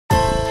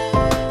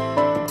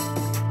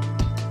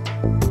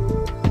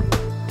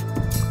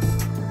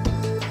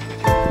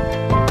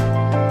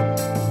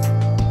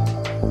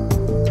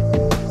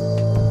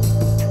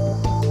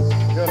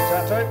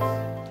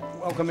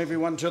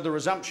everyone to the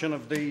resumption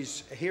of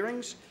these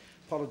hearings.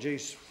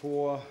 Apologies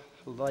for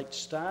a late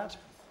start.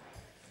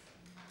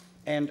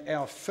 And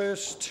our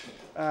first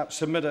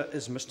submitter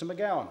is Mr.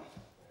 McGowan.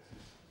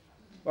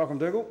 Welcome,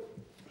 Dougal.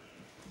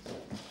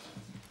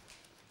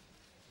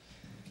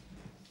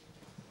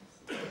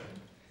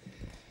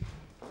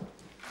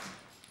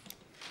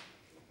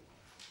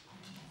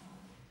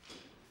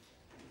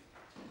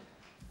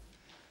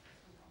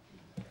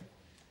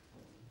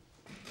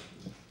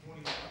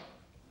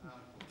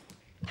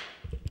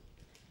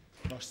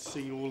 Nice to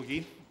see you all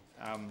again.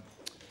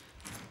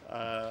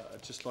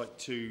 I'd just like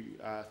to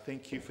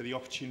thank you for the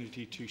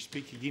opportunity to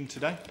speak again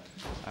today,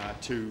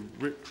 to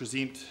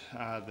represent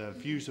the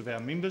views of our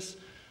members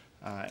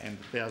and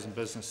the 1,000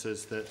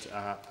 businesses that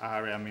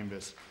are our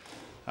members.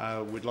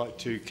 We'd like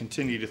to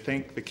continue to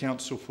thank the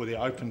Council for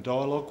their open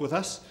dialogue with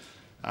us,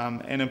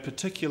 and in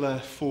particular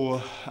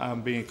for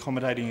being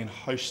accommodating and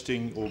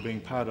hosting or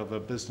being part of a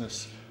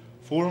business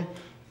forum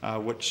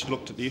which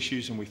looked at the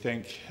issues, and we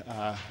thank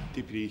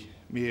Deputy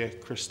Mayor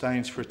Chris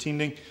Staines for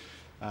attending,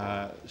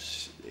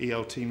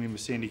 ELT member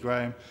Sandy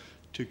Graham,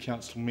 two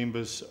council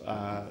members,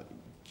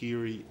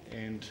 Geary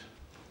and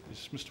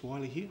is Mr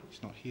Wiley here?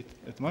 He's not here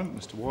at the moment.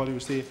 Mr Wiley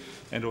was there,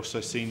 and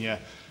also senior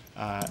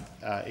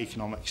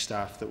economic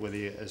staff that were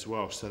there as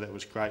well. So that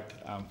was great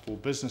for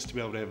business to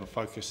be able to have a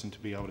focus and to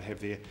be able to have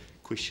their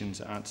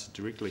questions answered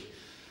directly.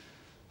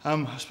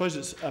 I suppose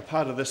it's a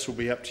part of this will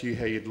be up to you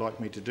how you'd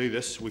like me to do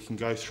this. We can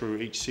go through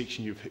each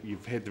section.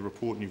 You've had the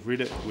report and you've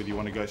read it, whether you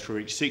want to go through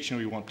each section or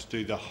you want to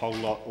do the whole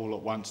lot all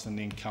at once and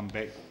then come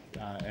back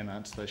and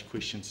answer those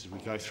questions as we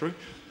go through.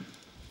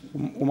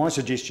 Well, my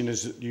suggestion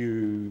is that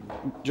you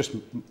just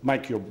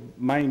make your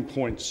main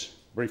points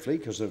briefly,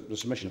 because the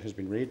submission has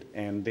been read,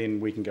 and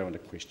then we can go into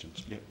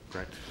questions. Yeah,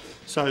 great.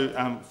 So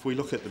if we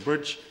look at the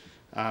bridge,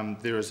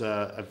 there is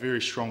a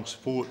very strong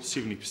support,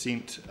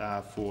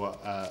 70% for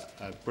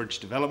a bridge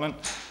development,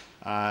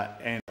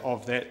 and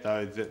of that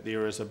though, that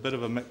there is a bit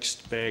of a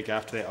mixed bag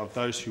after that of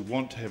those who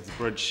want to have the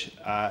bridge,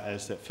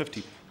 as that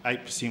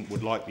 58%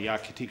 would like the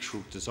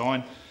architectural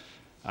design,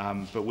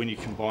 but when you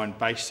combine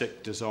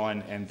basic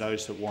design and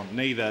those that want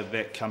neither,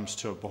 that comes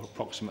to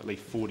approximately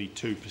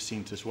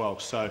 42% as well.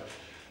 So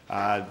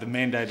the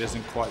mandate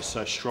isn't quite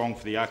so strong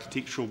for the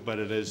architectural, but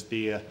it is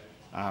there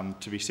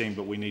to be seen,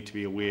 but we need to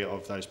be aware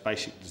of those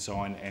basic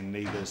design and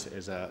neithers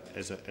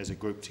as a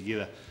group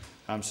together.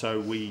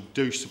 So we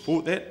do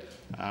support that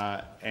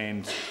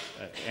and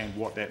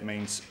what that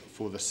means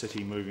for the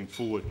city moving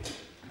forward.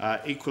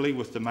 Equally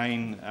with the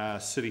main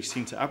city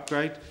centre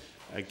upgrade,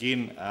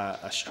 again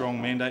a strong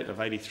mandate of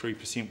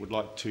 83% would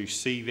like to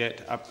see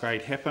that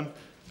upgrade happen.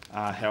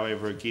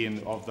 However,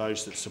 again, of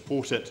those that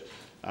support it,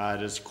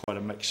 it is quite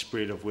a mixed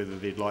spread of whether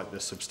they'd like the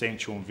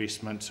substantial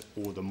investment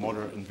or the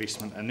moderate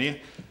investment in there.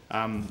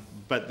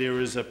 But there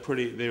is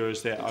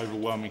that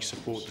overwhelming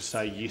support to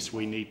say yes,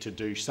 we need to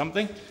do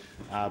something,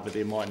 but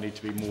there might need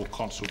to be more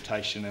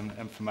consultation and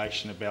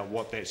information about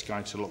what that's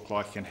going to look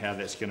like and how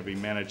that's going to be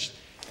managed,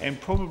 and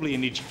probably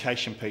an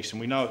education piece. And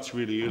we know it's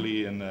really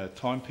early in the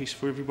timepiece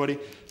for everybody,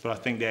 but I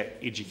think that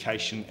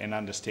education and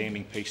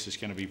understanding piece is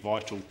going to be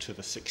vital to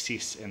the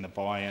success and the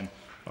buy-in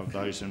of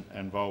those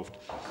involved.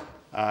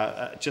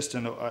 Just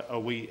a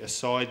wee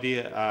aside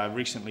there,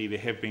 recently there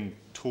have been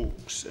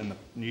talks in the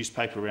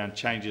newspaper around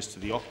changes to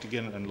the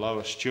Octagon and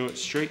Lower Stewart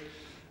Street.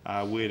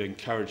 We'd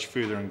encourage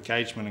further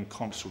engagement and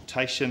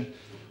consultation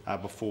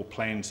before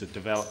plans are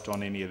developed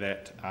on any of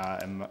that,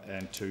 and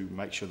to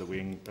make sure that we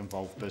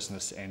involve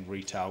business and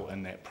retail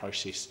in that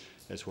process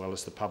as well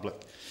as the public.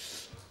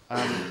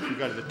 If we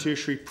go to the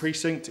tertiary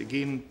precinct,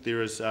 again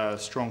there is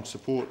strong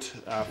support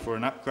for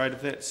an upgrade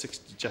of that,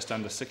 just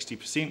under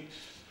 60%,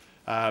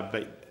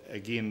 but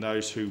again,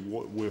 those who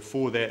were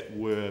for that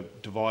were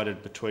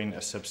divided between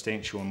a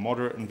substantial and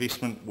moderate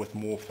investment, with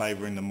more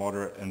favouring the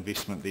moderate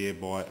investment there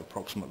by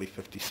approximately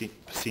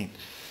 50%.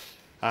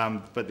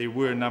 But there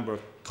were a number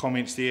of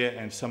comments there,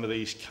 and some of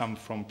these come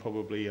from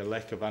probably a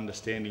lack of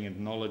understanding and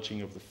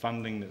acknowledging of the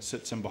funding that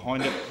sits in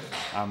behind it,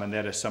 and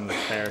that is some of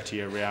the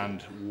clarity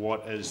around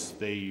what is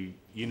the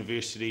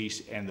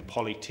universities and the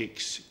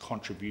polytech's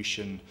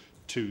contribution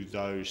to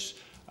those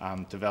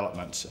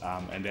developments,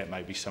 and that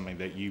may be something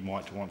that you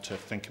might want to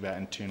think about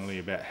internally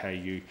about how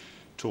you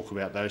talk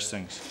about those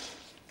things.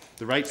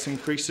 The rates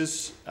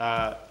increases,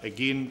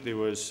 again, there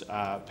was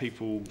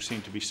people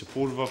seem to be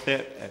supportive of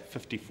that at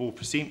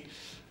 54%.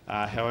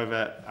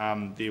 However,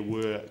 there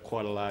were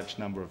quite a large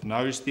number of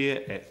no's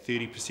there at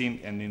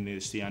 30%, and then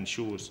there's the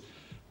unsures.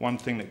 One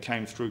thing that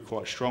came through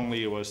quite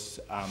strongly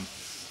was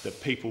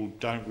that people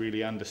don't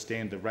really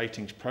understand the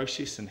ratings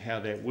process and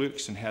how that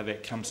works and how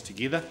that comes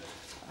together.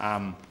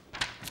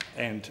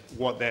 And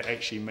what that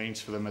actually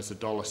means for them as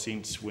 $1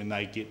 cents when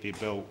they get their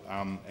bill,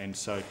 and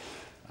so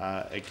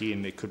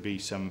again there could be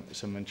some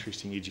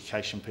interesting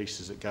education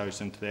pieces that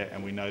goes into that,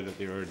 and we know that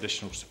there are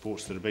additional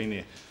supports that have been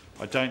there.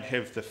 I don't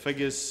have the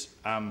figures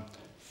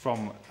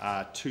from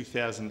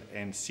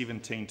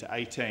 2017 to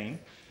 18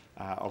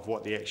 of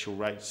what the actual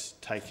rates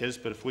take is,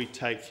 but if we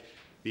take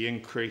the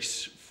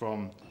increase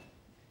from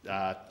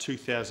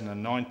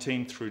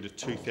 2019 through to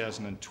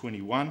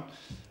 2021.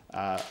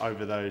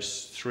 Over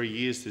those 3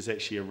 years, there's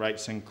actually a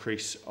rates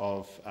increase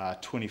of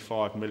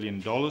 $25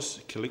 million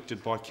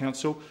collected by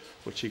council,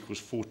 which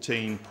equals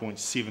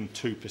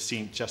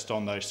 14.72% just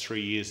on those 3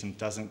 years, and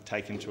doesn't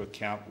take into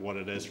account what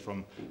it is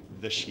from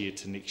this year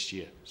to next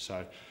year.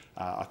 So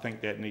I think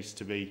that needs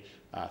to be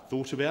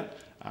thought about.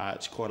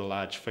 It's quite a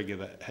large figure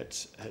that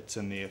hits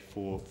in there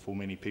for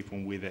many people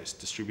and where that's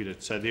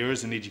distributed. So there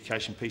is an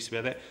education piece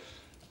about that.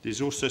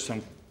 There's also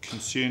some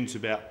concerns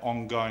about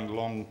ongoing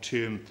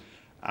long-term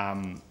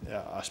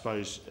I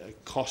suppose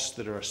costs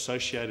that are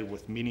associated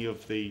with many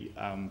of the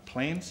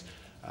plans.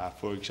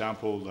 For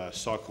example, the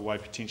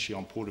cycleway potentially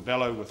on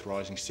Portobello with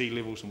rising sea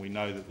levels, and we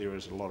know that there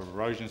is a lot of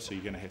erosion, so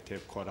you're going to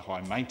have quite a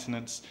high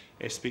maintenance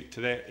aspect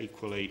to that.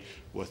 Equally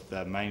with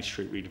the Main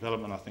Street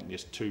redevelopment, I think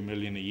there's $2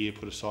 million a year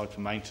put aside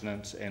for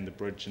maintenance and the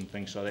bridge and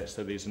things like that.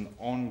 So there's an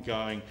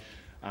ongoing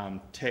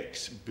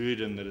tax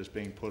burden that is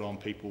being put on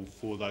people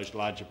for those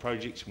larger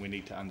projects, and we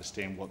need to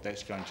understand what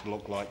that's going to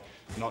look like,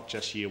 not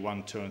just year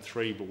 1, 2 and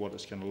 3, but what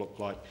it's going to look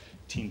like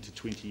 10 to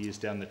 20 years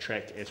down the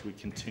track as we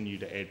continue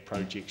to add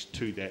projects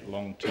to that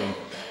long-term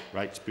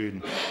rates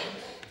burden.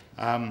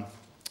 A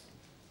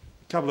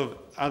couple of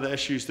other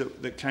issues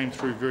that came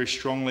through very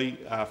strongly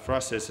for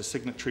us as a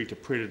signatory to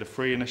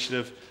Predator-Free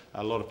Initiative.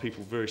 A lot of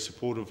people very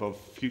supportive of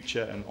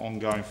future and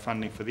ongoing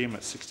funding for them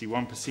at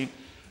 61%.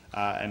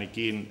 And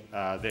again,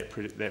 that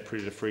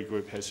Predator-Free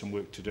group has some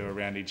work to do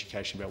around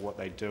education about what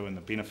they do and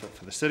the benefit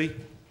for the city.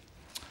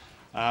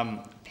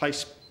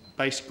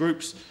 Place-based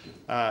groups,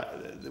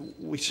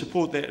 we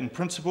support that in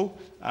principle,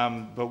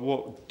 but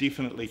what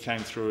definitely came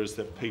through is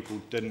that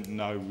people didn't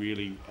know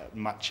really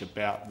much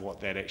about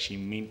what that actually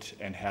meant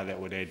and how that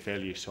would add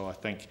value. So I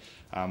think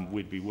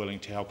we'd be willing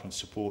to help and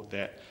support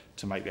that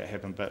to make that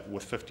happen, but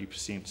with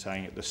 50%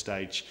 saying at this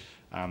stage,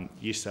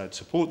 yes, I'd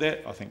support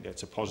that. I think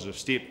that's a positive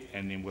step,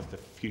 and then with the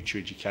future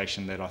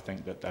education, that I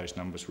think that those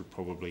numbers would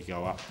probably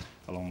go up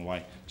along the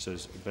way. So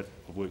there's a bit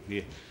of work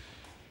there.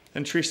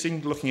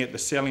 Interesting, looking at the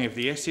selling of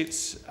the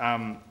assets,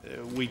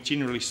 we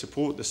generally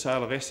support the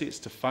sale of assets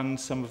to fund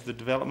some of the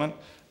development,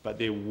 but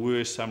there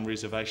were some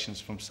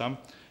reservations from some.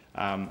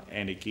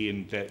 And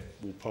again, that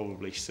will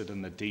probably sit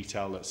in the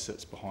detail that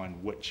sits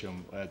behind which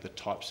the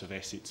types of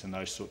assets and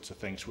those sorts of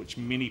things, which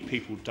many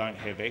people don't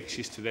have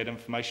access to that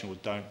information or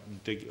don't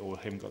dig or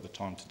haven't got the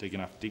time to dig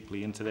enough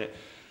deeply into that.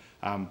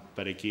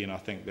 But again, I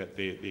think that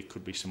there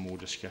could be some more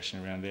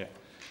discussion around that.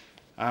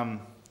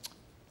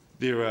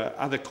 There are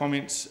other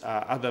comments,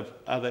 other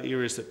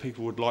areas that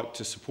people would like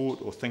to support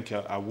or think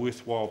are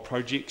worthwhile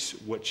projects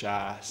which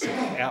are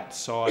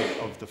outside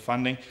of the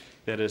funding.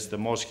 That is the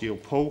Mosgiel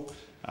Pool.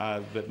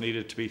 That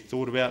needed to be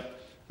thought about.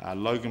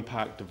 Logan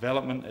Park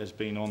development has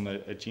been on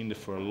the agenda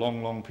for a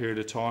long period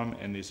of time,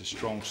 and there's a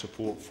strong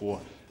support for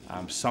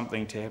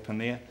something to happen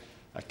there.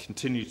 A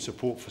continued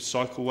support for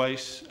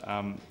cycleways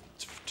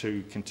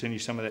to continue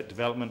some of that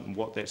development and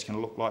what that's going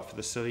to look like for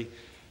the city.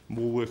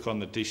 More work on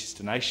the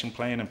destination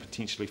plan and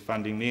potentially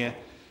funding there.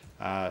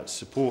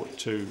 Support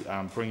to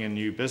bring in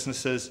new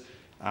businesses.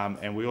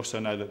 And we also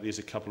know that there's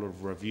a couple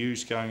of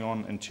reviews going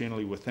on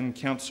internally within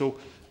council,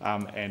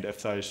 and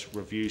if those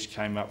reviews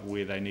came up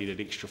where they needed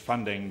extra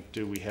funding,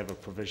 do we have a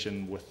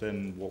provision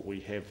within what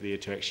we have there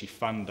to actually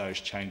fund those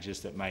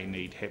changes that may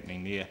need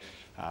happening there,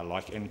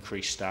 like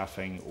increased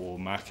staffing or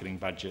marketing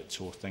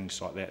budgets or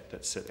things like that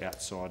that sit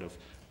outside of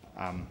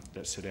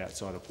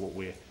what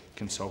we're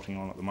consulting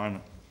on at the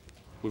moment.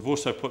 We've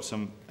also put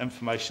some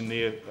information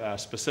there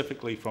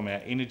specifically from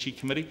our Energy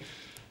Committee.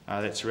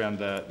 That's around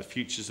the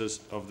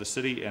futures of the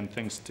city and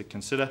things to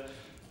consider,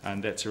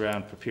 and that's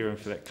around preparing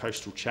for that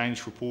coastal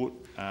change report,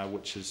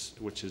 which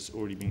has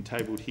already been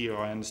tabled here,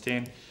 I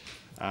understand,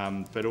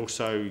 but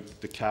also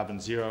the carbon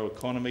zero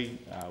economy.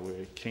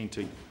 We're keen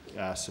to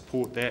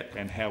support that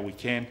and how we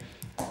can,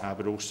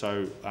 but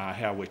also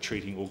how we're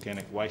treating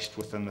organic waste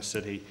within the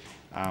city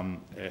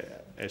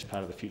as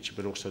part of the future,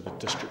 but also the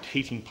district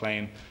heating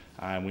plan.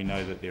 We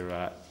know that there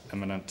are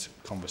imminent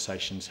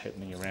conversations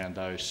happening around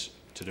those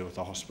to do with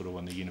the hospital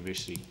and the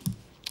university.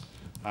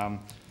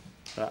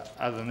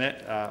 Other than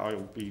that, I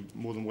will be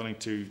more than willing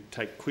to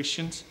take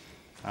questions,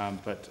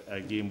 but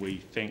again, we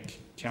thank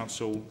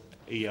Council,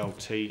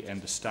 ELT and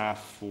the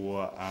staff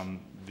for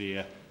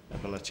their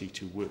ability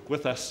to work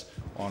with us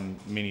on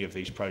many of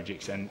these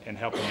projects and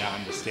helping our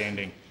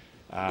understanding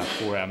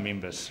for our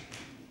members.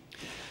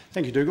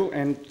 Thank you, Dougal,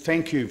 and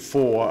thank you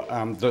for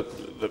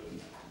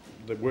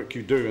the work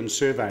you do in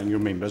surveying your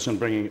members and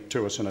bringing it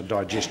to us in a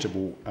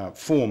digestible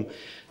form.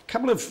 A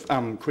couple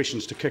of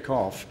questions to kick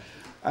off.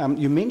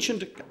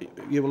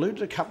 You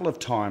alluded a couple of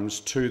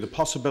times to the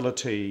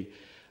possibility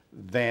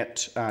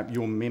that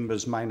your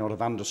members may not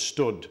have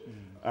understood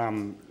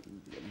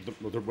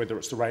whether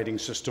it's the rating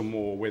system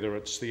or whether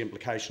it's the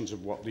implications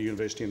of what the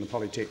university and the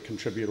Polytech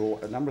contribute, or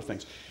a number of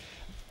things.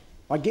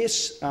 I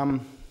guess,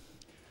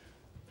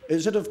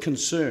 is it of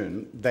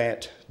concern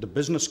that the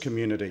business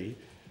community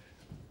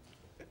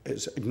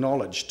is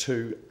acknowledged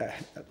to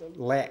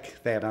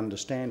lack that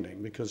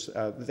understanding, because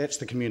that's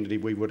the community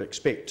we would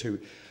expect to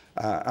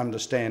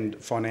understand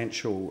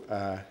financial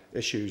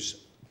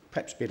issues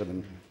perhaps better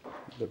than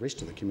the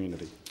rest of the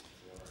community.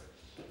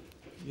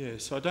 Yeah,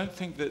 so I don't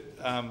think that,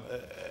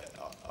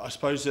 I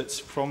suppose it's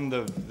from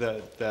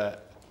the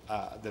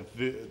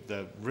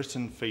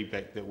written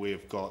feedback that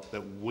we've got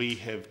that we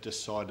have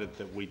decided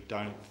that we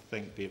don't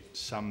think that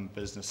some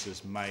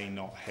businesses may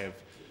not have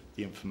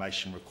the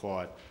information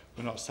required.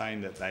 We're not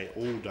saying that they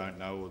all don't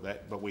know all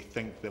that, but we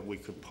think that we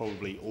could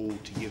probably all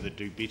together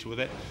do better with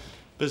that.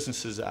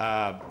 Businesses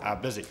are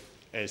busy,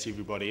 as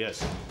everybody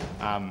is,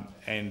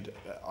 and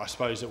I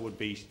suppose it would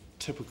be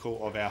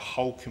typical of our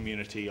whole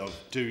community of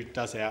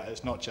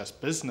it's not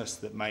just business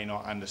that may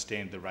not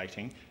understand the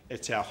rating,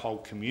 it's our whole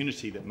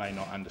community that may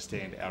not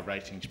understand our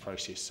ratings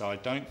process. So I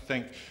don't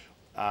think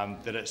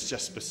that it's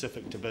just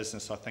specific to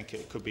business. I think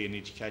it could be an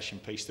education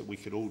piece that we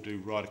could all do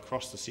right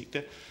across the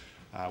sector.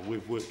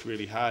 We've worked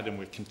really hard and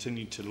we're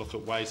continuing to look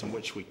at ways in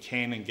which we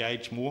can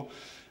engage more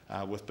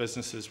with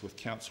businesses, with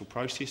council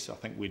process. I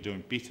think we're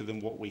doing better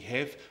than what we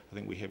have. I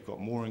think we have got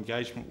more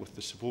engagement with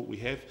the support we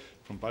have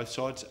from both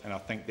sides, and I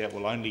think that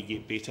will only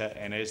get better,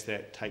 and as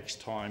that takes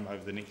time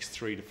over the next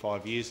 3 to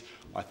 5 years,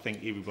 I think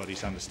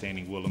everybody's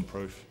understanding will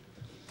improve.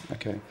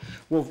 Okay.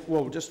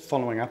 Well, just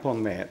following up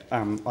on that,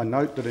 I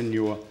note that in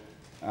your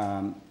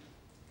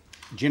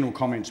general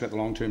comments about the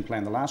long-term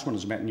plan, the last one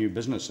is about new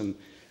business, and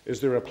is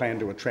there a plan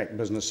to attract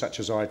business such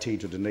as IT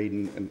to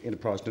Dunedin? And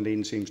Enterprise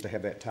Dunedin seems to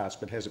have that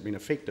task, but has it been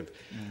effective?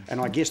 And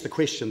I guess the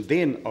question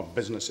then of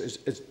business is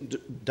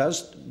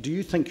do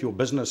you think your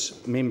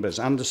business members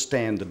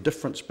understand the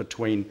difference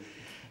between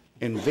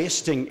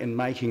investing in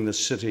making the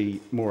city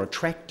more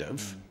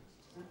attractive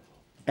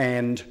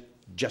and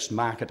just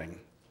marketing?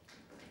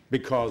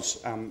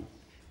 Because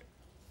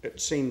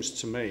it seems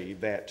to me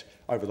that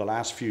over the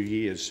last few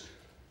years,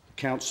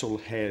 council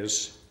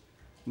has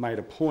made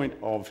a point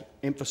of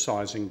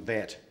emphasising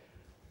that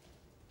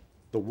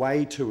the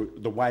way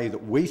that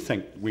we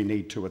think we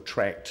need to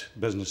attract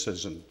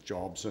businesses and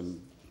jobs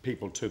and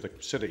people to the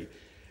city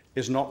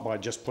is not by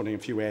just putting a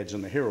few ads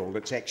in the Herald.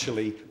 It's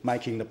actually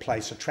making the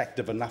place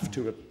attractive enough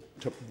to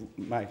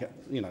make it,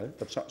 you know,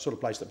 the sort of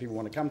place that people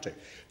want to come to.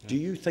 Yeah. Do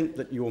you think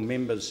that your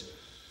members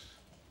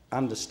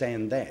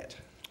understand that?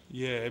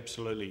 Yeah,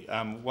 absolutely.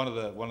 One of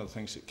the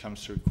things that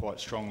comes through quite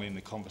strongly in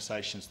the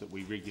conversations that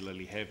we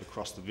regularly have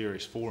across the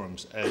various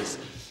forums is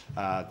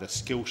the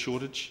skill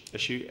shortage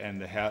issue,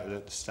 and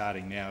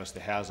starting now is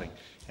the housing.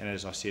 And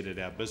as I said at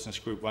our business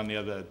group one the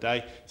other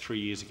day, 3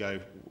 years ago,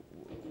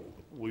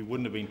 we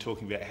wouldn't have been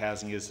talking about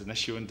housing as an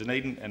issue in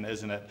Dunedin, and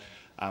isn't it?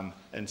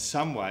 In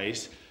some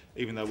ways,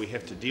 even though we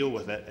have to deal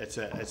with it,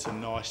 it's a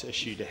nice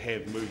issue to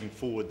have moving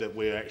forward, that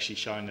we're actually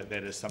showing that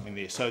is something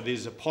there. So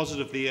there's a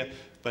positive there,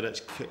 but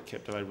it's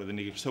captivated with a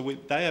negative. So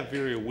they are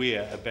very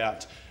aware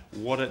about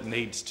what it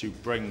needs to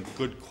bring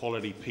good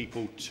quality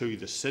people to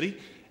the city,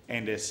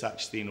 and as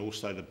such then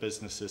also the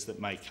businesses that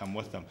may come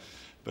with them,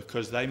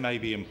 because they may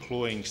be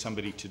employing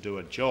somebody to do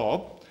a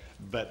job,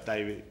 but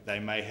they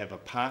may have a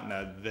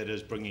partner that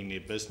is bringing their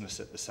business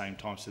at the same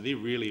time. So they're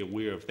really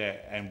aware of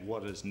that and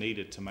what is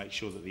needed to make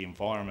sure that the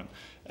environment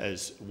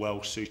is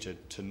well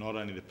suited to not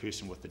only the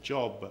person with the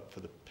job, but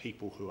for the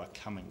people who are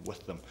coming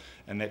with them.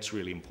 And that's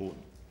really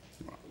important.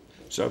 Right.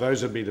 So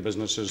those would be the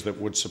businesses that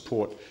would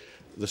support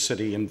the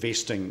city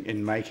investing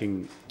in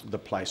making the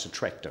place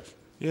attractive.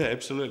 Yeah,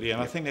 absolutely, and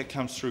yep. I think that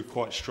comes through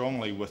quite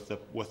strongly with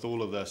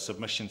all of the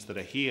submissions that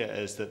are here,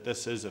 is that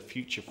this is a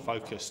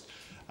future-focused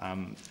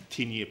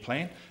 10-year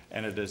plan,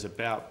 and it is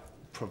about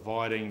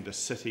providing the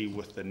city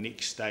with the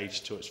next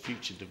stage to its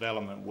future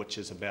development, which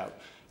is about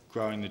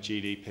growing the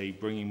GDP,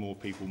 bringing more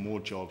people, more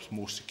jobs,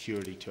 more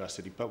security to our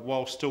city, but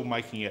while still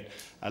making it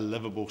a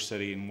livable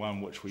city and one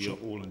which we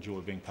all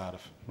enjoy being part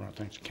of. Right,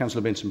 thanks.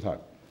 Councillor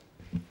Benson-Pope.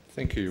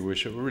 Thank you, Your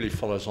Worship. It really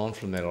follows on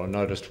from that. I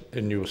noticed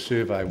in your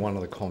survey one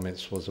of the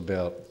comments was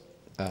about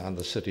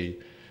the city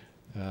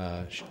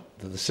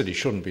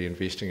shouldn't be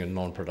investing in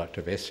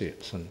non-productive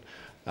assets, and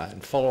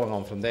following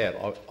on from that,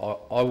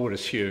 I would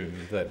assume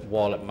that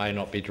while it may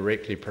not be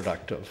directly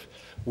productive,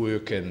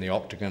 work in the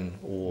Octagon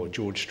or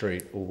George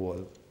Street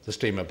or the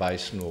Steamer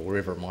Basin or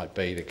wherever it might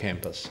be, the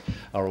campus,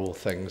 are all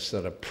things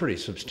that are pretty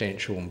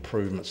substantial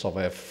improvements of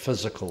our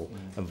physical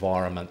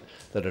environment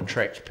that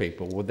attracts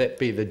people. Would that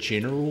be the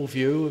general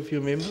view of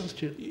your members?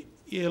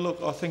 Yeah, look,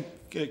 I think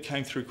it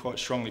came through quite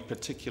strongly,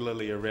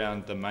 particularly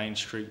around the Main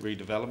Street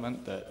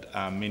redevelopment,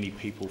 that many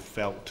people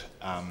felt,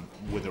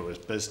 whether it was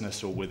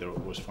business or whether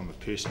it was from a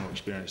personal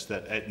experience,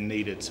 that it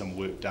needed some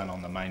work done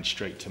on the Main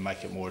Street to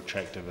make it more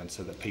attractive and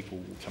so that people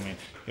will come in.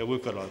 You know,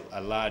 we've got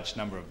a large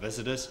number of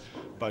visitors,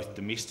 both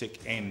domestic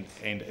and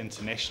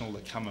international,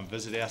 that come and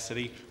visit our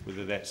city,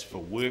 whether that's for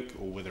work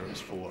or whether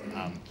it's for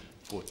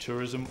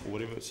tourism or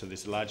whatever. So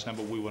there's a large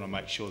number. We want to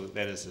make sure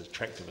that is as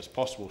attractive as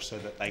possible so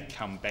that they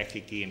come back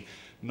again,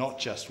 not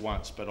just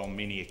once, but on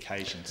many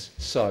occasions.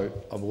 So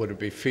would it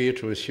be fair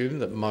to assume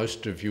that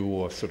most of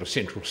your sort of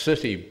central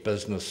city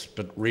business,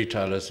 but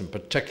retailers in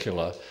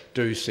particular,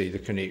 do see the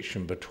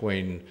connection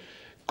between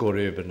good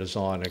urban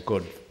design and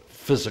good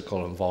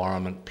physical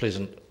environment,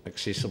 pleasant,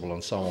 accessible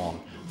and so on,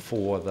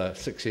 for the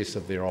success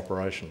of their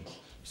operations.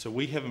 So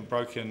we haven't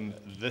broken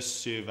this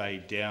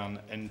survey down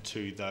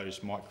into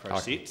those micro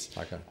sets,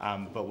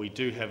 but we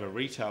do have a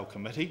retail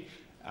committee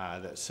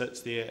that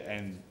sits there,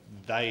 and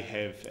they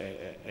have,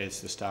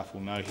 as the staff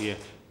will know here,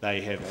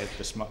 they have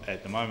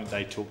at the moment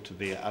they talk to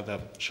their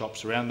other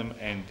shops around them,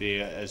 and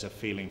there is a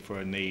feeling for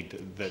a need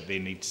that there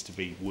needs to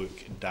be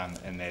work done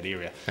in that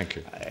area. Thank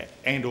you.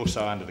 And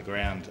also under the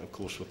ground, of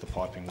course, with the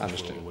piping,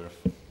 which we're all aware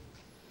of.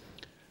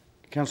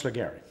 Councillor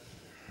Gary.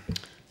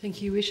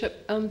 Thank you,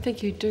 Bishop.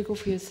 Thank you, Dougal,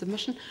 for your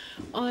submission.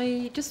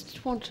 I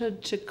just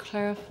wanted to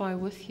clarify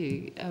with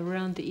you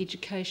around the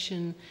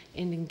education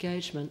and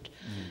engagement.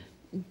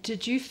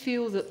 Did you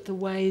feel that the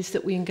ways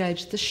that we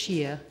engaged this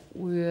year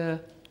were,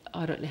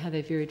 I don't know how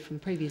they varied from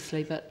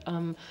previously, but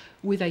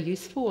were they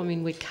useful? I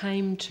mean, we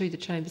came to the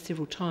Chamber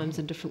several times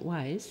in different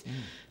ways.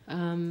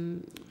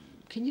 Can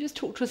you just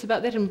talk to us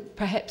about that and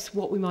perhaps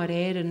what we might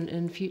add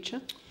in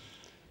future?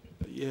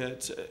 Yeah,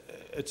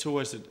 it's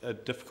always a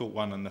difficult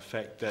one in the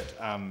fact that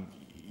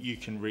you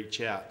can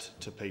reach out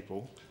to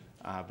people,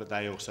 but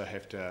they also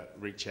have to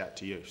reach out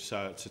to you.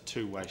 So it's a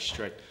two-way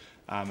street,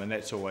 and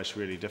that's always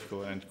really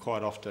difficult. And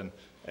quite often,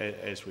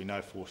 as we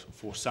know,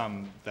 for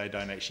some, they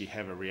don't actually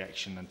have a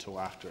reaction until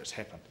after it's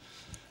happened.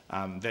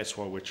 That's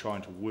why we're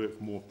trying to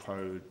work more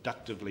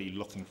productively,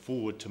 looking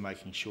forward to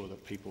making sure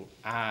that people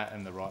are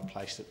in the right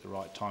place at the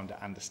right time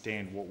to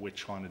understand what we're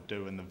trying to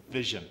do, and the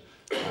vision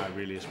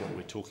really is what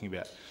we're talking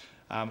about.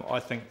 I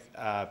think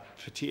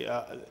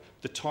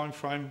the time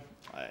frame,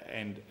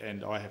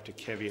 and I have to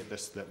caveat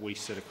this, that we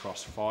sit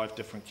across 5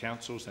 different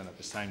councils, and at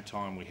the same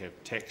time we have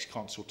tax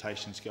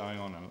consultations going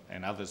on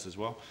and others as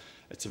well.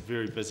 It's a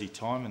very busy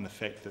time, and the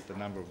fact that the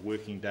number of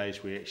working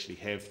days we actually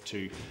have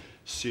to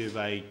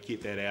survey,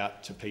 get that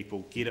out to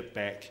people, get it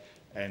back,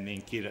 and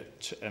then get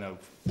it in a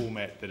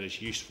format that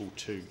is useful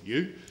to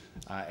you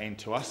and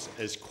to us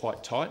is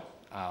quite tight.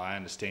 I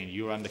understand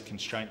you're under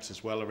constraints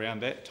as well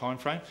around that time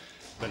frame,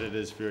 but it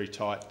is very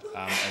tight,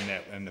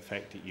 and the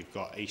fact that you've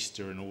got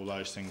Easter and all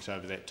those things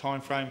over that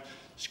time frame,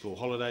 school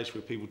holidays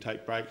where people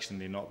take breaks and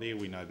they're not there.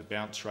 We know the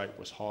bounce rate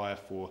was higher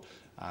for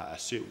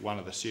one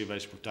of the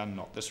surveys we've done,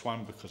 not this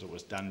one, because it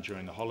was done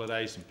during the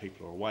holidays and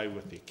people are away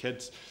with their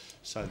kids.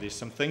 So there's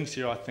some things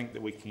here I think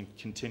that we can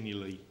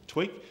continually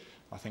tweak.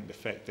 I think the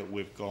fact that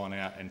we've gone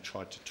out and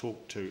tried to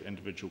talk to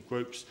individual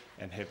groups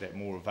and have that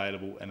more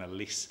available in a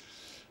less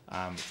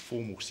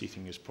formal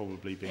setting has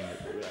probably been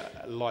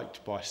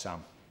liked by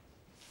some.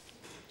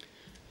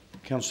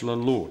 Councillor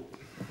Lord.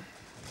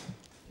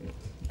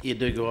 Yeah,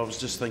 Dougal, I was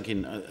just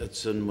thinking,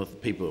 it's in with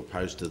people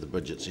opposed to the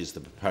bridge. It says the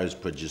proposed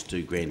bridge is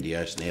too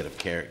grandiose and out of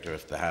character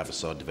if the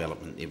Harbourside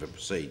development never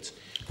proceeds.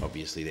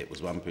 Obviously that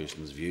was one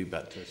person's view,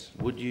 but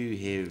would you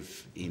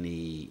have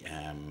any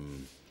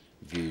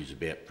views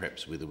about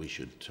perhaps whether we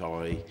should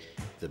tie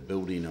the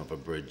building of a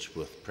bridge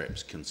with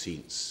perhaps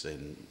consents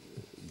and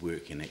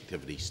work and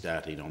activity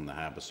starting on the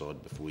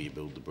Harbourside before you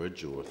build the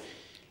bridge, or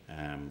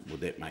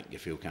would that make you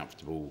feel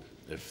comfortable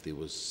if there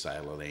was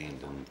sale of land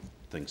and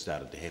things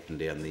started to happen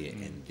down there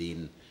and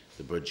then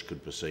the bridge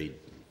could proceed?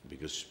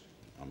 Because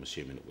I'm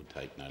assuming it would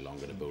take no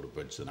longer to build a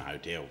bridge than a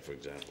hotel, for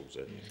example.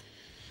 So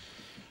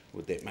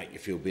would that make you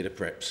feel better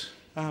perhaps?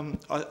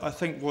 I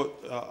think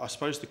I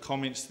suppose the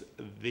comments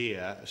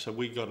there, so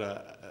we got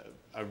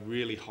a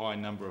really high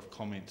number of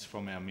comments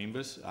from our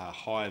members,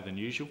 higher than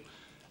usual.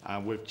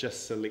 We've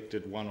just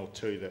selected 1 or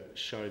 2 that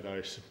show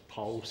those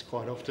polls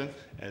quite often,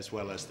 as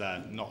well as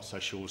the not so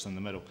sures in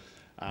the middle.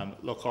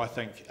 Look, I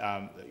think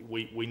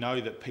we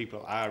know that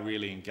people are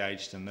really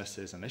engaged in this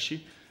as an issue.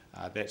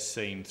 That's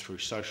seen through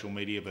social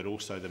media, but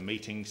also the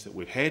meetings that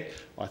we've had.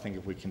 I think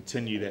if we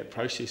continue that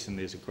process and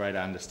there's a greater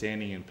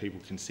understanding and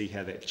people can see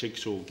how that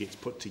jigsaw gets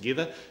put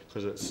together,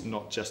 because it's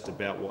not just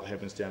about what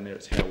happens down there,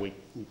 it's how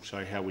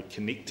we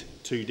connect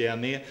to down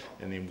there,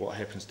 and then what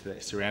happens to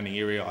that surrounding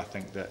area. I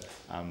think that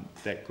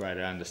that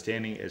greater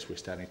understanding, as we're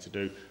starting to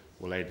do,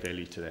 will add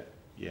value to that.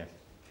 Yeah.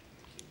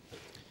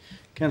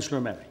 Councillor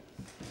O'Malley.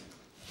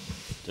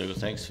 Dougal,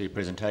 thanks for your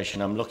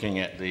presentation. I'm looking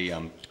at the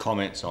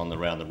comments on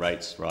around the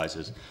rates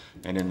rises,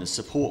 and in the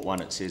support one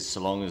it says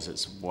so long as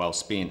it's well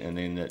spent, and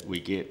then that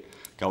we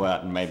go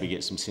out and maybe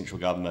get some central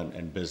government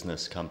and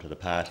business come to the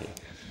party.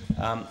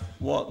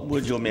 What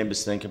would your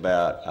members think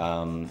about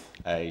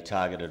a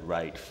targeted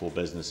rate for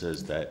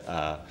businesses that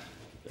are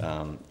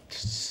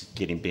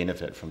getting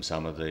benefit from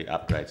some of the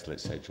upgrades,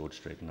 let's say George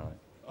Street and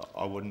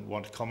I wouldn't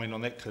want to comment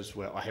on that because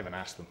I haven't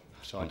asked them,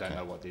 so I don't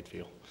know what they'd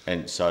feel.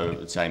 And so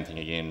the same thing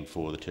again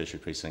for the tertiary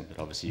precinct, but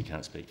obviously you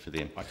can't speak for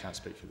them. I can't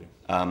speak for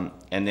them.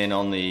 And then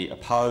on the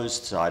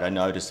opposed side, I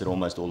noticed that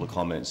almost all the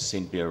comments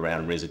seem to be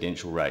around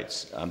residential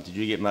rates. Did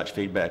you get much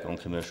feedback on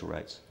commercial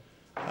rates?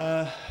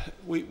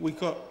 We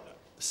got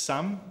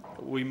some.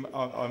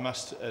 I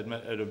must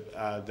admit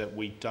that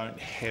we don't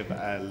have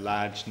a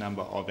large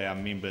number of our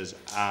members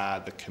are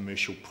the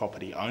commercial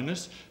property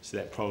owners, so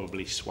that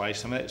probably sways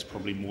some of that. It's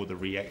probably more the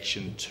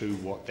reaction to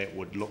what that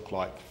would look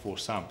like for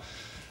some.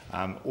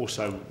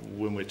 Also,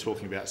 when we're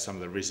talking about some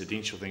of the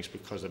residential things,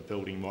 because a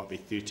building might be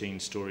 13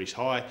 stories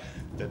high,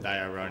 that they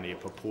are only a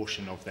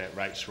proportion of that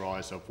rates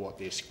rise of what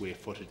their square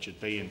footage would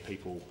be, and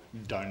people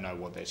don't know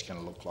what that's going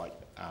to look like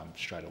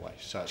straight away.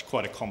 So it's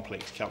quite a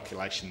complex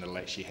calculation that will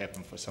actually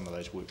happen for some of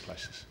those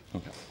workplaces.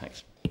 Okay,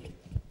 thanks.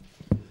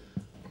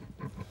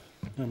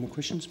 No more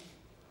questions?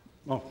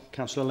 Oh,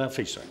 Councillor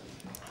Laufiso.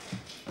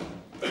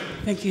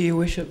 Thank you, Your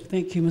Worship.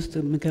 Thank you,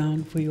 Mr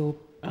McGowan, for your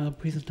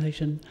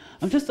presentation.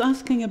 I'm just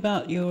asking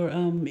about your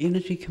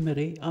Energy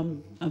Committee.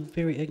 I'm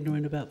very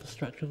ignorant about the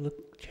structure of the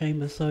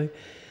chamber, so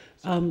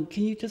can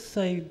you just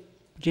say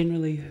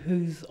generally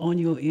who's on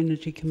your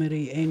Energy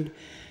Committee? And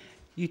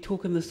you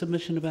talk in the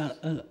submission about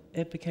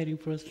advocating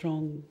for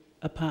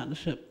a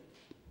partnership,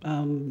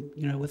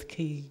 with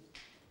key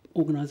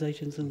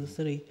organisations in the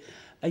city.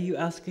 Are you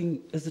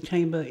asking, is the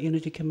Chamber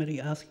Energy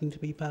Committee asking to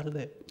be part of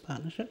that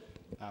partnership?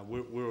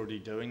 We're already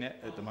doing that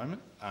at the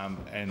moment,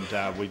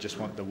 and we just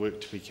want the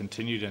work to be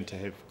continued and to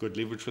have good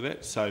leverage for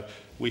that. So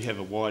we have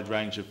a wide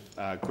range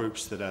of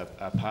groups that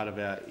are part of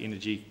our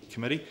Energy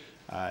Committee,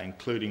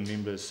 including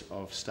members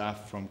of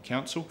staff from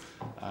Council,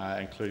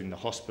 including the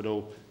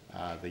hospital,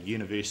 the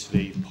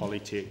university,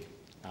 Polytech,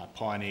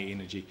 Pioneer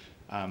Energy.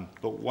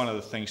 But one of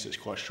the things that's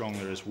quite strong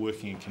there is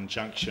working in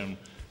conjunction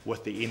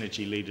with the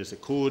Energy Leaders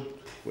Accord,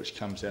 which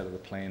comes out of the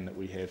plan that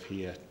we have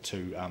here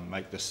to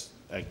make this,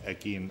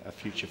 again, a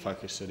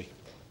future-focused city.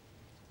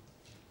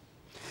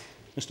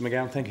 Mr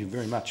McGowan, thank you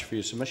very much for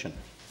your submission.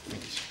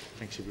 Thanks.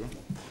 Thanks, everyone.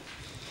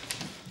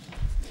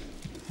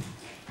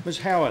 Ms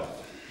Howard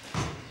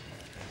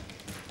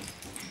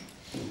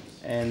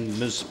and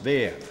Ms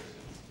Vere.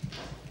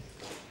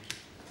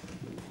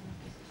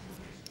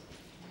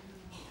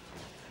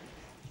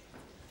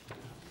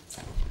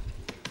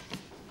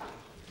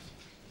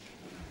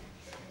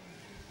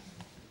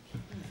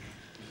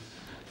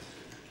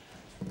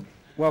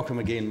 Welcome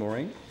again,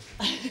 Maureen.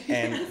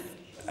 And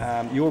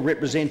you're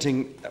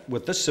representing,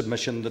 with this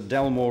submission, the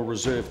Dalmore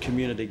Reserve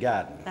Community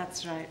Garden.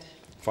 That's right.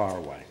 Far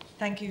away.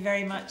 Thank you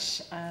very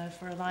much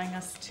for allowing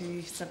us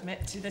to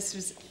submit to this.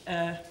 Was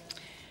a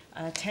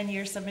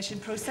 10-year submission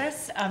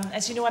process.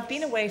 As you know, I've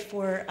been away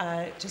for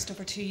just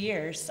over 2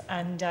 years,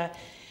 and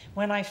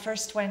when I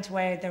first went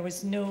away, there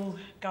was no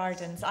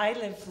gardens. I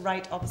live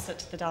right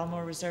opposite the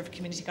Dalmore Reserve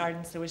Community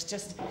Gardens. There was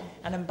just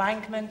an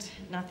embankment,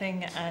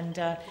 nothing, and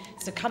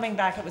so coming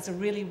back, it was a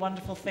really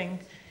wonderful thing,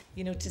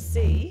 to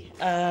see.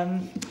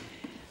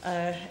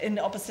 In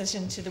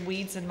opposition to the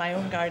weeds in my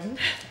own garden,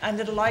 and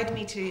it allowed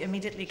me to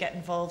immediately get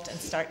involved and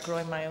start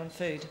growing my own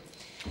food.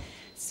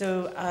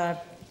 So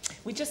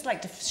we'd just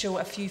like to show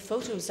a few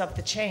photos of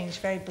the change,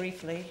 very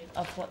briefly,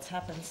 of what's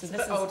happened. So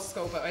this is old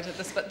school, but I did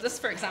this. But this,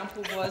 for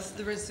example, was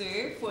the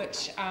reserve,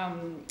 which,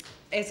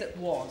 as it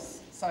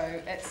was. So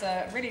it's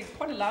a really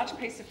quite a large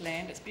piece of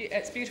land.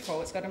 It's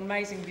beautiful. It's got an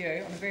amazing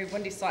view on a very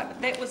windy site.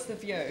 But that was the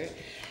view.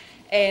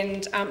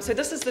 And so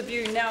this is the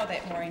view now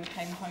that Maureen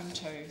came home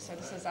to. So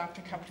this is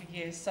after a couple of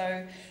years.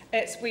 So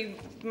we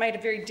made a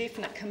very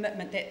definite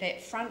commitment that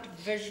that front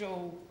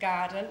visual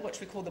garden,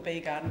 which we call the bee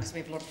garden because we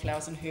have a lot of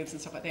flowers and herbs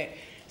and stuff like that,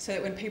 so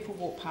that when people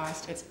walk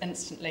past, it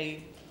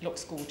instantly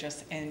looks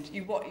gorgeous, and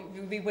you'll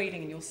be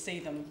weeding and you'll see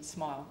them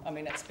smile. I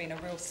mean, it's been a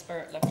real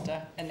spirit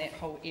lifter in that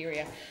whole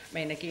area. I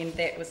mean, again,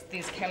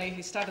 there's Kelly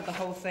who started the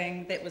whole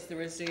thing. That was the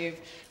reserve.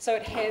 So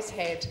it has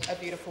had a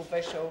beautiful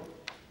visual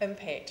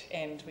impact,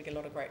 and we get a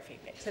lot of great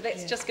feedback. So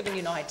that's just giving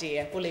you an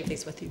idea. We'll leave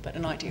these with you, but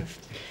an idea of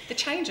the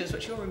changes,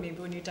 which you'll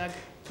remember when you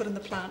put in the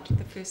plant,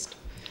 the first.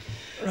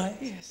 Right.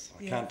 Yes.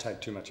 I can't take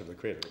too much of the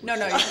credit. No,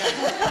 you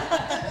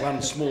can't.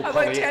 One small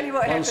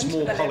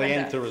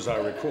polyanther, as I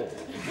recall.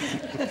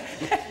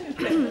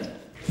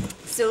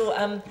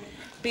 So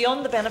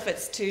beyond the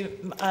benefits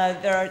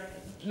there are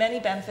many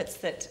benefits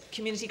that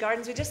community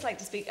gardens, we'd just like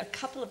to speak a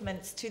couple of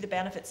minutes to the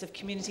benefits of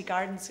community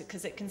gardens,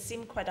 because it can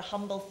seem quite a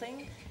humble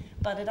thing,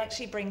 but it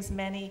actually brings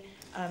many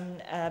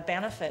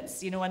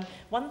benefits. And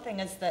one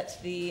thing is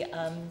that the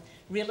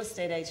real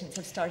estate agents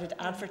have started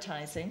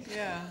advertising.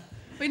 Yeah.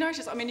 We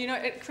notice,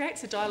 it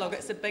creates a dialogue.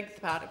 It's a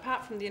big part.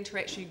 Apart from the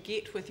interaction you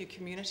get with your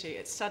community,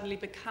 it suddenly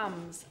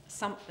becomes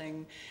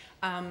something.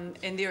 And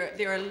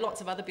there are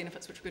lots of other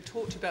benefits which we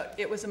talked about.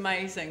 It was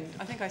amazing.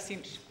 I think I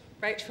sent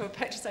Rachel a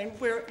picture saying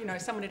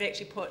someone had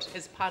actually put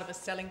as part of a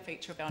selling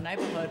feature of our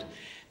neighbourhood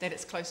that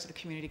it's close to the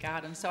community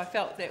garden. So I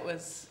felt that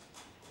was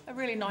a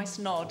really nice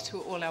nod to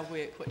all our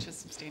work, which is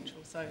substantial.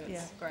 So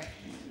it's great.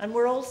 And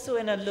we're also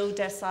in a low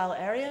decile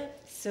area,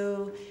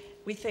 so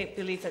we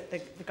believe that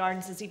the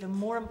gardens is even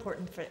more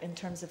important in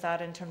terms of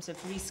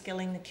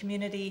reskilling the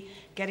community,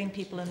 getting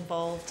people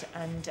involved,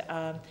 and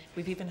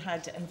we've even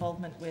had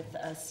involvement with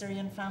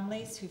Syrian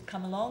families who've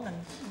come along.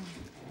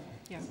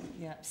 And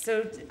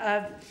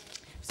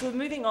So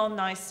moving on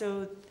now.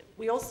 So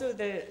we also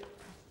the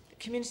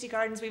community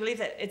gardens. We believe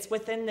that it's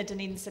within the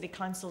Dunedin City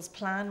Council's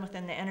plan,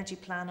 within the energy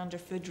plan under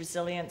food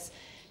resilience,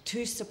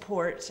 to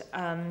support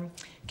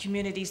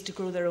communities to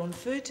grow their own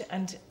food,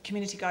 and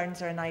community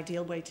gardens are an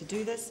ideal way to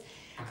do this,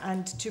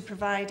 and to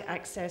provide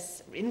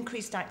access,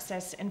 increased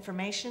access to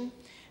information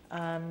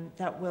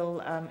that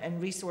will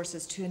and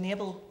resources to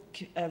enable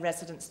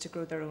residents to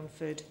grow their own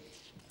food.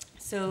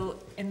 So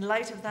in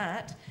light of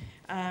that,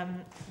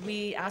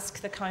 we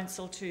ask the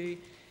council to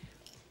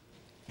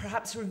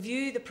perhaps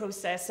review the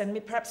process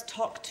and perhaps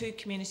talk to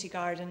community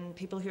garden,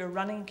 people who are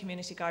running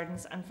community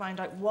gardens, and find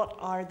out what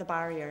are the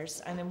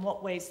barriers and in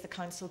what ways the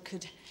council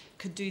could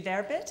do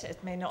their bit. It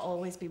may not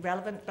always be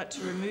relevant, but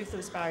to remove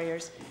those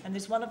barriers. And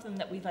there's one of them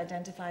that we've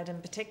identified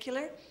in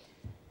particular.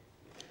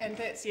 And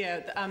that's,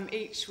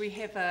 each, we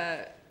have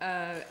a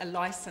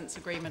licence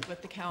agreement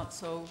with the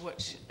council,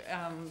 which,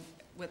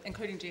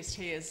 including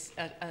GST, is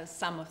a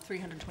sum of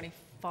 $325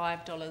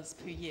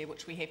 per year,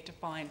 which we have to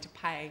find to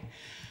pay.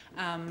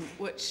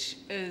 Which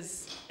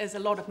is a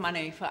lot of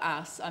money for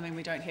us. I mean,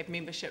 we don't have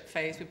membership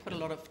fees. We put a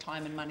lot of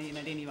time and money in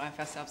it anyway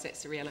for ourselves.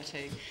 That's the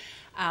reality.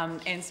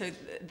 And so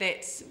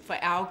that's, for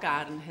our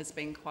garden, has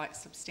been quite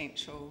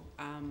substantial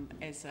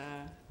as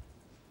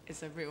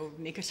a real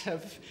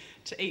negative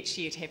to each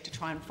year to have to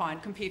try and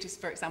find. Compared to,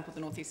 for example, the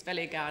North East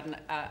Valley Garden,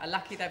 are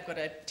lucky they've got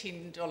a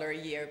 $10 a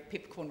year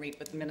peppercorn rent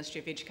with the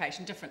Ministry of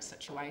Education, different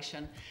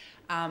situation.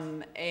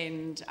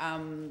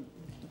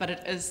 But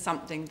it is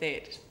something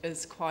that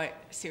is quite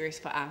serious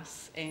for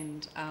us,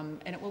 and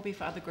it will be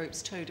for other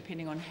groups too,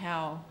 depending on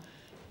how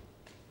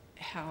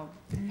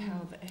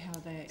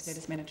that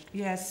is managed.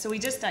 Yes, so we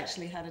just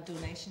actually had a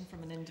donation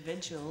from an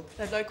individual,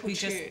 the local who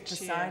church,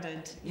 just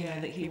decided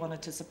that he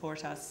wanted to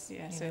support us.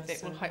 Yeah, so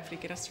that will hopefully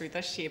get us through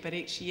this year. But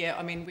each year,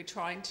 I mean, we're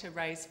trying to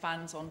raise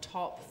funds on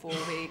top for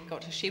we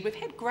got to share. We've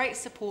had great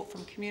support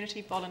from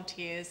community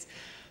volunteers.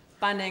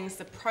 Bunnings,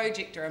 the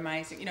project are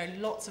amazing. You know,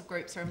 lots of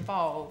groups are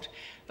involved,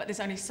 but there's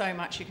only so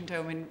much you can do.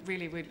 I mean,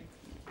 really,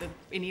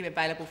 any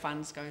available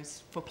funds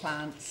goes for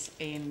plants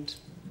and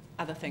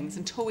other things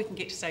until we can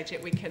get to stage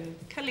that we can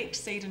collect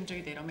seed and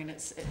do that. I mean,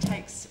 it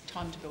takes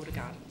time to build a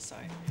garden, so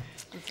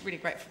we're really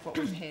grateful for what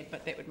we've had,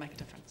 but that would make a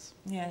difference.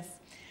 Yes.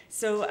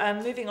 So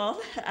moving on.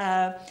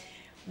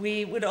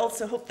 We would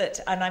also hope that,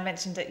 and I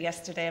mentioned it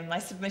yesterday in my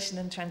submission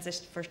in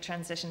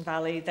Transition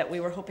Valley, that we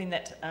were hoping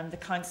that the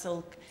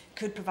council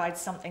could provide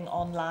something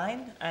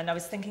online. And I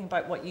was thinking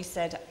about what you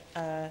said,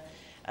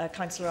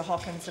 Councillor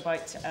Hawkins,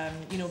 about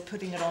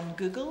putting it on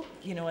Google,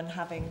 and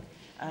having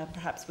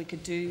perhaps we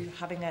could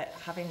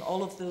having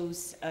all of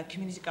those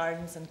community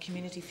gardens and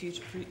community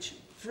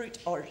fruit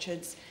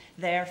orchards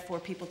there for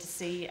people to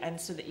see,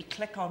 and so that you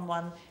click on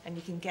one and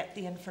you can get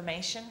the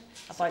information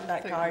about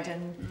that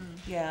garden,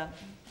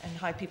 and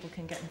how people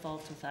can get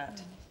involved with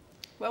that.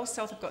 Well,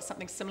 South have got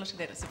something similar to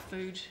that. It's a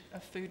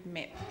food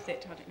map.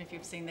 That, I don't know if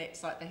you've seen that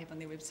site they have on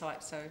their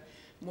website. So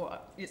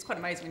it's quite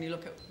amazing when you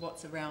look at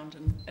what's around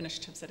and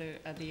initiatives that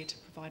are there to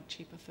provide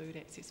cheaper food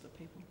access for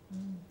people.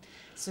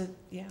 So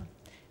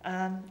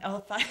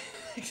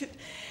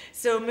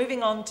so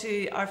moving on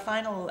to our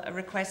final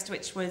request,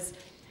 which was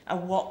a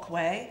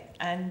walkway,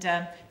 and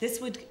this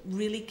would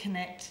really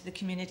connect the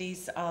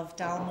communities of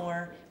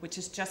Dalmore, which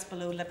is just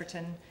below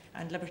Liberton,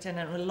 and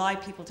will allow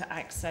people to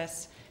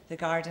access the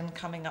garden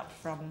coming up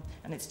from,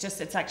 and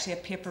it's actually a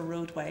paper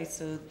roadway,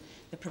 so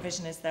the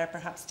provision is there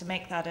perhaps to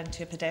make that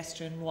into a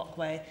pedestrian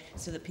walkway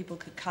so that people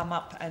could come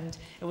up, and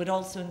it would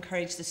also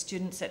encourage the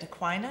students at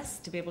Aquinas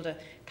to be able to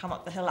come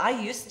up the hill. I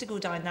used to go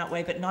down that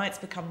way, but now it's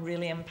become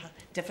really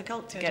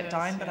difficult to get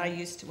down, but I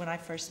used to when I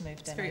first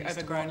moved in. It's very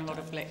overgrown, a lot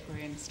of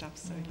blackberry and stuff,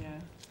 so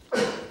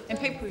and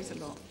people use a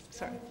lot.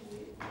 Sorry.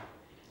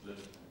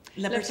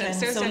 Liberton.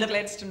 So it's on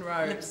Gladstone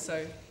Road,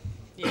 so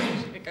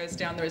it goes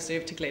down the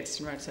reserve to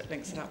Gladstone Road, so it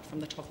links it up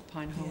from the top of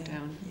Pine Hole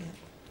down.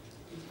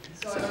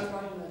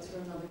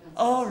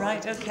 Oh,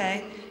 right,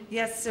 okay.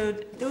 Yes, so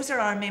those are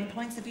our main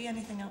points. Have you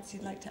anything else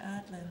you'd like to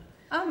add,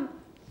 Lynn?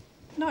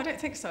 No, I don't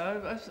think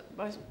so.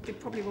 There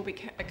probably will be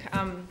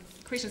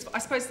questions. But I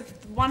suppose the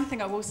one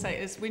thing I will say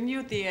is when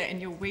you're there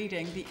and you're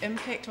weeding, the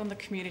impact on the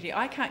community,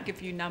 I can't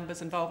give you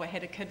numbers involved. I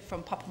had a kid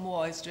from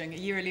Papamoa who's doing a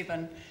Year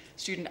 11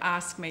 student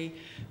ask me,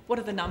 what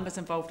are the numbers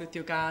involved with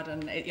your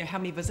garden? How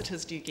many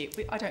visitors do you get?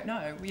 I don't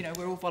know.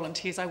 We're all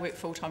volunteers. I work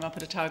full-time up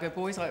at Otago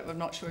Boys. I'm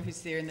not sure who's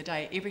there in the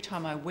day. Every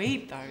time I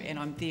weed, though, and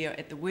I'm there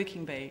at the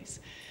working bees,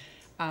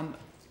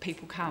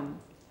 people come.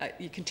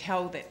 You can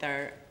tell that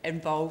they're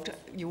involved.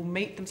 You'll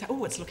meet them, say,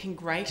 oh, it's looking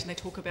great, and they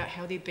talk about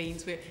how their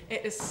beans were.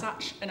 It is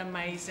such an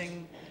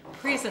amazing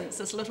presence,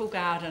 this little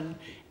garden,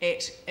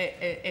 as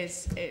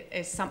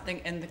something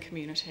in the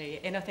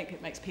community. And I think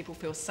it makes people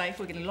feel safe.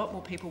 We're getting a lot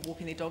more people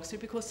walking their dogs through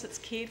because it's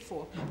cared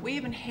for. We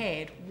even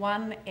had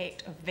one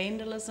act of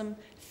vandalism,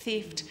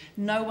 theft,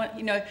 no one,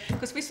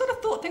 because we sort of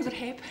thought things would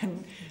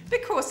happen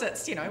because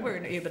it's, we're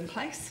an urban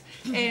place.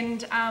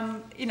 And,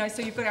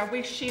 so you've got our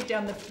wee shed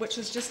down which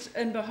is just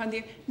in behind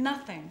there.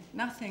 Nothing.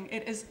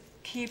 It is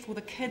cared for.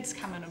 The kids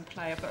come in and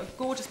play. I've got a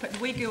gorgeous picture.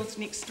 Wee girls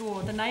next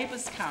door. The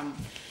neighbours come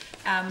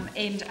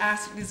and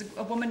ask. There's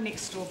a woman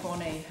next door,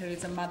 Bonnie,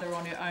 who's a mother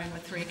on her own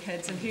with 3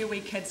 kids, and her wee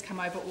kids come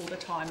over all the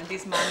time, and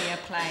there's Mummy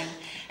playing,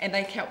 and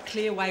they help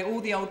clear away all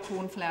the old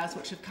cornflowers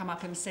which have come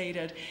up and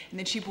seeded. And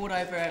then she brought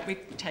over, we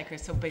take her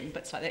some beaten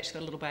bits like that. She's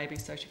got a little baby,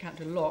 so she can't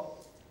do a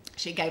lot.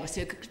 She gave us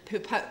her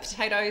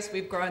potatoes,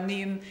 we've grown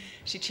them.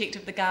 She checked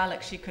if the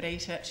garlic, she could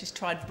eat it. She's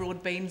tried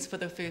broad beans for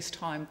the first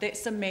time.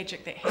 That's the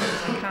magic that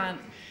happens.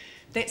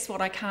 That's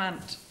what it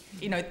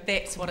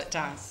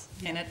does.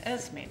 And it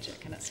is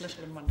magic, and it's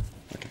little and wonderful.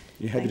 Okay.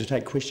 You happy to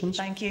take questions?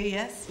 Thank you,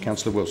 yes.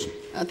 Councillor Wilson.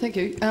 Thank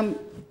you.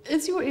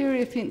 Is your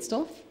area fenced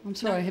off? I'm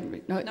sorry, I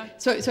haven't. No.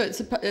 So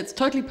it's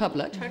totally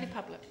public. Totally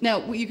public.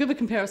 Now, you give a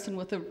comparison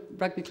with a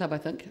rugby club, I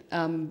think,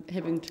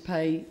 having to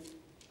pay.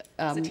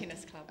 It's a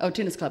tennis club. Oh,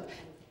 tennis club.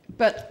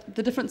 But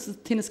the difference is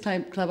tennis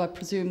club, I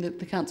presume that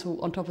the council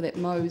on top of that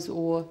mows,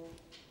 or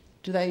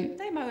do they?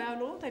 They mow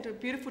our lawn. They do a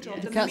beautiful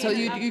job. The council,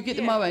 you get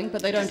the mowing,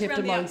 but they don't have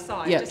to mow.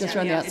 Outside, yeah, just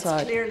around the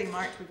outside. It's clearly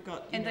marked. We've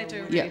got. And they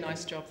do a really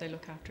nice job. They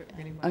look after it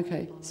really well.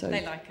 Okay, so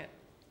they like it.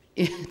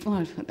 Yeah,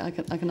 fine. I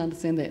can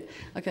understand that.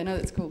 Okay, no,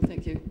 that's cool.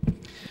 Thank you.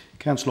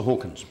 Councillor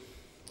Hawkins.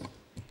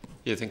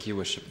 Yeah, thank you,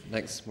 Worship.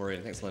 Thanks,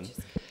 Maureen. Thanks,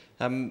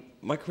 Lynn.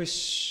 My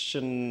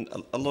question,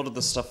 a lot of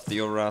the stuff that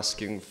you're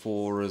asking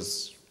for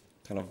is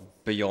kind of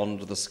beyond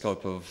the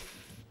scope of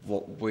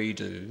what we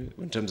do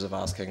in terms of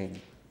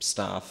asking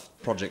staff,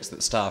 projects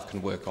that staff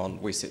can work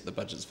on. We set the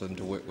budgets for them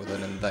to work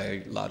within, and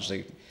they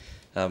largely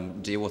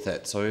deal with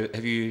that. So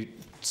have you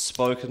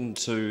spoken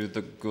to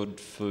the Good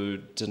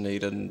Food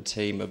Dunedin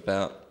team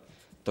about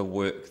the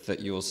work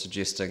that you're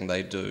suggesting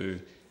they do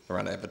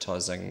around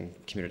advertising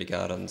community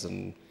gardens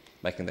and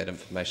making that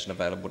information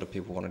available to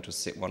people wanting to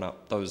set one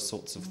up, those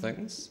sorts of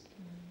things?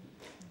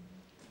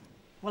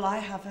 Well, I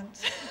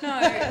haven't. No,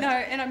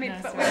 and I mean,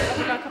 but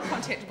we're like a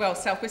contact well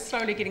self. We're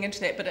slowly getting into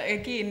that, but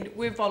again,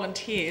 we're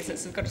volunteers.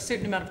 It's got a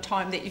certain amount of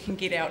time that you can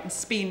get out and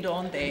spend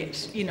on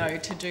that, you know,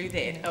 to do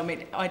that. I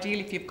mean,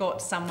 ideally, if you've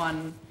got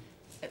someone,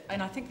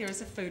 and I think there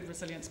is a food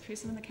resilience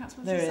person in the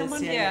council. There is,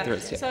 someone? yeah. There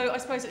is, yeah. So I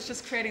suppose it's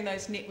just creating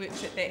those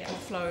networks that can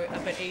flow a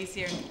bit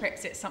easier, and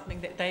perhaps that's something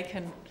that they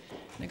can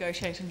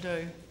negotiate and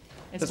do.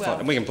 That's well. fine,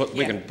 and we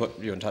can put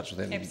you in touch with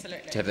them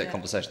Absolutely. to have that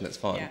conversation. That's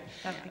fine. Yeah,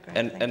 that'd be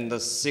great. And the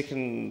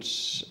second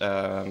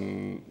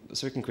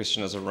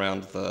question is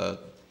around the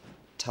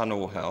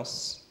tunnel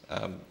house.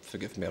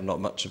 Forgive me, I'm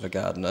not much of a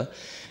gardener,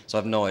 so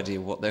I have no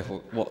idea what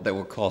that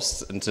will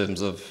cost in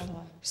terms of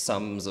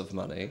sums of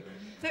money.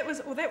 That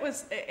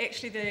was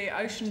actually the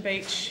Ocean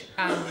Beach,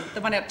 the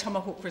one out at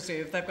Tomahawk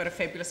Reserve. They've got a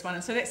fabulous one,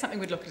 and so that's something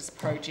we'd look at as a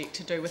project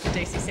to do with the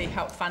DCC,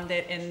 help fund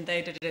it, and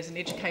they did it as an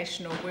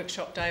educational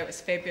workshop day. It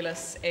was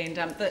fabulous, and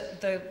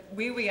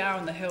where we are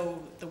on the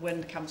hill, the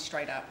wind comes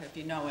straight up. If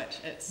you know it,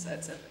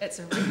 it's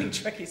a really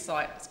tricky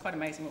site. It's quite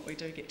amazing what we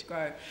do get to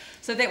grow.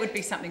 So that would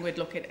be something we'd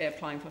look at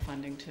applying for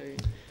funding to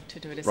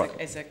do it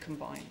as a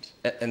combined.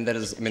 And that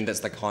is, I mean, that's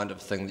the kind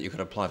of thing that you could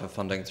apply for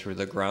funding through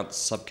the grants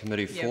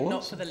subcommittee for? Yeah,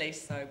 not for the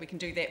lease though. We can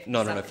do that for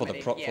No, for the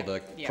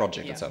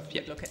project itself.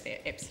 Yeah. We'd look at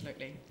that,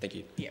 absolutely. Thank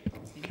you. Yeah.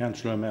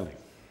 Councillor O'Malley.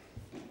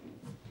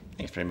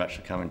 Thanks very much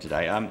for coming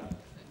today.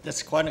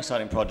 That's quite an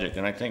exciting project,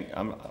 and I think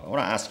I want to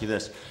ask you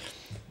this.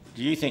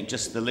 Do you think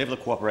just the level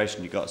of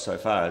cooperation you've got so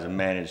far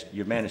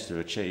you've managed to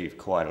achieve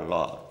quite a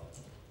lot?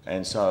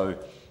 And so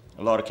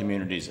a lot of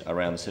communities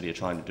around the city are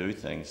trying to do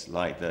things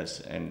like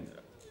this, and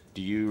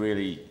do you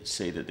really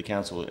see that the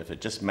council, if it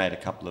just made a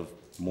couple of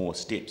more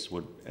steps,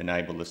 would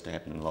enable this to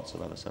happen in lots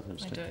of other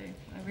suburbs too?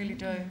 I really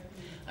do.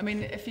 I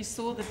mean, if you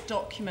saw the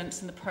documents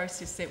and the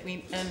process that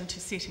went into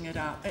setting it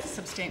up, it's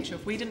substantial.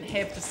 If we didn't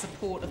have the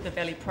support of the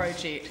Valley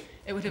Project,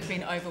 it would have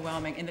been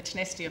overwhelming. And the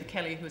tenacity of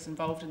Kelly, who was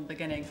involved in the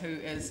beginning, who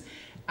is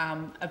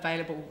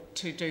available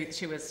to do.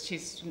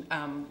 She's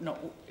not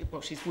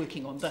well. She's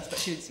working on this, but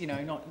she's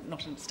not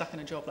stuck in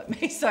a job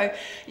like me. So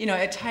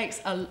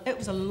it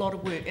was a lot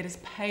of work. It is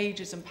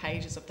pages and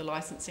pages of the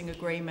licensing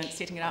agreement,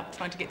 setting it up,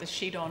 trying to get the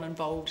shed on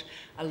involved.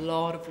 A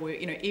lot of work.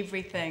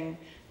 Everything.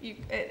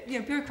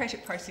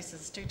 Bureaucratic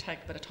processes do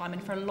take a bit of time,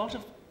 and for a lot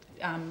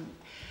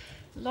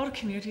of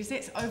communities,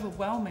 that's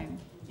overwhelming.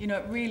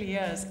 It really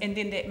is. And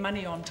then that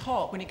money on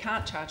top, when you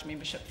can't charge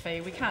membership fee,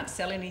 we can't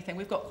sell anything.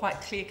 We've got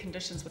quite clear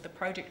conditions with the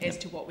project as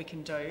to what we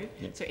can do.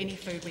 Yep. So any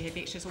food we have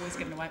extra is always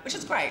given away, which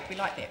is great. We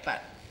like that,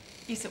 but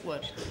yes, it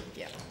would.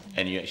 Yeah.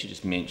 And you actually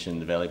just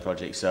mentioned the Valley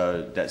Project,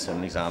 so that's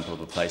an example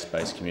of a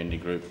place-based community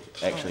group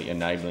actually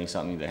enabling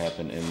something to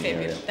happen in the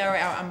area. They're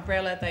our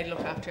umbrella. They look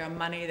after our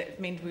money.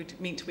 That meant we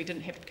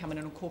didn't have to become an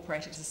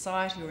incorporated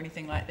society or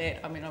anything like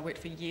that. I mean, I worked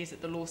for years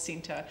at the law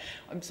centre.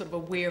 I'm sort of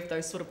aware of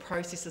those sort of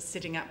processes,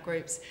 setting up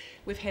groups.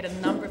 We've had a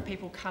number of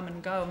people come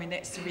and go. I mean,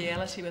 that's the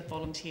reality with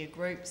volunteer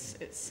groups.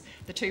 It's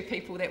the two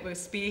people that were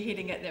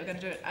spearheading it, that were going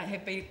to do it,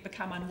 have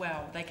become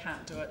unwell. They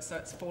can't do it, so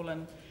it's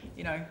fallen.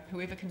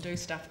 Whoever can do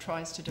stuff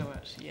tries to do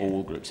it. Yeah.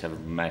 All groups have a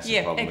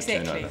massive problem with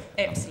turnover. Yeah,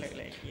 exactly.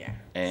 Absolutely, yeah.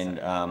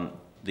 And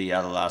the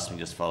other last thing,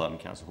 just follow up on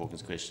Councillor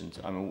Hawkins' questions.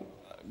 I mean,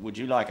 would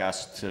you like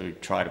us to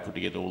try to put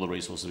together all the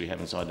resources we have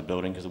inside the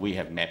building? Because we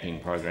have mapping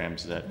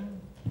programs that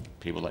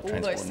people like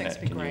Transport and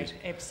that can use.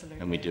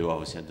 Absolutely. And we do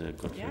obviously have the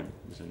Good Food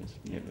Resilience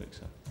Network.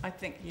 So. I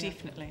think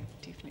definitely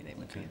that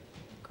would be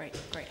great.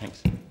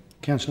 Thanks.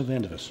 Councillor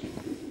Vandervis.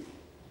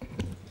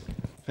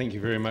 Thank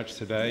you very much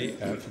today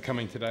for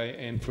coming today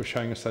and for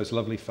showing us those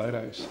lovely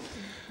photos.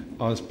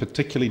 I was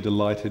particularly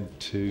delighted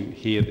to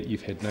hear that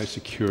you've had no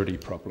security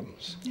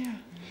problems. Yeah.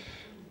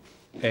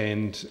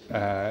 And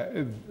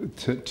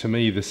to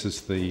me, this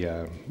is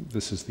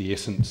the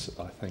essence,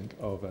 I think,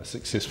 of a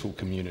successful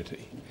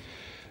community.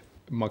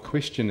 My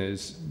question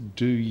is,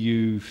 do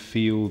you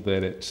feel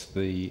that it's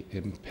the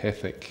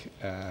empathic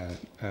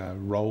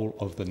role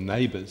of the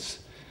neighbours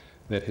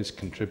that has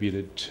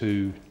contributed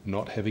to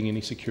not having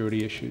any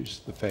security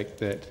issues? The fact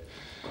that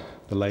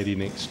the lady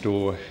next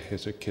door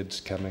has her kids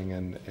coming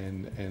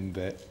and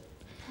that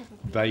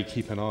they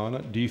keep an eye on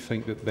it. Do you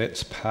think that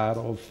that's part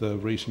of the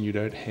reason you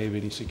don't have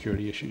any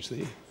security issues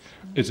there?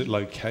 Is it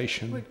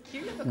location?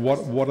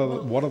 What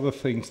are the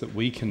things that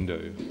we can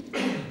do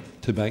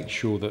to make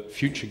sure that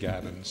future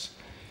gardens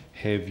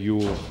have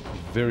your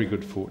very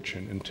good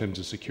fortune in terms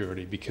of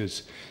security?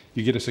 Because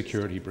you get a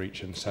security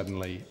breach and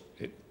suddenly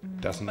it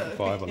doesn't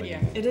viable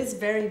anymore. It is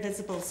very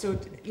visible, so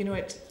you know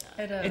it's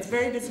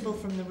very visible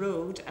from the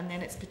road, and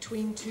then it's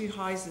between two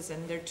houses,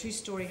 and they're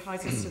two-storey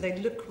houses, so they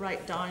look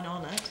right down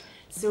on it.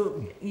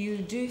 So you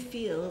do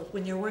feel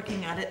when you're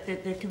working at it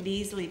that there can be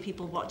easily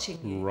people watching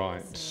you.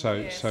 Right.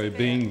 So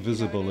being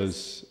visible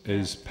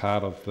is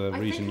part of the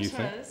reason you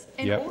think.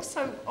 And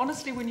also,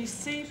 honestly, when you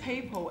see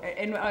people,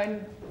 and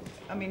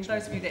I mean,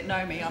 those of you that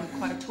know me, I'm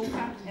quite a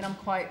talker and I'm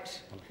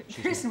quite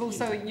personable.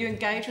 So you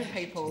engage with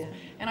people,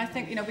 and I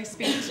think we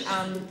spent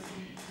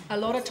a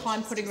lot of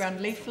time putting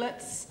around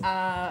leaflets.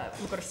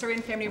 We've got a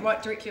Syrian family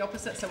right directly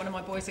opposite, so one of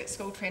my boys at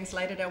school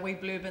translated our wee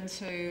blurb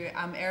into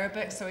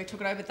Arabic, so we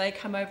took it over. They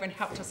come over and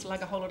helped us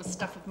lug a whole lot of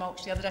stuff of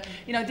mulch the other day.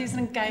 There's an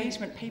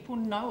engagement, people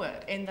know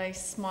it, and they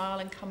smile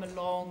and come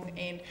along,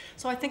 and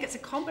so I think it's a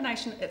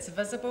combination. It's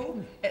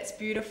visible, it's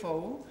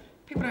beautiful,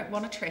 people don't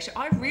want to trash it.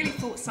 I really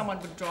thought someone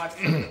would drive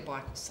through with a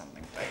bike or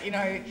something, but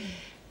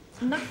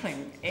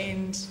nothing,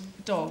 and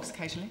dogs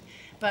occasionally.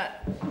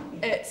 But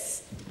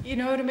it's, you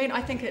know what I mean?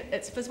 I think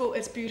it's visible,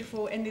 it's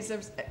beautiful, and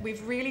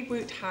we've really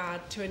worked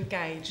hard to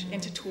engage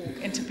and to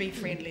talk and to be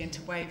friendly and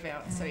to wave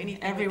out. So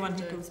anything everyone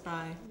who goes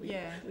by.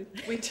 Yeah,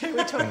 we do.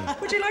 We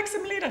talk. Would you like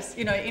some lettuce?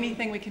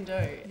 Anything we can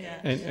do. Yeah.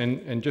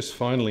 And just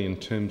finally, in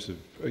terms of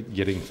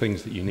getting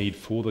things that you need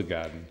for the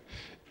garden,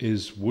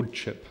 is wood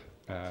chip.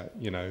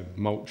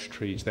 Mulch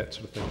trees, that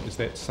sort of thing. Is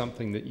that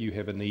something that you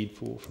have a need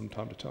for from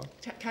time to time?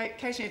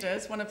 Occasionally it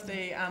is. One of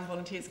the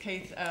volunteers,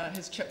 Keith,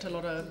 has chipped a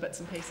lot of bits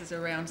and pieces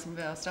around some of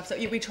our stuff. So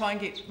we try and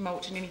get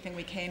mulch and anything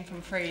we can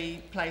from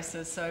free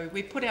places. So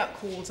we put out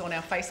calls on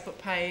our Facebook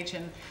page,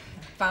 and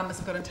farmers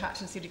have got in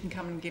touch and said you can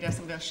come and get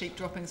some of our sheep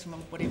droppings from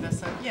whatever.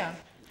 So yeah.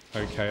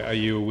 Okay, are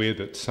you aware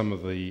that some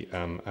of the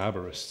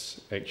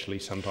arborists actually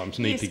sometimes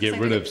need to get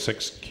rid of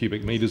 6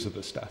 cubic metres of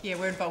this stuff? Yeah,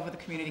 we're involved with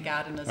the community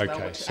garden as well,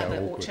 which are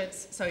the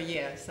orchards. So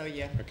yeah,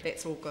 okay.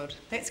 That's all good.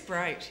 That's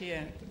great,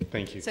 yeah.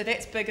 Thank you. So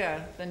that's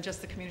bigger than just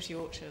the community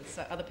orchards,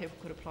 so other people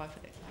could apply for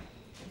that.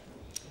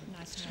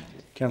 Nice to know.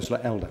 Councillor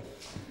Elder.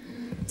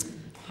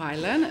 Hi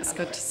Lynn, it's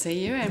good to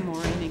see you, and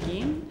Maureen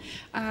again.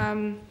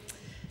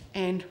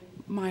 And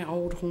my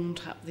old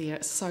haunt up there,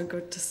 it's so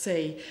good to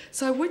see.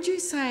 So would you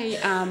say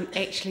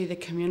actually the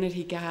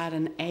community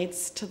garden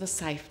adds to the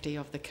safety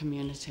of the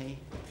community?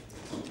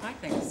 I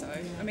think so.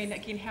 I mean,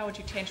 again, how would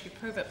you tangibly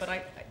prove it?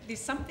 But there's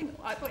something,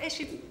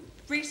 actually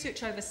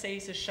research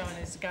overseas has shown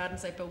as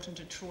gardens they built in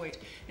Detroit,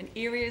 in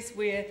areas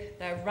where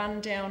they're run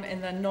down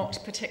and they're not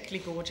particularly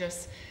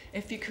gorgeous,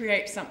 if you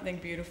create something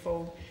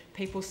beautiful,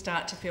 people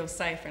start to feel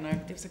safe. And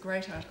there was a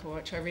great article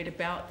which I read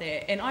about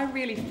that, and I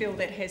really feel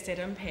that has that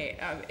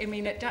impact. I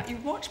mean, you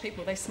watch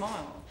people, they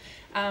smile.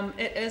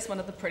 It is one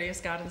of the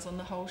prettiest gardens on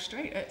the whole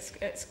street.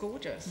 It's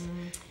gorgeous.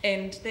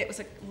 And that was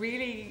a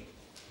really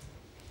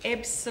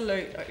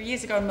absolute,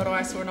 years ago in Marae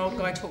I saw an old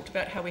guy talked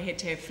about how we had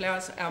to have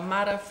flowers, our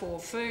mara for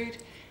food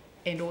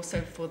and also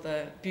for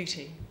the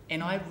beauty.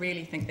 And I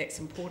really think that's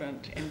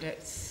important, and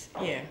it's,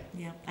 yeah.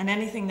 And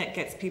anything that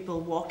gets people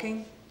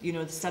walking,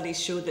 the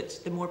studies show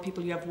that the more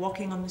people you have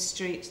walking on the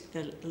street,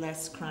 the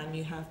less crime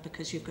you have,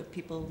 because you've got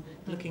people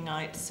looking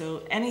out.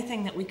 So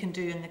anything that we can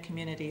do in the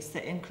communities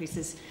that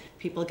increases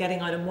people getting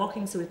out and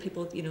walking, so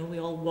people, we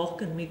all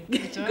walk and we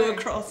go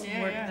across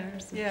and work there.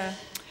 So. Yeah.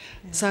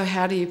 So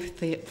how do you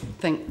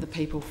think the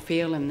people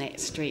feel in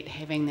that street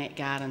having that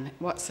garden?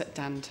 What's it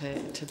done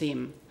to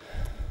them?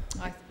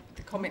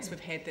 The comments we've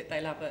had that they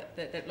love it,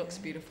 that it looks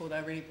beautiful,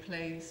 they're really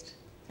pleased.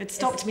 It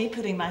stopped me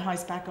putting my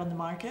house back on the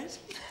market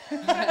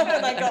when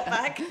I got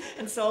back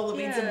and saw all the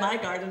weeds in my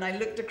garden. I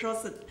looked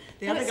across at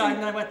the other garden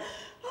and I went,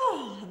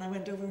 oh, and I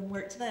went over and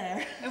worked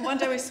there. And one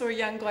day we saw a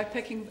young guy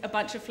picking a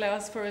bunch of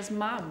flowers for his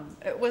mum.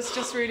 It was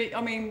just really,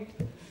 I mean,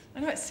 I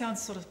know it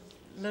sounds sort of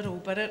little,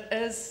 but it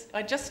is,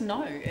 I just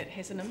know it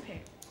has an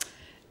impact.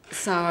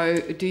 So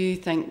do you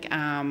think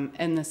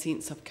in the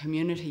sense of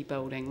community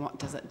building, what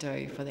does it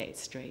do for that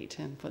street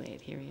and for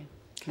that area?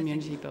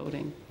 Community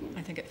building.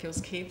 I think it feels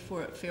cared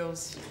for, it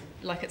feels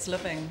like it's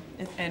living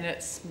and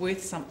it's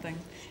worth something.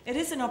 It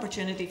is an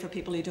opportunity for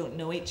people who don't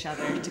know each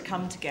other to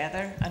come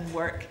together and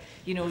work.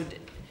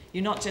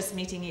 you're not just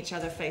meeting each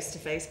other face to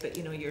face, but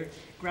you know, you're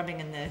grubbing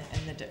in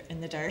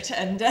the dirt,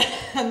 and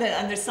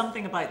there's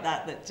something about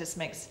that just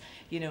makes,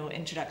 you know,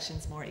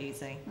 introductions more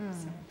easy.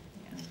 So,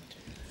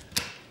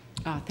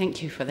 Oh,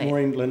 thank you for that.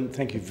 Maureen, Lynn,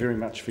 thank you very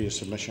much for your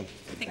submission.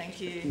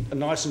 Thank you. A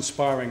nice,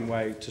 inspiring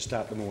way to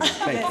start the morning.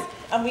 Thank you.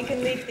 And we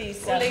can leave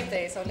these. We'll leave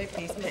these. I'll leave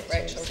these with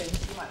Rachel.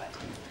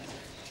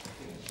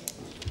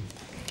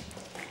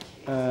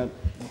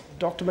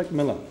 Dr.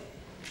 McMillan.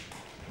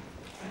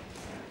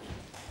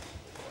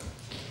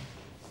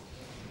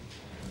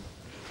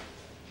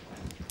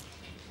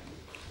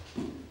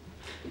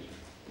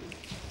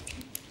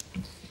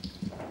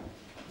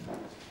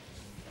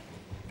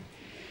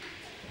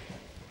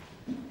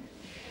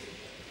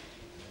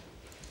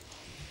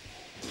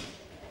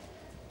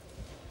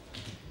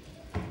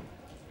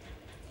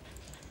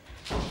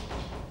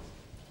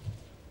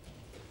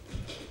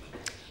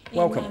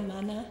 Welcome. E nā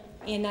mana,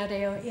 e nā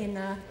reo, e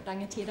nā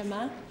rangatira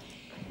mā,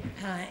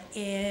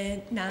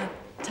 e nā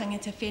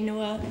tangata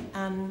whenua,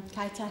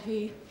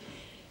 kaitahu,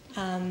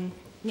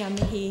 ngā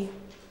mihi,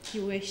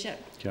 Your Worship,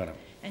 Kia ora.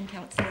 and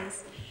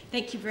councillors.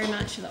 Thank you very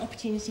much for the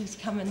opportunity to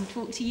come and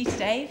talk to you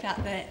today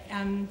about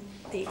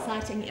the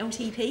exciting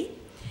LTP.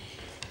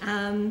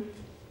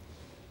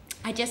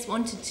 I just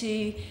wanted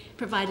to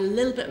provide a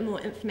little bit more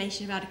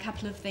information about a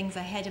couple of things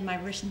I had in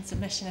my written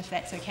submission, if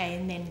that's okay,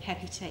 and then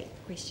happy to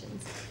take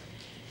questions.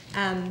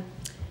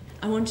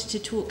 I wanted to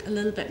talk a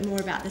little bit more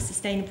about the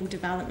Sustainable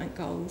Development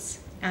Goals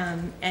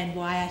and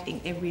why I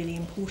think they're really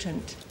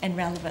important and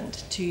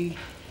relevant to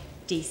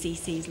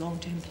DCC's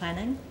long-term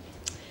planning.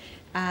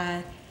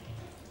 I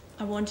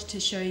wanted to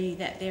show you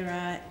that there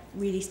are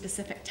really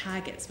specific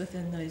targets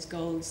within those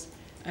goals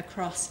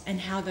across, and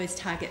how those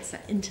targets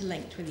are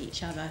interlinked with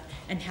each other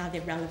and how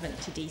they're relevant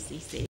to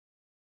DCC.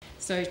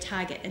 So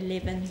target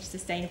 11,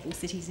 sustainable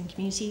cities and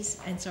communities,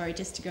 and sorry,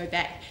 just to go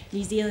back,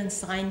 New Zealand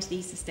signed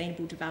these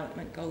sustainable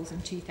development goals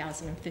in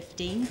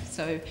 2015,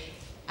 so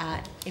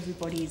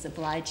everybody is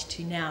obliged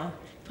to now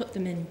put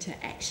them into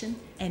action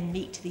and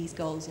meet these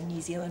goals, and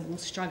New Zealand will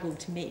struggle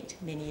to meet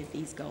many of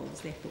these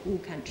goals. They're for all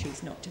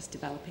countries, not just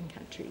developing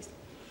countries.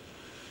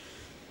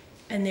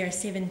 And there are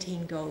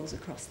 17 goals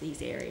across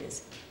these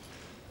areas.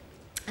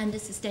 Under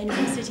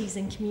sustainable cities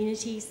and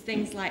communities,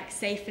 things like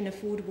safe and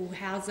affordable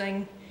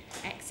housing,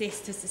 access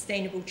to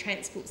sustainable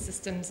transport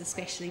systems,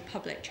 especially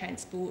public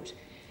transport,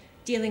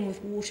 dealing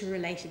with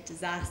water-related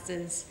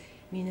disasters,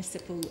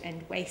 municipal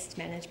and waste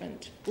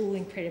management, all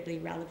incredibly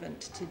relevant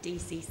to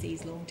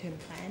DCC's long-term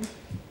plan.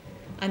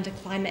 Under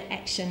climate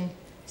action,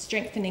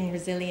 strengthening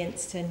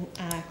resilience to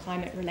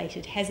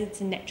climate-related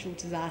hazards and natural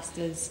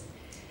disasters,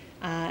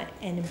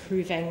 and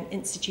improving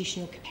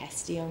institutional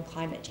capacity on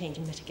climate change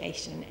and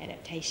mitigation and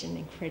adaptation,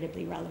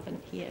 incredibly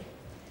relevant here.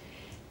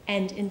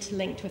 And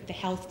interlinked with the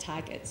health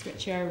targets,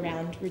 which are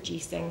around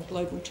reducing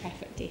global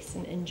traffic deaths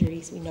and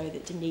injuries. We know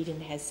that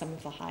Dunedin has some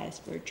of the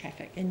highest road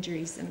traffic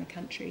injuries in the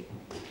country.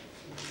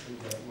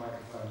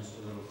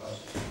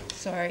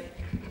 Sorry.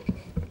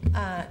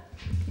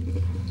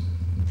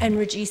 And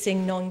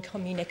reducing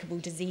non-communicable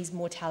disease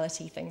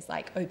mortality, things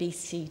like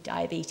obesity,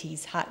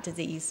 diabetes, heart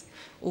disease,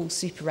 all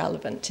super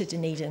relevant to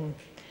Dunedin,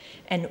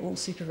 and all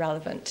super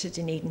relevant to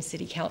Dunedin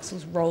City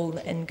Council's role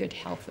in good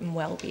health and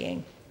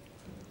well-being.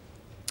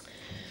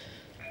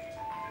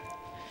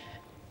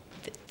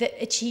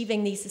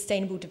 Achieving these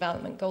sustainable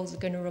development goals are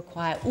going to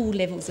require all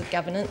levels of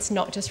governance,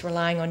 not just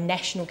relying on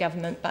national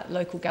government, but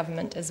local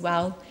government as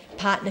well.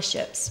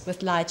 Partnerships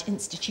with large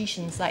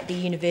institutions like the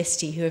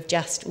university, who have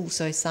just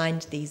also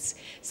signed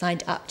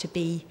up to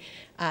be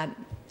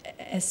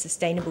as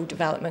sustainable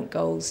development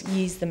goals,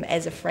 use them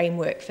as a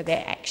framework for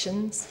their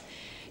actions.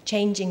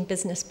 Changing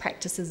business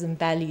practices and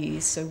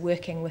values, so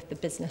working with the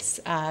business,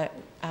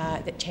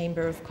 the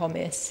Chamber of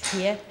Commerce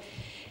here,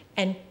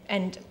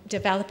 and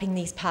developing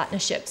these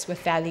partnerships with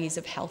values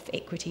of health,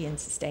 equity and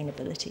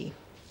sustainability.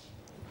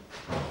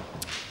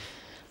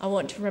 I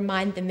want to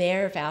remind the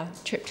Mayor of our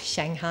trip to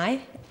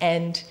Shanghai,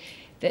 and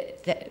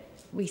that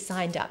we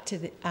signed up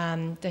to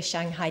the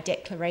Shanghai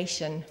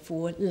Declaration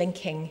for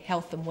linking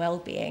health and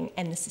well-being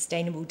and the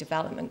Sustainable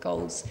Development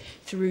Goals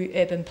through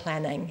urban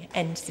planning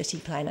and city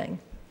planning.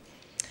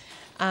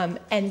 And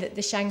that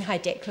the Shanghai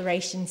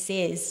Declaration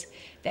says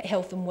that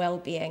health and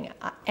well-being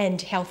and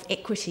health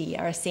equity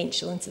are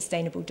essential in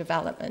sustainable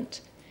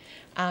development,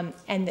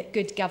 and that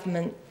good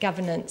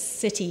governance,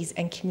 cities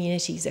and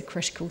communities are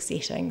critical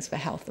settings for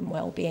health and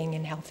well-being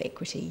and health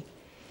equity,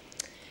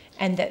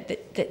 and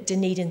that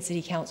Dunedin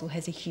City Council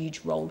has a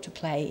huge role to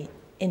play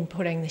in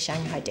putting the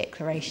Shanghai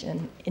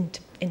Declaration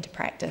into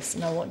practice,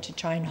 and I want to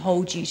try and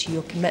hold you to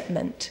your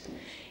commitment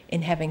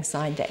in having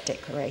signed that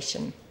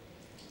declaration.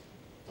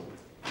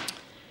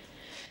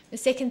 The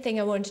second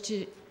thing I wanted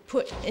to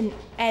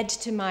add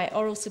to my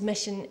oral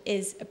submission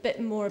is a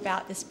bit more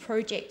about this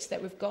project that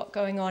we've got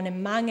going on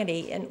in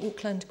Mangere in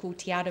Auckland called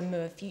Te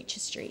Aramua Future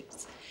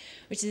Streets,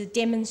 which is a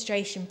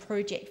demonstration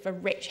project for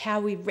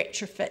how we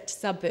retrofit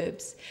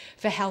suburbs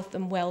for health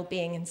and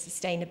well-being and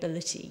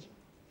sustainability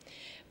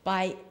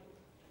by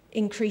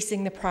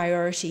increasing the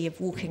priority of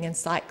walking and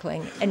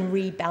cycling and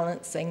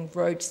rebalancing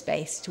road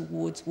space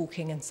towards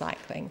walking and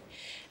cycling.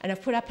 And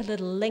I've put up a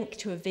little link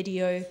to a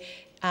video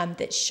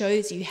that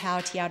shows you how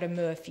Te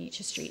Aramua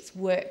Future Streets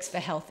works for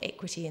health,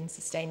 equity and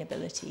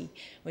sustainability.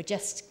 We're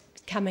just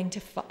coming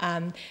to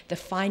the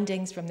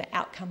findings from the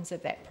outcomes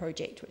of that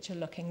project, which are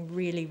looking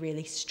really,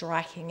 really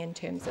striking in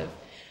terms of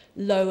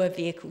lower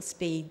vehicle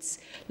speeds,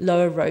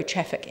 lower road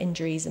traffic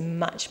injuries, and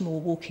much more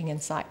walking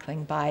and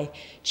cycling by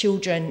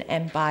children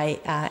and by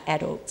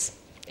adults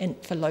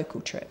for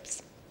local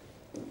trips.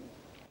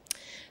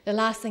 The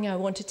last thing I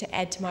wanted to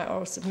add to my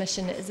oral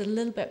submission is a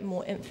little bit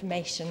more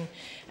information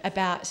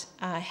about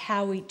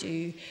how we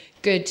do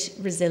good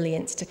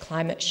resilience to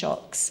climate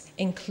shocks,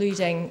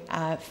 including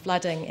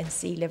flooding and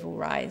sea level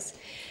rise.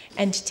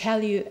 And to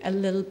tell you a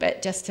little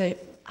bit, just to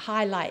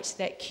highlight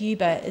that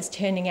Cuba is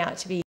turning out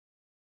to be an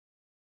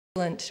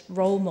excellent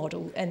role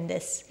model in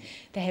this.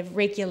 They have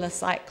regular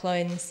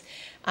cyclones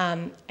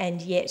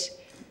and yet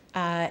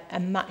a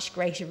much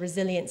greater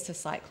resilience to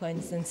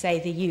cyclones than,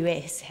 say, the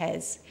US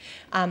has,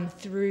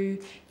 through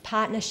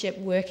partnership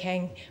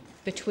working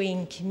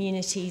between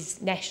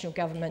communities, national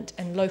government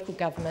and local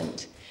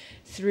government,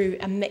 through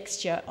a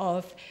mixture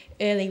of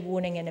early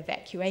warning and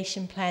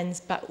evacuation plans,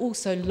 but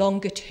also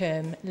longer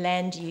term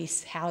land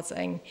use,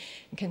 housing,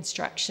 and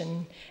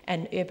construction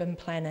and urban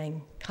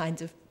planning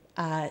kinds of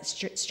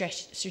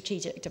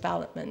strategic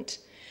development.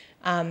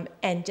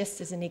 And just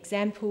as an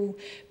example,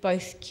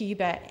 both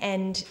Cuba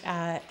and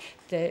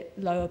the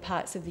lower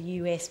parts of the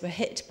US were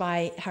hit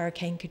by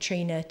Hurricane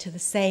Katrina to the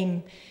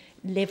same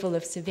level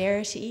of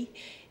severity.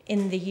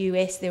 In the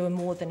US, there were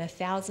more than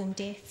 1,000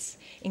 deaths.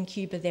 In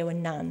Cuba, there were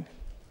none.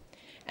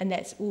 And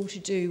that's all to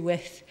do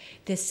with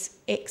this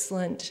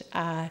excellent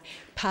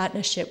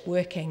partnership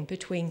working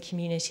between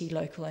community,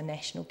 local and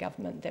national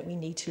government that we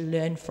need to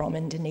learn from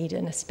in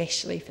Dunedin,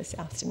 especially for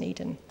South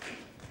Dunedin.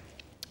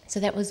 So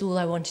that was all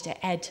I wanted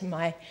to add to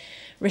my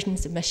written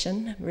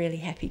submission. I'm really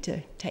happy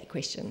to take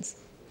questions.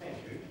 Thank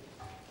you.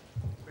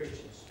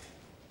 Questions?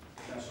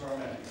 Councillor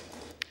O'Malley.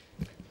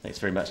 Thanks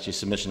very much for your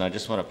submission. I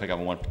just want to pick up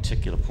on one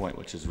particular point,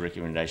 which is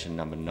recommendation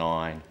number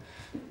 9,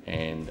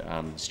 and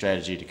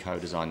strategy to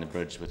co-design the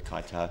bridge with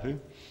Kaitahu.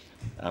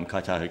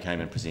 Kaitahu came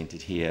and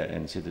presented here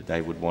and said that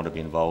they would want to be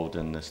involved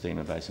in the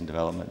steamer basin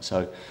development.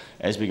 So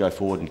as we go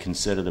forward and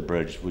consider the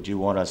bridge, would you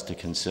want us to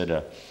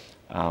consider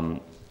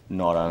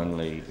not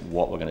only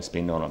what we're going to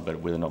spend on it, but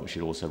whether or not we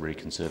should also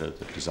reconsider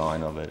the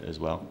design of it as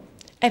well?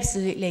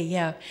 Absolutely,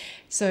 yeah.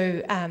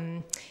 So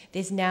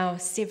there's now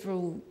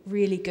several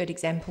really good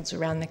examples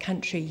around the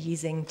country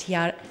using Te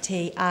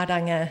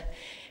Aranga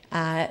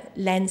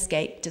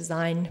landscape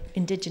design,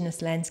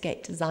 Indigenous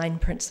landscape design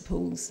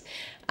principles,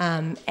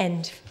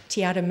 and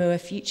Te Aramua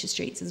Future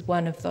Streets is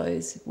one of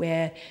those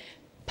where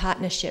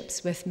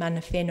partnerships with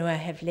mana whenua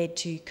have led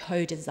to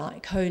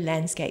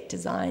co-landscape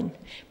design,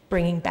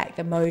 bringing back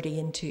the Māori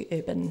into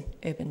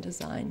urban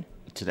design.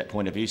 To that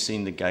point, have you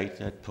seen the gate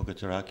at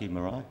Puketeraki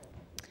Marae?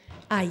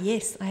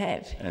 Yes, I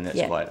have. And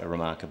that's quite a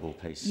remarkable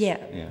piece. Yeah.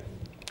 Yeah.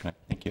 Great,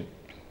 thank you.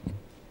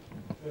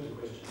 Further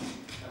questions?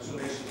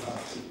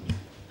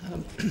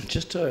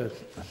 Just a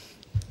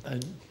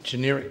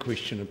generic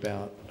question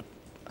about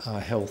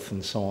health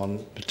and so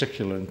on,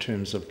 particularly in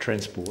terms of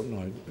transport, and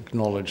I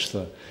acknowledge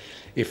the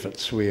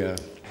efforts we've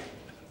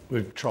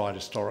tried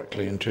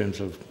historically in terms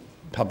of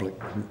public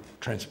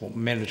transport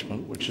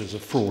management, which is a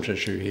fraught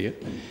issue here.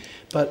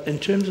 But in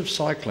terms of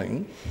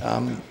cycling,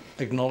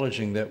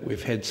 acknowledging that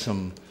we've had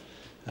some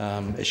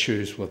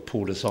issues with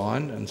poor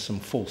design and some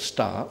false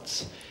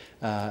starts,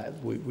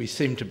 we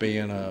seem to be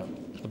in a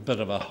bit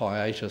of a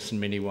hiatus in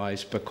many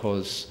ways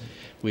because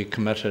we're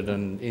committed,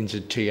 and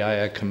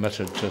NZTA are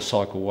committed to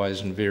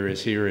cycleways in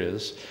various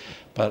areas,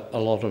 but a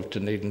lot of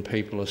Dunedin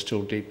people are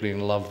still deeply in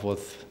love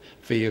with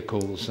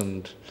vehicles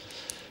and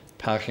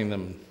parking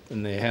them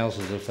in their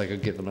houses if they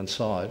could get them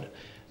inside.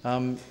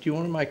 Do you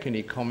want to make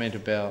any comment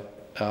about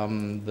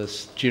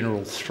this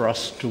general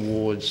thrust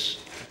towards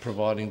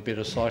providing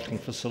better cycling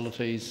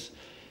facilities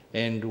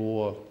and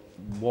or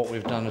what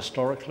we've done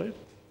historically?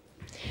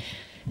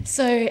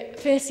 So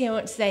firstly, I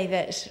want to say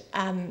that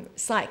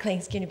cycling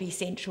is going to be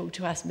central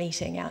to us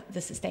meeting the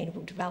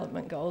Sustainable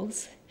Development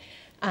Goals,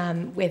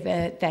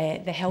 whether they're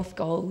the health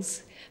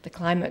goals, the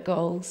climate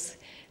goals,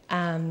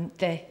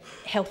 the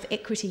health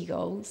equity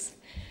goals,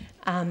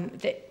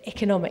 the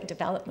economic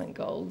development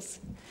goals,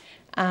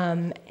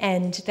 and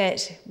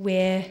that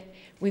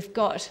we've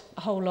got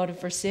a whole lot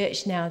of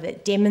research now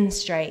that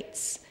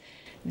demonstrates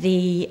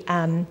the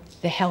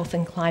health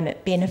and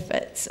climate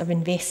benefits of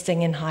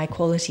investing in high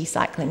quality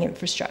cycling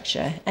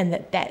infrastructure, and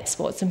that's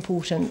what's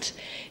important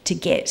to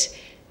get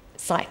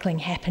cycling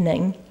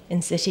happening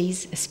in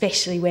cities,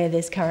 especially where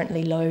there's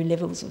currently low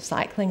levels of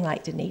cycling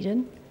like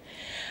Dunedin.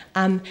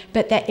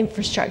 But that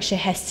infrastructure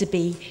has to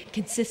be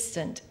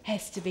consistent,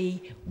 has to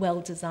be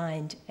well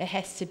designed, it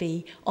has to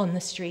be on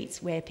the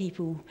streets where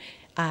people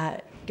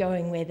are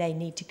going where they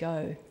need to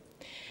go.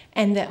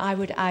 And that I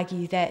would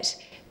argue that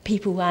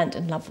people aren't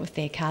in love with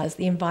their cars.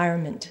 The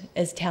environment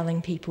is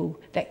telling people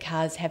that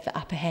cars have the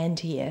upper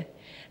hand here.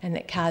 and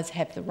that cars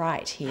have the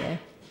right here,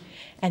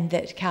 and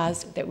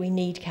that we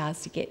need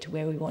cars to get to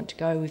where we want to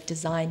go. We've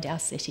designed our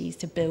cities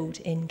to build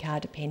in car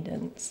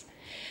dependence,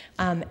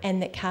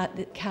 and that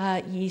car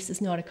use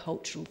is not a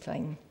cultural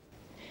thing,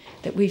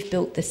 that we've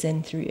built this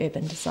in through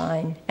urban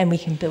design, and we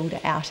can build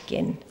it out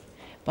again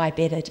by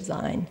better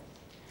design.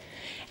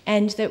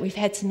 And that we've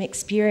had some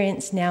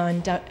experience now,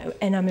 and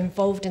I'm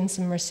involved in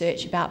some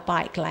research about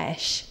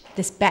bike-lash,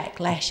 this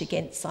backlash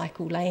against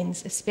cycle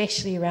lanes,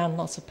 especially around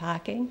loss of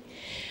parking,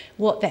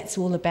 what that's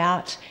all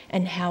about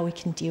and how we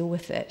can deal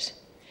with it.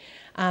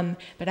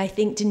 But I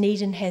think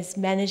Dunedin has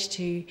managed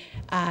to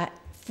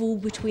fall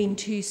between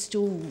two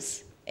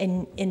stools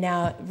in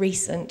our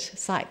recent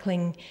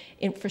cycling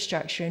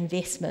infrastructure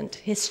investment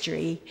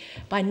history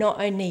by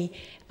not only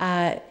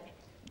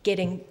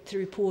getting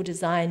through poor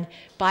design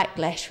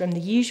bike-lash from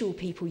the usual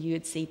people you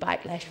would see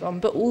bike-lash from,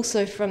 but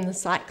also from the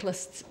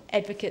cyclists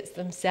advocates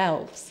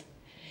themselves,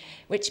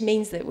 which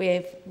means that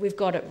we've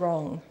got it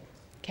wrong.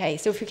 Okay,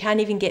 so if we can't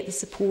even get the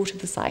support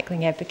of the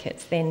cycling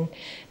advocates, then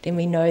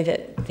we know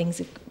that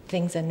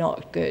things are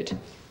not good.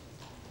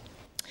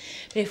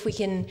 But if we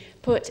can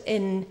put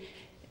in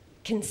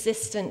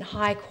consistent,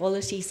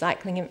 high-quality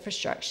cycling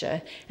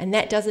infrastructure, and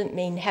that doesn't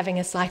mean having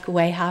a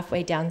cycleway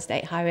halfway down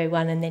State Highway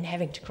 1 and then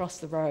having to cross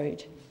the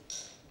road,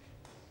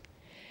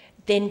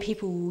 then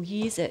people will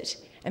use it,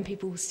 and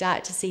people will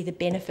start to see the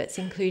benefits,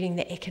 including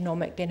the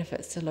economic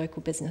benefits to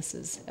local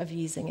businesses of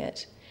using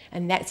it.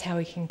 And that's how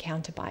we can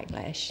counter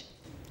bike-lash.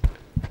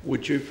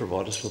 Would you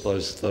provide us with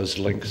those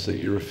links that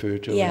you refer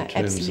to in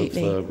terms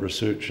absolutely. of the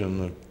research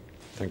and the...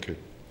 Thank you.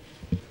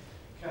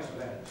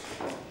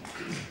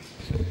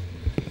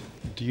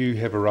 Do you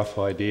have a rough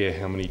idea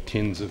how many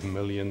tens of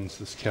millions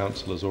this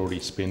council has already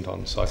spent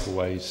on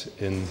cycleways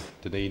in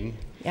Dunedin?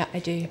 Yeah, I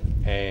do.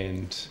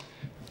 And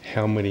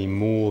how many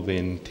more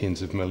than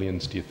tens of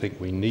millions do you think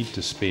we need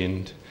to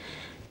spend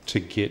to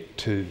get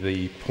to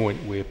the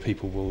point where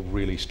people will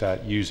really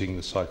start using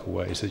the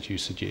cycleways as you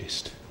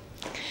suggest?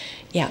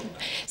 Yeah,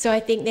 so I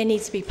think there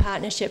needs to be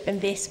partnership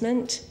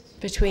investment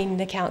between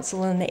the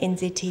council and the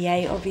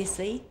NZTA,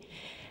 obviously.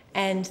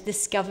 And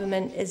this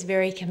government is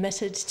very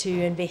committed to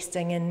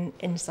investing in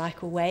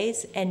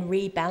cycleways and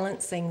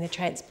rebalancing the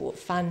transport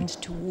fund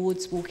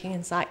towards walking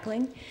and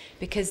cycling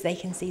because they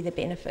can see the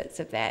benefits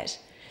of that.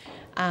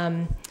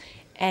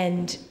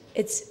 And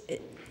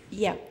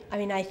yeah, I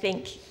mean, I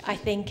think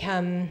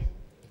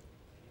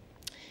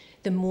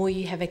the more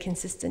you have a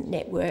consistent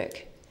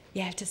network,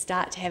 you have to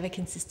start to have a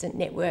consistent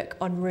network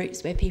on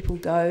routes where people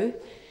go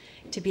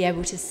to be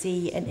able to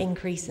see an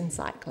increase in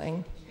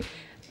cycling.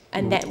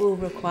 And that will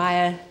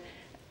require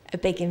a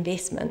big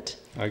investment.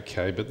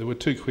 Okay, but there were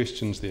two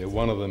questions there.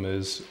 One of them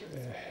is,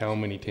 how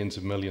many tens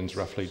of millions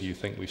roughly do you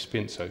think we've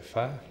spent so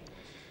far?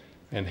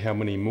 And how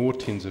many more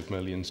tens of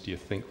millions do you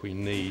think we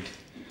need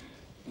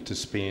to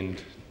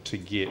spend to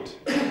get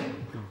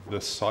the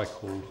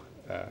cycle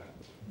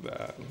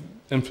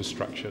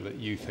infrastructure that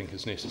you think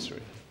is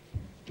necessary?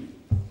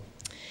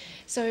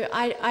 So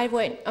I'm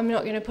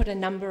not going to put a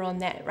number on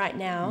that right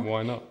now.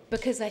 Why not?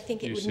 Because I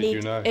think it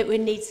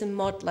would need some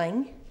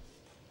modelling.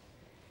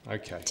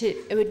 Okay.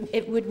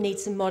 It would need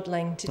some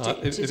modelling to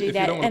do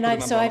that. And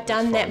I've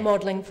done that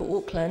modelling for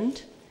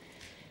Auckland.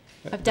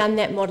 I've done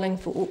that modelling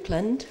for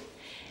Auckland,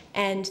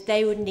 and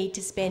they would need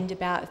to spend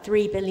about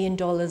 $3 billion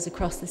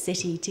across the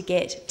city to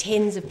get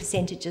tens of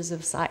percentages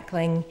of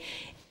cycling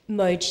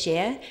mode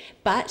share,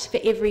 but for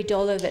every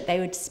dollar that they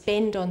would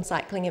spend on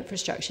cycling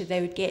infrastructure, they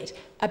would get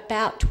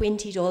about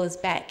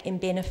 $20 back in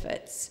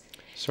benefits.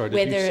 Sorry, did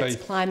whether you say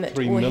it's climate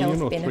 3 or million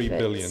health or benefits. 3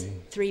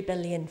 billion? 3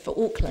 billion for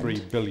Auckland. 3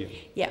 billion.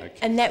 Yeah, okay.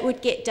 And that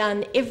would get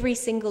done every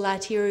single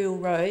arterial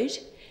road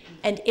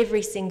and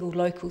every single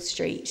local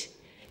street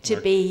to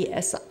be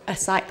a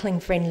cycling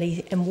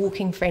friendly and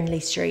walking friendly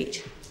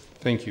street.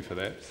 Thank you for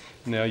that.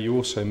 Now, you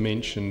also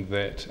mentioned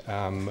that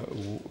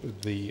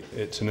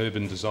it's an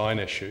urban design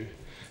issue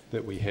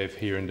that we have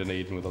here in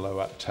Dunedin with a low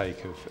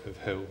uptake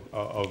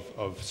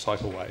of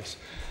cycleways.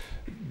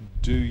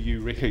 Do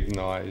you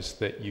recognise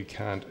that you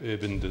can't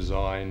urban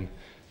design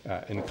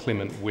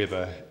inclement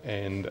weather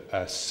and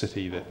a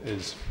city that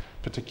is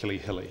particularly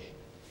hilly?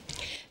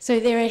 So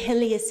there are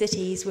hillier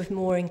cities with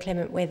more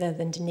inclement weather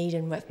than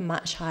Dunedin with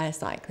much higher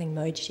cycling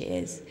mode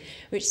shares,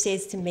 which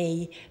says to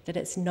me that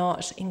it's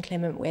not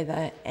inclement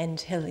weather and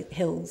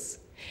hills.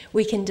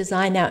 We can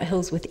design out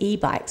hills with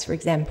e-bikes, for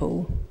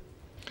example.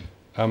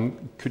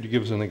 Could you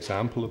give us an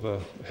example of a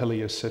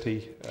hillier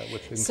city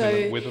with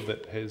inclement weather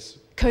that has...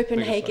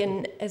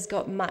 Copenhagen has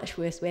got much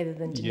worse weather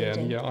than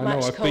Dunedin. Yeah, I know.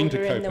 I've been to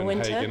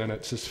Copenhagen and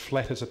it's as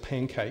flat as a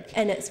pancake.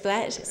 And it's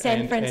flat.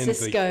 San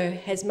Francisco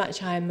has much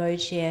higher mode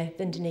share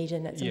than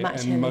Dunedin. It's a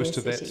much hillier city. And most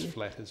of that's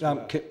flat as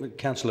well.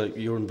 Councillor,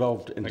 you're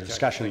involved in the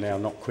discussion now,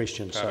 not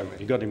questions. So have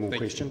you got any more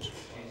questions?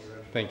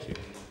 Thank you.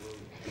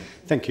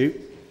 Thank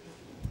you.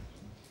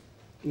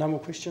 No more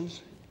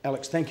questions?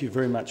 Alex, thank you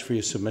very much for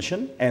your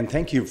submission, and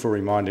thank you for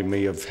reminding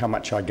me of how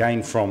much I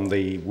gained from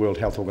the World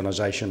Health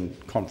Organization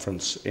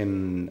conference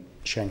in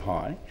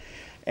Shanghai.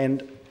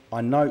 And I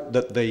note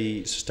that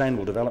the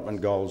Sustainable Development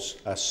Goals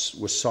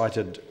were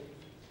cited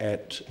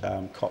at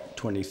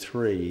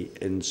COP23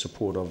 in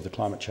support of the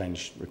climate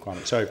change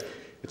requirement. So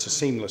it's a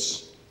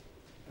seamless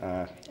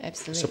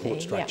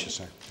support structure. Yeah.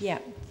 So Yeah.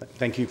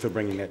 Thank you for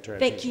bringing that to our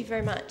Thank attention. you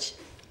very much.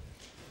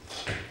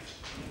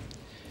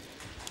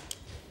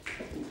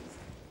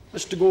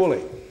 Mr.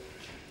 Gawley.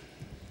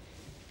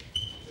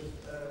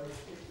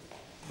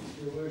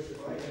 Your Worship,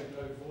 I have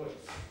no voice,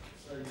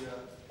 so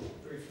you're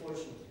very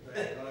fortunate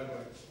that I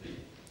won't speak.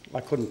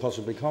 I couldn't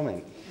possibly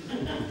comment.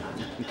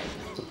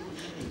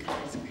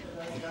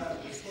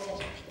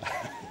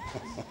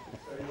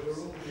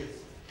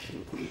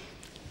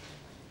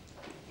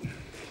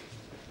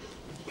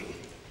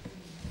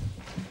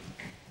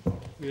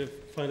 We have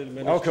finally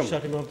managed Welcome. to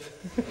shut him up.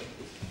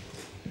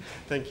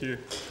 Thank you.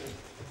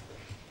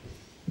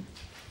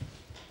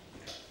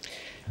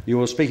 You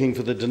are speaking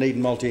for the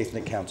Dunedin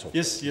Multi-Ethnic Council.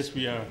 Yes, yes,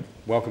 we are.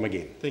 Welcome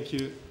again. Thank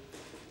you.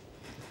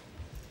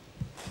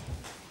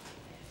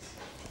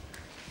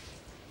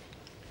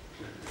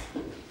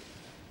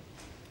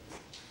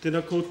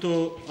 Tēnā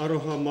koutou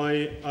aroha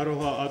mai,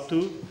 aroha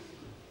atu,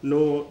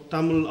 no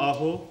Tamil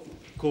aho,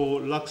 ko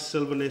Lux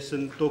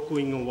Silvernason tōku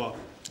ingoa.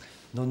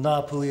 No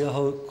Ngāpui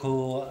aho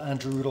ko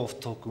Andrew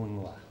Rudolph tōku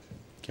ingoa.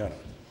 Kia ora.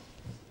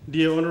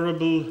 Dear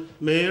Honourable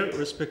Mayor,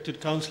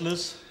 respected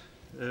councillors,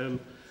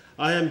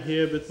 I am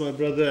here with my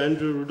brother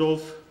Andrew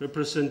Rudolph,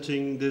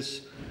 representing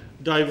this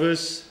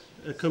diverse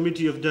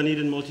committee of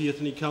Dunedin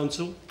Multi-Ethnic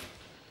Council.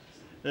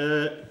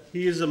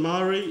 He is a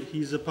Maori,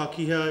 he's a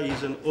Pakeha,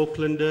 he's an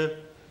Aucklander,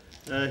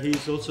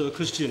 he's also a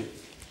Christian.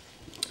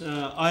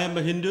 I am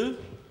a Hindu,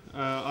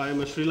 I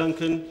am a Sri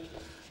Lankan,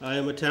 I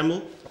am a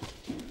Tamil,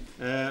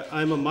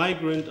 I'm a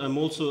migrant, I'm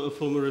also a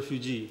former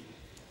refugee.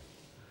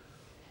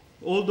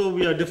 Although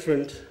we are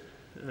different,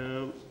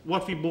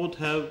 what we both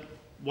have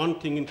one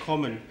thing in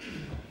common.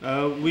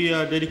 We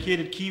are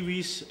dedicated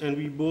Kiwis and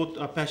we both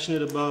are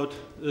passionate about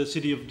the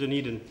city of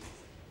Dunedin.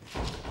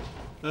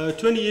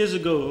 20 years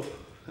ago,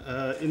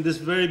 in this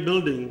very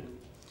building,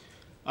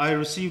 I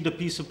received a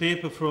piece of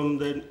paper from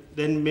the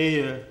then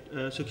Mayor,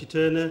 Suki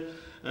Turner,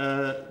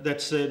 that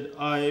said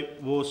I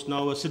was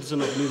now a citizen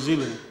of New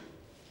Zealand.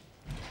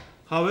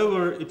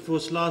 However, it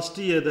was last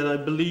year that I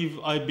believe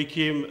I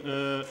became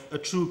a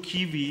true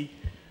Kiwi,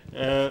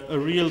 a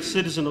real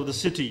citizen of the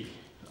city.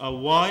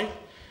 Why?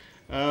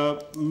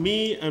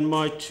 Me and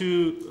my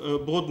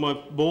both my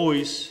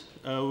boys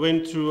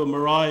went through a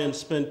marae and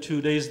spent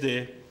 2 days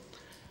there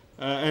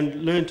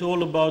and learned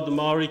all about the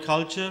Maori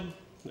culture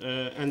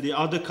and the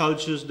other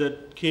cultures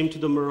that came to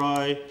the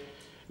marae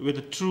with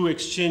a true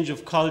exchange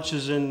of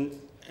cultures and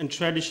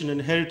tradition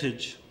and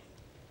heritage.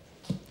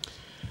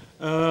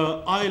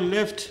 I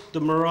left the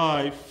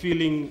marae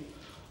feeling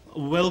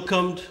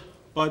welcomed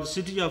by the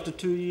city after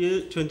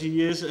 20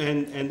 years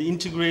and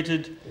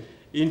integrated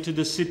into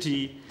the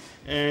city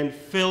and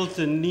felt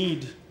the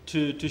need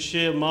to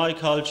share my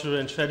culture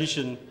and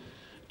tradition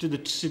to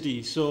the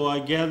city. So I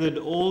gathered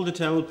all the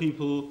Tamil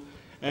people,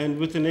 and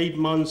within 8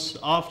 months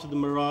after the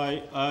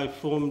marae, I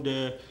formed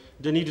the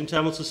Dunedin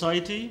Tamil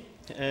Society,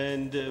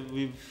 and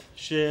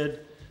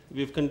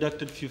we've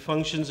conducted a few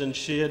functions and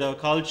shared our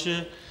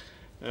culture,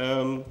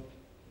 and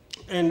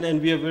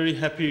we are very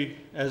happy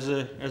as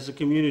a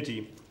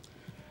community.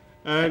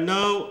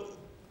 Now,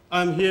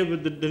 I'm here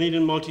with the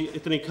Dunedin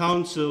Multi-Ethnic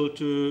Council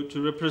to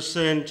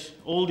represent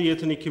all the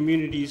ethnic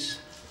communities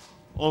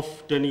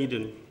of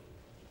Dunedin.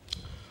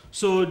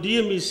 So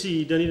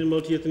DMEC, Dunedin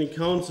Multi-Ethnic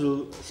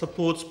Council,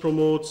 supports,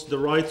 promotes the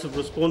rights and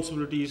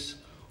responsibilities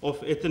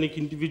of ethnic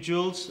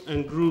individuals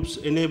and groups,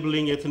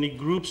 enabling ethnic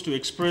groups to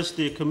express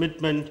their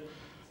commitment,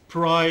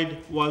 pride,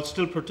 while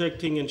still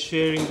protecting and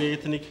sharing their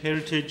ethnic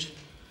heritage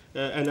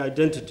and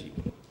identity.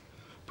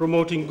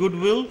 Promoting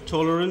goodwill,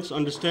 tolerance,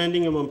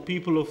 understanding among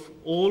people of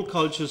all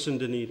cultures in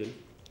Dunedin.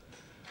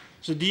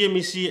 So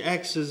DMEC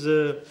acts as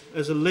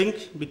a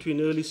link between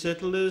early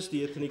settlers,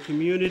 the ethnic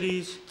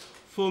communities,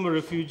 former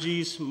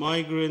refugees,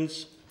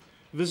 migrants,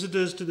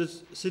 visitors to the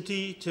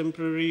city,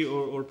 temporary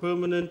or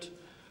permanent,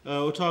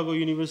 Otago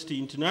University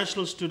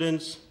international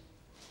students.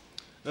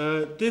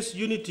 This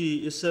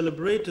unity is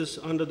celebrated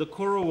under the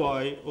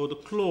korowai, or the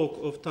cloak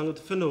of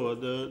Tangata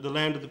Whenua, the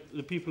land of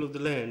the people of the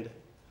land.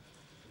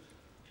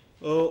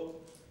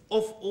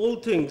 Of all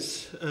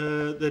things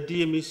that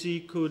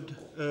DMEC could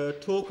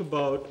talk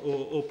about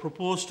or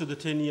propose to the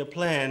 10-year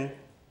plan,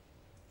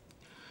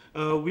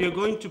 we are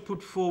going to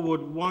put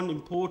forward one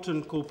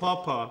important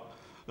kaupapa,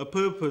 a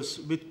purpose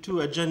with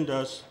 2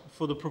 agendas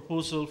for the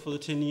proposal for the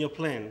 10-year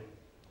plan.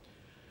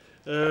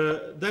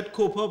 That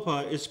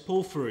kaupapa is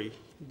porphyry,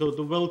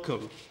 the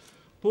welcome.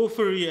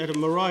 Porphyry at a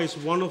marae is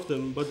one of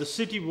them, but the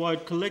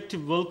citywide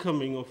collective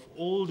welcoming of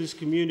all these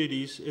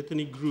communities,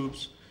 ethnic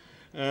groups,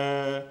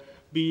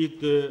 be it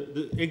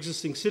the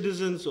existing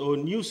citizens or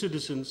new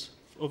citizens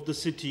of the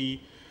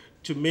city,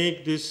 to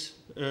make this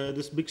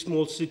big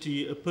small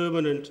city a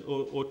permanent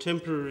or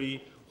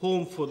temporary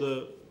home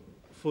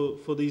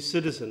for these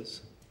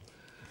citizens.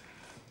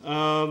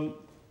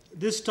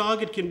 This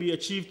target can be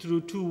achieved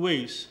through 2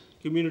 ways: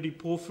 community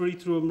porphyry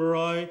through a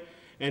marae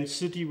and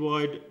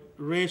citywide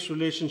Race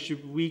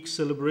Relationship Week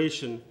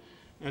celebration.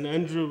 And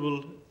Andrew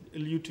will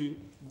allude to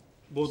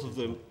both of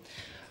them.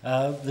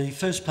 The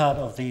first part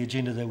of the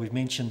agenda that we've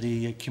mentioned,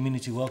 the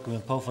community welcome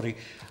and pōwhiri,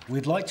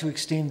 we'd like to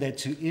extend that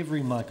to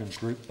every migrant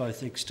group,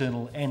 both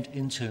external and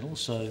internal,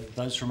 so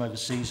those from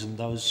overseas and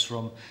those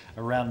from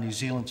around New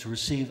Zealand, to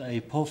receive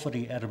a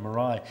pōwhiri at a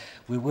marae.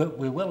 We're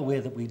well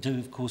aware that we do,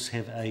 of course,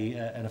 have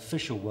an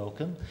official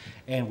welcome,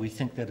 and we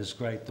think that is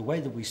great. The way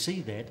that we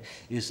see that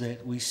is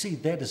that we see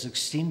that as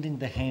extending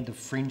the hand of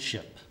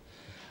friendship.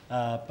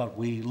 But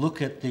we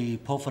look at the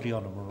pōwhiri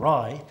on a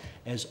marae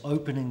as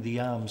opening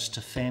the arms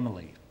to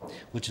family,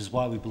 which is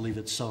why we believe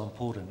it's so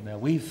important. Now,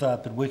 we've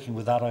been working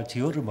with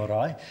Aotearoa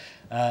marae.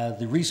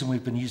 The reason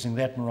we've been using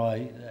that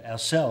marae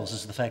ourselves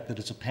is the fact that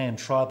it's a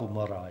pan-tribal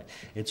marae.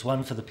 It's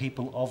one for the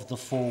people of the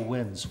Four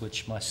Winds,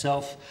 which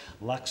myself,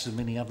 Lux and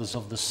many others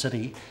of the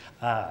city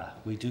are.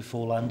 We do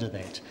fall under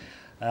that.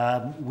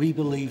 We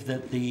believe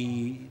that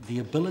the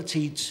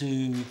ability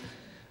to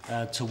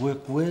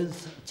work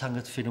with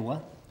tangata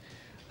whenua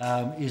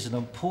is an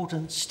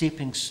important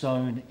stepping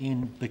stone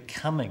in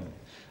becoming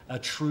a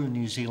true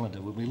New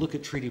Zealander. When we look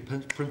at treaty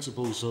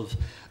principles of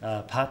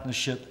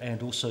partnership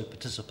and also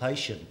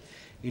participation,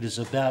 it is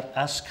about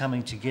us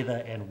coming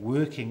together and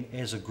working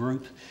as a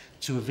group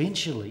to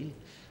eventually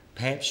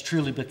perhaps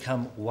truly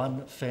become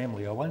one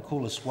family. I won't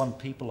call us one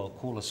people, I'll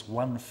call us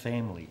one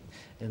family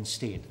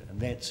instead. And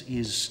that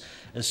is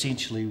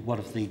essentially one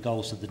of the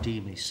goals that the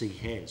DMEC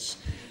has.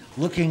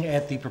 Looking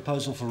at the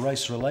proposal for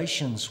Race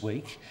Relations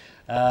Week,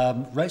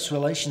 Race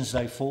Relations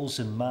Day falls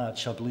in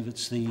March. I believe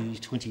it's the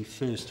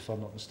 21st, if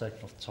I'm not mistaken,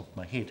 off the top of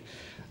my head.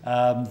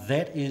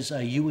 That is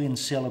a UN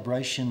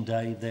celebration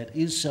day that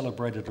is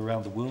celebrated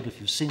around the world. If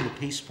you've seen the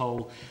Peace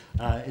Pole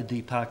in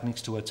the park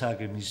next to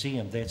Otago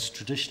Museum, that's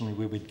traditionally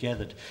where we'd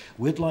gathered.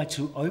 We'd like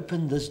to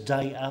open this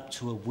day up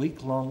to a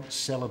week-long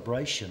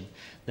celebration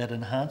that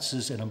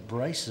enhances and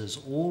embraces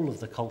all of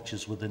the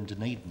cultures within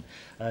Dunedin.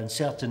 In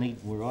South Dunedin,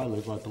 where I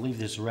live, I believe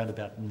there's around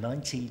about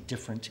 90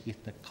 different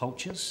ethnic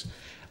cultures.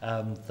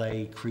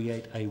 They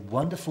create a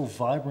wonderful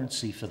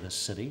vibrancy for this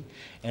city,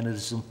 and it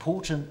is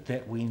important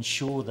that we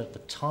ensure that the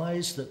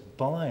ties that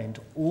bind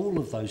all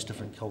of those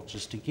different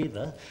cultures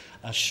together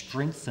are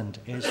strengthened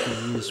as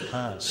the years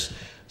pass.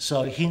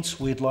 So hence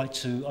we'd like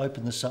to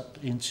open this up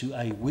into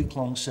a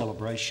week-long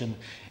celebration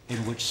in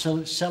which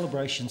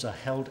celebrations are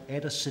held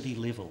at a city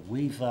level.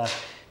 We've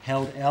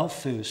held our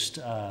first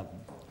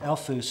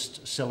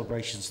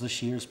celebrations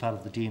this year as part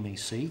of the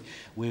DMEC,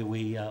 where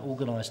we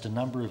organised a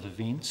number of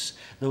events.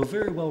 They were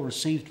very well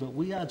received, but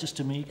we are just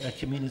a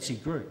community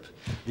group.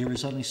 There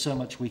is only so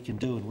much we can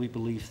do, and we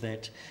believe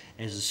that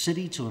as a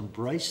city, to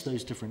embrace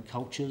those different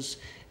cultures,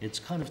 it's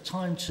kind of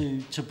time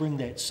to bring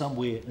that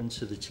somewhere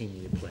into the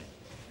 10-year plan.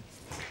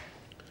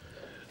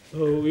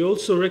 We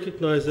also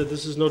recognise that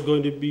this is not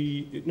going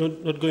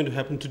to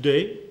happen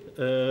today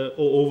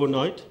or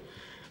overnight,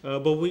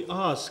 but we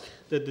ask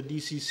that the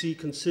DCC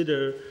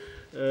consider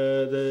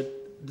the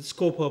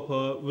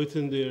kaupapa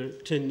within their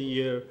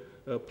 10-year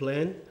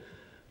plan.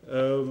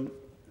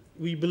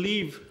 We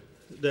believe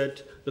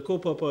that the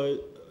kaupapa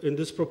in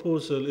this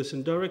proposal is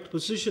in direct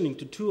positioning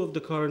to two of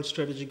the current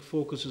strategic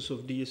focuses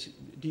of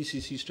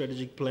DCC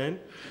strategic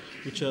plan,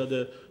 which are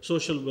the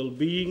social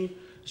well-being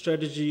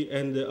strategy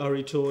and the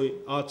Aotearoa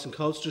arts and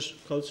culture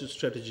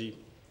strategy.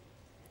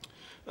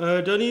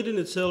 Dunedin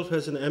itself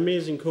has an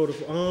amazing coat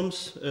of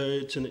arms.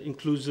 It's an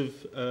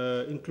inclusive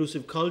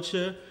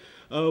culture.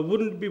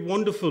 Wouldn't it be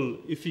wonderful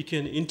if we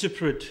can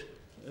interpret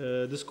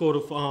this coat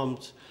of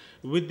arms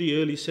with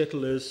the early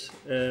settlers,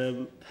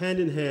 hand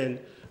in hand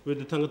with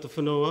the tangata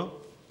whenua,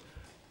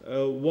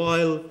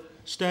 while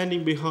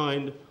standing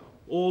behind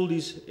all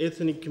these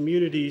ethnic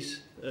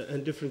communities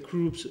and different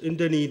groups in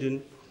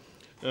Dunedin,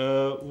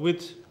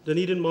 with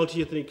Dunedin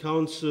Multi-Ethnic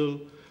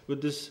Council,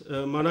 with this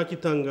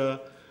manakitanga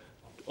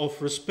of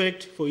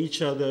respect for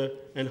each other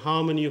and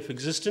harmony of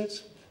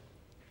existence.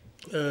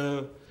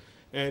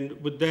 And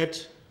with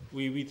that,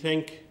 we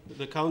thank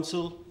the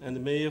council and the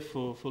mayor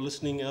for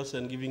listening us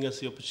and giving us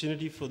the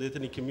opportunity for the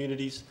ethnic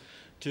communities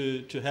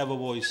to have a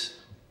voice.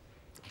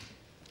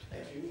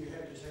 Thank you. You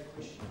have to take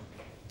questions.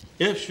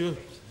 Yeah, sure.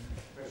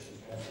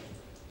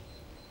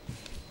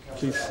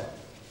 Please.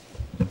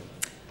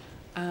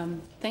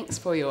 Thanks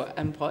for your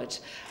input.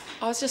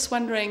 I was just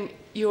wondering,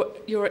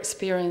 your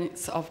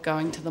experience of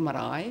going to the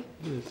marae,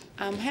 yes.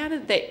 How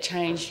did that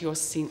change your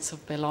sense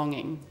of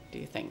belonging, do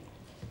you think?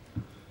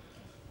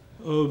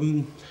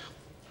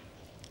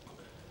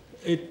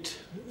 It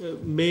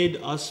made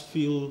us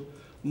feel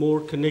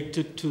more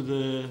connected to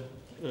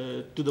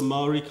the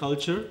Maori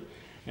culture,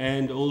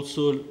 and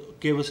also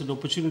gave us an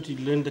opportunity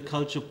to learn the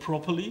culture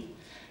properly.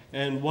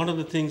 And one of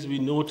the things we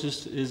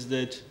noticed is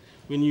that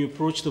when you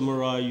approach the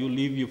marae, you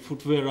leave your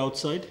footwear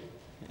outside,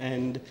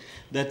 and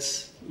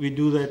we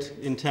do that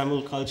in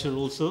Tamil culture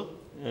also.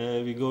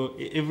 We go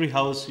every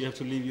house, you have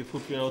to leave your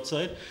footwear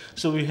outside.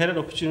 So we had an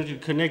opportunity to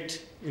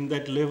connect in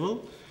that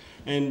level,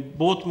 and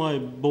both my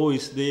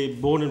boys, they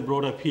born and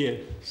brought up here,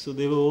 so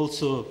they were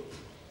also,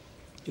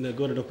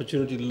 got an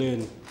opportunity to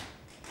learn.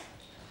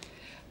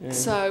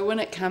 So when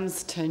it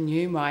comes to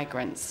new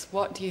migrants,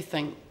 what do you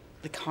think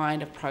the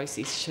kind of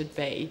process should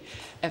be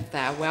if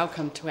they're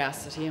welcome to our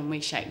city and we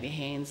shake their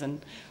hands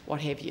and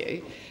what have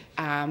you?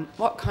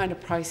 What kind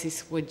of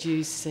process would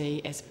you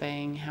see as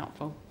being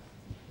helpful?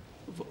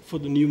 For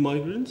the new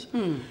migrants?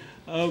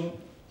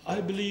 I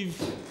believe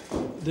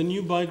the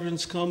new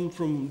migrants come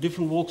from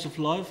different walks of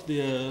life. They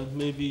are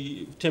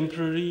maybe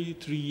temporary,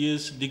 3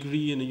 years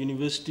degree in a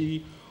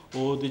university,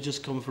 or they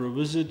just come for a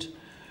visit.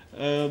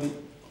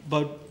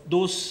 But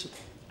those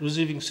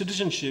receiving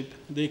citizenship,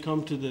 they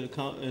come to the,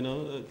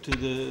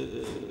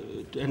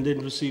 and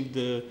then receive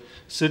the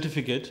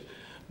certificate.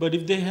 But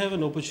if they have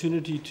an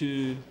opportunity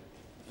to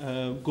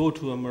go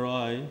to a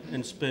marae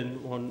and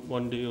spend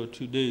one day or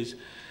 2 days,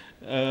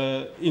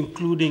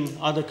 including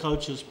other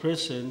cultures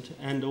present,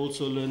 and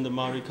also learn the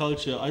Maori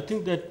culture, I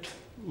think that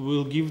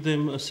will give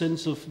them a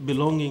sense of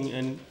belonging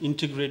and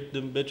integrate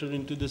them better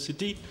into the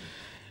city.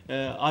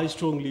 I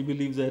strongly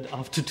believe that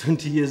after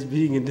 20 years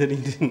being in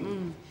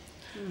Dunedin.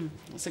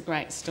 That's a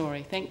great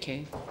story. Thank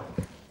you.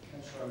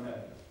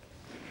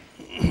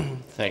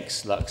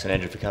 Thanks, Lux and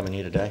Andrew, for coming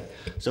here today.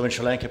 So when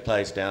Sri Lanka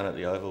plays down at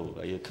the Oval,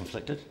 are you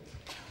conflicted?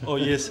 Oh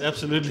yes,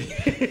 absolutely.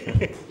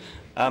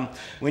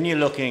 When you're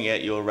looking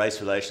at your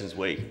Race Relations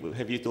Week,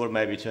 have you thought of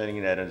maybe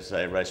turning that into,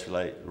 say, a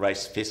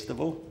race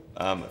festival,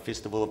 a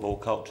festival of all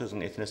cultures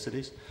and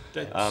ethnicities?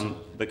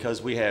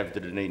 Because we have the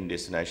Dunedin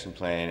Destination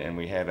Plan and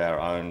we have our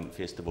own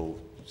festival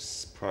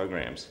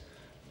programs,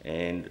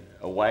 and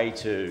a way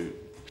to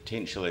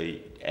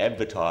potentially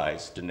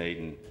advertise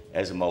Dunedin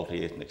as a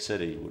multi-ethnic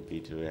city would be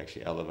to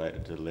actually elevate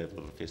it to the level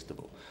of a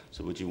festival.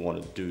 So would you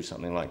want to do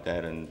something like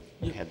that and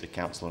have the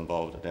council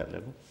involved at that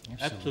level?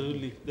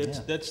 Absolutely.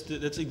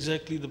 That's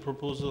exactly the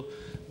proposal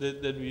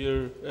that we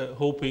are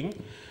hoping.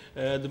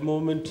 At the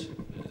moment,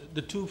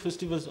 the two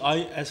festivals,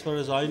 as far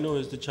as I know,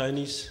 is the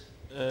Chinese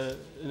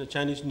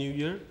New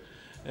Year,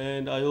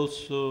 and I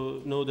also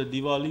know that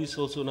Diwali is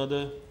also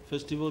another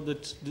festival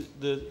that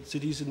the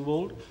city is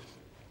involved.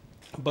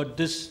 But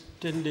this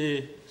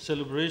 10-day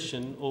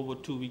celebration over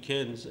 2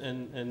 weekends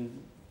and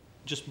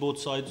just both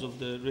sides of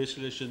the Race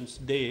Relations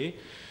Day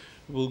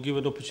will give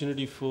an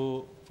opportunity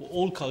for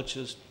all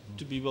cultures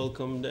to be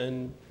welcomed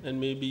and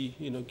maybe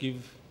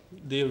give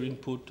their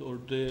input or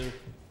their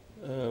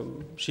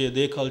share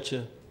their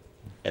culture.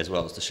 As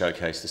well as to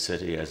showcase the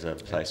city as a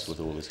place with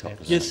all these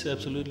cultures. Yes,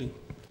 absolutely.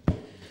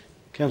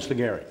 Councillor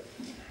Gary.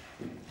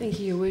 Thank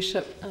you, Your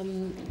Worship.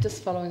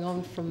 Just following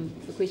on from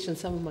the question,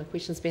 some of my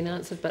questions have been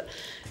answered, but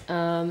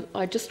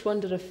I just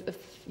wondered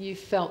if you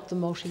felt the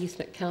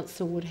Multi-Ethnic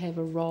Council would have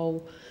a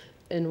role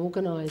in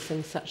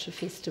organising such a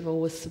festival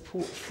with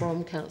support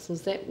from council.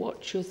 Is that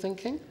what you're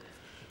thinking?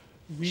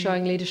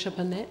 Showing leadership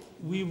in that?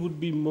 We would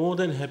be more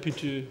than happy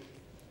to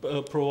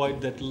provide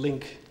that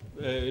link.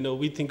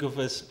 We think of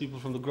as people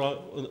from the ground,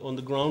 on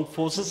the ground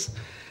forces,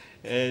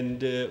 and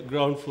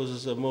ground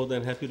forces are more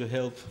than happy to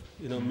help,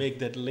 make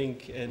that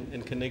link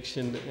and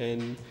connection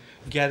and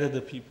gather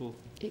the people.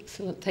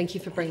 Excellent. Thank you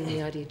for bringing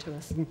the idea to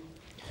us.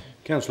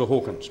 Councillor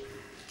Hawkins.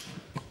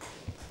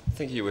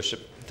 Thank you, Your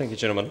Worship. Thank you,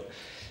 gentlemen.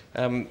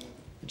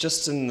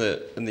 Just in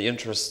the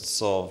interests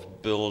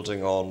of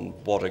building on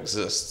what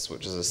exists,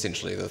 which is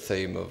essentially the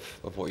theme of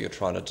what you're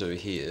trying to do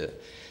here,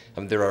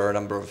 there are a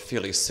number of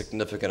fairly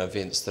significant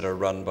events that are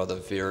run by the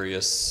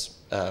various,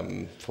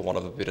 for want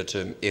of a better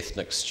term,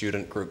 ethnic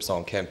student groups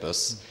on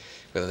campus,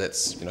 whether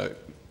that's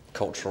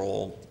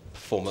cultural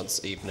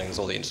performance evenings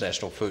or the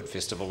International Food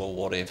Festival or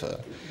whatever.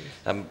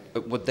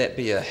 Would that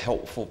be a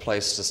helpful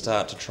place to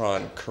start to try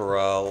and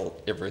corral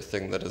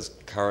everything that is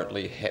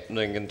currently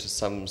happening into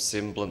some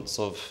semblance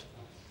of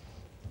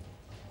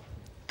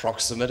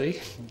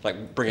proximity,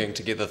 like bringing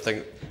together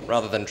things,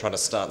 rather than trying to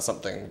start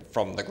something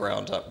from the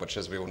ground up, which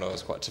as we all know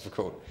is quite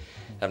difficult.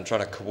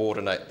 Trying to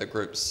coordinate the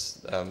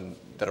groups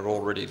that are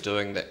already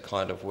doing that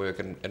kind of work,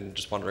 and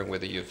just wondering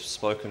whether you've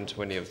spoken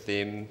to any of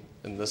them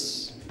in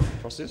this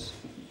process?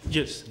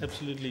 Yes,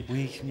 absolutely.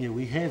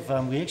 We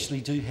have. We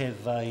actually do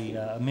have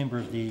a member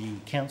of the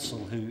council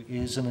who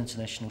is an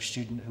international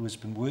student who has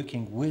been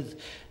working with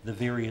the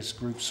various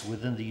groups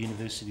within the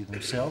university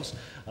themselves.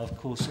 Of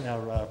course,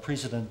 our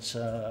president,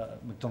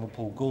 McDonald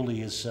Paul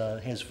Gawley,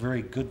 has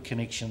very good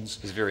connections.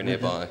 He's very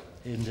nearby.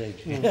 Indeed.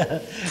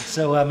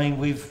 So, I mean,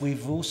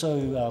 we've also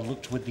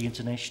looked with the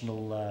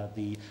international,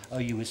 the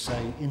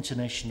OUSA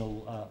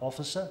international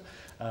officer,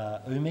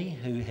 Umi,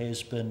 who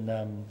has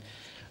been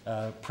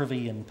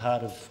privy and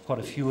part of quite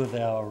a few of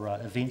our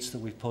events that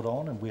we've put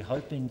on, and we're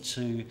hoping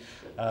to,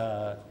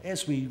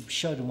 as we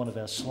showed in one of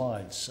our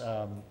slides,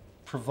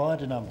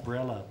 provide an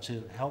umbrella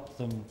to help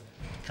them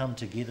come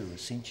together,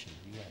 essentially.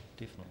 Yeah,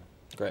 definitely.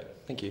 Great,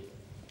 thank you.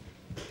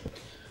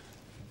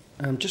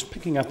 Just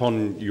picking up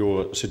on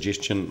your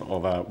suggestion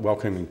of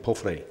welcoming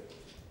pōwhiri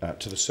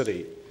to the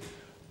city,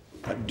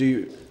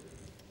 do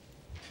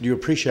you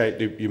appreciate,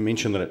 you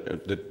mentioned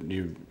that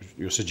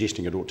you're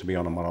suggesting it ought to be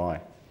on a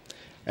marae,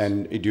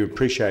 and do you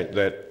appreciate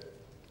that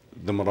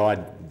the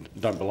marae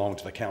don't belong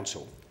to the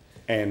council,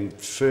 and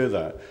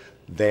further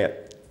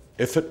that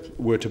if it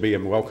were to be a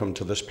welcome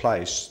to this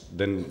place,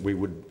 then we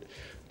would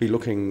be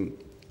looking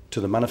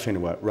to the mana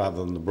whenua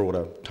rather than the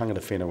broader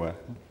tangata whenua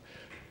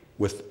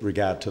with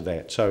regard to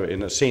that. So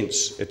in a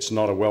sense, it's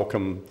not a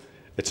welcome,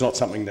 it's not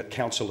something that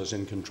council is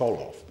in control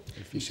of,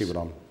 if you see what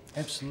I'm...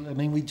 Absolutely. I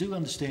mean, we do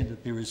understand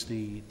that there is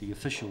the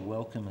official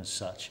welcome as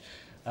such.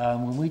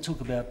 When we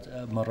talk about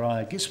marae,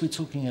 I guess we're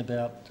talking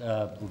about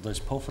those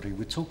pōwhiri,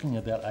 we're talking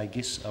about, I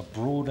guess, a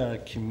broader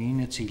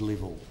community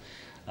level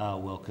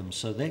welcome.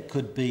 So that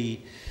could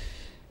be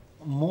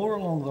more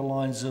along the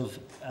lines of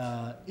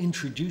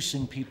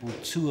introducing people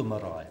to a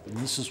marae. And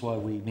this is why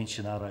we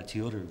mention Arai Te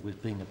Uru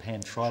with being a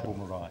pan-tribal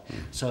marae.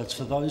 So it's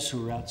for those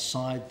who are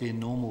outside their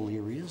normal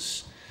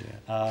areas,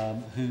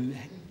 who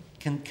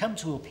can come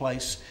to a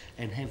place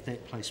and have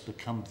that place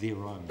become their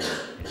own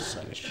as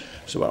such.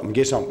 So I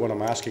guess what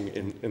I'm asking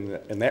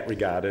in that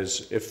regard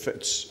is, if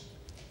it's,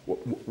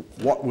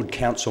 what would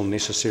council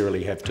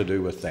necessarily have to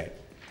do with that?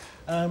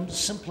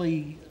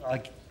 Simply,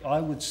 I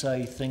would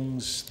say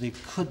things there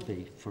could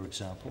be, for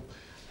example,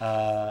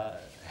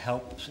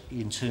 help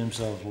in terms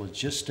of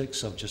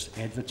logistics, of just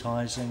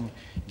advertising,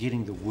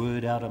 getting the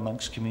word out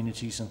amongst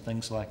communities and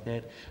things like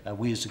that.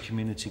 We as a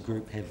community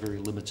group have very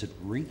limited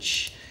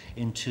reach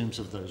in terms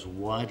of those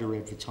wider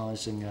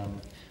advertising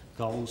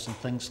goals and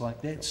things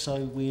like that.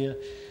 So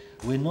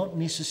we're not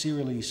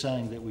necessarily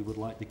saying that we would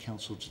like the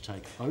council to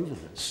take over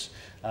this.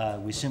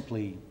 We're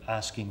simply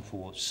asking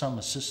for some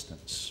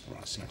assistance,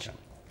 essentially.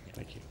 Okay.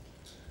 Thank you.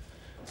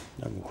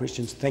 No more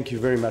questions. Thank you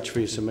very much for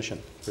your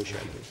submission.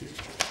 Appreciate it.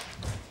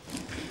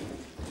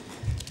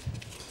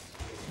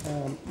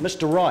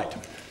 Mr. Wright.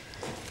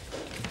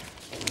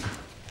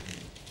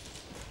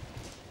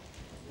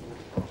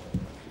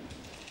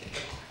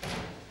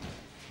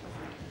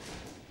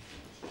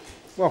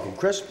 Welcome,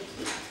 Chris.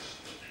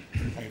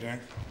 How you doing?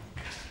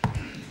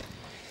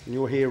 And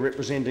you're here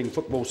representing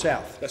Football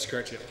South. That's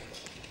correct, yeah.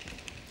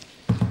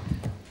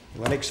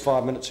 The next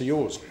 5 minutes are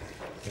yours.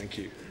 Thank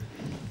you.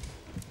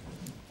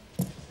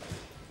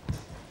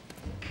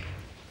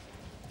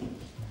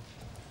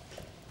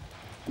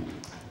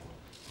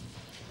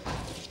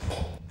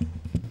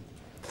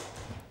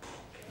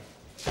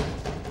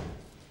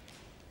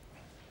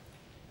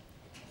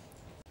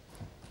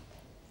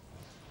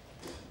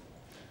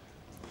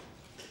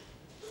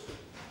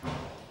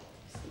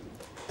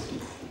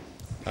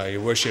 Your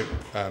Worship,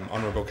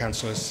 Honourable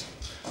Councillors,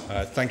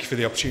 thank you for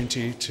the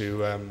opportunity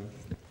to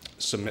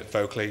submit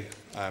vocally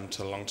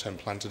to the long-term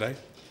plan today.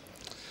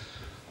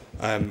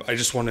 I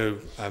just want to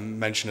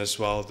mention as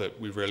well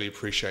that we really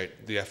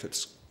appreciate the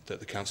efforts that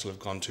the Council have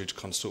gone to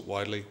consult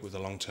widely with the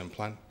long-term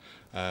plan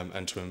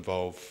and to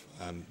involve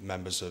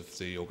members of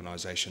the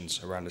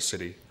organisations around the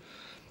city.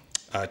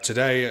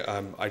 Today,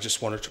 I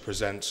just wanted to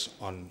present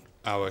on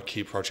our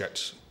key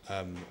project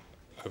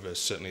over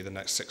certainly the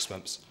next 6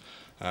 months.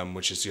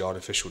 Which is the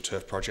artificial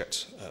turf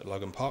project at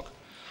Logan Park.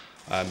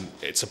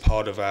 It's a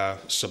part of our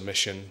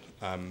submission,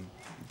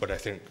 but I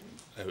think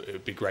it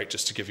would be great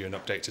just to give you an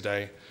update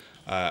today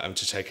and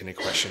to take any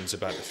questions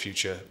about the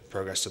future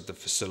progress of the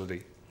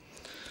facility.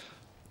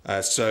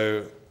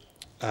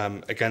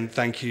 Again,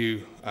 thank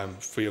you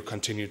for your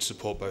continued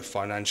support, both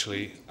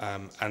financially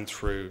and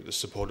through the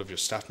support of your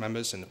staff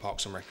members in the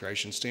Parks and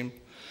Recreations team.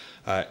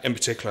 In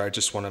particular, I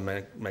just want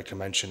to make a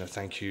mention of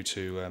thank you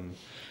to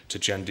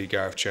Jen D.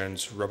 Gareth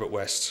Jones, Robert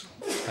West,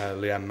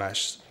 Leanne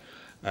Mash,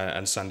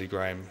 and Sandy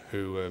Graham,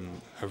 who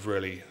have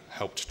really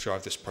helped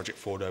drive this project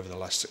forward over the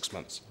last 6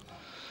 months.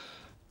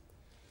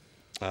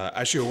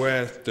 As you're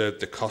aware,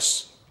 the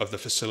costs of the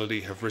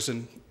facility have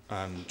risen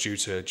due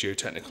to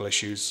geotechnical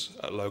issues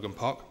at Logan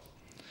Park.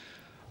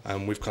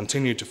 We've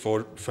continued to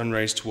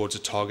fundraise towards a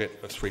target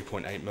of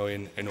 3.8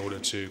 million in order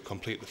to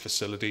complete the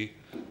facility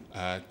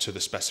to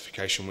the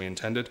specification we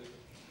intended.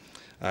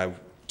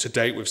 To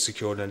date, we've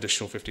secured an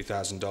additional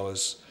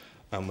 $50,000,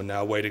 and we're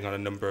now waiting on a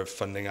number of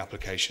funding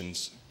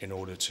applications in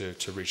order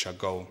to reach our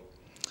goal.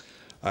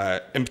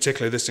 In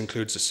particular, this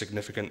includes a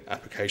significant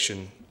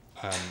application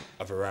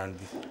of around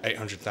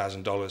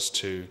 $800,000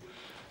 to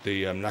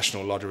the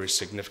National Lottery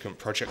Significant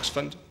Projects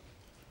Fund.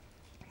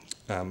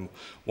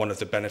 One of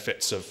the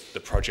benefits of the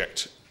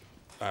project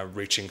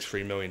reaching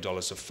 $3 million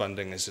of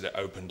funding is that it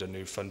opened a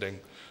new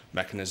funding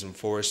mechanism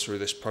for us through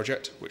this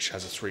project, which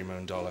has a $3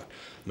 million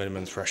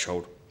minimum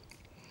threshold.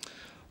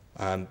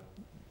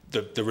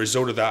 The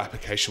result of that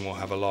application will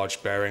have a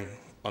large bearing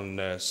on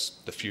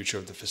the future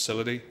of the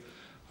facility.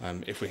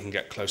 If we can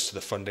get close to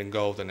the funding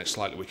goal, then it's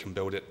likely we can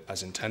build it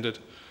as intended.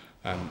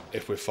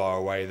 If we're far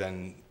away,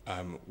 then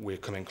we're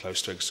coming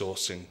close to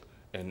exhausting,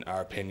 in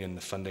our opinion,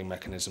 the funding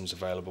mechanisms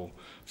available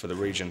for the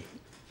region.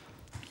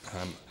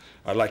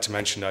 I'd like to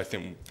mention that I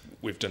think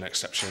we've done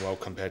exceptionally well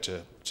compared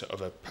to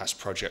other past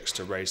projects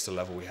to raise the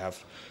level we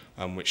have,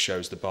 which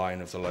shows the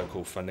buy-in of the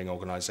local funding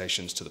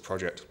organisations to the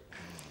project.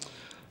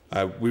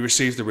 We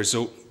received the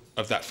result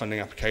of that funding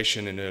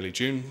application in early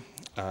June,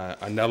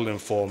 and that'll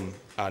inform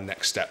our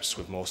next steps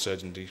with more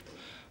certainty.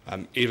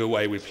 Either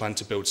way, we plan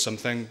to build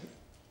something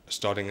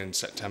starting in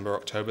September,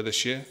 October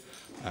this year,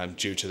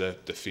 due to the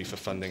FIFA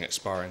funding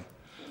expiring.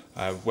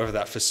 Whether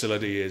that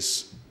facility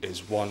is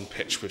one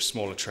pitch with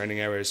smaller training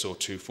areas or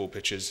 2 full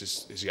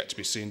pitches is yet to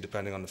be seen,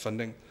 depending on the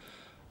funding.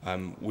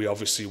 We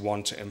obviously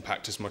want to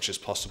impact as much as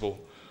possible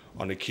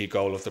on a key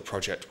goal of the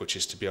project, which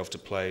is to be able to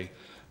play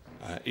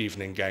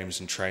evening games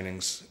and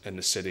trainings in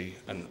the city,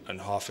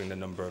 and halving the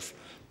number of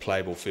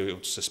playable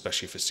fields,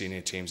 especially for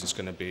senior teams, is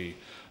going to be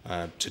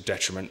to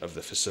detriment of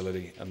the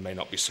facility and may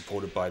not be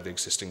supported by the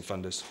existing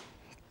funders.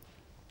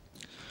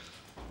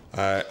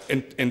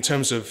 In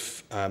terms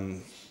of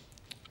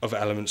other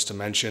elements to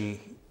mention,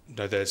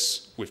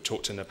 we've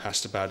talked in the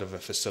past about other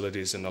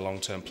facilities in the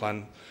long-term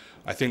plan.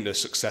 I think the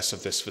success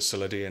of this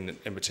facility, and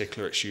in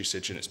particular its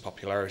usage and its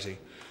popularity,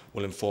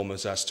 will inform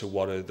us as to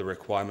what are the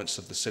requirements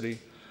of the city,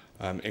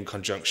 in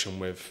conjunction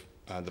with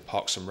the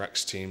Parks and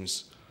Recs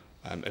teams,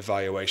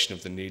 evaluation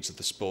of the needs of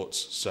the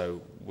sports.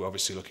 So we're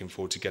obviously looking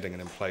forward to getting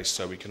it in place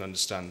so we can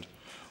understand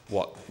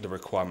what the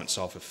requirements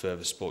are for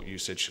further sport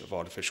usage of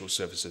artificial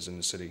surfaces in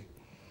the city.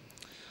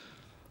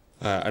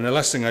 And the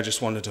last thing I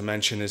just wanted to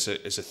mention is a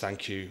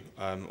thank you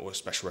or a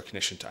special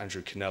recognition to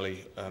Andrew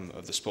Kennelly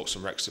of the Sports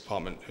and Recs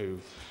Department, who,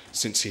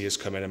 since he has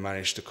come in and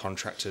managed the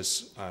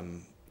contractors,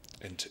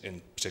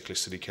 in particular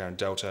City Care and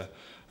Delta,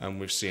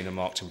 we've seen a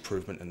marked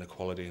improvement in the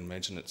quality and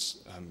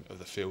maintenance of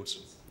the fields.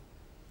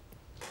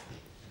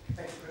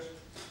 Thanks, Chris.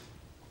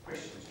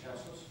 Questions,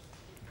 councillors?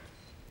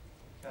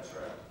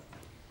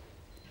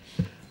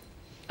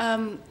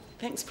 Councillor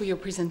Thanks for your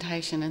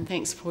presentation, and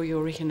thanks for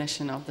your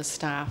recognition of the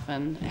staff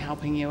and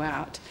helping you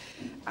out.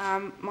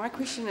 My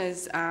question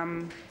is,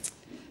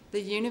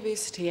 the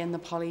university and the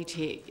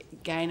Polytech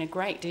gain a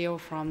great deal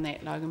from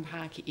that Logan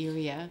Park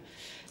area,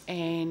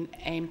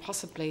 and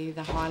possibly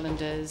the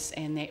Highlanders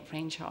and that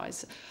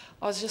franchise.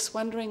 I was just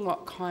wondering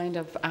what kind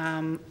of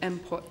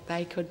input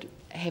they could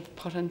have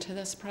put into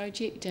this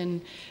project,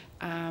 and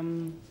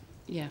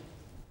yeah,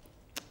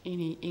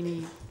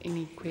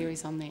 any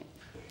queries on that?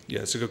 Yeah,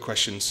 it's a good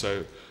question.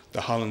 So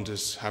the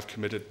Highlanders have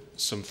committed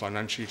some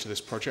financially to this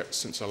project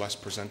since I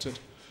last presented.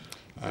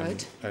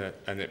 And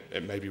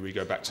it maybe we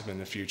go back to them in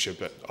the future,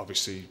 but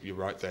obviously you're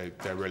right,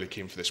 they're really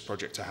keen for this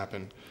project to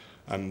happen.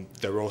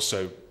 They're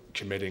also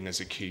committing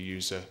as a key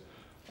user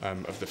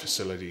of the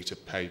facility to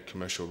pay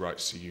commercial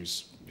rights to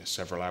use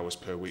several hours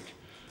per week,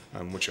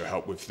 which will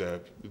help with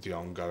the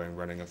ongoing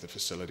running of the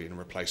facility and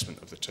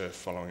replacement of the turf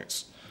following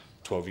its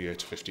 12-year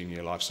to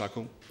 15-year life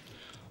cycle.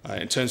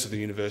 In terms of the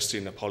university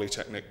and the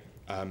Polytechnic,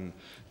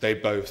 they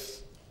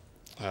both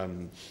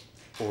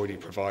already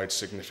provide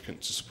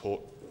significant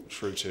support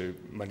through to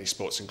many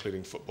sports,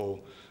 including football,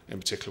 in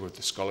particular with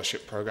the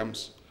scholarship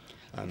programs.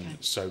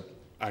 So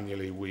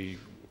annually we,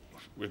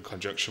 in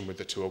conjunction with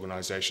the two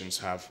organisations,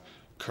 have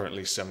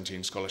currently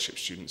 17 scholarship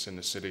students in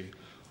the city,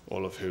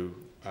 all of who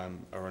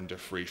are under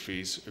free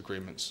fees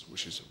agreements,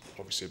 which is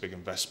obviously a big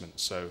investment.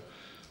 So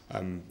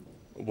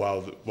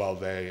while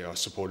they are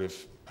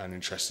supportive and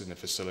interested in the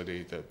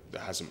facility, there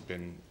hasn't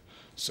been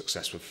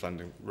success with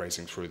funding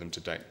raising through them to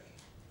date.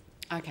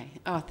 Okay.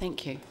 Oh,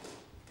 thank you.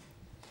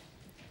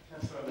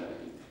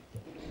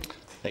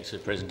 Thanks for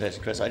the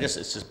presentation, Chris.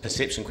 It's a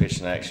perception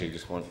question I actually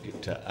just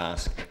wanted to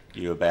ask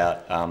you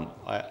about.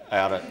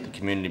 Out at the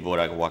community board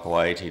at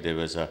Wakawaiti, there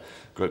was a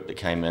group that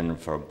came in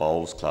for a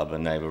bowls club,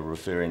 and they were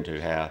referring to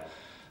how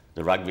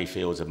the rugby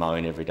fields are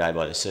mown every day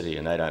by the city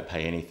and they don't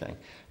pay anything.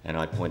 And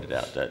I pointed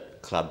out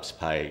that clubs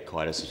pay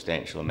quite a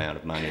substantial amount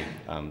of money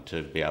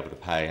to be able to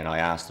pay. And I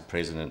asked the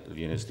president of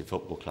University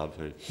Football Club,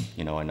 who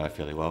I know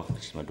fairly well,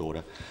 she's my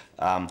daughter.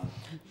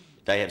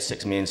 They have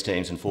 6 men's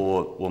teams and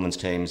 4 women's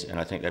teams, and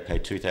I think they pay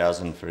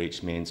 $2,000 for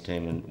each men's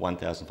team and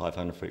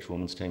 $1,500 for each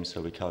women's team.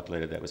 So we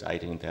calculated that was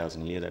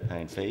 $18,000 a year they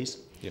pay in fees.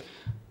 Yep.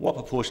 What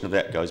proportion of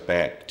that goes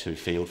back to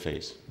field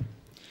fees?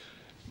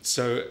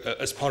 So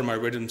as part of my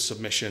written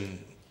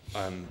submission,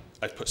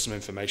 I put some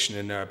information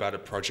in there about a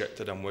project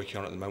that I'm working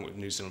on at the moment with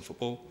New Zealand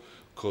Football.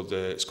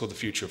 It's called the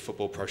Future of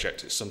Football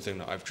Project. It's something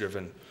that I've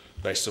driven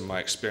based on my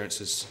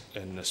experiences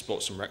in the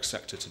sports and rec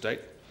sector to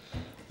date.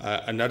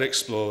 And that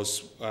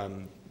explores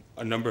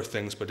a number of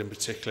things, but in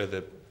particular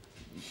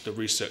the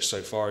research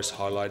so far has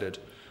highlighted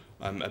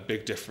a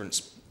big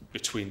difference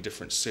between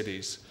different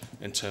cities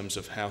in terms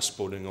of how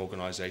sporting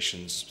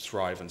organisations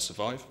thrive and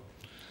survive.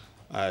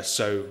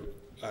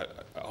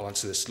 I'll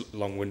answer this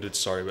long-winded,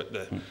 sorry,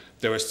 but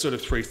there are sort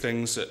of 3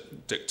 things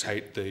that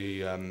dictate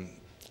the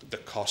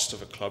cost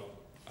of a club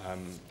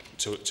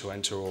to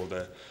enter, or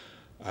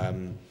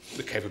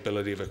the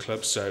capability of a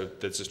club. So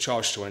there's a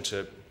charge to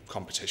enter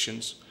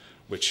competitions,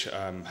 which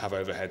have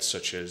overheads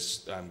such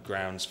as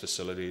grounds,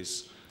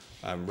 facilities,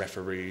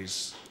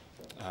 referees,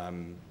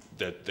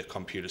 the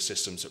computer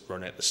systems that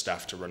run it, the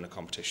staff to run the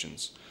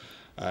competitions,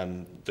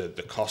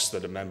 the cost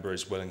that a member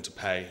is willing to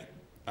pay,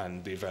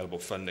 and the available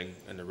funding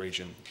in the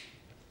region.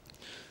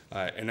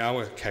 In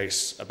our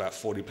case, about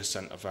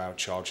 40% of our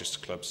charges to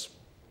clubs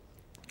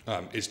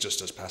is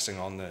just us passing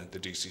on the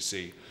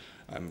DCC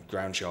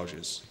ground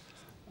charges.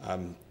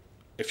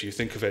 If you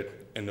think of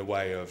it in the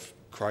way of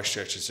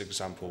Christchurch's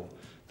example,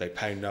 they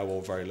pay no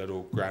or very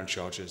little ground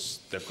charges.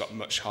 They've got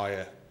much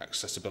higher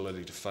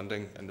accessibility to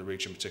funding in the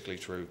region, particularly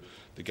through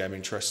the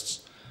gaming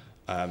trusts.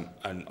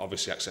 and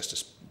obviously access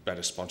to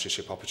better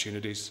sponsorship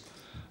opportunities.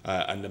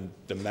 And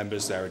the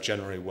members there are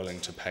generally willing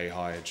to pay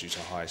higher due to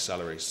higher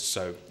salaries.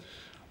 So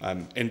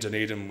in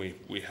Dunedin,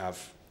 we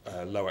have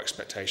a low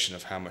expectation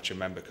of how much a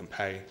member can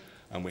pay,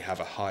 and we have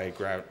a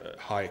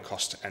high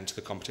cost to enter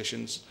the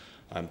competitions,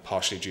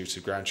 partially due to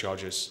ground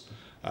charges,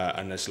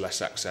 and there's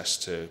less access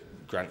to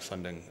grant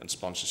funding and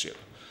sponsorship.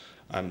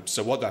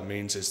 So what that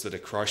means is that a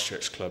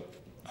Christchurch club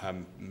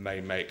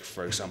may make,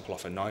 for example,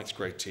 off a 9th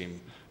grade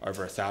team,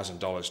 over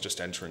 $1,000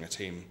 just entering a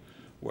team,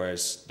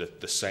 whereas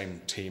the same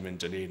team in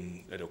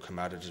Dunedin, it'll come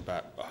out at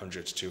about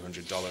 $100 to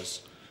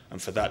 $200.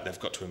 And for that, they've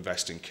got to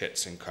invest in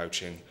kits, in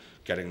coaching,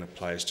 getting the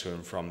players to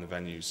and from the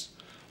venues.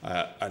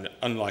 And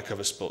unlike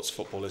other sports,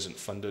 football isn't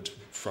funded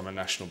from a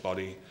national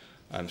body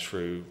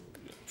through,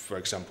 for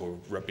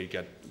example, rugby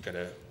get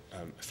a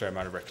fair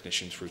amount of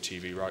recognition through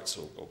TV rights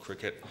or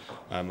cricket.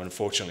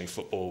 Unfortunately,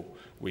 football,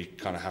 we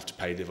kind of have to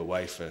pay the other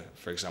way.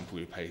 For example,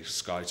 we pay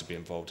Sky to be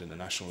involved in the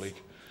National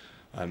League.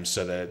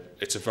 So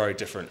it's a very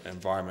different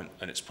environment,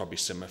 and it's probably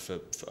similar for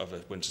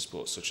other winter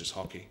sports such as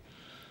hockey.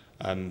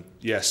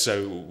 Yeah,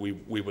 so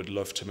we would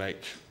love to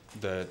make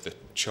the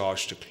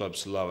charge to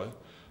clubs lower,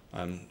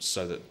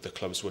 so that the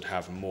clubs would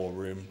have more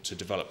room to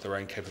develop their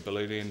own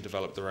capability and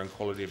develop their own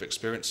quality of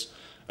experience,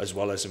 as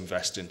well as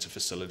invest into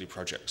facility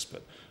projects.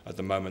 But at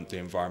the moment, the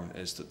environment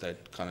is that they're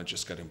kind of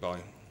just getting by.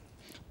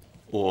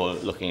 Or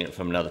looking at it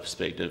from another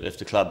perspective, if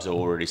the clubs are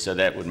already, so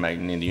that would make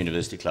the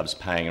university clubs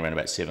paying around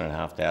about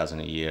 $7,500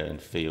 a year in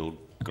field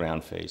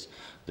ground fees,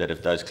 that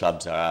if those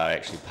clubs are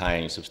actually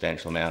paying a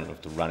substantial amount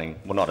of the running,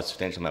 well, not a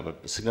substantial amount, but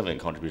a significant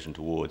contribution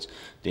towards,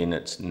 then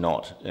it's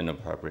not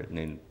inappropriate, and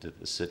then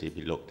the city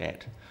be looked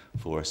at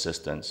for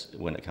assistance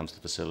when it comes to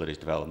facilities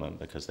development,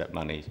 because that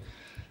money,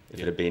 if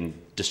it had been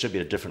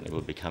distributed differently,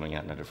 would be coming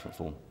out in a different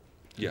form.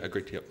 Yeah,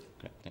 agreed, yep.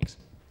 Okay, thanks.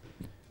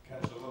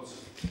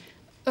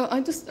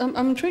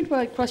 I'm intrigued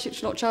by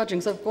Christchurch not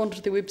charging, so I've gone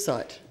to their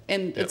website,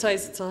 and it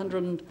says it's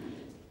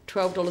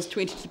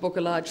 $112.20 to book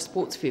a large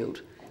sports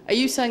field. Are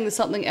you saying there's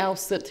something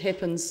else that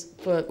happens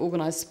for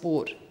organised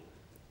sport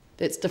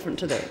that's different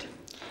to that?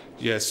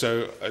 Yeah,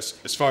 so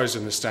as far as I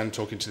understand,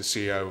 talking to the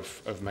CEO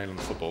of Mainland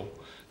Football,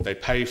 they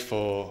pay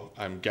for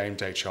game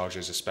day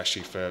charges,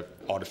 especially for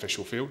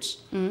artificial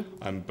fields,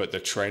 but the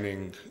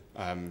training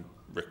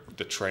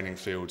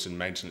fields and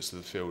maintenance of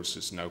the fields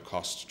is no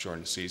cost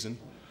during the season.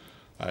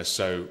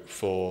 So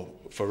for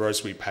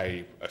us, we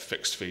pay a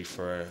fixed fee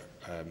for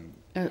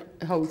a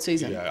whole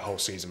season. Yeah, a whole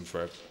season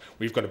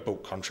we've got a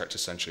bulk contract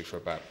essentially for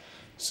about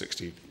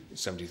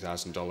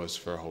 $70,000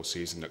 for a whole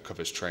season that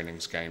covers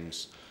trainings,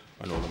 games,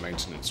 and all the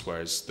maintenance.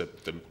 Whereas the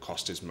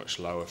cost is much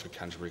lower for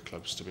Canterbury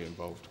clubs to be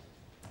involved.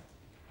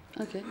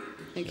 Okay,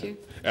 thank you.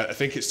 I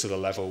think it's to the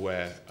level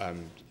where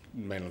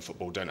Mainland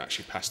Football don't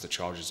actually pass the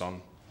charges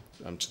on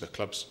to the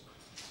clubs,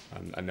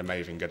 and they may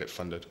even get it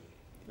funded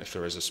if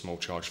there is a small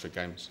charge for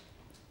games.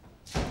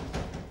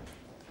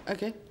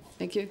 Okay,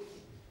 thank you.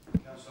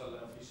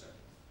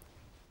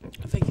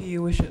 Thank you,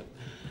 Your Worship.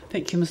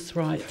 Thank you, Ms.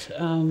 Wright.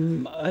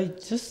 I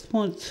just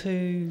want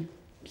to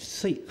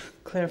seek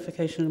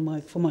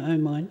clarification for my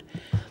own mind.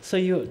 So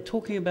you're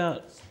talking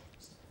about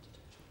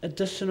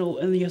additional,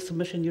 in your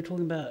submission, you're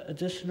talking about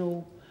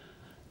additional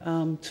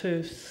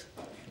turfs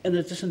in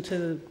addition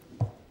to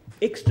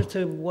extra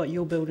to what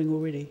you're building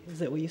already. Is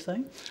that what you're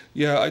saying?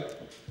 Yeah,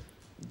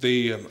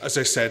 as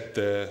I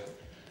said,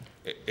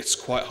 it's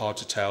quite hard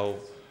to tell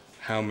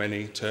how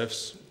many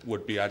turfs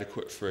would be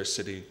adequate for a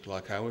city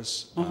like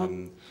ours.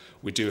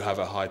 We do have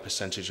a high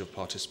percentage of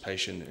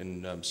participation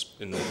in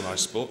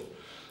organised sport.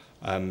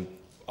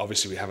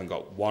 Obviously, we haven't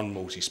got one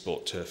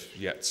multi-sport turf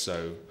yet,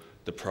 so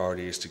the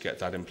priority is to get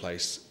that in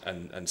place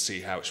and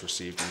see how it's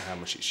received and how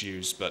much it's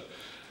used. But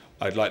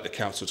I'd like the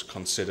council to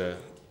consider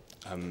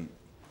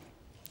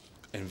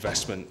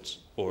investment,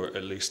 or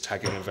at least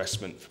tagging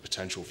investment for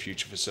potential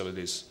future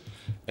facilities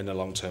in the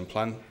long-term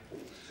plan.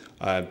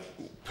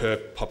 Per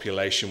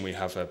population, we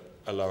have a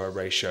lower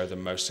ratio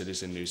than most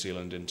cities in New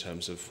Zealand in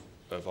terms of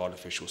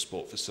artificial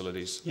sport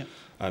facilities. Yeah.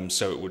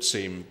 So it would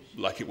seem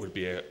like it would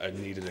be a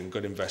needed and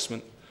good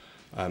investment.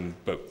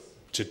 But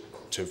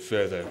to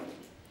further,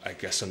 I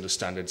guess,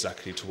 understand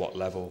exactly to what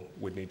level,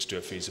 we'd need to do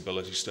a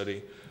feasibility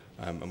study,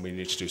 and we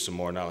need to do some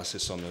more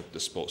analysis on the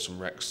sports and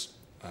recs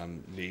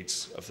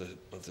needs of the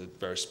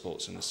various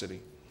sports in the city.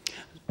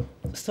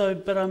 So,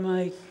 but am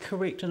I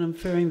correct in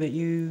inferring that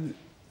you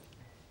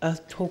are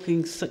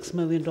talking $6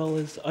 million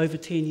over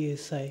 10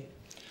 years, say?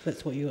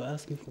 That's what you're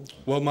asking for?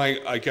 Well,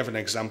 I gave an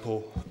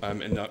example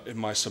in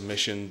my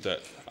submission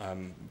that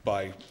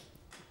I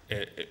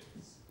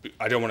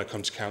don't want to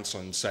come to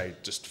council and say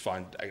just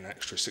find an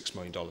extra $6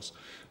 million.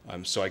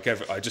 So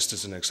I just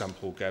as an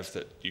example gave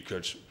that you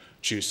could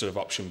choose sort of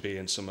option B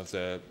in some of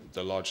the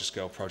larger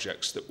scale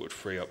projects that would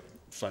free up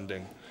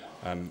funding,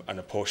 and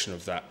a portion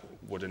of that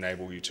would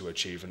enable you to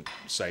achieve,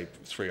 say,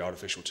 3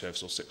 artificial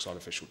turfs or 6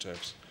 artificial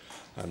turfs.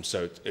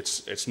 So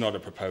it's not a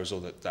proposal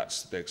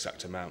that's the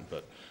exact amount,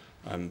 but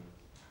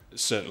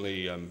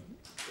certainly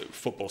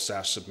Football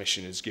South's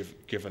submission is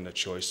given a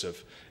choice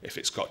of if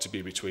it's got to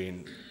be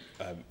between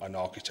an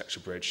architecture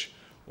bridge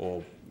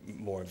or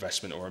more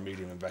investment or a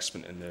medium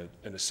investment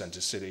in the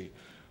centre city,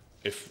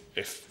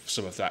 if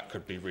some of that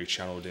could be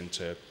rechanneled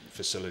into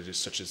facilities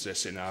such as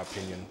this, in our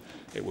opinion,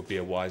 it would be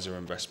a wiser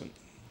investment.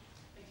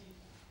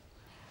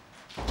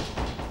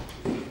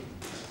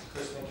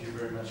 Chris, thank you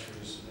very much for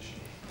your submission.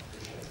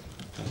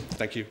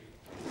 Thank you.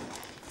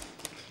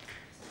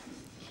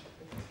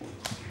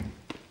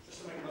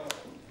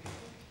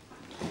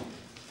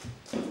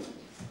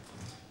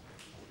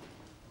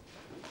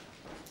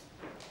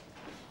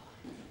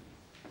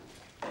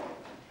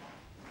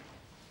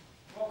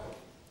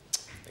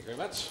 Thank you very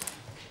much.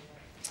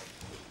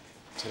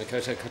 Tēnā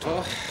koutou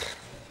katoa.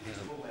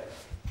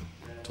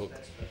 Talk.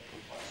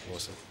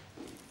 Awesome.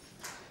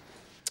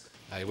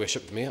 Your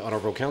Worship, the Mayor,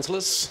 Honourable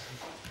Councillors.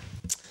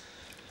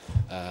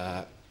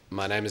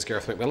 My name is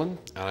Gareth McMillan,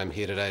 and I'm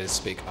here today to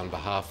speak on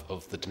behalf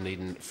of the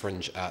Dunedin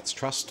Fringe Arts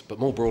Trust, but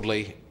more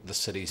broadly, the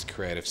city's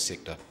creative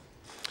sector.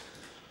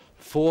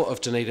 4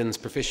 of Dunedin's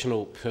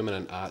professional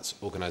permanent arts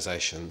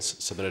organisations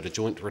submitted a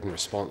joint written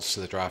response to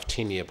the draft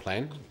 10-year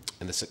plan,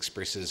 and this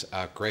expresses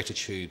our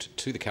gratitude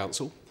to the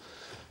Council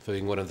for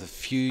being one of the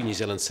few New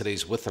Zealand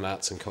cities with an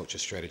arts and culture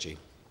strategy.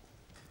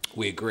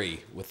 We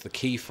agree with the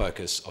key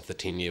focus of the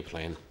 10-year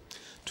plan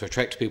to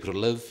attract people to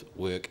live,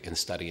 work and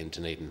study in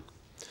Dunedin.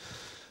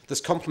 This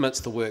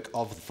complements the work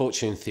of the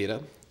Fortune Theatre,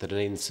 the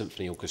Dunedin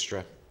Symphony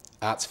Orchestra,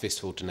 Arts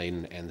Festival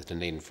Dunedin and the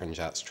Dunedin Fringe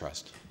Arts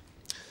Trust.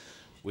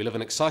 We live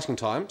in exciting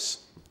times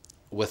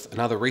with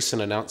another recent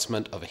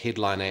announcement of a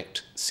headline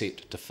act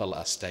set to fill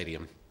our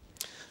stadium,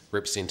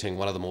 representing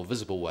one of the more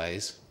visible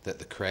ways that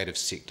the creative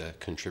sector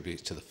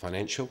contributes to the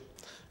financial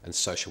and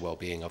social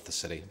well-being of the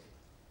city.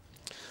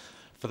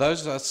 For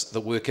those of us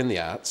that work in the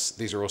arts,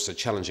 these are also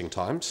challenging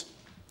times.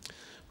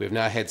 We've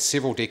now had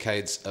several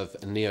decades of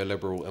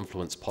neoliberal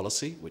influence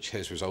policy, which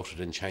has resulted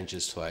in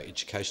changes to our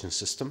education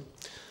system,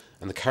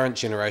 and the current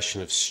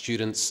generation of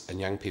students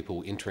and young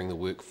people entering the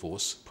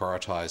workforce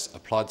prioritise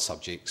applied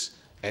subjects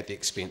at the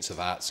expense of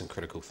arts and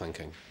critical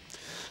thinking.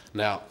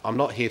 Now, I'm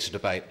not here to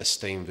debate a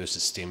STEAM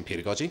versus STEM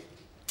pedagogy,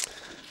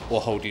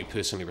 or hold you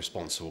personally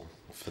responsible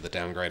for the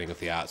downgrading of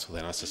the arts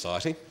within our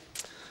society,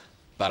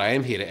 but I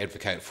am here to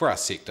advocate for our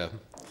sector,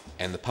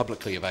 and the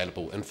publicly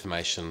available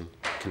information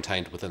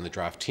contained within the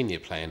draft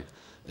 10-year plan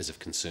is of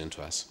concern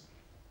to us.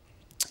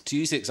 To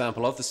use the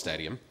example of the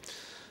stadium,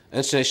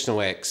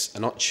 international acts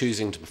are not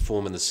choosing to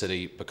perform in the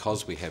city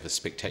because we have a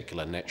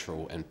spectacular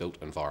natural and built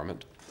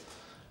environment.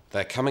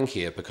 They're coming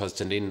here because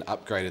Dunedin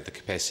upgraded the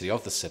capacity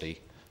of the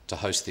city to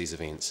host these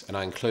events, and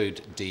I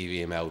include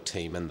DVML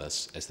team in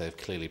this, as they've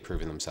clearly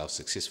proven themselves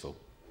successful.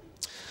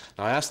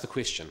 Now I ask the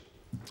question,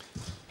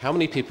 how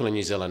many people in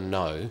New Zealand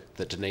know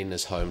that Dunedin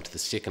is home to the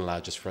second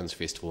largest fringe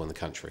festival in the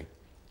country?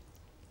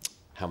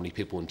 How many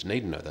people in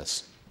Dunedin know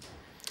this?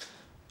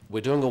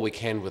 We're doing all we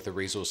can with the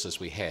resources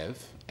we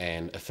have,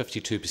 and a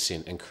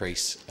 52%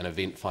 increase in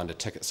event finder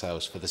ticket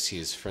sales for this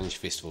year's Fringe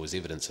Festival is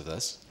evidence of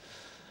this.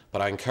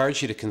 But I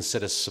encourage you to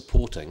consider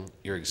supporting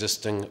your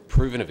existing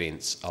proven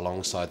events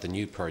alongside the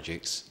new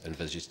projects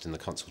envisaged in the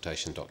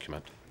consultation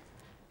document.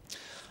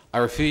 I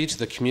refer you to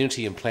the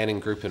Community and Planning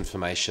Group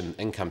Information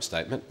Income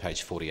Statement,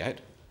 page 48.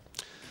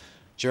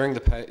 During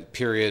the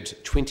period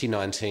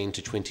 2019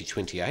 to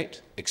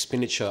 2028,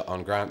 expenditure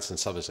on grants and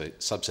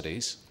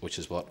subsidies, which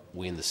is what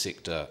we in the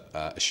sector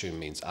assume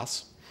means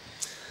us,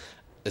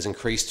 is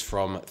increased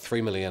from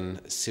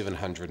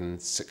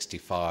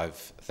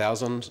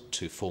 3,765,000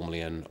 to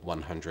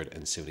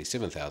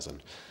 4,177,000.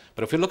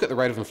 But if we look at the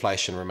rate of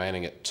inflation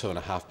remaining at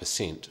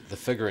 2.5%, the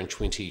figure in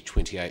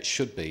 2028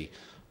 should be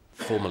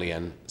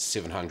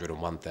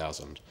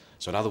 4,701,000.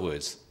 So in other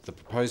words, the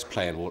proposed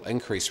plan will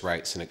increase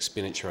rates and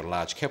expenditure on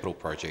large capital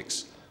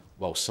projects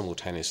while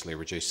simultaneously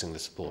reducing the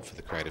support for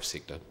the creative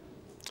sector.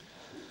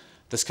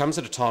 This comes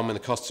at a time when the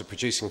cost of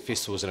producing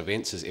festivals and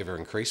events is ever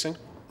increasing.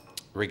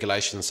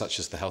 Regulations such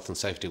as the Health and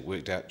Safety at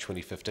Work Act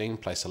 2015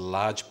 place a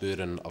large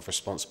burden of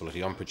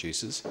responsibility on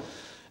producers,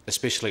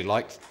 especially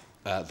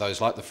those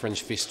like the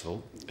Fringe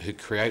Festival, who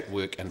create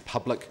work in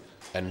public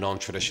and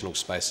non-traditional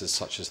spaces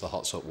such as the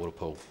hot salt water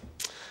pool.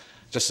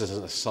 Just as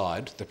an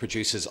aside, the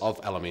producers of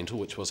Elemental,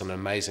 which was an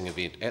amazing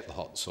event at the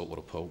hot salt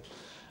water pool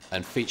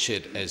and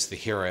featured as the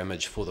hero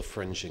image for the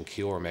Fringe and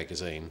Kia Ora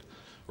magazine,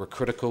 were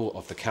critical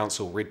of the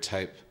council red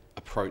tape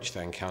approach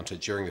they encountered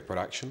during the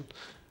production,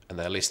 and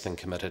they're less than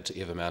committed to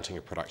ever mounting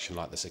a production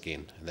like this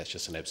again, and that's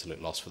just an absolute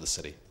loss for the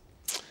city.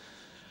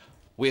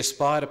 We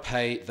aspire to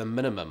pay the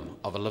minimum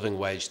of a living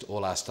wage to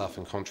all our staff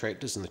and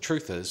contractors, and the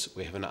truth is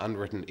we have an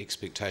unwritten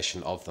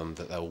expectation of them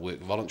that they will work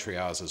voluntary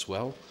hours as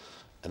well,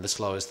 and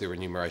this lowers their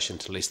remuneration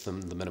to less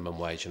than the minimum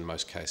wage in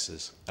most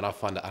cases. And I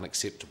find it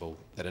unacceptable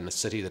that in a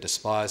city that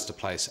aspires to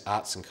place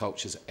arts and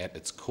cultures at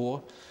its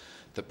core,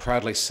 that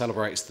proudly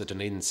celebrates the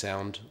Dunedin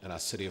sound and our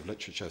City of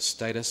Literature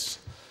status,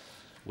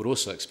 would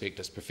also expect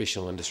its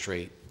professional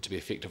industry to be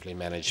effectively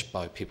managed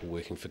by people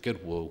working for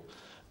goodwill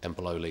and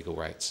below legal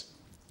rates.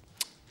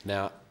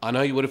 Now, I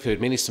know you would have heard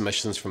many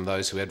submissions from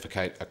those who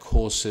advocate a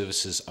core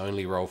services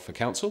only role for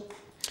council,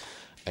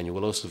 and you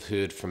will also have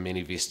heard from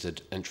many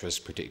vested interests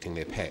protecting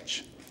their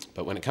patch.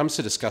 But when it comes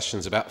to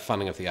discussions about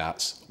funding of the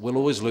arts, we'll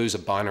always lose a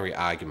binary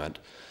argument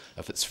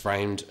if it's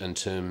framed in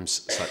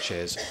terms such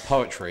as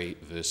poetry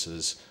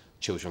versus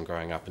children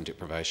growing up in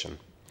deprivation.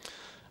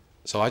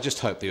 So I just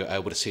hope that you're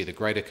able to see the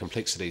greater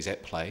complexities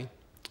at play,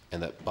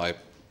 and that by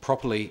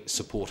properly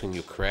supporting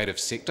your creative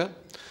sector,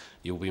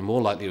 you'll be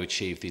more likely to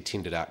achieve the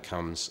intended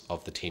outcomes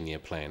of the 10-year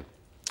plan.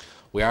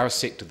 We are a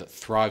sector that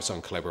thrives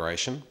on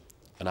collaboration,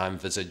 and I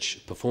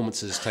envisage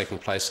performances taking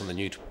place on the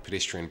new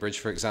pedestrian bridge,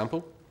 for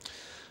example,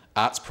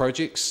 arts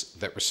projects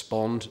that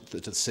respond to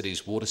the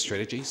city's water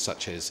strategy,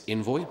 such as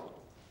Envoy,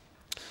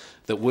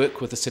 that work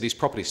with the city's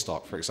property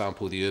stock, for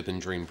example, the Urban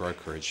Dream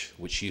Brokerage,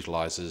 which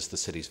utilises the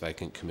city's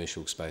vacant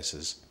commercial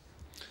spaces.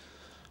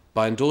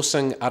 By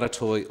endorsing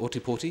Aratoi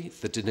Otipoti,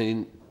 the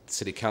Dunedin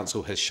City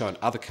Council has shown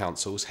other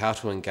councils how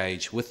to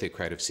engage with their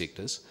creative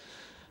sectors.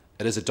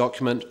 It is a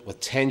document with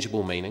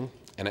tangible meaning,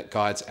 and it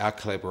guides our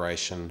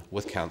collaboration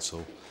with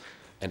council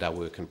and our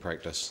work in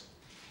practice.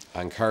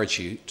 I encourage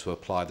you to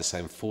apply the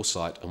same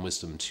foresight and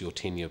wisdom to your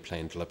 10-year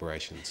plan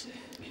deliberations.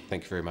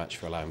 Thank you very much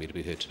for allowing me to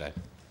be here today.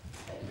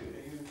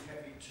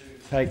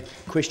 Take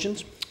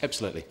questions?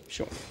 Absolutely.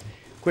 Sure.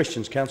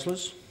 Questions,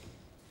 councillors?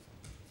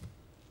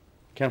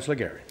 Councillor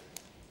Gary.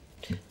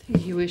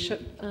 Thank you, Your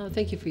Worship.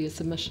 Thank you for your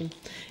submission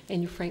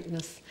and your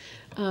frankness.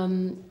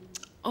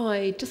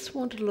 I just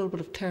wanted a little bit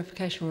of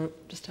clarification, or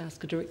just to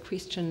ask a direct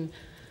question.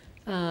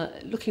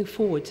 Looking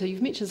forward, so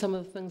you've mentioned some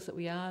of the things that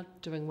we are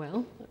doing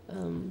well,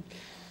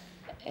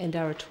 and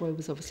Aratoi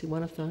was obviously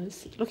one of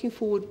those. Looking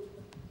forward,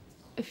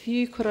 if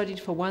you could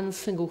identify one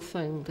single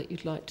thing that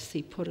you'd like to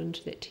see put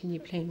into that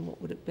 10-year plan,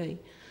 what would it be?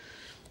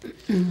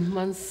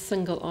 One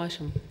single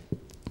item.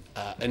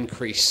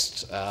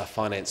 Increased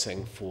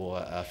financing for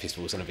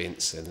festivals and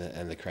events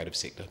in the creative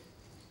sector.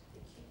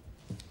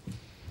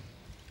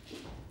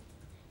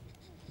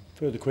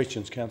 Further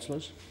questions,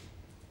 councillors?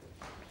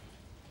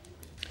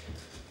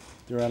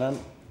 There are none.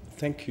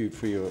 Thank you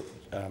for your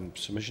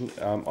submission.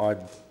 I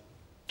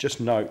just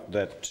note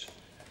that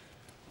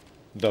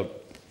the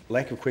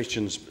lack of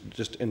questions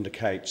just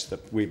indicates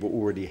that we've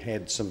already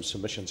had some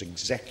submissions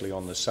exactly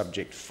on the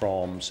subject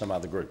from some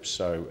other groups.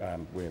 So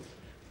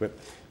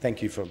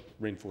thank you for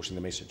reinforcing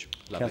the message.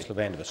 Councillor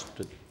Van der Vest.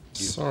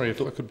 Sorry,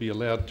 if I could be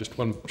allowed just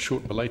one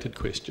short related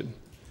question.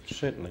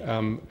 Certainly.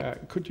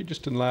 Could you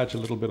just enlarge a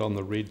little bit on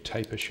the red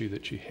tape issue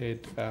that you had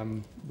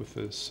with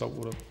the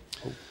saltwater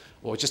pool?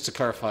 Well, just to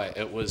clarify,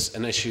 it was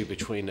an issue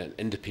between an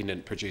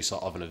independent producer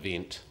of an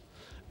event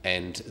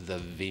and the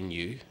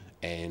venue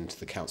and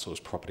the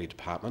council's property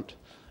department.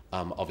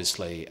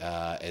 Obviously,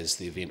 as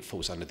the event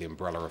falls under the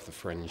umbrella of the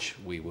Fringe,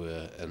 we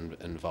were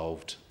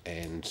involved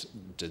and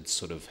did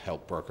sort of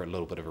help broker a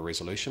little bit of a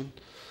resolution.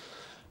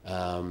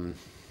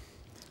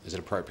 Is it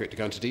appropriate to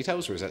go into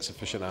details, or is that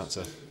sufficient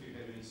answer?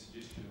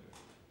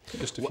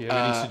 Just if you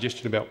have any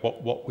suggestion about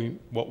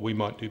what we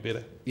might do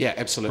better. Yeah,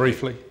 absolutely.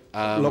 Briefly.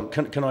 Look,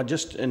 can I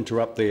just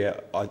interrupt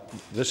there?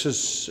 This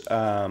is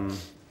an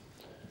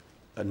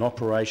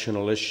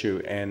operational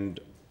issue, and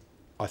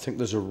I think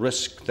there's a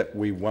risk that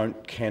we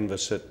won't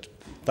canvass it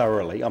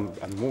thoroughly. I'm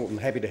more than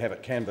happy to have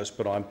it canvassed,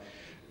 but I'm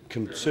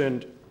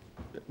concerned.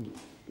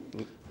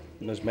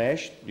 Ms.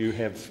 Mash, you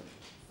have.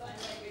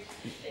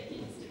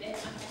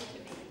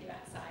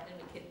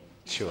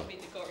 Sure.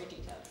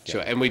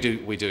 Sure, and we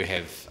do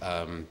have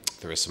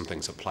there are some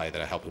things at play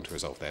that are helping to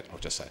resolve that. I'll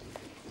just say.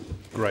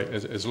 Great,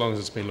 as long as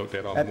it's been looked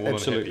at, I'm more than happy.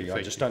 Absolutely,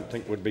 I just don't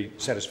think would be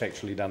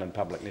satisfactorily done in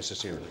public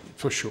necessarily.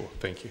 For sure,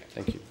 thank you.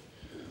 Thank you.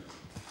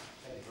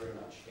 Thank you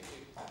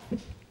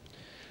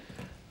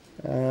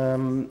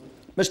very much.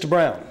 Mr.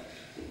 Brown.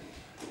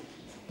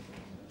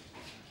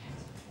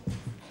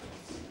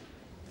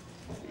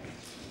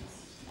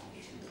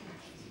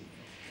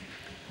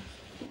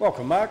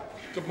 Welcome, Mark.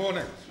 Good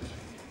morning.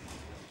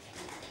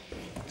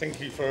 Thank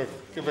you for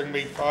giving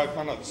me 5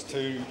 minutes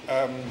to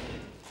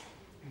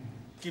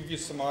give you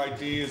some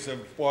ideas of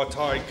what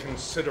I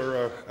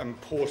consider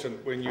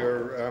important when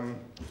you're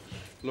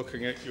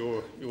looking at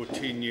your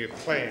 10-year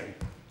plan.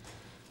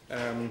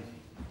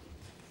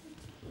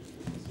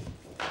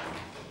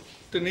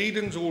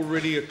 Dunedin's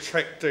already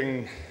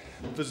attracting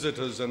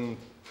visitors in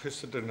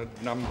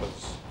unprecedented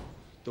numbers.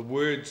 The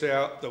word's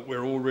out that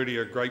we're already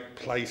a great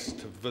place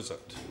to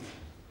visit,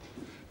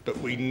 but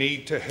we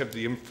need to have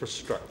the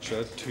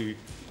infrastructure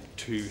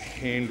to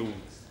handle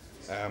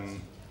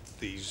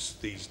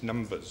these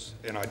numbers,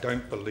 and I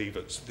don't believe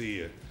it's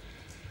there.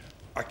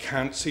 I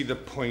can't see the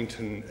point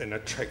in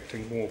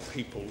attracting more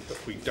people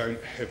if we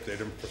don't have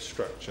that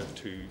infrastructure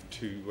to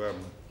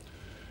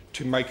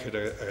make it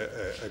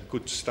a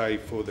good stay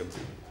for them.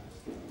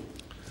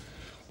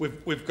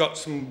 We've got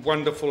some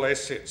wonderful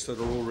assets that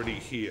are already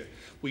here.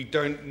 We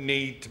don't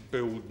need to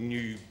build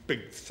new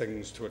big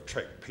things to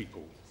attract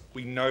people.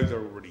 We know they're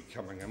already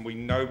coming, and we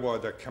know why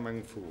they're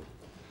coming for.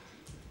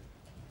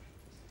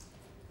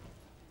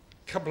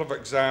 A couple of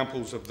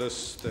examples of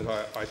this that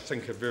I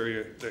think are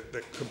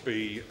that could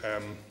be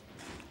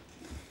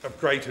of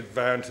great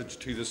advantage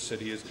to the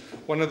city is,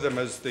 one of them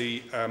is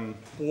the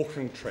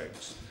walking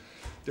tracks.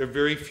 There are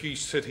very few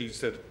cities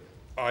that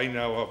I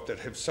know of that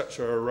have such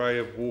an array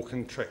of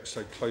walking tracks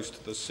so close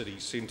to the city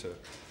centre.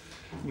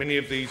 Many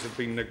of these have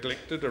been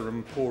neglected or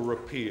in poor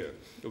repair.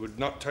 It would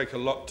not take a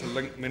lot to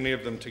link many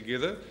of them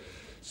together.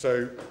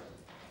 So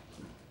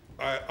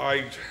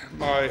I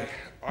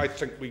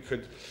think we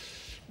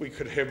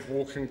could have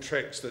walking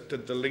tracks that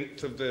did the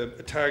length of the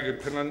Otago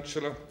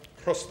Peninsula,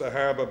 cross the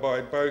harbour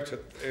by boat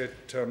to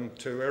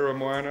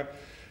Aramoana.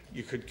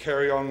 You could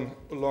carry on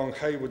along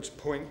Haywards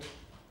Point,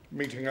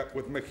 meeting up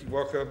with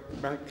Mikiwaka,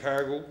 Mount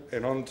Cargill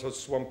and on to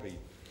Swampy.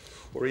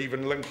 Or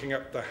even linking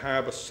up the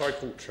harbour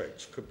cycle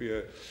tracks could be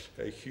a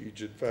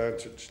huge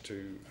advantage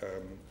to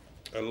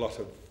a lot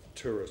of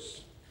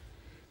tourists.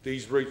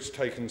 These routes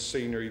take in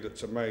scenery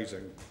that's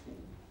amazing,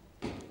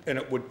 and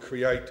it would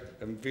create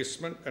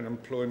investment and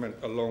employment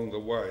along the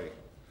way.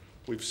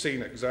 We've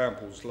seen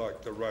examples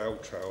like the rail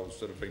trails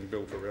that have been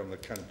built around the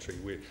country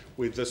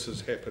where this has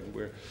happened,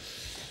 where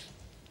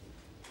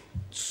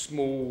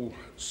small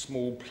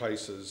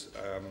places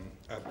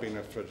are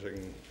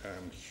benefiting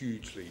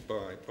hugely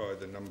by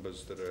the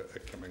numbers that are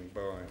coming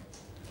by.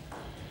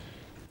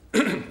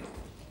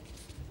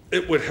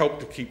 It would help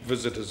to keep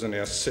visitors in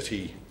our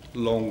city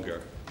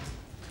longer.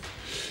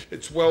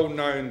 It's well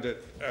known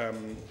that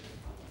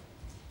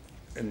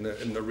in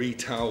the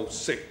retail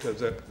sector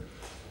that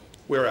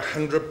we're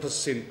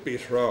 100%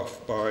 better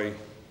off by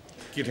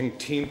getting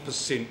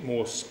 10%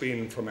 more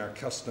spend from our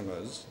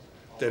customers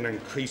than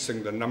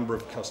increasing the number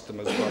of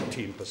customers by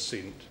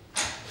 10%.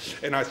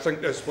 And I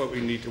think that's what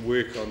we need to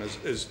work on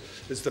is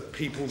the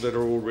people that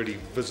are already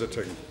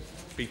visiting,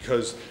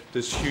 because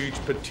there's huge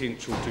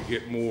potential to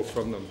get more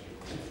from them.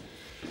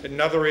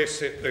 Another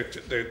asset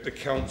that the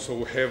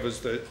council have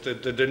is the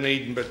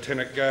Dunedin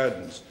Botanic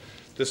Gardens.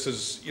 This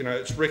is,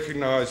 it's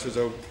recognised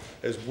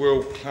as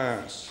world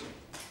class.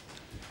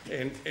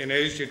 And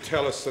as you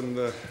tell us in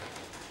the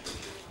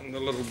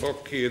little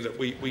book here, that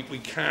we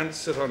can't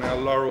sit on our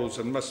laurels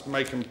and must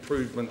make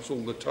improvements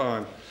all the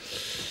time.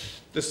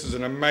 This is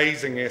an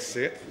amazing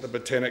asset, the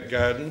Botanic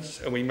Gardens,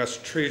 and we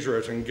must treasure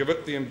it and give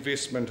it the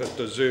investment it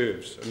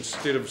deserves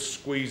instead of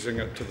squeezing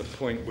it to the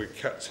point where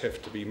cuts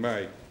have to be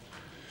made.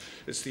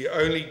 It's the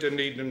only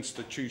Dunedin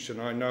institution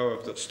I know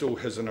of that still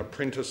has an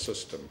apprentice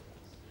system.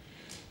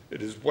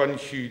 It is one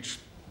huge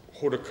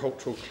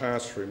horticultural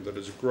classroom that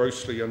is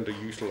grossly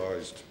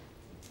underutilised.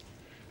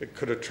 It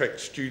could attract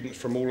students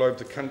from all over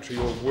the country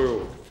or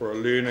world for a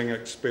learning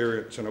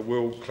experience in a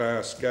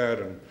world-class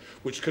garden,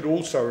 which could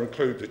also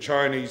include the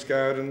Chinese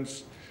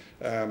gardens,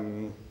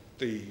 the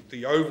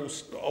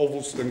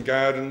Ovelston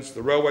Gardens,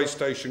 the railway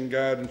station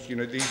gardens.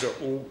 These are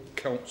all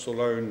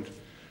council-owned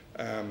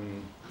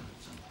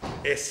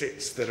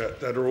assets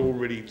that are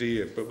already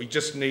there, but we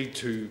just need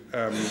to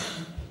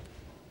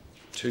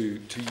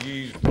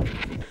use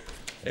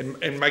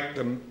and make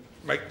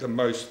the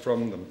most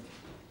from them.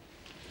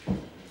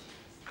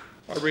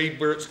 I read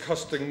where it's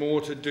costing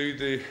more to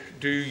do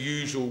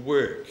usual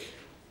work.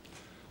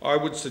 I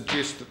would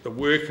suggest that the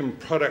work and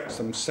products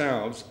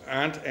themselves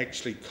aren't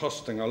actually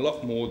costing a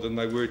lot more than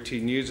they were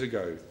 10 years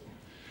ago.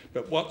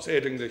 But what's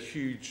adding the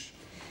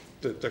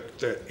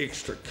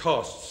extra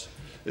costs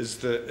is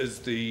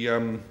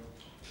the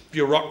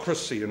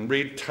bureaucracy and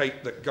red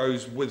tape that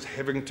goes with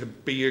having to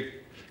be a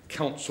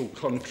council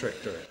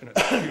contractor, and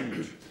it's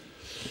huge.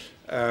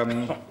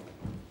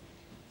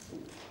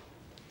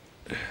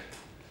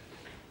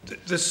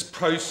 This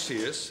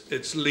process,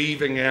 it's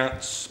leaving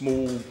out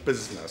small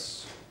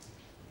business.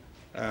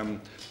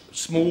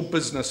 Small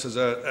businesses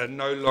are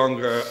no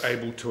longer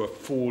able to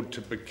afford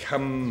to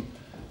become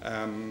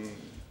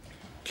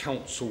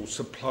council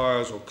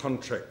suppliers or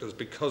contractors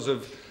because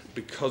of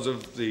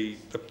the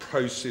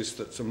process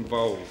that's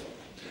involved.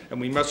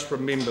 And we must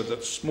remember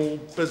that small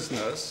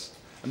business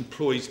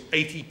employs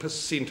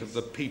 80% of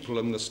the people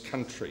in this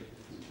country.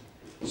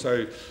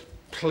 So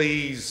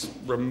please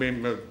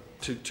remember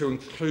to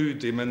include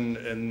them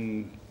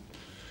in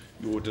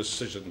your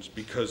decisions,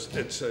 because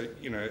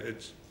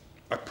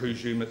I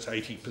presume it's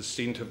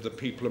 80% of the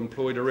people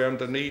employed around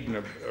Dunedin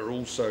are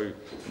also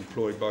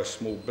employed by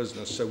small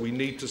business, so we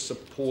need to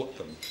support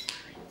them.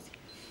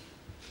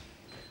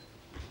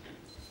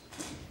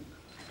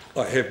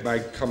 I have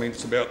made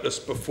comments about this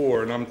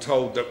before, and I'm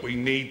told that we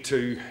need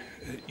to,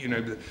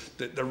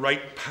 that the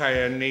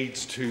ratepayer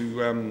needs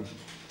to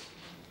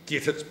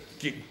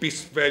get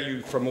best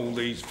value from all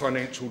these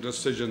financial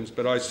decisions,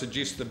 but I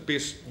suggest the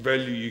best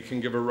value you can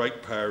give a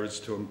ratepayer is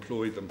to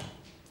employ them.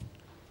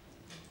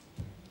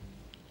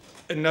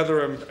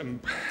 Another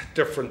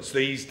difference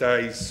these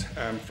days,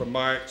 from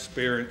my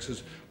experience,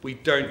 is we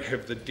don't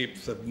have the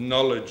depth of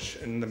knowledge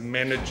in the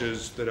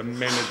managers that are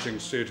managing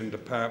certain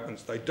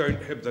departments. They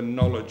don't have the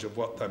knowledge of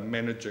what they're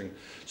managing.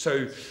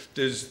 So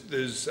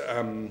there's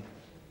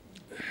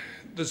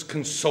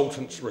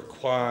consultants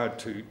required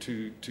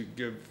to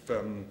give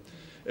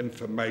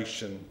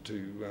information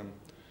to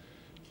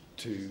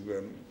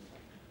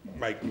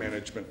make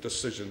management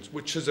decisions,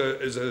 which is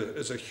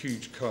a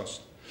huge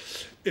cost.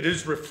 It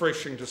is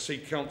refreshing to see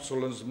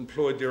councillors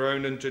employed their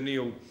own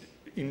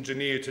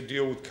engineer to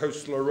deal with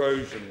coastal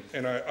erosion,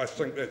 and I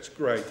think that's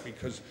great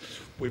because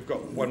we've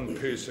got one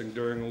person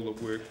doing all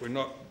the work. We're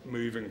not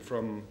moving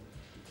from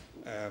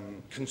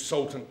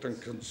consultant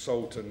and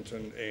consultant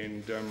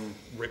and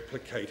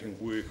replicating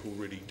work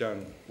already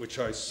done, which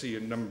I see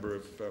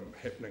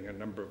happening a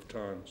number of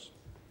times.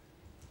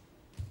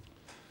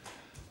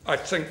 I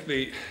think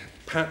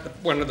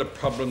one of the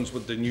problems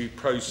with the new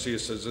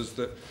processes is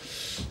that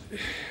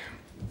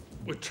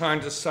we're trying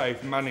to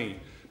save money,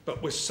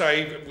 but we're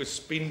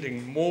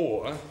spending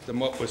more than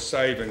what we're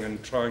saving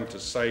and trying to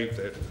save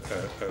that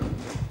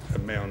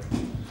amount.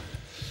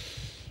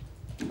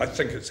 I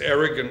think it's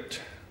arrogant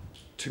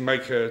to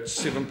make a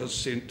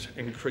 7%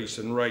 increase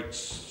in rates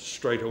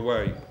straight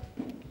away.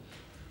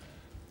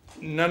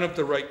 None of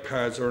the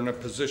ratepayers are in a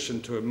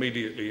position to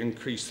immediately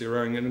increase their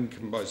own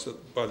income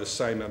by the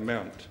same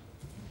amount.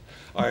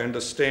 I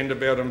understand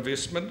about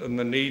investment and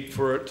the need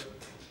for it,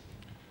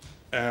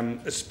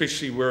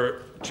 especially where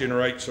it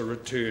generates a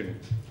return.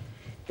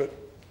 But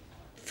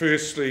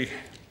firstly,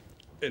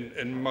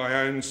 in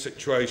my own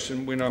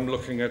situation, when I'm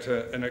looking at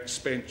an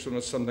expansion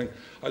or something,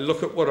 I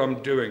look at what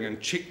I'm doing and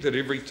check that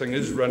everything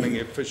is running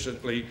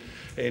efficiently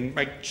and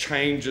make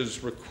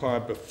changes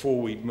required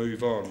before we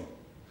move on.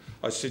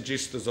 I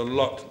suggest there's a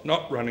lot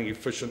not running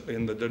efficiently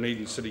in the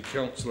Dunedin City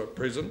Council at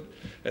present,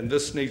 and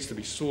this needs to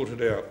be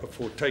sorted out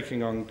before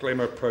taking on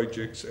glamour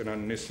projects and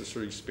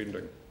unnecessary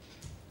spending.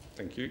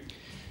 Thank you.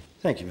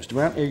 Thank you, Mr.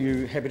 Brown. Are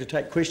you happy to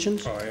take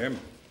questions? I am.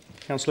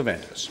 Councillor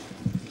Vanders.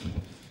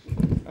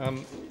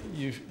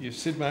 You've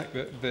said, Mark,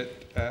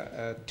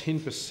 that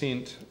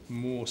 10%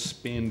 more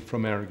spend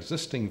from our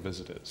existing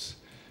visitors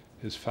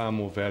is far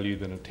more value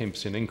than a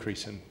 10%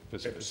 increase in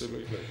visitors.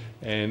 Absolutely.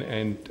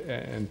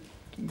 And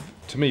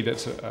to me,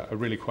 that's a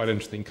really quite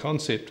interesting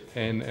concept,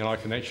 and I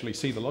can actually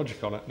see the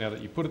logic on it now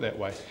that you put it that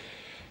way.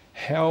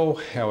 How,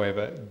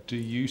 however, do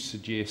you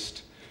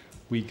suggest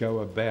we go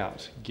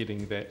about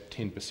getting that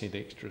 10%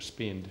 extra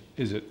spend?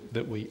 Is it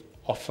that we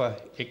offer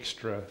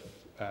extra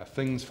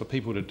things for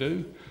people to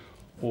do,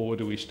 or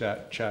do we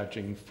start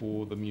charging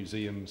for the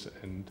museums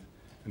and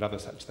other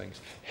such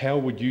things? How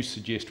would you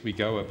suggest we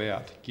go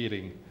about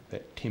getting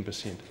that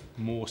 10%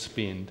 more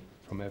spend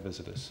from our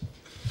visitors?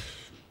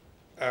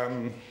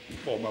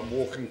 Well, my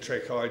walking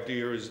track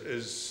idea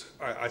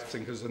I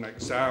think, is an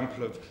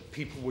example of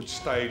people would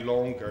stay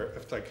longer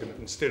if they can,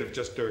 instead of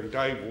just doing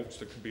day walks,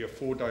 there could be a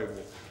 4-day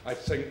walk. I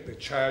think the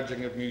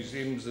charging of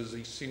museums is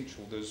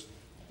essential.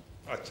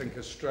 I think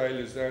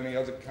Australia's the only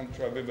other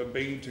country I've ever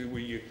been to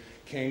where you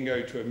can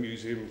go to a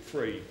museum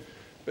free.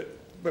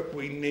 But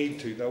we need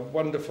to. They're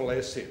wonderful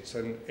assets,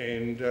 and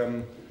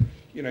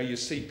you know, you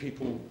see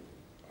people,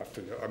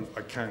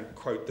 I can't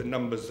quote the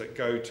numbers that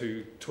go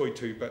to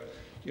Toitu, but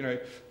you know,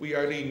 we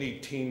only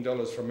need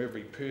 $10 from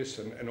every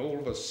person, and all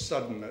of a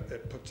sudden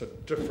it puts a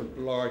different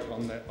light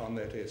on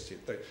that asset.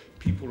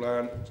 People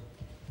aren't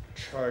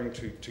trying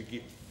to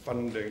get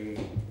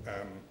funding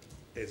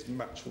as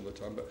much all the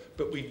time,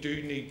 but we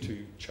do need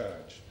to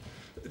charge.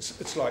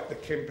 It's like the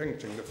camping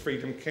thing, the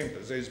freedom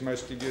campers. As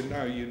most of you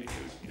know,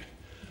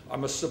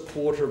 I'm a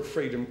supporter of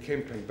freedom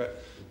camping,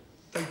 but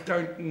they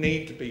don't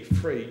need to be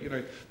free. You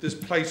know, there's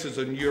places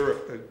in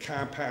Europe,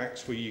 car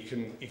parks, where you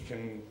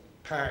can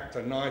park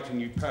the night and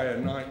you pay a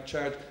night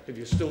charge. If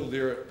you're still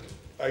there at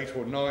 8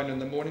 or 9 in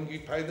the morning, you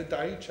pay the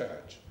day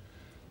charge.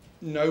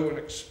 No one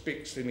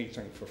expects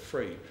anything for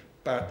free,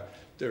 but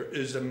there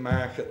is a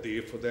market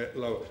there for that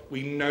lower.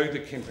 We know the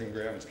camping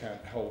grounds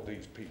can't hold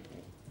these people.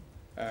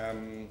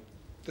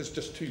 There's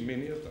just too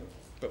many of them,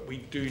 but we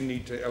do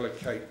need to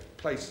allocate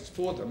places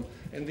for them,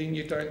 and then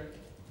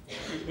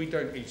we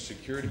don't need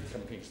security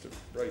companies to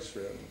race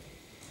around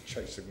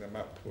chasing them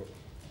up.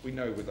 We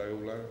know where they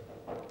all are.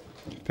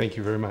 Thank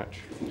you very much.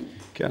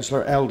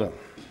 Councillor Elder.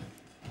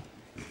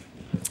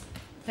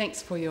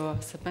 Thanks for your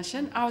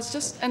submission. I was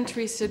just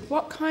interested,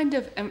 what kind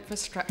of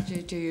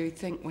infrastructure do you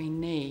think we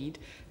need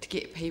to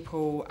get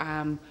people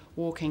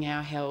walking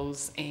our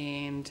hills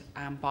and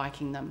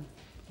biking them?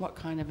 What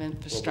kind of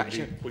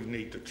infrastructure? Well, we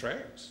need the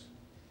tracks.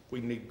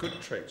 We need good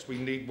tracks. We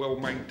need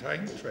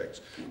well-maintained tracks.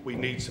 We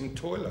need some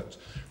toilets.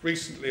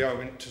 Recently I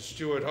went to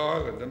Stewart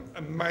Island, an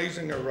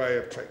amazing array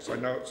of tracks. I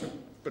know it's a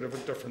bit of a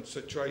different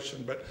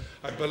situation, but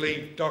I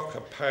believe DOC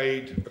are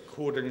paid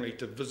accordingly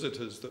to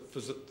visitors that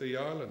visit the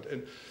island.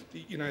 And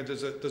you know,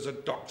 there's a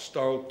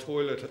DOC-style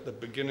toilet at the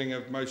beginning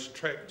of most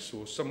tracks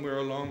or somewhere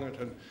along it,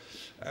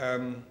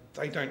 and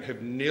they don't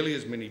have nearly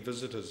as many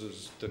visitors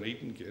as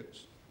Dunedin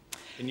gets.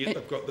 And yet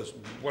they've got this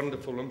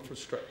wonderful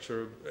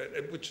infrastructure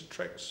which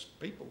attracts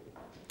people.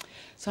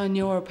 So in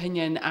your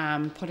opinion,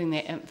 putting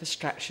that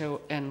infrastructure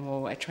in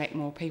will attract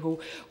more people.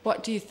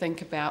 What do you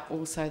think about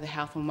also the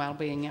health and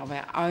well-being of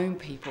our own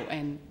people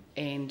and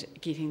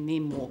getting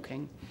them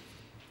walking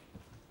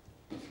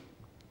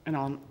and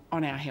on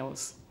our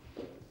hills?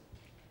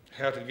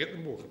 How to get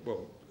them walking?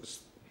 Well,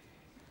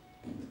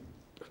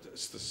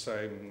 it's the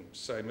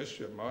same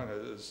issue of mine.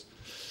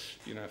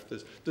 You know, if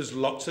there's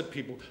lots of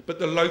people, but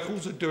the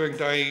locals are doing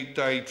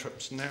day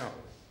trips now.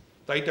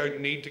 They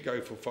don't need to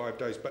go for 5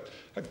 days, but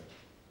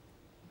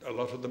a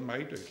lot of them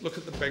may do. Look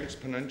at the Banks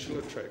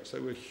Peninsula tracks, they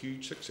were a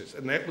huge success,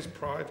 and that was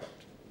private.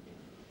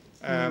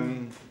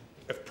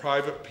 If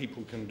private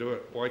people can do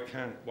it, why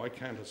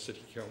can't a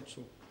city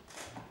council?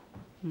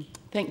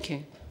 Thank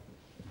you.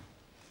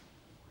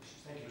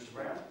 Thank you, Mr.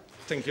 Brown.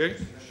 Thank you.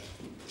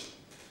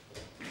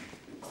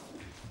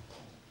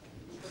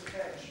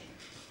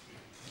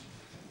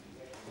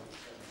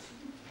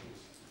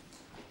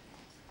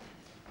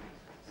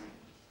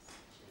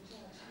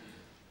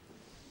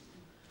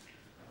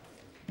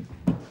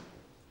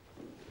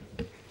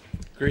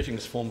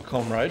 Greetings, former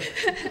comrade.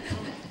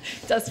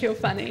 Does feel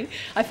funny.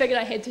 I figured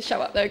I had to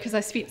show up though because I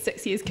spent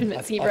 6 years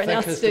convincing everyone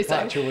else to do so. I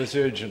think his departure was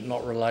urgent,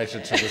 not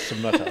related to the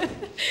submitter.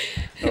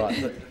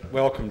 Right,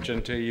 welcome,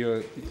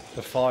 Jinty.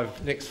 The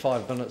next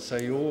 5 minutes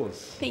are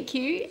yours. Thank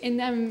you.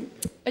 And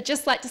I'd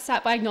just like to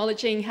start by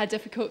acknowledging how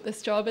difficult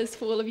this job is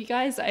for all of you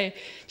guys.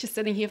 Just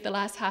sitting here for the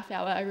last half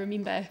hour, I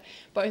remember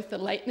both the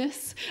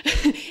lateness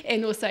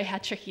and also how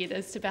tricky it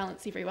is to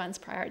balance everyone's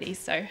priorities.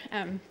 So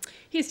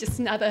here's just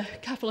another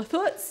couple of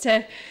thoughts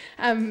to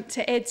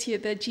add to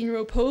the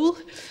general pool.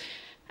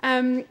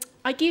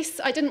 I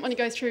guess I didn't want to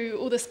go through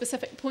all the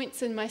specific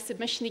points in my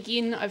submission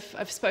again.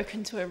 I've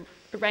spoken to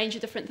a range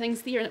of different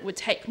things there and it would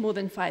take more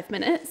than 5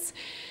 minutes.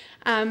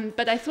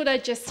 But I thought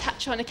I'd just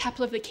touch on a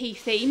couple of the key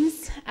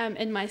themes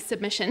in my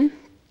submission.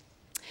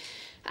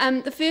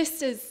 The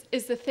first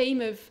is the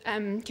theme of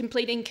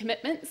completing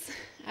commitments.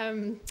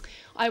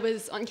 I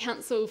was on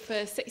council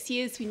for 6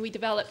 years when we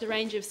developed a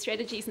range of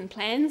strategies and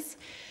plans.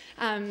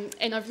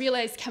 And I've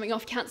realised coming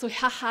off council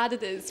how hard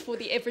it is for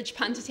the average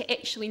punter to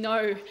actually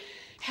know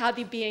how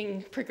they're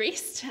being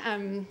progressed.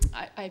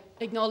 I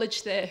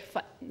acknowledge the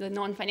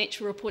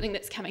non-financial reporting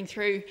that's coming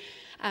through,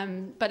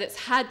 but it's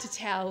hard to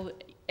tell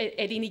at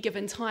any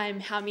given time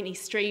how many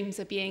streams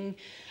are being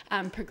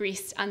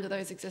progressed under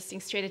those existing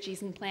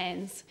strategies and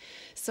plans.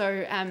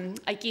 So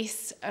I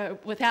guess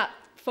without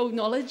full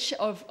knowledge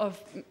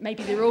of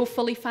maybe they're all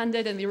fully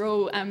funded and they're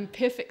all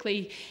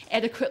perfectly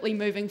adequately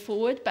moving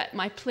forward, but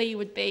my plea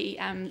would be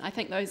I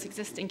think those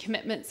existing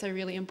commitments are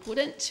really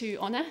important to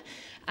honour,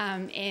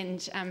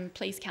 and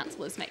please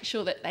councillors make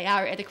sure that they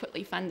are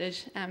adequately funded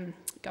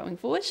going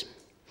forward.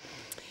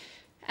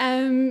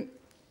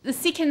 The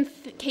second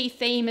key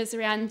theme is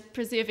around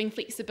preserving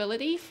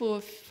flexibility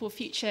for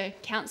future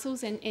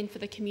councils and for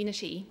the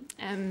community.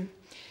 And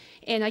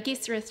I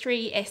guess there are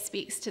 3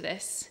 aspects to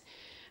this.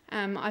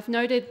 I've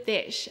noted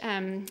that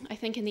I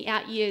think in the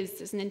out years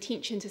there's an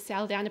intention to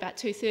sell down about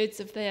 2/3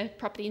 of the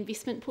property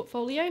investment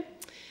portfolio.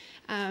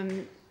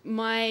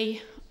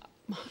 I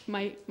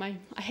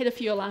had a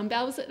few alarm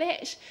bells at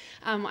that.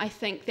 I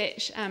think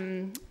that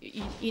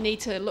you need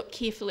to look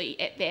carefully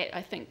at that.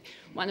 I think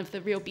one of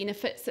the real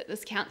benefits that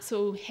this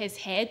council has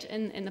had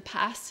in the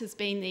past has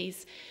been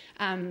these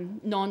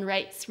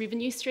non-rates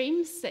revenue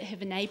streams that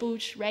have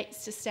enabled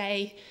rates to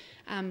stay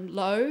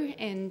low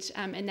and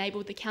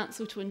enabled the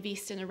council to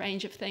invest in a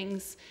range of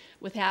things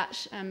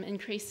without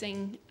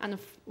increasing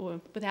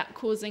or without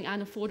causing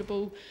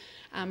unaffordable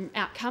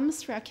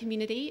outcomes for our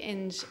community,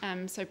 and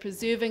so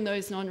preserving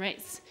those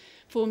non-rates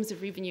forms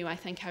of revenue I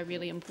think are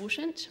really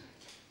important.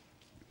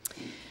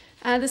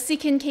 The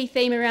second key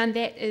theme around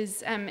that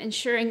is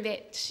ensuring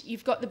that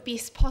you've got the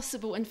best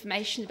possible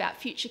information about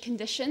future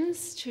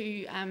conditions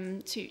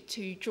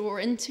to draw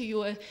into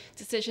your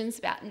decisions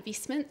about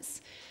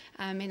investments.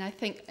 And I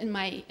think in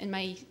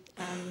my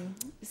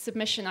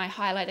submission I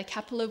highlight a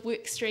couple of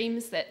work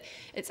streams that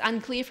it's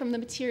unclear from the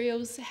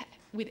materials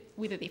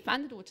whether they're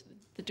funded or to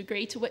the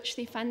degree to which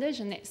they're funded,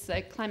 and that's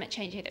the climate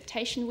change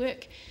adaptation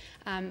work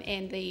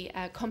and the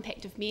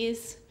Compact of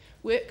Mayors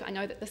work. I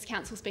know that this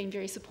council's been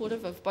very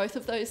supportive of both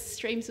of those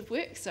streams of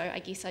work, so I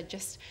guess I'd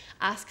just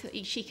ask that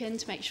you check in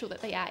to make sure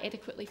that they are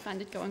adequately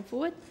funded going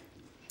forward.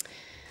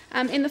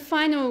 And the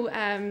final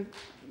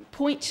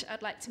point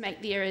I'd like to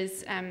make there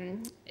is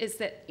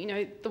that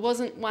there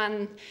wasn't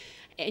one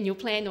annual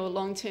plan or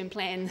long-term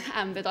plan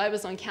that I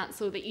was on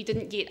council that you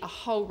didn't get a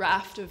whole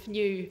raft of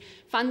new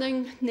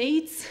funding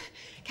needs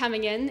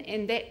coming in,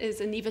 and that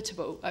is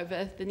inevitable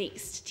over the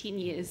next 10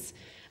 years.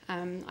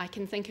 I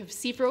can think of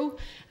several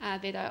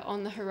that are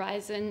on the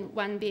horizon,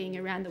 one being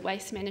around the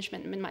waste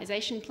management and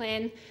minimisation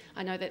plan.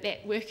 I know that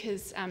that work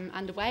is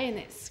underway, and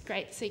that's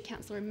great to see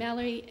Councillor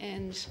Mallory,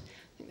 and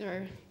I think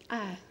there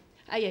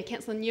are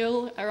Councillor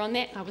Newell are on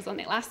that. I was on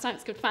that last time,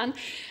 it's good fun.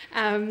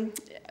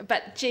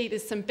 But gee,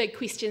 there's some big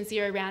questions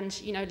there around,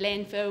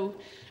 landfill.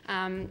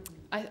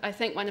 I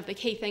think one of the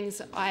key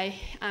things I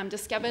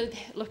discovered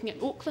looking at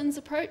Auckland's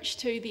approach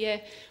to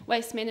their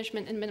waste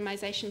management and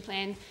minimisation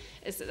plan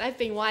is that they've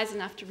been wise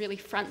enough to really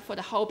front foot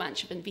a whole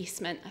bunch of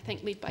investment, I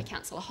think led by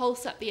Councillor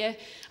Holtz up there,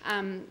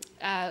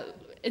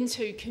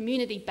 into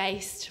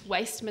community-based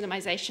waste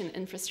minimisation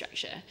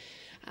infrastructure.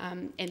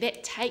 And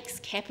that takes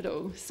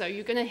capital, so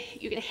you're gonna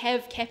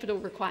have capital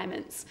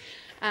requirements.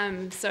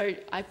 So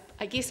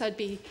I guess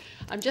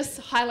I'm just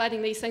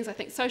highlighting these things. I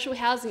think social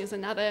housing is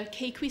another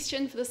key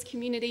question for this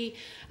community.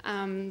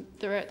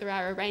 There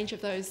are a range of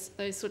those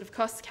sort of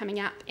costs coming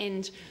up,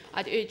 and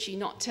I'd urge you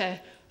not to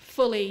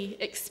fully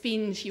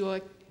expend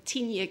your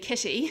 10-year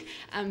kitty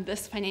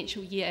this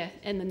financial year,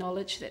 in the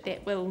knowledge that there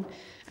will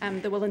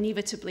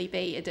inevitably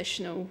be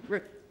additional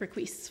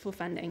requests for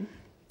funding.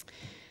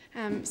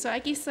 So I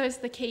guess those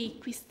are the key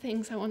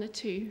things I wanted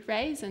to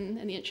raise, and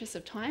in the interest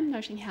of time,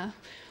 noting how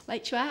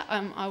late you are,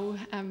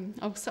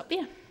 I'll stop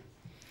there.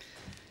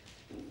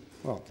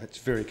 Well, that's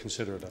very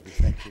considerate of you,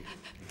 thank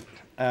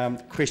you.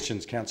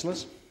 Questions,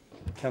 councillors?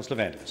 Councillor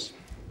Vanders.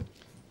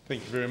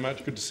 Thank you very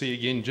much. Good to see you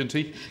again,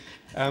 Jinty.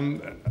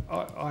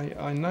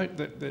 I note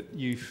that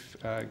you've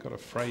got a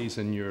phrase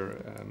in your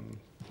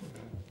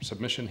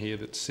submission here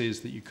that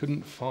says that you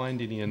couldn't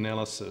find any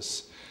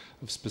analysis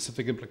of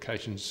specific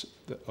implications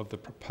of the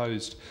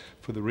proposed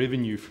for the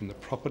revenue from the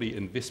property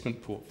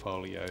investment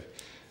portfolio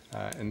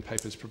in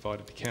papers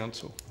provided to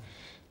council.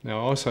 Now,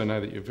 I also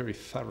know that you're very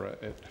thorough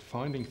at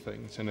finding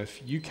things, and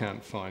if you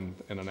can't find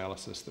an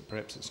analysis, that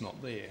perhaps it's not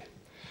there.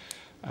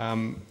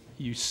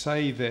 You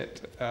say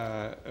that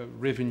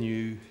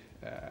revenue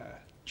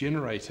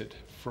generated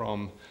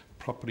from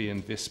property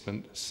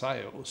investment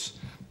sales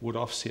would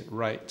offset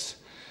rates,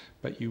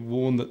 but you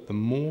warn that the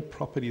more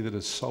property that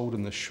is sold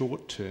in the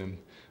short term,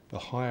 the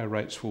higher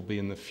rates will be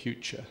in the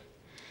future.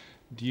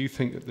 Do you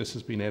think that this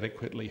has been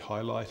adequately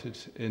highlighted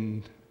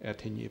in our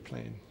 10-year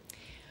plan?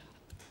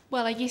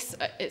 Well, I guess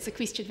it's a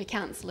question for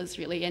councillors,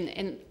 really,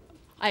 and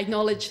I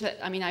acknowledge that,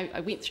 I mean, I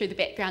went through the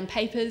background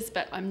papers,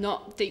 but I'm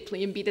not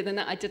deeply embedded in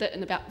it. I did it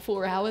in about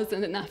 4 hours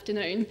in an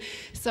afternoon.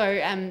 So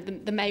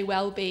there may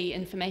well be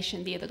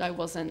information there that I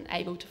wasn't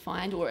able to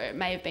find, or it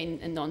may have been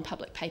in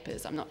non-public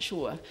papers, I'm not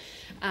sure.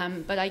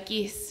 But I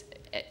guess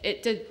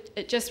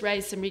it just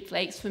raised some red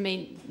flags for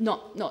me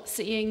not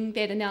seeing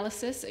that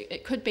analysis.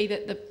 It could be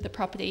that the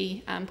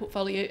property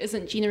portfolio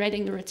isn't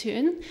generating the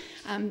return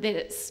that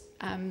it's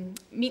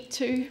meant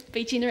to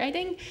be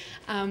generating.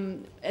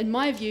 In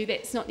my view,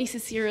 that's not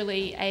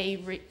necessarily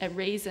a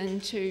reason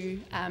to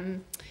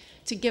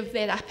give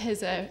that up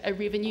as a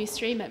revenue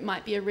stream. It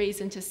might be a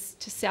reason to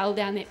sell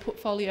down that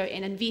portfolio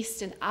and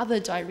invest in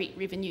other direct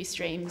revenue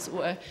streams,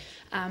 or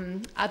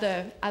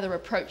other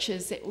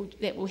approaches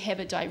that will have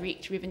a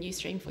direct revenue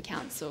stream for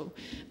council.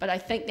 But I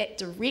think that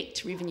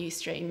direct revenue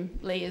stream,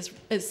 Lee,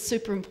 is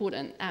super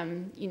important.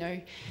 You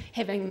know,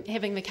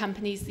 having the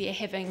companies there,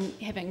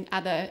 having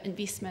other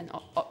investment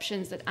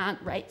options that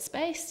aren't rates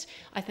based,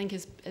 I think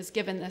has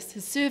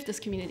served this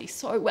community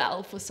so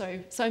well for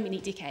so many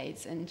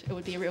decades, and it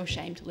would be a real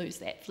shame to lose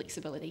that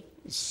flexibility.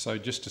 So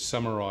just to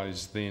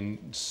summarise then,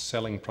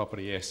 selling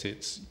property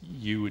assets,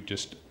 you would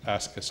just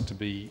ask us to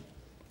be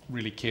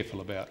really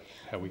careful about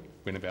how we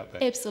went about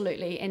that?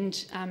 Absolutely, and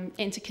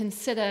to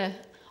consider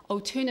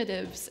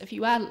alternatives. If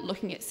you are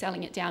looking at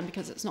selling it down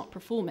because it's not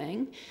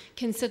performing,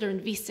 consider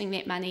investing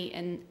that money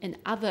in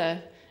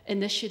other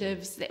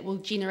initiatives that will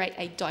generate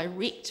a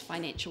direct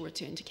financial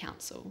return to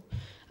council,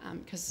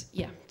 because,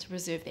 to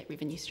preserve that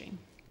revenue stream.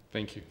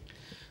 Thank you.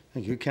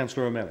 Thank you.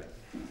 Councillor O'Malley.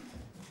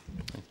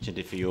 Thank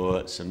you for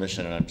your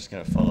submission, and I'm just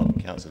going to follow up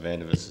on Councillor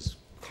Vandervis's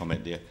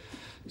comment there.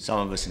 Some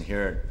of us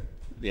inherit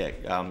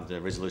the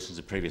resolutions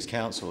of previous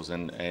councils,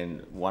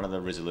 and one of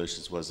the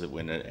resolutions was that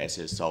when an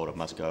asset is sold, it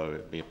must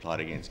be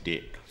applied against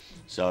debt.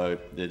 So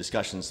the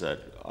discussions that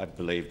I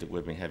believe that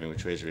we've been having with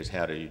Treasury is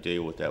how do you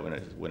deal with that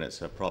when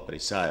it's a property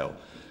sale,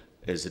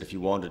 is that if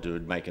you wanted to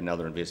make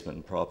another investment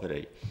in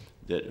property,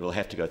 that it will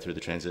have to go through the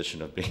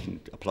transition of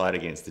being applied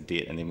against the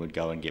debt, and then we'd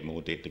go and get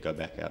more debt to go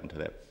back out into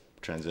that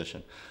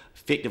transition.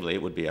 Effectively,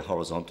 it would be a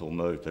horizontal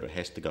move, but it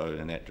has to go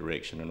in that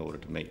direction in order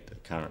to meet the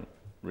current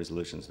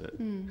resolutions that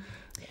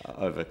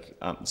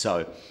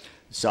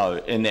so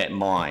in that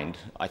mind,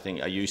 I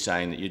think, are you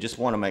saying that you just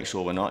want to make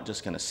sure we're not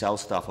just going to sell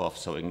stuff off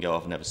so we can go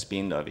off and have a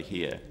spend over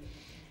here?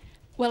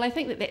 Well, I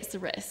think that's the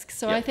risk.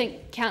 So I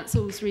think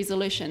council's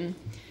resolution,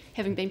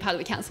 having been part of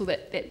the council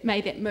that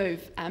made that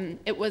move,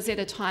 it was at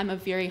a time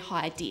of very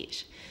high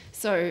debt.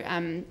 So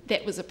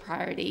that was a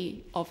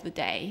priority of the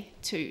day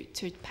to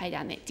pay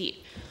down that debt.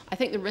 I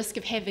think the risk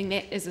of having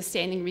that as a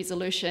standing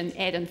resolution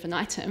ad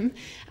infinitum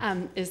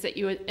is that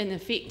you would, in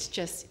effect,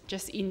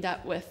 just end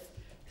up with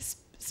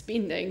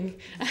spending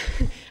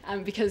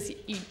because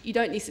you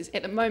don't necessarily,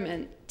 at the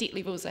moment, debt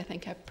levels I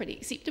think are pretty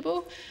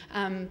acceptable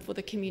for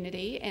the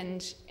community,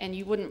 and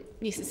you wouldn't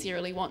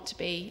necessarily want to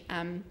be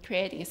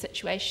creating a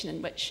situation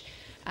in which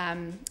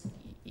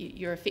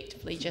you're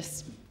effectively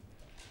just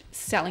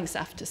selling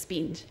stuff to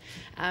spend.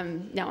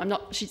 Now, I'm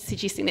not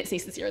suggesting that's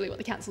necessarily what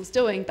the council's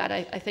doing, but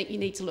I think you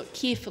need to look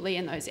carefully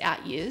in those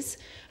out years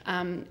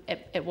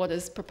at what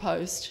is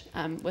proposed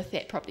with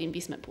that property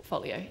investment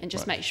portfolio, and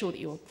just make sure that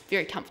you're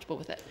very comfortable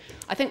with it.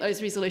 I think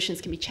those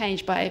resolutions can be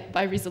changed by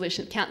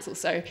resolution of council.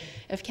 So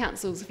if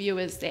council's view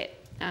is that,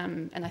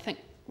 and I think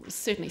it was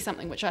certainly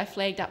something which I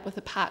flagged up with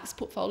the parks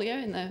portfolio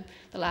in the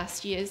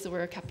last years, there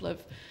were a couple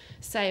of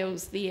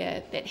sales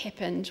there that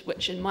happened,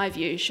 which in my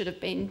view should have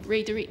been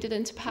redirected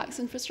into parks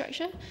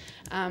infrastructure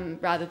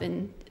rather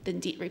than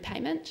debt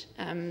repayment.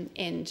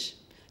 And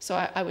so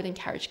I would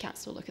encourage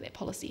council to look at that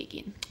policy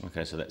again.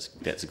 Okay, so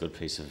that's a good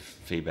piece of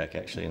feedback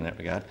actually in that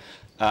regard.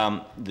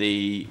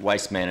 The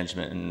waste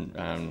management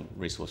and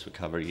resource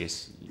recovery,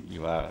 yes,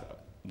 you are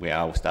we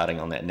are starting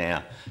on that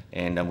now,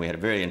 and we had a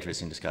very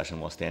interesting discussion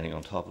while standing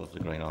on top of the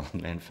Green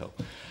Island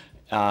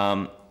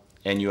landfill.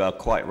 And you are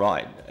quite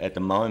right. At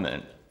the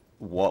moment,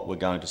 what we're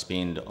going to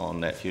spend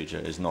on that future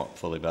is not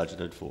fully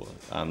budgeted for.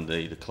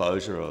 The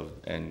closure of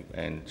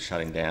and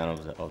shutting down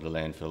of the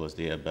landfill is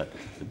there, but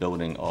the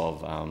building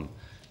of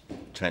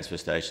transfer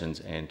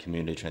stations and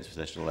community transfer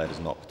stations, all that is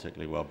not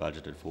particularly well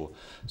budgeted for.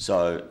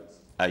 So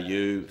are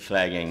you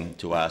flagging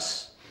to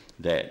us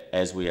that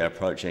as we are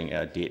approaching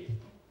our debt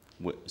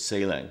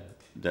ceiling,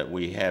 that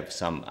we have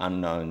some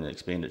unknown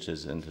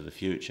expenditures into the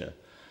future,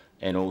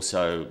 and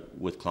also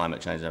with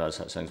climate change and other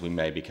such things, we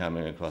may be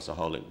coming across a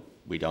hole that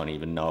we don't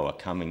even know are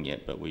coming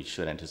yet, but we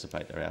should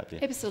anticipate they're out there?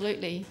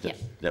 Absolutely,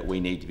 That we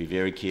need to be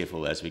very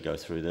careful as we go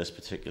through this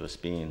particular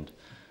spend,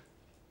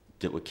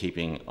 that we're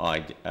keeping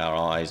our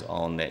eyes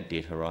on that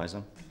debt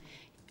horizon?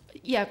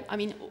 Yeah, I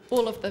mean,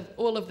 all of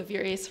the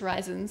various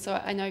horizons. So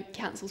I know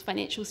Council's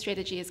financial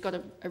strategy has got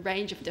a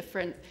range of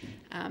different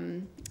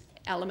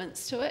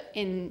elements to it,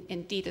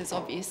 and debt is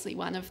obviously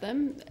one of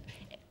them.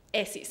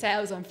 Asset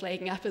sales I'm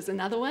flagging up as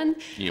another one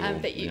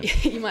that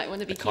you might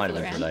want to be careful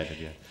around.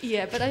 Related,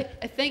 yeah, but I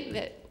think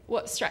that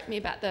what struck me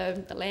about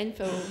the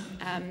landfill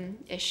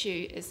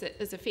issue is that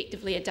there's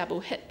effectively a double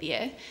hit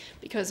there,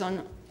 because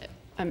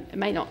it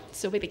may not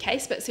still be the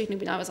case, but certainly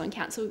when I was on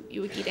council,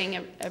 you were getting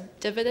a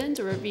dividend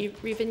or a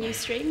revenue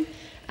stream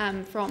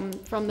from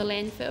the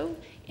landfill,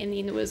 and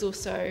then there was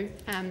also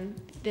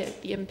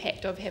the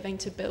impact of having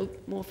to build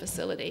more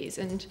facilities.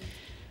 And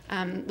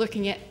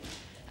looking at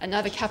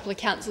another couple of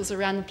councils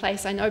around the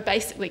place, I know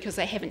basically because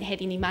they haven't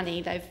had any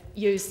money, they've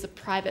used the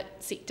private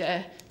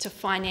sector to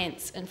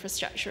finance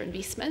infrastructure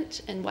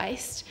investment in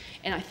waste,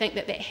 and I think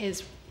that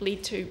has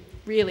led to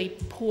really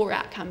poor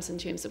outcomes in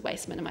terms of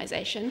waste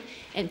minimisation,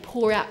 and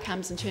poor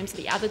outcomes in terms of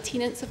the other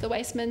tenets of the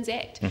Waste Mins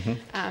Act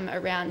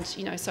around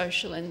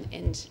social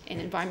and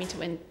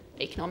environmental and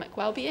economic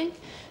wellbeing.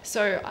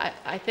 So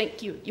I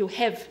think you'll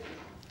have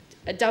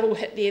a double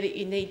hit there that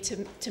you need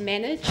to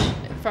manage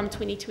from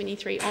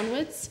 2023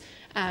 onwards.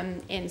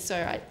 And so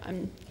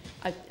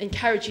I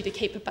encourage you to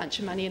keep a bunch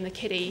of money in the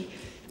kitty.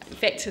 In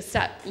fact, to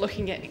start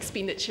looking at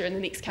expenditure in the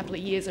next couple of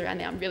years around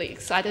there. I'm really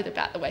excited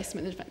about the waste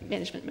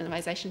management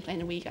minimisation plan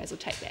and where you guys will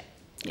take that.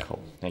 Yeah. Cool,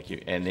 thank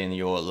you. And then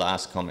your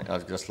last comment,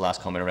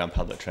 around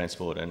public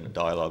transport and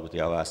dialogue with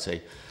the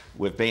ORC.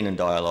 We've been in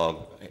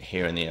dialogue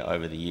here and there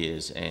over the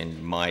years,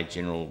 and my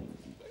general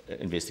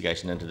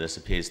investigation into this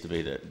appears to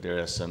be that there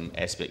are some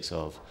aspects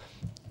of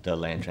the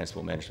Land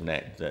Transport Management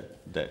Act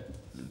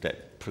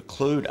that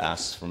preclude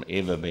us from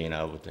ever being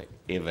able to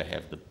ever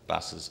have the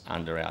buses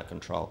under our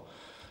control.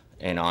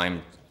 And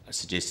I'm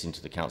suggesting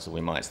to the council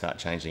we might start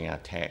changing our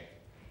tack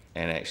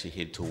and actually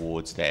head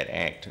towards that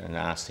act and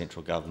ask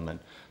central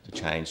government to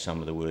change some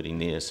of the wording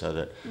there so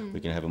that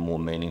we can have a more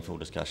meaningful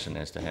discussion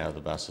as to how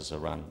the buses are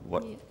run.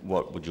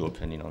 What would your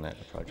opinion on that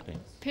approach be?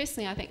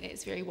 Personally, I think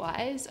that's very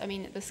wise. I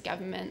mean, this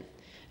government,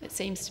 it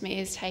seems to me,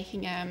 is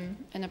taking an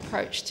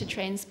approach to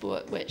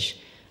transport which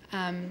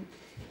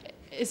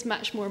is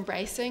much more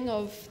embracing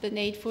of the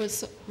need for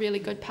really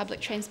good public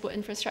transport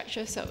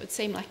infrastructure, so it would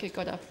seem like a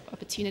good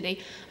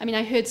opportunity. I mean,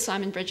 I heard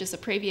Simon Bridges, the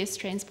previous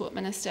Transport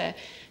Minister,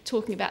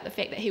 talking about the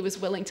fact that he was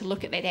willing to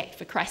look at that act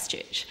for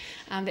Christchurch.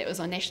 That was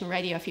on national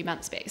radio a few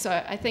months back. So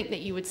I think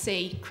that you would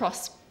see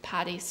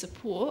cross-party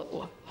support,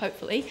 or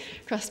hopefully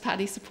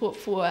cross-party support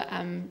for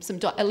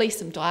at least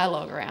some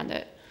dialogue around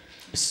it.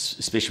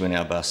 Especially when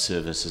our bus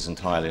service is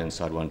entirely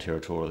inside one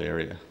territorial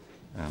area.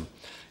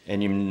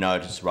 And you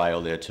notice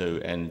rail there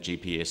too, and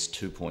GPS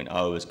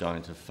 2.0 is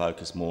going to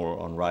focus more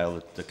on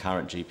rail. The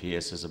current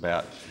GPS is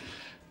about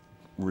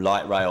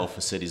light rail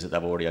for cities that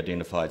they've already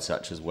identified,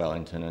 such as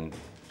Wellington and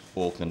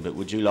Auckland. But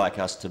would you like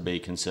us to be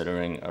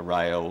considering a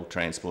rail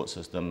transport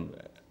system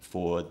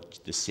for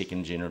the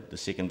second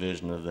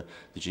version of the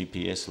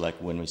GPS, like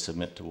when we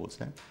submit towards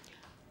that?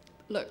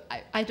 Look,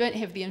 I don't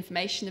have the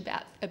information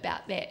about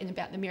that and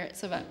about the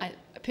merits of it.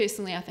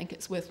 Personally, I think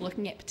it's worth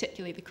looking at,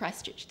 particularly the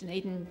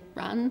Christchurch-Dunedin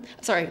run.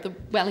 Sorry, the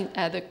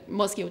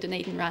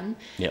Mosgiel-Dunedin run.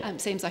 Yep.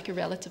 Seems like a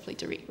relatively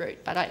direct route,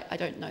 but I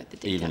don't know the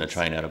details. Even a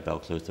train out of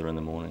Balclutha in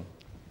the morning.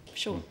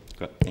 Sure.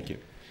 Great, thank you.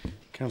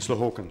 Councillor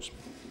Hawkins.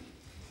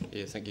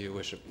 Yeah, thank you, Your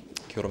Worship.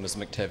 Kia ora, Ms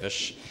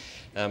McTavish.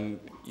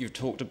 You've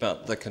talked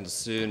about the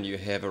concern you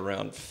have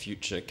around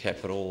future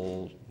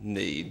capital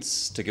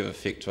needs to give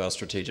effect to our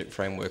strategic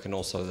framework, and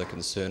also the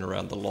concern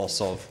around the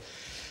loss of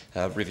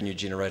revenue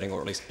generating,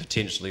 or at least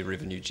potentially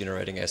revenue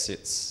generating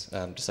assets,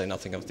 to say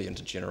nothing of the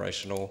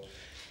intergenerational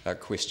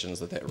questions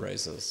that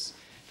raises.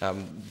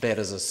 That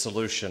is a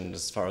solution,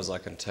 as far as I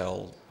can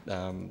tell,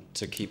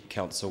 to keep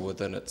council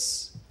within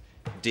its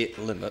debt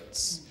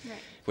limits,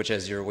 which,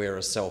 as you're aware,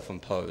 are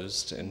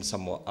self-imposed and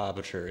somewhat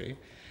arbitrary.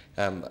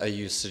 Are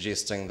you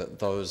suggesting that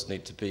those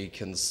need to be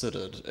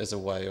considered as a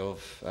way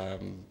of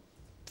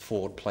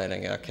forward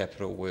planning our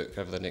capital work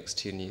over the next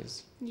 10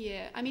 years?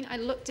 Yeah, I mean, I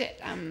looked at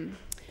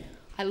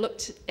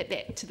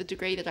that to the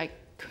degree that I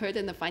could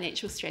in the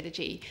financial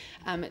strategy.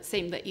 It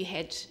seemed that you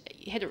had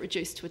it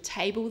reduced to a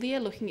table there,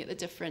 looking at the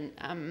different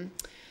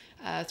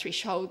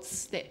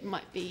thresholds that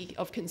might be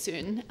of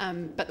concern,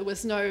 but there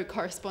was no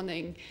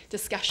corresponding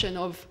discussion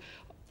of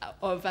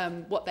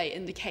what they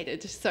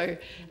indicated. So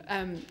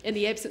in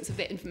the absence of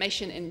that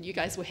information, and you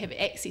guys will have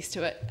access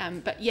to it,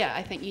 but yeah,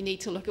 I think you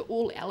need to look at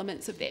all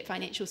elements of that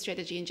financial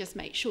strategy and just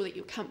make sure that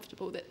you're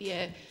comfortable that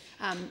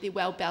they're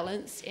well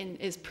balanced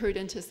and as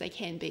prudent as they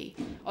can be.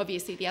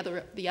 Obviously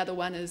the other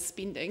one is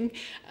spending,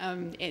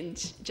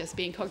 and just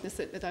being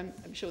cognizant that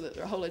I'm sure that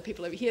there are a whole lot of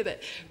people over here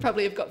that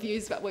probably have got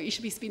views about what you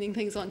should be spending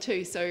things on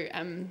too. So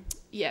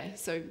yeah,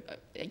 so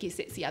I guess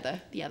that's the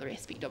other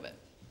aspect of it.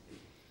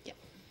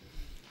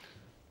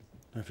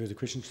 No further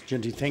questions.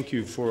 Ginty, thank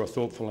you for a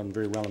thoughtful and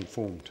very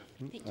well-informed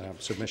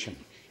submission.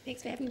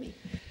 Thanks for having me.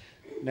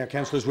 Now,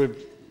 councillors,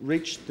 we've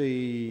reached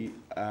the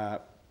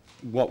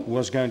what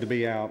was going to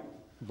be our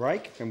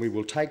break, and we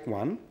will take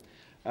one.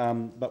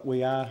 But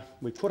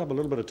we've put up a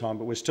little bit of time,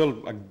 but we're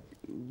still a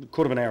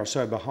quarter of an hour or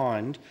so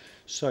behind.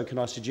 So can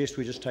I suggest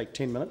we just take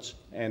 10 minutes,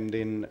 and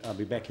then I'll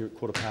be back here at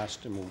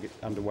 1:15 and we'll get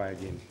underway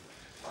again.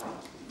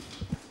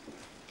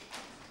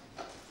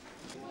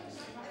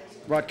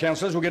 Right,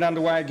 councillors, we'll get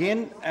underway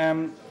again.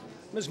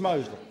 Ms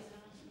Mosley,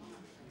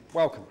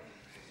 welcome.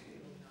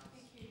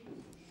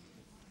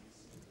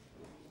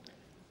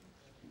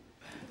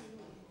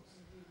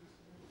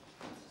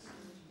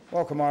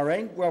 Welcome,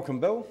 Irene. Welcome,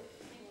 Bill.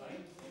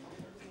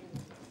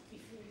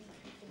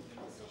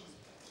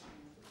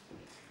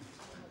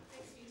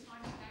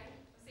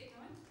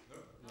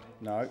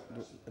 No,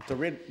 the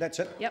red, that's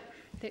it. Yep,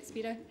 that's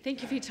better.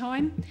 Thank you for your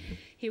time.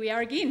 Here we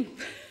are again.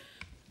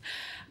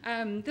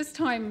 This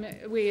time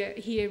we're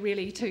here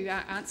really to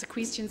answer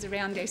questions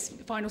around our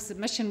final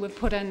submission we've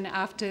put in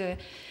after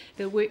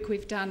the work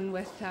we've done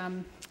with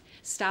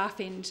staff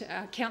and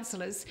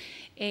councillors,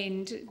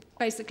 and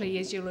basically,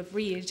 as you'll have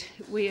read,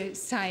 we're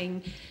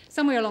saying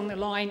somewhere along the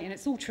line, and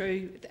it's all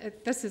true,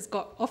 this has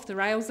got off the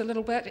rails a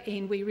little bit,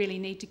 and we really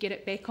need to get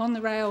it back on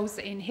the rails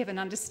and have an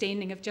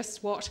understanding of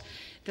just what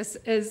this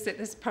is, that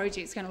this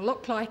project's going to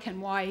look like,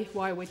 and why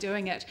we're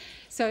doing it.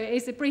 So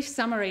as a brief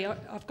summary,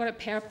 I've got a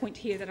PowerPoint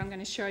here that I'm going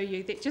to show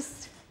you that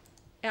just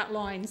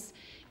outlines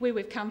where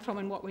we've come from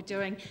and what we're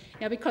doing.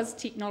 Now, because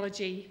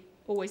technology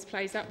always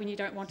plays up when you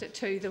don't want it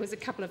to, there was a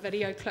couple of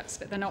video clips,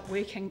 but they're not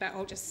working, but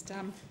I'll just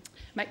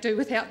make do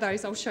without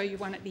those. I'll show you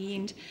one at the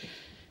end.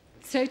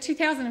 So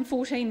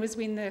 2014 was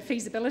when the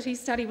feasibility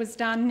study was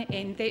done,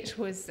 and that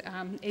was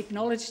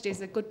acknowledged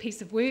as a good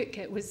piece of work.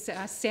 It was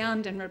a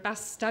sound and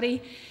robust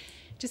study.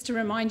 Just to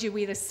remind you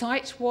where the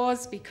site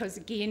was, because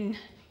again,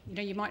 you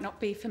know, you might not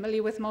be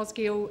familiar with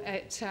Mosgiel.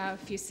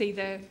 If you see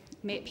the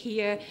map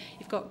here,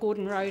 you've got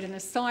Gordon Road and the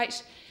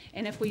site,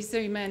 and if we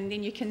zoom in,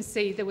 then you can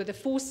see there were the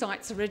 4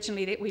 sites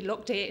originally that we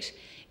looked at,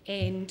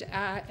 and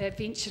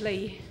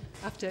eventually,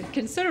 after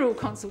considerable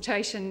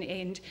consultation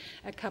and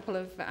a couple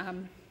of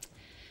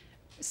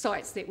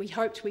sites that we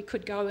hoped we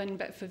could go in,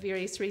 but for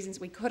various reasons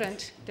we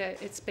couldn't,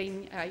 that it's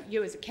been,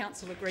 you as a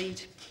council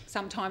agreed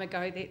some time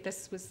ago that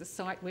this was the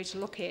site we're to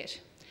look at.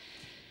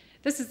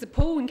 This is the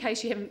pool, in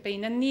case you haven't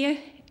been in there,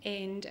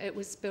 and it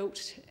was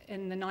built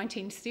in the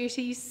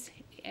 1930s,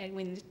 and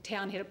when the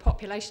town had a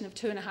population of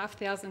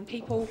 2,500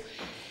 people.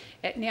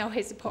 It now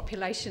has a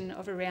population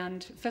of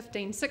around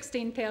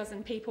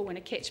 16,000 people and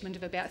a catchment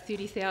of about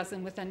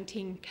 30,000 within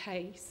 10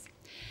 k's.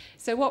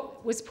 So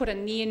what was put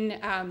in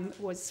then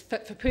was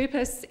fit for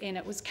purpose, and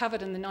it was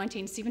covered in the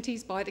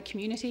 1970s by the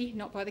community,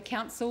 not by the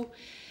council.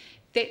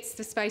 That's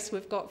the space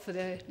we've got for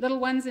the little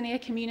ones in our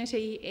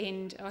community,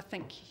 and I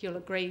think you'll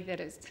agree that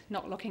it's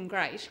not looking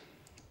great.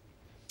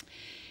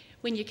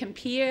 When you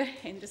compare,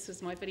 and this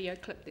was my video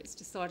clip that's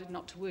decided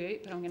not to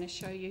work, but I'm going to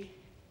show you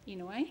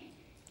anyway.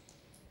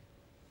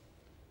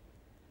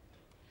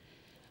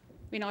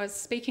 When I was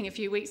speaking a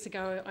few weeks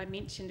ago, I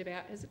mentioned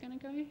about, is it going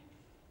to go?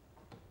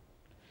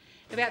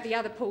 About the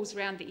other pools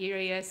around the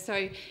area.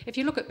 So if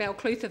you look at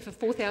Balclutha, for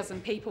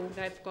 4,000 people,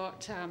 they've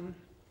got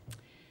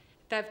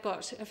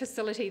a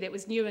facility that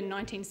was new in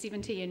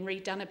 1970 and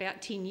redone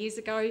about 10 years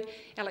ago.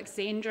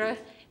 Alexandra,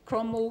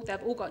 Cromwell,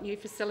 they've all got new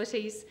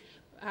facilities.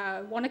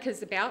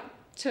 Wanaka's about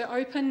to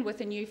open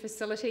with a new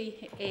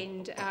facility,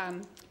 and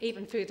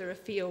even further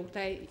afield,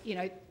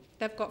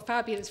 they've got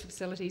far better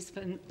facilities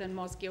than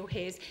Mosgiel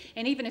has.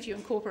 And even if you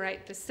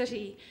incorporate the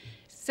city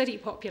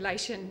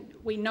population,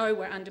 we know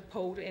we're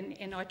underpooled,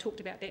 and I talked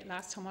about that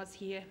last time I was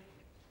here.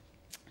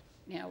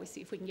 Now we'll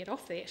see if we can get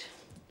off that.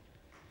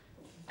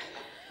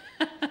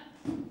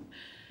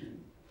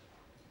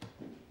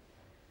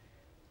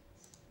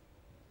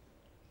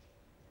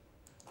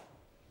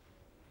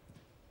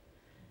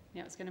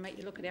 Now it's going to make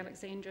you look at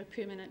Alexandra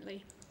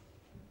permanently.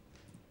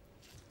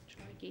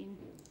 Try again.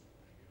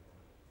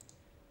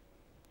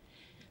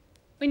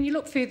 When you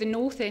look further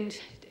north, and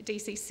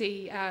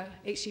DCC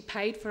actually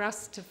paid for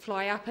us to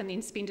fly up and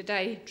then spend a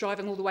day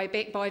driving all the way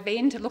back by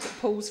van to look at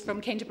pools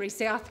from Canterbury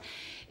South,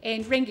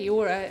 And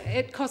Rangiora,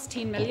 it cost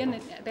 10 million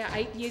about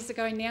 8 years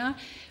ago now,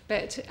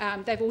 but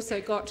they've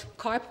also got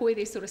Kaipoi,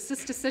 their sort of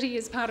sister city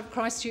as part of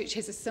Christchurch,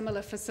 has a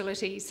similar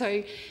facility. So,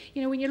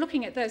 you know, when you're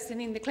looking at this,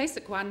 and then the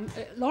classic one,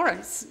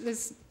 Lawrence,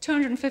 there's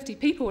 250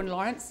 people in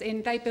Lawrence,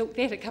 and they built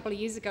that a couple of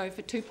years ago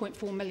for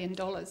 $2.4 million.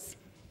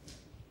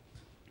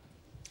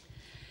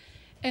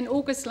 In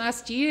August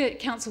last year,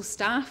 council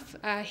staff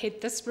had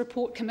this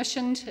report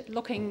commissioned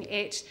looking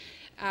at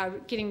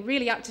getting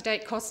really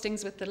up-to-date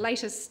costings with the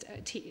latest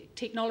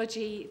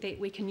technology that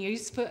we can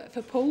use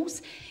for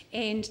pools,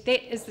 and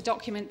that is the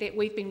document that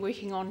we've been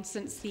working on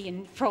since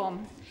then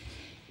from.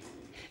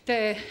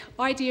 The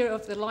idea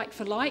of the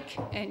like-for-like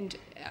and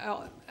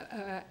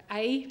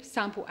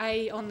sample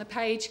A on the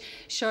page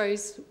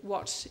shows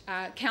what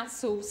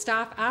council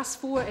staff asked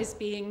for as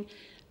being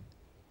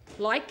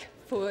like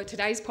for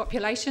today's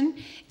population,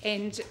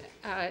 and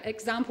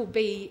example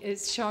B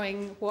is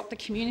showing what the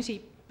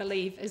community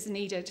believe is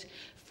needed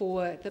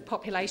for the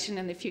population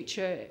and the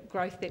future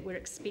growth that we're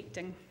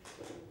expecting.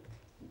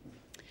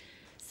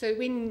 So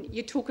when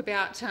you talk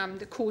about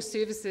the core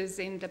services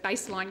and the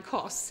baseline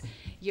costs,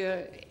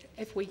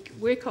 if we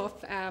work off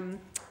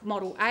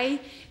model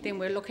A, then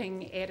we're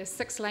looking at a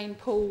 6-lane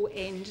pool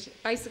and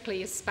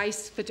basically a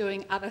space for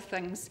doing other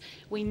things.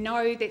 We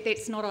know that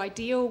that's not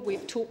ideal.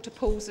 We've talked to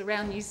pools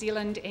around New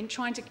Zealand and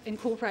trying to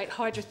incorporate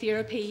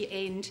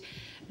hydrotherapy and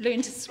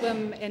learn to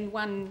swim in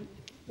one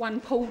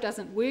pool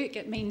doesn't work.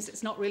 It means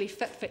it's not really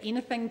fit for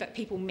anything but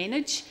people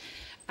manage.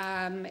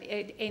 And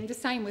the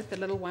same with the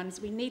little ones.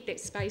 We need that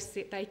space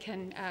that they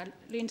can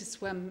learn to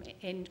swim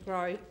and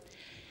grow.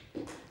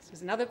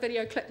 There's another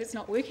video clip that's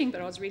not working,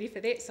 but I was ready for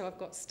that, so I've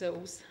got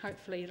stills.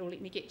 Hopefully it'll let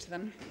me get to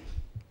them.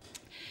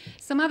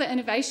 Some other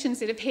innovations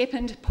that have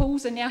happened,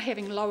 pools are now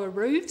having lower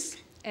roofs.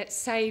 It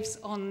saves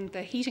on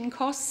the heating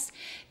costs.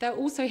 They're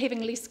also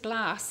having less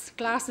glass.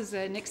 Glass is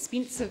an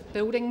expensive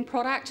building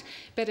product,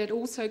 but it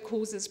also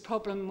causes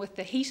problem with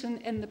the heat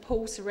in the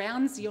pool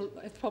surrounds. You'll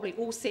have probably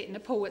all sat in a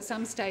pool at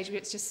some stage where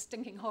it's just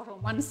stinking hot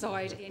on one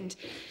side, and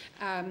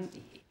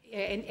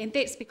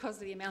that's because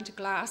of the amount of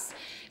glass.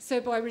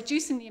 So by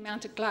reducing the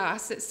amount of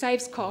glass, it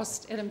saves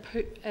cost, it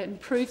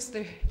improves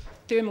the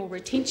thermal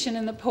retention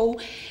in the pool,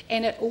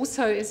 and it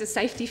also is a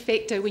safety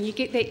factor. When you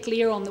get that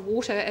glare on the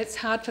water, it's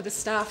hard for the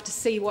staff to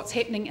see what's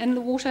happening in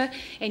the water,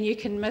 and you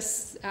can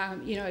miss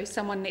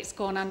someone that's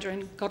gone under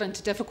and got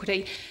into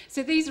difficulty.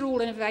 So these are all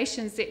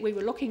innovations that we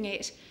were looking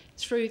at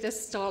through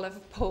this style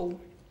of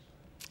pool,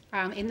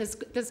 and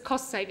there's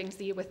cost savings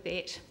there with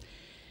that.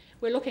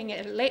 We're looking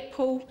at a lap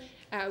pool.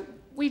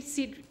 We've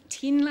said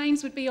 10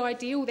 lanes would be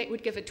ideal. That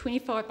would give a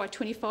 25 by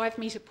 25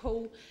 metre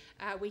pool.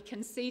 We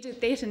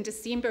conceded that in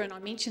December, and I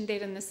mentioned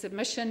that in the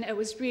submission. It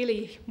was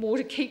really more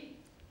to keep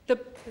the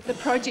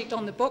project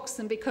on the books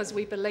than because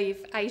we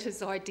believe 8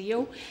 is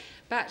ideal,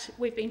 but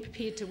we've been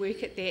prepared to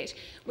work at that.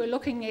 We're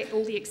looking at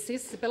all the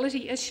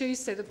accessibility issues,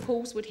 so the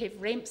pools would have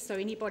ramps so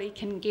anybody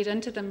can get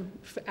into them,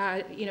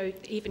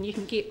 even you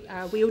can get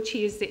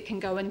wheelchairs that can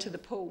go into the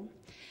pool.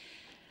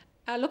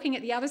 Looking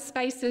at the other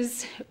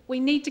spaces, we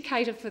need to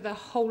cater for the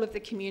whole of the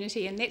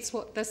community, and that's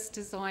what this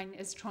design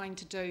is trying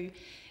to do.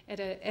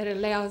 It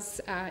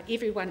allows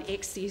everyone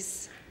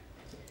access,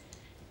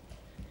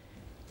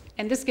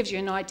 and this gives you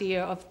an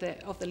idea of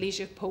the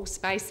leisure pool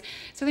space.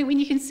 So then when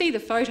you can see the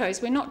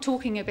photos, we're not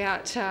talking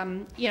about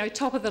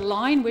top of the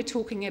line, we're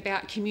talking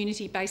about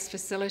community-based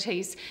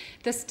facilities.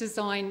 This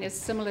design is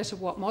similar to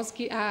what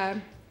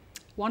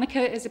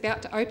Wanaka is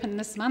about to open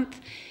this month,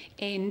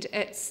 and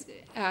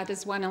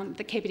there's one on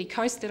the Kapiti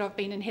Coast that I've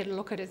been and had a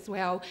look at as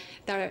well.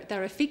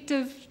 They're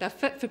effective, they're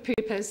fit for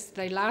purpose,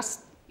 they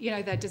last,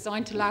 they're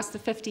designed to last the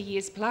 50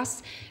 years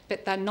plus,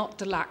 but they're not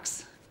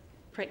deluxe,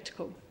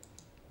 practical.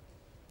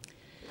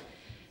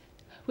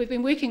 We've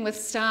been working with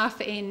staff,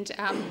 and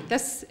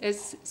this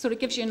sort of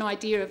gives you an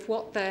idea of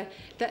what the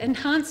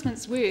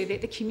enhancements were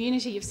that the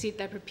community have said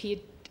they're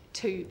prepared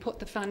to put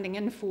the funding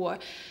in for.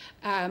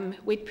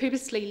 We'd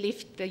purposely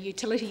left the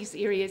utilities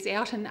areas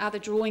out in other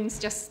drawings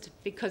just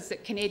because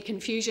it can add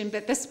confusion,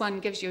 but this one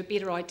gives you a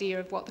better idea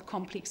of what the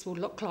complex will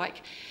look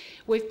like.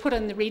 We've put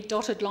in the red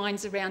dotted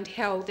lines around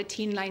how the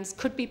 10 lanes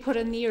could be put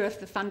in there if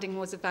the funding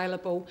was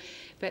available,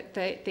 but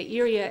the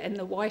area in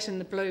the white and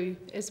the blue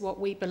is what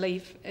we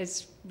believe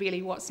is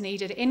really what's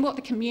needed and what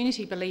the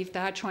community believe they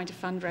are trying to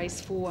fundraise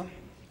for.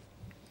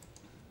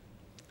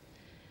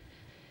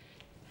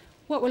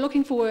 What we're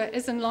looking for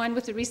is in line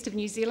with the rest of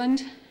New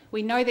Zealand.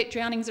 We know that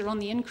drownings are on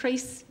the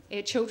increase.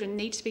 Our children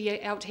need to be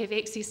able to have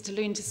access to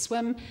learn to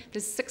swim.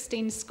 There's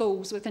 16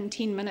 schools within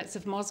 10 minutes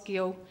of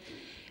Mosgiel.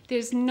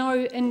 There's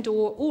no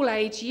indoor,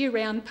 all-age,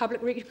 year-round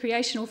public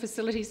recreational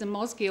facilities in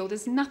Mosgiel.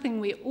 There's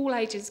nothing where all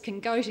ages can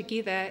go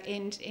together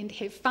and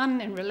have fun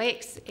and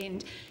relax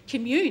and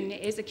commune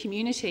as a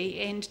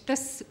community, and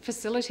this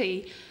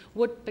facility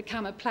would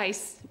become a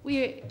place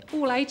where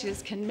all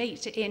ages can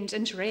meet and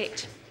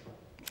interact.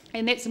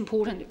 And that's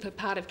important for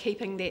part of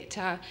keeping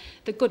that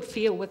the good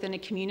feel within a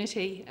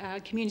community,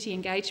 community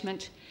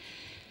engagement.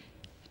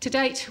 To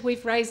date,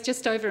 we've raised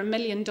just over $1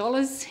 million,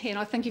 and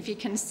I think if you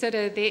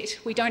consider that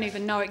we don't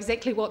even know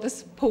exactly what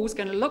this pool's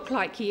going to look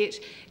like yet,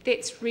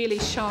 that's really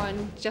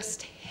shown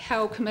just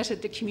how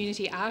committed the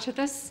community are to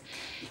this.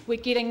 We're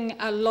getting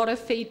a lot of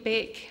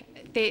feedback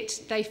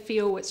that they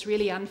feel it's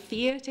really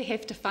unfair to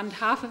have to fund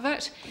half of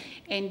it,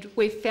 and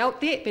we've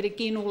felt that, but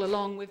again, all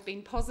along we've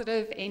been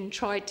positive and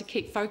tried to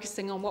keep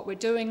focusing on what we're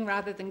doing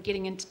rather than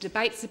getting into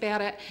debates about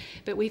it.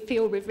 But we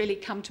feel we've really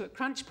come to a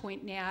crunch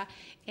point now,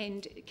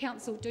 and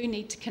Council do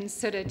need to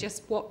consider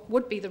just what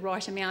would be the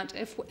right amount.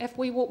 If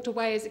we walked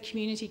away as a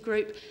community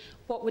group,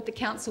 what would the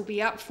Council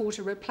be up for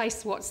to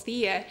replace what's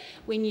there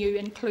when you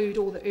include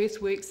all the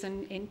earthworks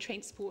and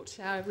transport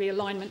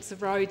realignments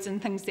of roads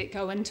and things that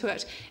go into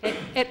it?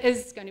 It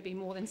is going to be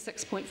more than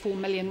 6.4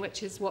 million,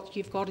 which is what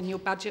you've got in your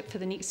budget for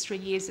the next 3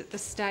 years at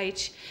this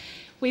stage.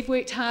 We've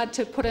worked hard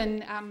to put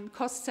in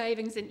cost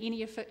savings in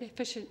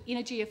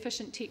energy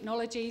efficient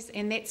technologies,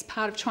 and that's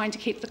part of trying to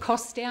keep the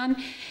costs down.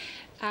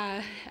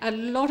 A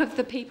lot of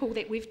the people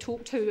that we've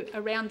talked to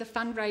around the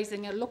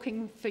fundraising are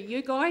looking for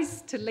you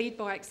guys to lead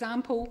by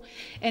example.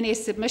 In our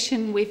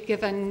submission, we've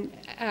given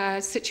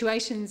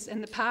situations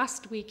in the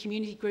past where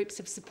community groups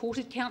have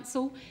supported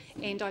council,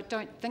 and I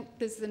don't think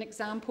there's an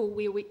example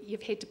where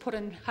you've had to put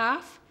in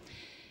half.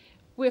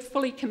 We're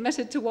fully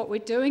committed to what we're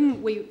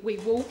doing. We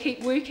will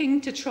keep working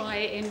to try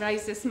and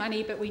raise this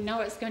money, but we know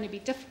it's going to be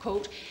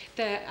difficult.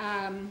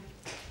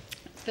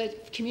 The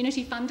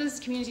community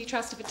funders, Community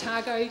Trust of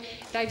Otago,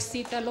 they've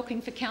said they're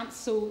looking for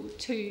council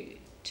to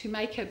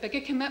make a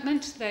bigger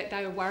commitment, that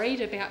they are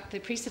worried about the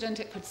precedent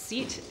it could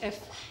set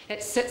if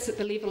it sits at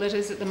the level it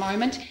is at the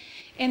moment.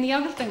 And the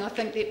other thing I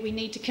think that we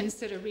need to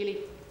consider really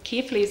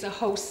carefully as a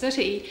whole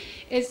city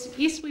is,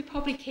 yes, we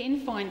probably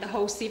can find the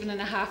whole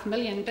 $7.5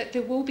 million, but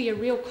there will be a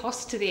real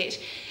cost to that.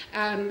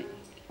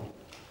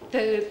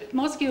 The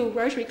Mosgiel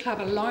Rotary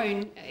Club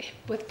alone,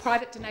 with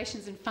private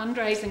donations and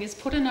fundraising, has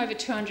put in over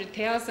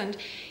 200,000.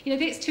 You know,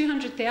 that's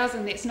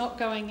 200,000 that's not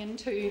going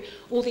into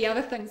all the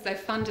other things they've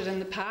funded in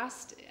the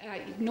past.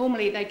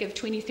 Normally they give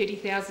 20,000,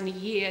 30,000 a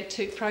year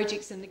to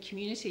projects in the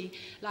community.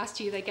 Last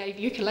year they gave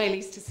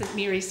ukuleles to St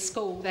Mary's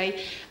School.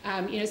 They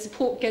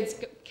support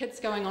kids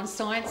going on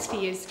science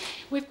fairs.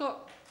 We've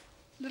got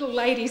little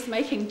ladies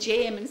making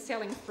jam and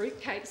selling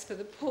fruitcakes for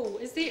the pool.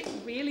 Is that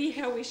really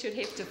how we should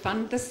have to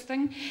fund this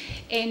thing?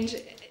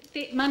 And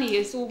that money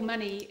is all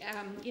money.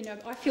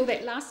 I feel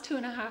that last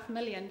 $2.5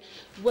 million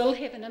will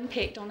have an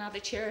impact on other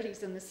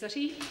charities in the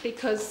city,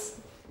 because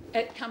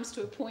it comes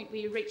to a point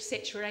where you reach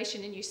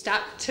saturation and you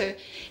start to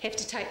have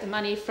to take the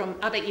money from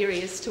other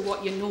areas to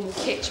what your normal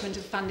catchment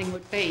of funding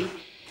would be.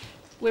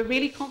 We're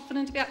really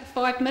confident about the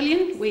 $5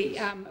 million. We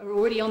are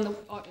already on the,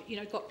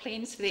 got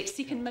plans for that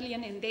 $2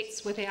 million, and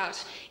that's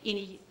without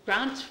any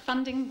grant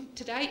funding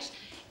to date.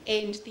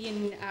 And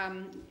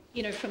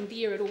then, from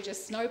there it all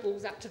just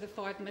snowballs up to the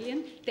 $5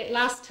 million. That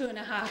last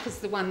 2.5 is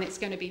the one that's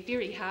going to be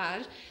very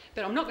hard.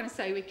 But I'm not going to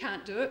say we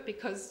can't do it,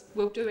 because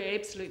we'll do our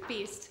absolute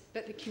best.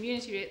 But the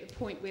community are at the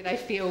point where they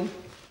feel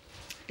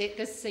that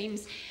this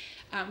seems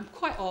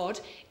quite odd,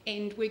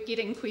 and we're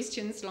getting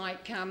questions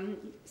like,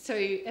 so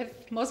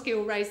if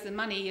Mosgiel raised the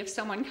money, if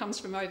someone comes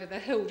from over the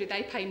hill, do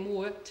they pay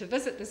more to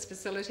visit this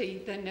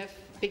facility than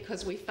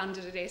because we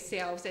funded it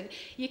ourselves? And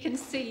you can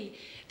see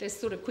the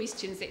sort of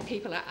questions that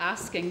people are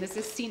asking. There's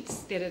a sense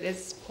that it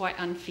is quite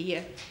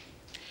unfair.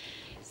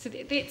 So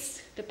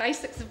that's the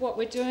basics of what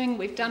we're doing.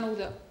 We've done all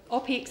the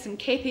OPEX and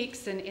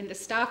CAPEX, and the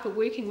staff are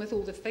working with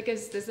all the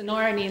figures. There's an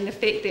irony in the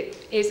fact that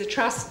as a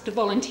trust, the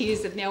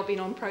volunteers have now been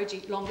on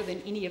project longer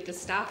than any of the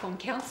staff on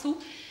council,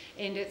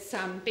 and it's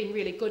been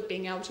really good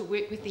being able to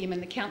work with them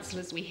and the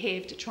councillors we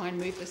have to try and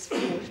move this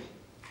forward.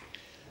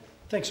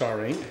 Thanks,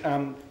 Irene.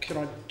 Can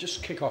I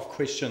just kick off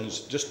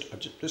questions? I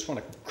just want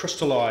to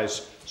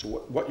crystallise. So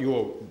what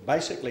you're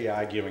basically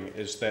arguing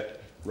is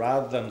that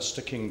rather than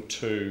sticking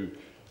to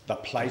the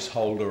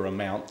placeholder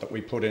amount that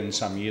we put in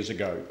some years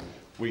ago,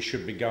 we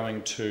should be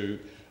going to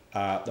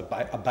a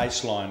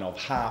baseline of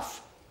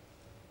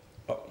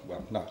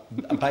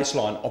a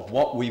baseline of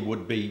what we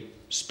would be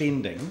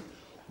spending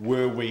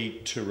were we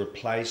to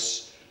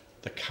replace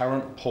the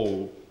current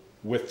pool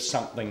with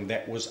something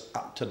that was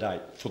up to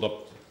date for the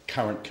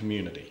current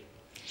community.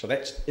 So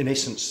that's, in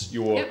essence,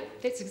 your...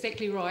 Yep, that's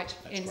exactly right.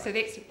 So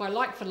that's by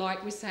like for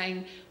like, we're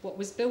saying what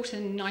was built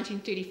in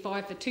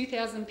 1935 for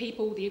 2,000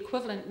 people, the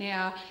equivalent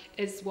now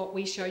is what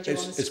we showed you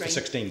on the screen. It's for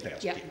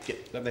 16,000. Yep.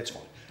 Yeah, that's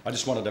fine. I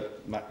just wanted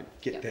to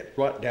get that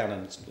right down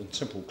in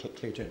simple,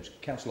 clear terms.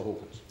 Councillor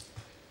Hawkins.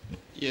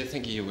 Yeah,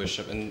 thank you, Your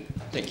Worship, and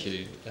thank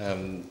you,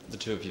 the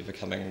two of you, for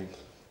coming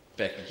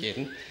back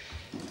again.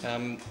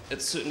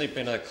 It's certainly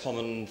been a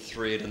common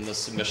thread in the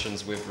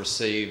submissions we've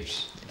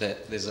received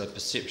that there's a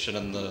perception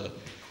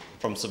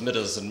from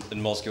submitters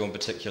in Mosgiel in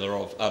particular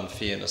of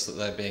unfairness, that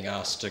they're being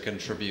asked to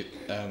contribute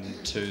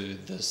to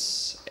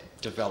this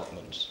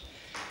development,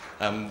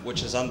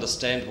 which is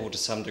understandable to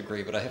some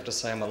degree, but I have to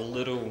say I'm a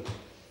little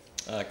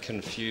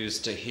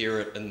confused to hear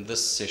it in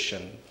this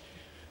session,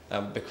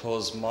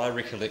 because my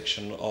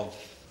recollection of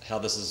how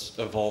this has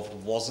evolved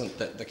wasn't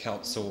that the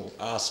council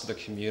asked the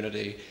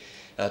community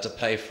to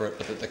pay for it,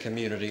 but that the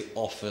community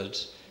offered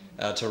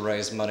to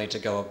raise money to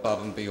go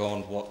above and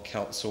beyond what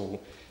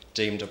council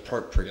deemed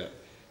appropriate.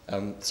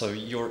 So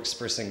you're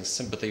expressing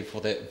sympathy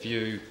for that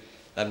view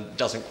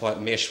doesn't quite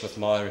mesh with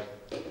my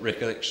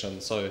recollection.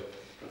 So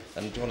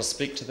do you want to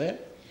speak to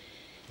that?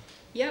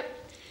 Yep.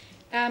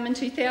 In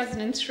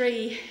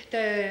 2003,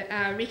 the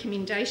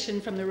recommendation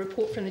from the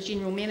report from the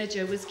General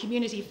Manager was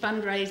community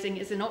fundraising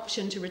is an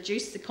option to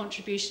reduce the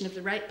contribution of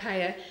the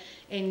ratepayer,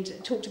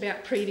 and talked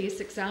about previous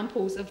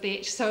examples of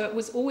that. So it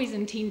was always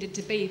intended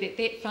to be that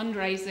that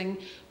fundraising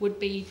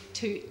would be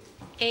to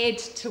add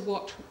to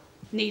what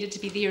needed to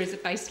be there as a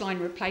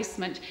baseline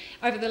replacement.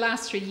 Over the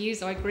last 3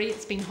 years, I agree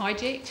it's been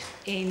hijacked,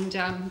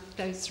 and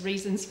those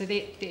reasons for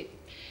that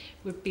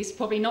we're best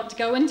probably not to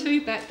go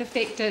into, but the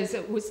fact is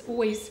it was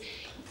always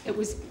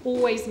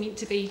meant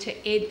to be to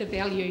add the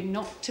value,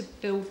 not to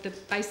build the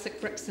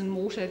basic bricks and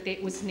mortar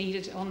that was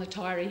needed on the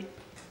Taieri.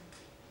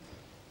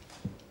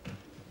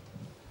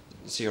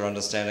 So your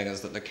understanding is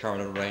that the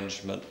current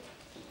arrangement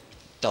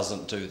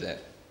doesn't do that?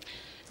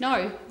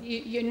 No,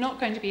 you're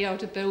not going to be able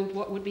to build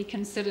what would be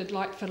considered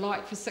like for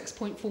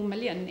 6.4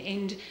 million,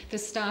 and the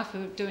staff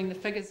are doing the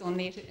figures on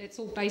that. It's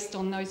all based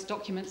on those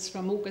documents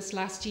from August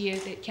last year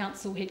that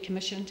Council had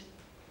commissioned.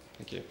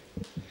 Thank you.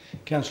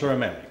 Councillor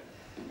O'Malley.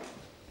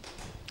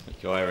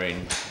 Thank you,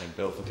 Irene and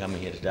Bill, for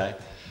coming here today.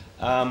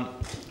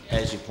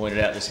 As you pointed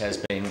out, this has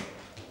been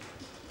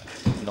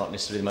not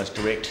necessarily the most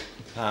direct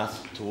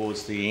path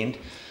towards the end.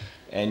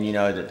 And you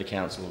know that the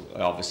council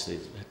obviously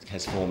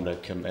has formed a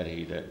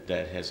committee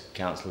that has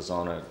councillors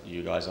on it,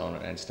 you guys on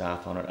it, and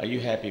staff on it. Are you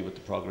happy with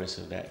the progress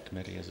of that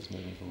committee as it's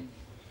moving forward?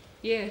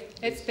 Yeah,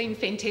 it's been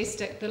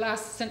fantastic.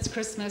 Since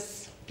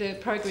Christmas, the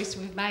progress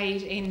we've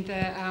made and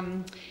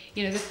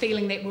the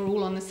feeling that we're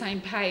all on the same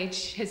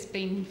page has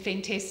been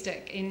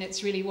fantastic, and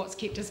it's really what's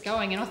kept us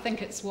going. And I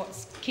think it's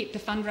what's kept the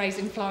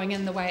fundraising flowing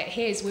in the way it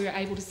has. We were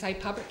able to say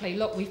publicly,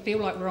 look, we feel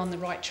like we're on the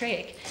right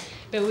track.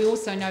 But we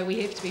also know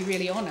we have to be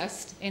really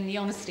honest, and the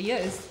honesty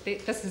is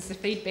that this is the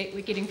feedback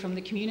we're getting from the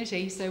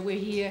community, so we're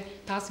here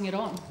passing it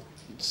on.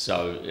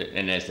 So,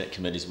 and as that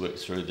committee's worked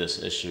through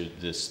this issue,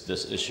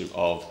 this issue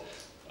of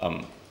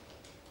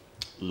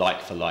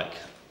like for like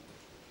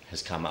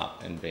has come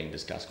up and being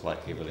discussed quite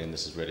heavily, and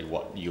this is really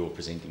what you're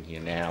presenting here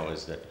now,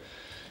 is that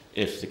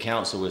if the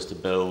council was to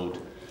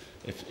build,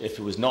 if it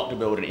was not to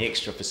build an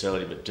extra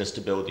facility but just to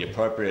build the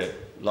appropriate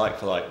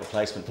like-for-like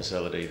replacement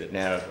facility that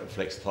now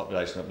reflects the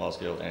population of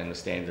Mosgiel and the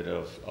standard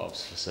of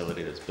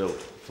facility that's built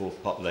for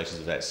populations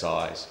of that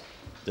size,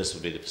 this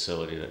would be the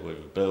facility that we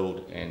would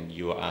build, and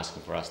you are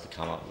asking for us to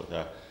come up with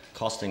a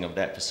costing of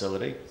that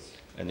facility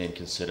and then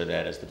consider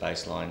that as the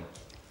baseline?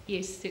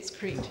 Yes, that's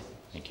correct.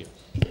 Thank you.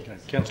 Okay.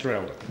 Councillor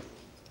Elder.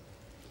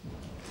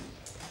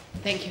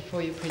 Thank you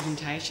for your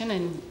presentation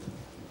and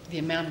the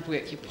amount of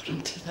work you put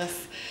into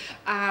this.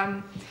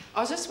 I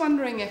was just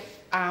wondering if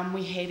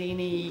we had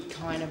any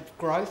kind of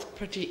growth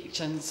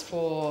projections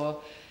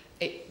for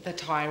the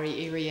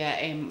Taieri area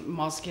and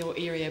Mosgiel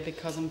area,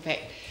 because in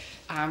fact,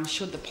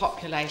 should the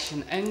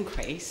population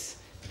increase,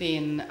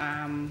 then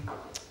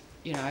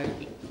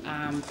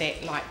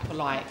that like for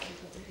like.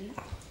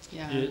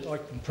 Yeah, I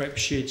can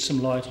perhaps shed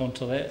some light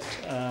onto that.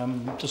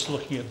 Just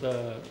looking at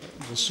the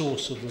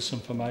source of this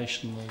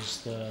information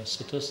is the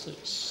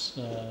statistics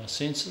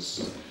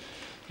census,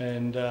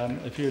 and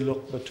if you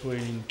look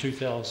between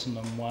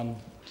 2001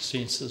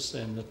 census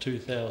and the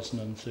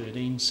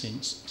 2013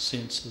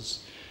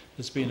 census,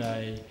 there's been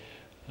a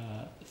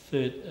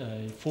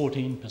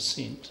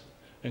 14%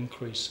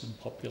 increase in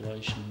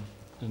population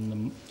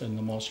in the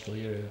Mosgiel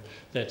area.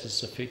 That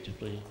is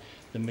effectively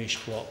the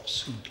mesh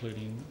blocks,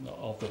 including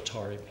of the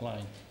Taieri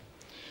Plain.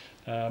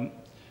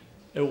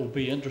 It will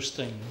be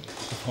interesting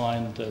to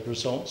find the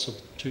results of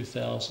the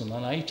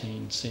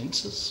 2018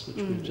 census, which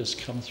we've just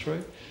come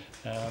through.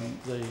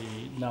 The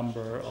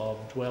number of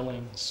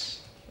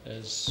dwellings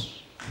is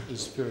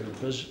very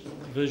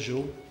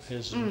visual,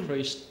 has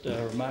increased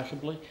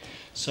remarkably.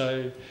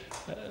 So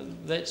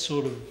that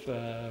sort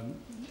of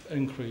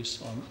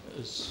increase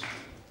is,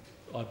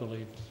 I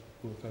believe,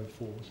 will go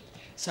forward.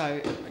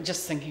 So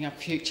just thinking of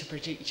future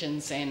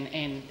projections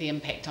and the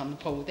impact on the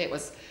pool, that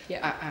was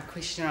a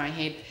question I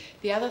had.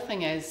 The other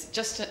thing is,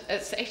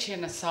 it's actually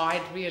an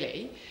aside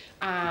really,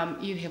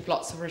 you have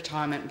lots of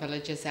retirement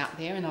villages out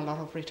there and a lot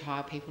of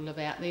retired people live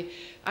out there,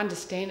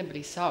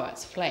 understandably so,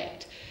 it's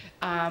flat.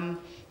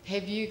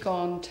 Have you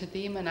gone to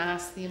them and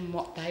asked them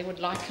what they would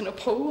like in a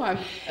pool?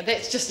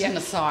 That's just an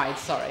aside,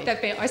 sorry.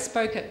 I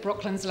spoke at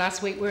Brooklands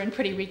last week. We're in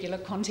pretty regular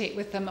contact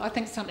with them. I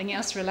think something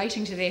else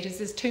relating to that is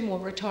there's 2 more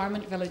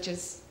retirement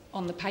villages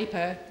on the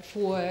paper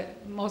for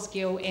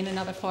Mosgiel and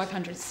another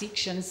 500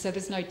 sections, so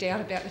there's no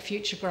doubt about the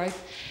future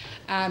growth.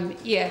 And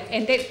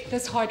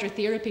this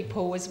hydrotherapy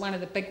pool is one of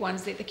the big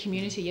ones that the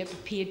community are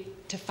prepared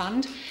to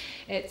fund.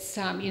 It's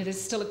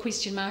there's still a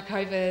question mark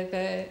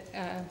over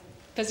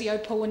physio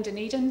pool in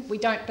Dunedin. We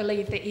don't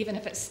believe that even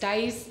if it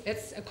stays,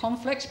 it's a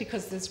conflict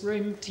because there's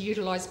room to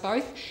utilise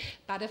both.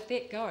 But if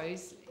that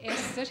goes, our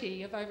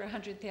city of over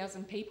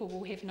 100,000 people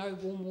will have no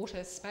warm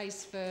water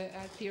space for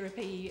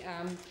therapy,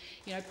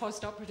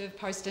 post-operative,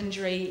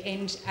 post-injury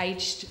and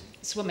aged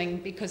swimming,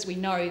 because we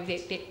know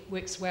that that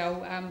works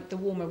well. The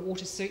warmer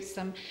water suits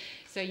them.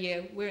 So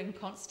yeah, we're in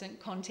constant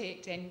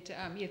contact, and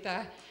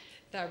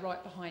they're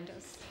right behind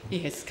us.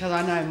 Yes, because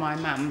I know my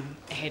mum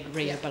had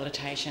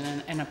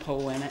rehabilitation in a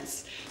pool, and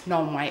it's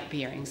non-weight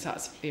bearing, so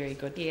it's very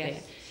good. Yeah. There.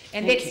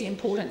 And that's the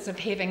importance of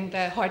having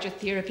the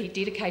hydrotherapy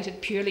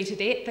dedicated purely to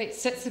that. That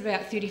sits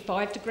about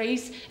 35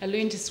 degrees. A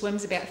learn to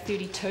swim's about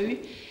 32.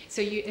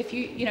 So if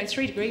you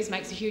 3 degrees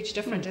makes a huge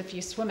difference if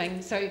you're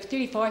swimming. So if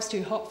 35 is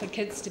too hot for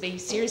kids to be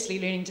seriously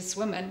learning to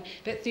swim in,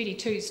 but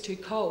 32 is too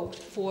cold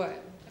for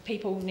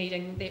people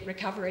needing that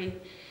recovery.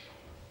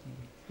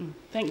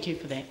 Thank you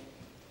for that.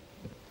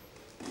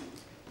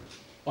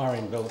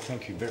 Irene, Bill,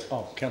 thank you.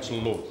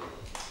 Councillor Lord.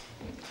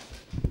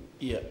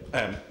 Yeah,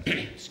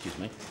 excuse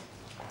me.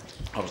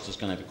 I was just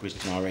going to have a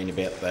question, Irene,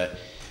 about the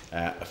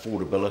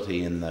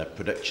affordability and the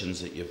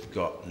predictions that you've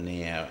got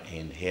now,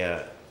 and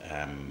how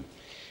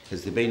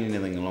has there been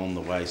anything along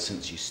the way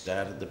since you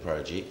started the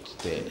project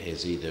that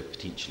has either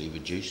potentially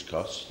reduced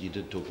costs? You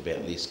did talk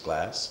about less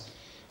glass,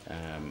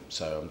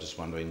 so I'm just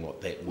wondering what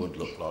that would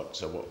look like.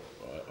 So what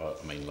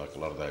I mean, like a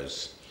lot of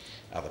those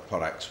other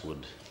products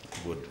would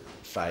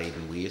fade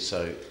and wear.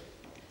 So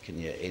can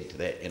you add to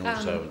that? And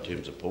also in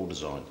terms of pool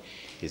design,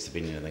 has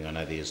there been anything? I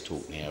know there's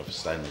talk now of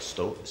stainless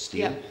steel.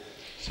 Yeah.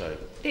 So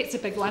that's a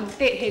big one.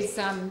 That has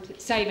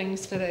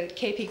savings for the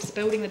CapEx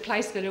building the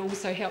place, but it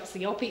also helps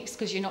the OpEx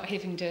because you're not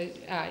having to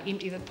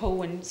empty the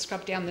pool and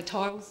scrub down the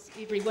tiles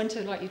every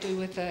winter like you do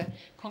with a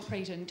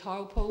concrete and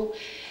tile pool.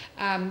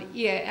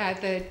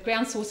 The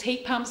ground source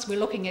heat pumps, we're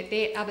looking at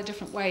that, other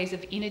different ways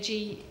of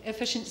energy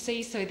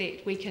efficiency so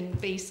that we can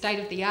be state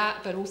of the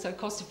art but also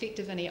cost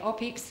effective in our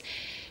OpEx.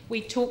 We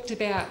talked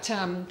about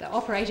the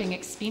operating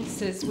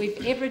expenses.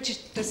 We've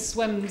averaged the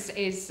swims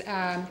as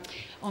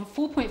on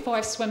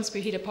 4.5 swims per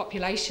head of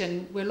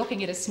population. We're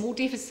looking at a small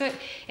deficit.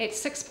 At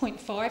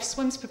 6.5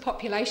 swims per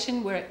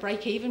population, we're at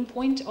break-even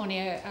point on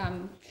our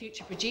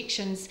future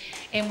projections.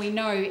 And we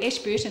know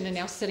Ashburton are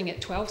now sitting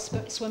at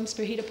 12 swims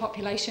per head of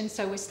population,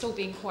 so we're still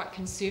being quite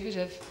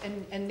conservative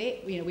in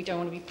that. We don't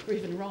want to be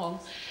proven wrong.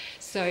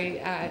 So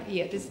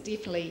there's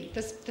definitely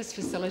this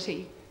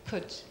facility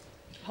could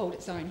hold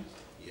its own.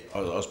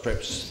 I was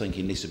perhaps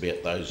thinking less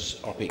about those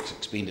OpEx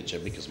expenditure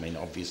because, I mean,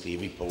 obviously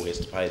every pool has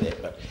to pay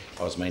that, but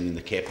I was meaning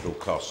the capital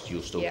cost.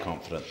 You're still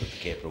confident that the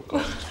capital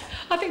cost? Well,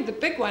 I think the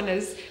big one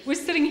is we're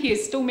sitting here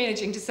still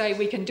managing to say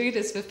we can do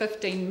this for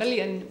 15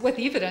 million with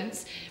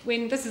evidence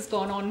when this has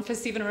gone on for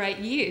 7 or 8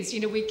 years.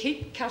 We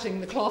keep cutting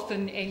the cloth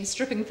and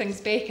stripping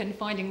things back and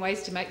finding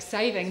ways to make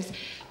savings,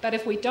 but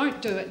if we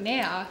don't do it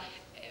now,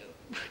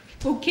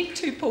 we'll get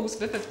 2 pools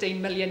for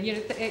 15 million.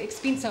 The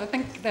expense, I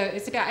think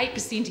it's about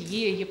 8% a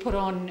year you put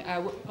on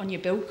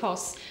your build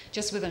costs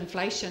just with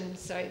inflation.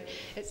 So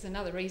it's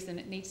another reason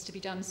it needs to be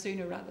done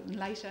sooner rather than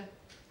later.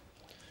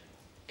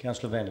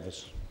 Councillor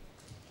Vandervis.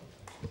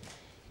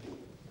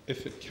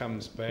 If it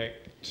comes back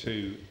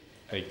to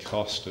a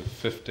cost of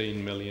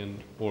 15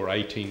 million or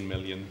 18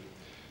 million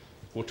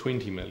or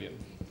 20 million,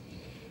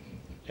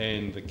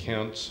 and the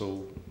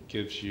council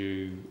gives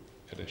you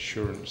an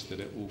assurance that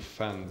it will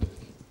fund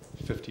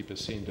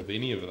 50% of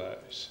any of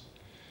those,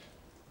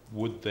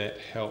 would that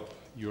help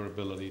your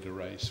ability to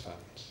raise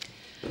funds?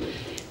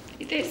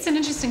 That's an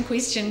interesting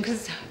question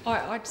because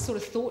I sort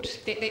of thought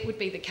that would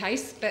be the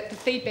case, but the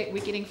feedback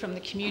we're getting from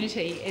the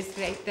community is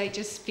that they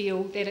just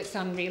feel that it's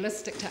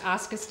unrealistic to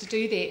ask us to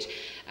do that.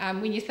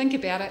 When you think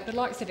about it, the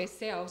likes of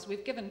ourselves,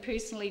 we've given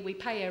personally, we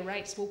pay our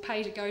rates, we'll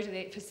pay to go to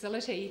that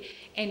facility,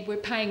 and we're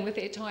paying with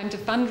our time to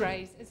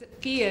fundraise. Is it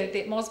fair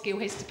that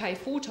Mosgiel has to pay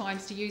 4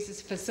 times to use this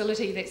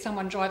facility that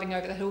someone driving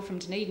over the hill from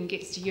Dunedin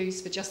gets to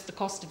use for just the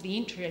cost of the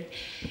entry?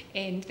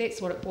 And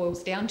that's what it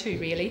boils down to,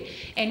 really.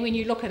 And when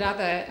you look at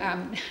other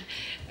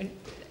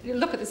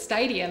look at the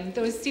stadium,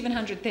 there was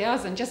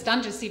 700,000, just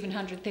under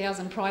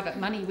 700,000 private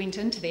money went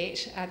into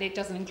that. That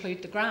doesn't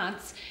include the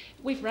grants.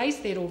 We've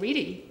raised that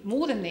already,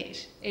 more than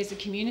that, as a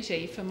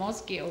community for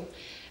Mosgiel.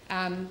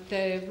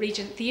 The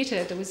Regent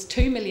Theatre, there was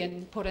 2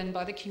 million put in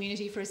by the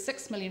community for a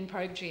 6 million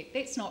project.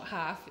 That's not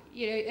half.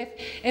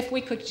 If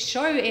we could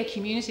show our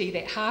community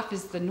that half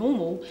is the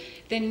normal,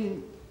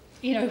 then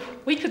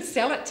we could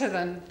sell it to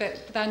them,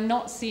 but they're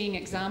not seeing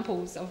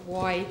examples of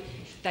why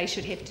they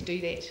should have to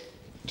do that.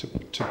 To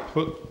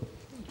put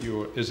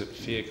your is it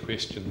fair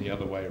question the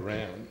other way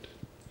around,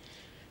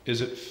 is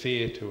it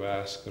fair to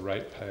ask the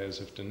ratepayers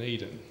of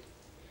Dunedin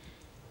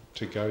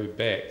to go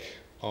back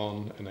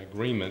on an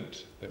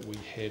agreement that we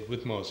had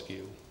with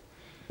Mosgiel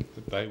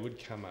that they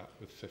would come up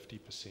with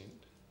 50%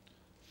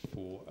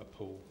 for a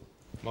pool?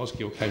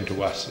 Mosgiel came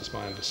to us, is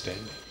my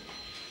understanding.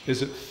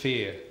 Is it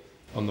fair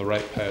on the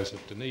ratepayers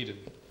of Dunedin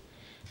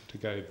to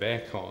go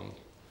back on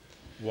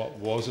what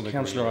was an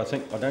agreement?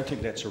 Councillor, I don't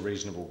think that's a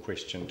reasonable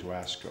question to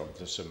ask of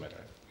the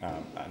submitter.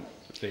 and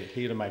they're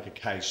here to make a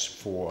case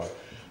for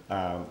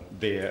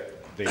their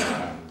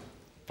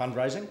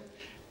fundraising,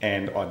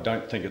 and I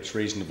don't think it's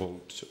reasonable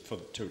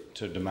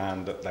to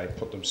demand that they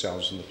put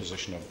themselves in the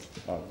position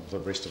of the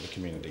rest of the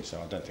community.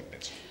 So I don't think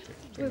that's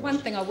fair. Well, one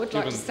thing I would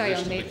like to say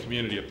on that. The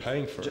community are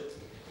paying for it.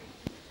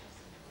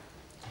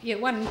 Yeah,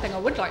 one thing I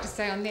would like to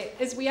say on that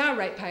is we are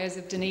ratepayers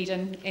of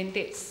Dunedin, and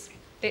that's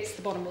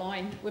the bottom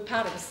line. We're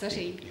part of the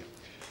city. Yeah.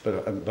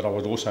 But I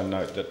would also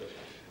note that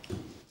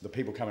the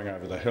people coming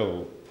over the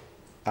hill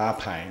are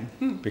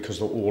paying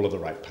because all of the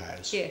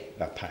ratepayers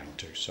are paying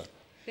too. So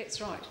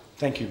that's right.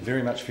 Thank you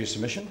very much for your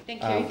submission.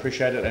 Thank you.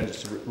 Appreciate it, and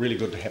it's really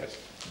good to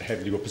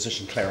have your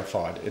position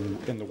clarified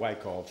in the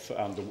wake of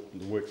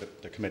the work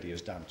that the committee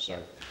has done. So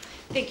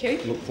thank you.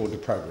 Look forward to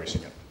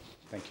progressing it.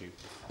 Thank you.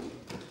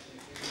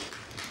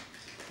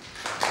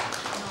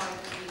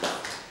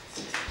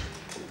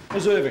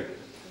 Ms. Irving.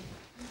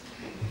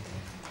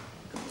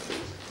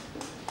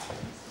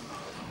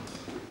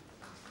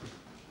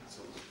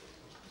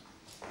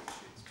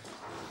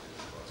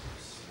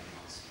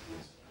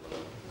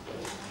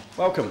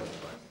 Welcome.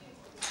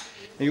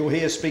 You're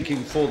here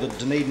speaking for the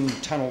Dunedin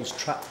Tunnels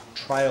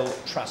Trail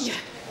Trust.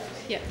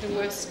 Yeah, the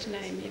worst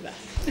name ever.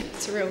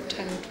 It's a real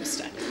tongue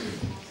twister.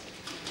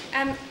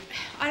 I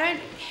don't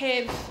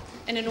have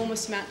an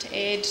enormous amount to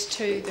add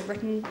to the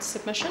written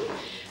submission.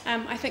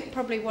 I think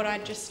probably what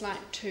I'd just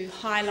like to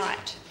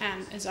highlight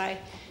is I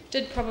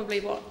did probably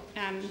what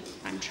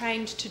I'm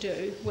trained to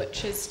do,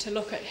 which is to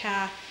look at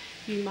how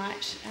you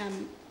might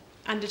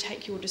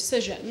undertake your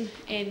decision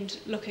and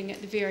looking at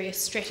the various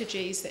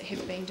strategies that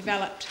have been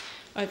developed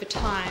over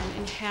time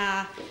and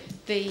how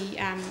the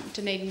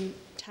Dunedin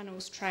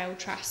Tunnels Trail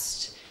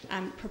Trust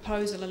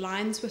proposal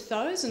aligns with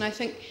those. And I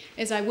think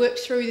as I work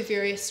through the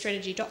various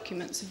strategy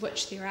documents, of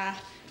which there are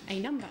a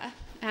number,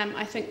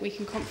 I think we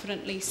can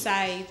confidently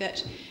say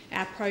that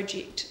our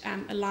project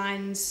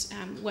aligns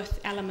with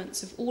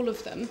elements of all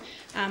of them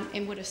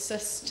and would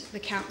assist the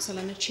council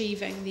in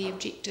achieving the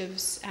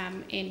objectives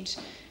and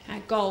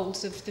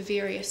goals of the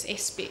various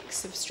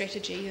aspects of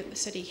strategy that the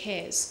city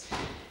has.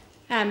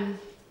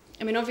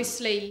 I mean,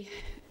 obviously,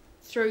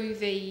 through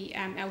the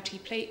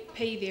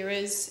LTP, there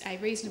is a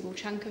reasonable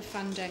chunk of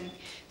funding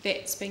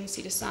that's been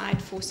set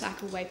aside for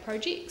cycleway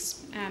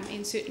projects,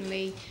 and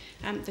certainly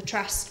the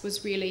Trust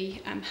was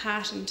really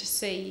heartened to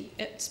see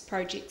its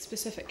project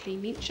specifically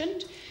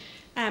mentioned.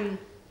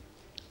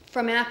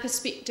 From our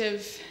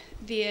perspective,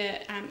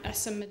 there are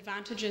some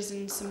advantages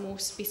and some more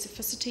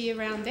specificity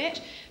around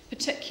that,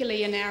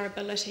 particularly in our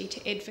ability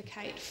to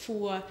advocate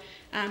for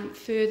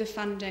further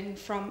funding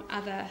from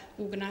other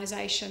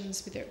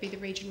organisations, whether it be the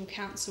Regional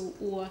Council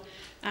or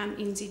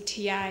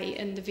NZTA,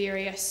 in the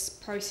various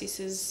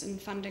processes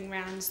and funding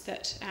rounds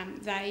that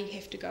they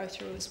have to go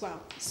through as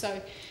well.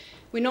 So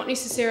we're not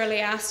necessarily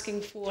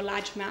asking for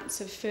large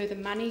amounts of further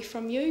money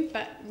from you,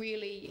 but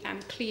really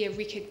clear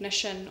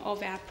recognition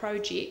of our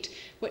project,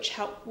 which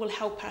will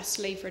help us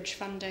leverage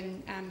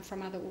funding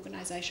from other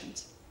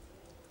organisations.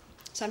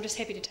 So I'm just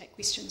happy to take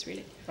questions,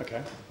 really.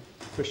 Okay.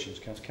 Questions,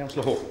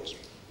 Councillor Hawkins.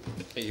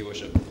 Your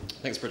Worship.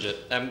 Thanks, Bridget.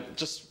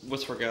 Just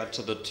with regard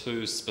to the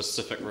two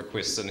specific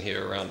requests in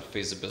here around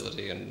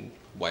feasibility and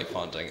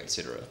wayfinding,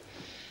 etc.,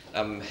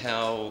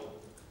 how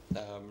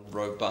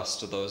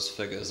robust are those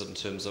figures in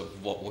terms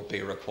of what would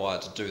be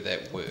required to do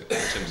that work? In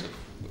terms of,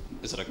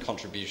 is it a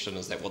contribution?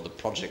 Is that what the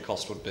project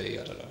cost would be?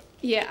 I don't know.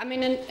 Yeah, I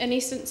mean, in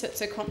essence,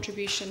 it's a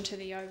contribution to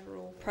the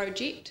overall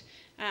project.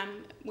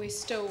 We're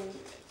still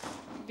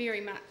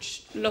very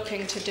much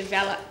looking to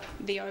develop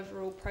the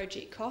overall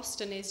project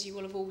cost, and as you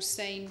will have all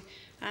seen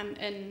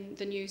in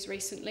the news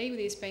recently,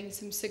 there's been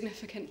some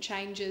significant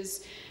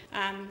changes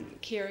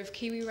care of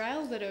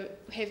KiwiRail that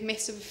have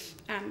massive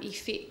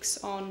effects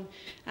on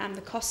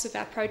the costs of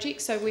our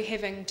project. So we're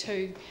having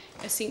to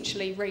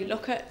essentially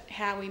relook at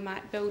how we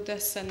might build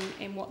this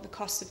and what the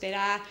costs of that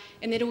are,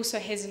 and that also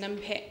has an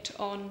impact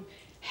on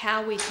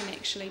how we can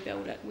actually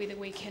build it, whether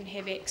we can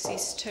have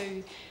access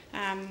to,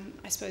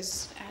 I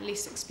suppose,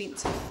 less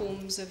expensive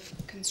forms of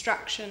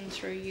construction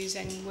through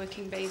using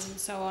working bees and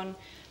so on,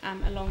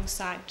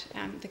 alongside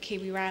the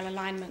KiwiRail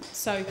alignment.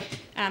 So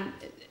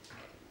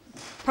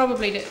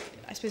probably,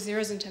 I suppose there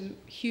isn't a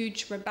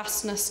huge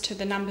robustness to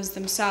the numbers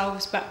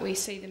themselves, but we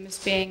see them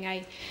as being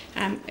a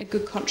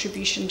good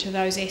contribution to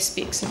those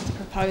aspects of the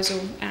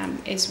proposal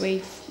as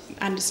we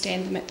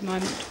understand them at the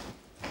moment.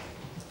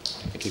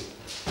 Thank you.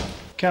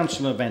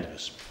 Councillor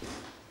Vanders.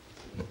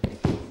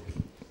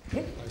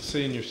 I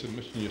see in your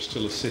submission you're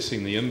still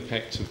assessing the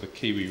impacts of the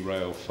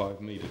KiwiRail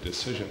 5-metre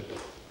decision.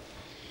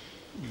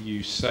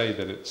 You say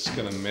that it's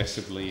going to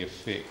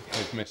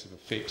have massive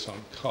effects on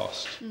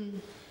cost.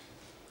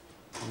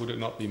 Would it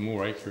not be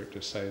more accurate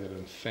to say that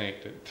in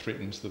fact it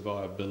threatens the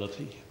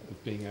viability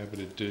of being able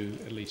to do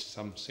at least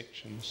some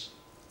sections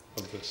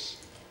of this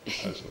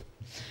proposal?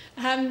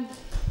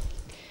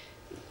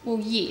 Well,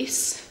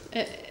 yes,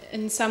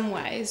 in some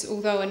ways,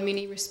 although in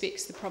many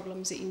respects the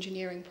problems are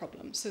engineering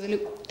problems. So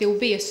there will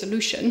be a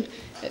solution.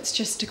 It's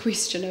just a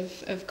question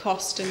of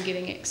cost and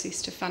getting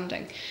access to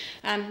funding.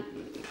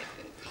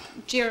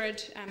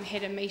 Jared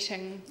had a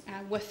meeting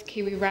with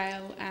Kiwi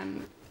Rail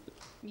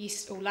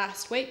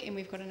last week, and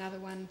we've got another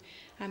one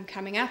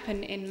coming up,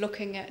 and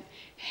looking at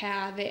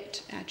how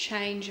that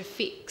change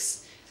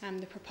affects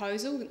the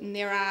proposal. And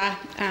there are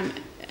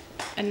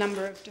a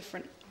number of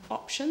different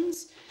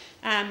options.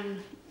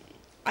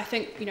 I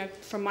think,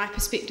 from my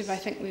perspective, I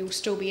think we will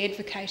still be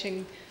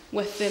advocating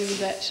with them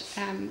that,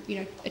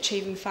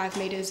 achieving 5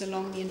 metres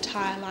along the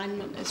entire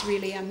alignment is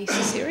really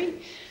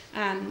unnecessary,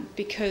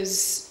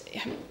 because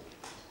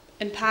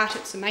in part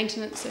it's a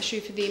maintenance issue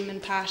for them, in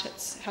part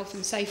it's health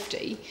and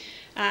safety.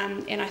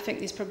 And I think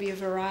there's probably a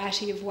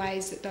variety of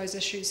ways that those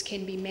issues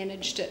can be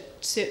managed at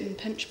certain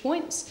pinch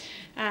points.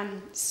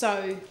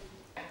 So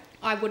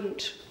I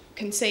wouldn't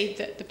concede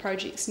that the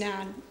project's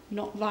now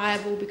not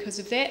viable because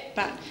of that,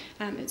 but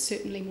it's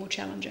certainly more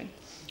challenging.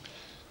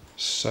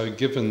 So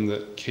given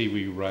that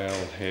Kiwi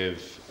Rail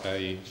have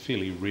a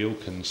fairly real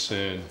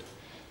concern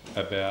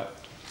about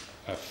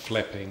a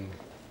flapping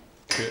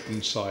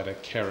curtain-sider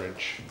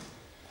carriage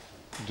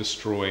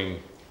destroying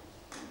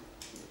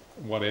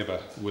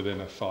whatever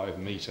within a 5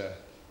 metre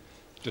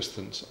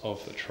distance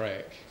of the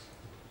track,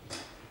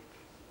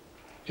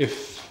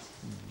 if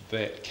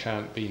that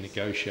can't be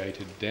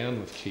negotiated down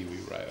with Kiwi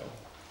Rail,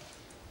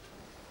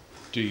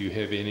 do you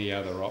have any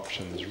other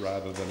options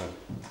rather than a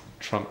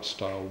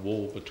Trump-style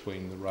wall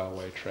between the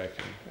railway track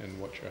and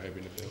what you're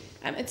hoping to build?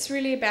 It's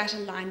really about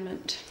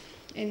alignment.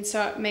 And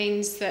so it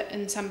means that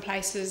in some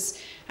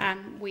places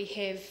we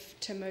have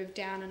to move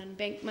down an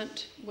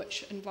embankment,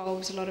 which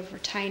involves a lot of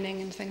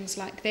retaining and things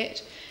like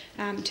that,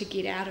 to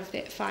get out of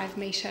that 5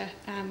 metre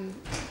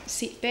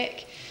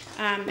setback.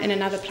 And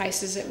in other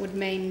places it would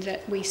mean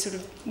that we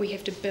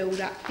have to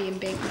build up the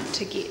embankment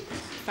to get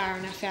far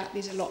enough out.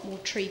 There's a lot more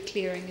tree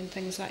clearing and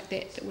things like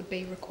that would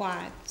be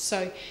required.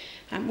 So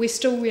we're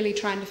still really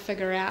trying to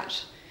figure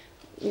out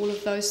all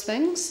of those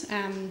things.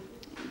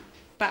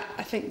 But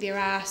I think there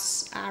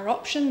are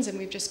options, and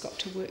we've just got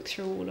to work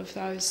through all of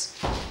those.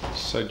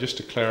 So just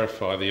to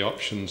clarify, the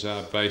options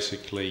are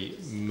basically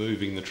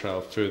moving the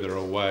trail further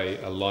away,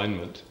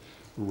 alignment,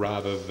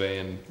 rather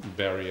than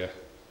barrier.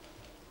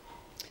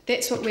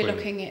 That's what we're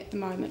looking at the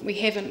moment. We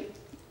haven't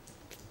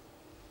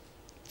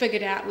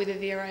figured out whether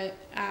there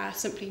are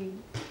simply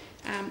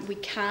we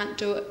can't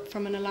do it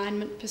from an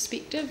alignment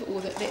perspective,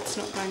 or that's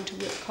not going to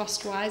work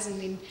cost-wise, and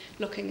then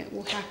looking at,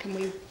 well, how can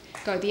we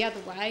go the other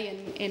way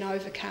and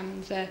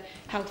overcome the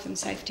health and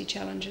safety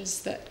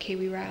challenges that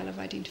Kiwi Rail have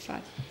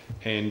identified.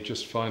 And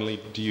just finally,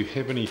 do you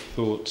have any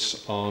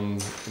thoughts on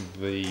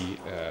the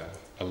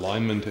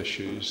alignment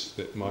issues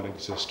that might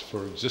exist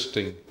for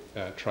existing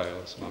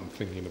trails? And I'm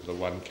thinking of the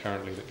one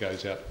currently that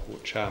goes out to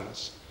Port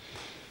Charles.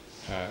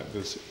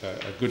 There's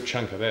a good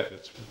chunk of that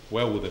that's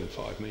well within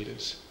 5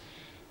 metres.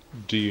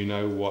 Do you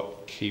know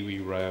what Kiwi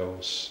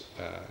Rail's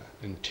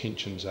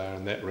intentions are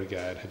in that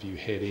regard? Have you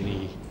had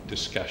any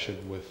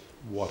discussion with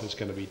what is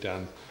going to be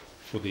done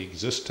for the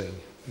existing,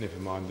 never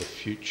mind the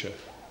future,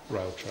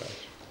 rail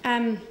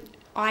trails?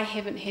 I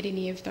haven't had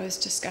any of those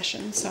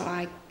discussions, so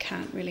I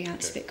can't really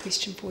answer that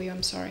question for you.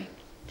 I'm sorry.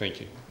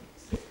 Thank you.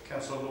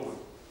 Councillor Norwood.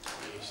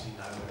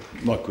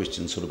 My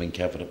question's sort of been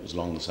covered. It was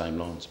along the same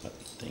lines, but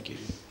thank you.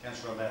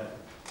 Councillor O'Malley.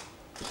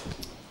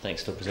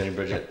 Thanks for presenting,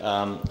 Bridget.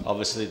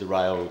 Obviously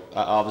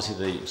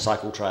the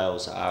cycle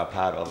trails are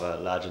part of a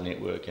larger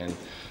network, and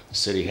the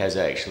city has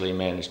actually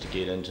managed to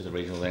get into the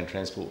Regional Land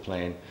Transport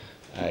Plan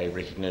a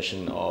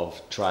recognition of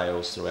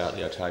trails throughout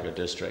the Otago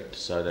district,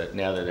 so that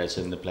now that that's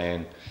in the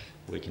plan,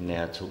 we can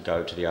now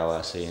go to the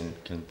ORC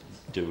and can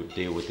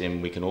deal with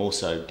them. We can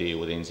also deal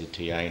with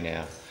NZTA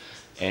now.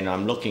 And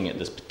I'm looking at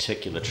this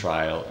particular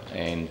trail,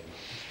 and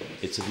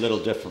it's a little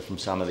different from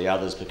some of the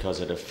others because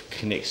it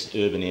connects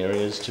urban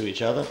areas to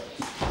each other.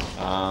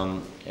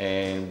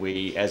 And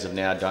we, as of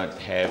now, don't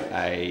have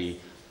a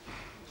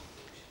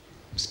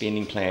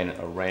spending plan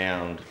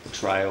around the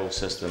trail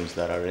systems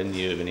that are in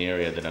the urban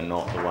area that are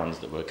not the ones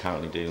that we're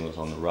currently dealing with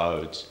on the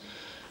roads.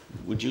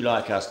 Would you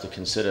like us to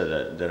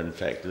consider that in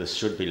fact this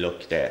should be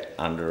looked at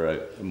under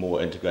a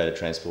more integrated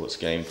transport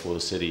scheme for the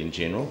city in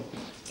general,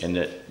 and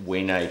that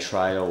when a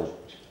trail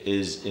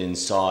is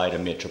inside a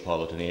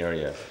metropolitan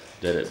area,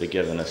 that it be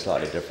given a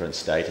slightly different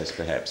status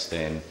perhaps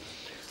than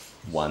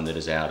one that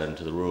is out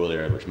into the rural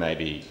area, which may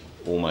be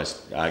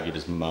almost argued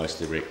as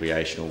mostly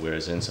recreational,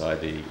 whereas inside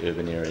the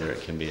urban area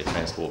it can be a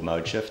transport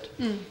mode shift?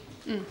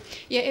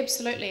 Yeah,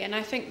 absolutely, and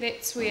I think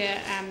that's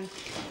where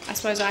I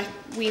suppose I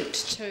went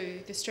to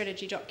the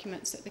strategy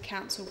documents that the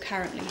council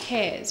currently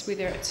has,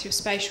 whether it's your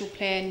spatial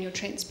plan, your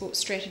transport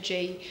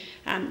strategy,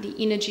 the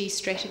energy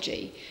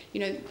strategy.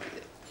 You know,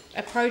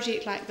 a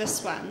project like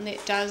this one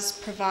that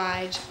does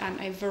provide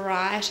a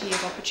variety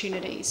of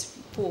opportunities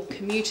for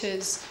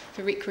commuters,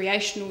 for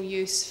recreational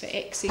use, for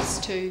access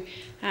to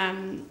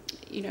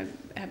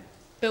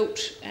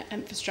built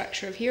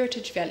infrastructure of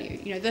heritage value.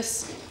 You know,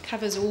 this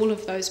covers all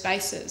of those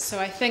bases. So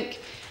I think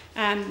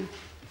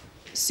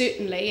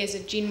certainly as a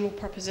general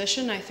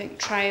proposition, I think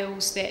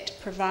trails that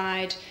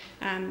provide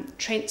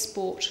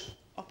transport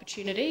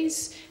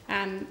opportunities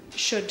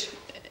should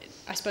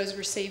I suppose,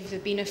 receive the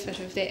benefit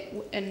of that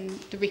in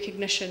the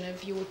recognition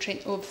of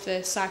of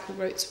the cycle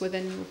routes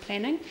within your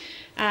planning.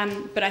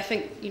 But I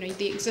think, you know,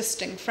 the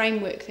existing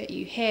framework that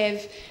you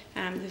have,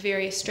 the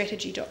various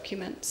strategy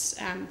documents,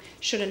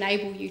 should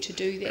enable you to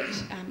do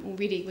that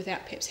already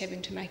without perhaps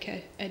having to make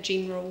a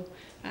general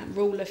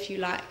rule, if you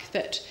like,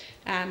 that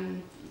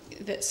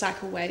that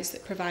cycleways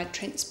that provide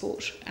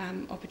transport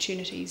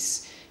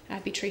opportunities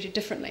be treated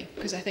differently,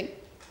 because I think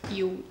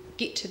you'll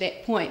get to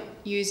that point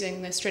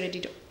using the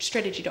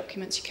strategy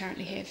documents you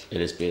currently have.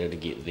 It is better to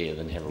get there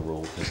than have a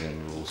rule, because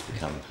then rules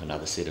become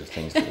another set of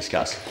things to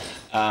discuss.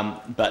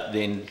 But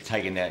then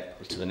taking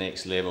that to the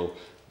next level,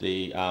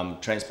 the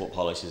transport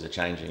policies are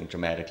changing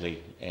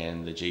dramatically,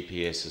 and the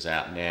GPS is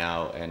out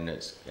now, and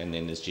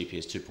then there's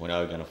GPS 2.0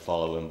 going to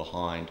follow in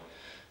behind,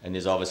 and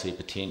there's obviously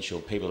potential.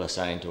 People are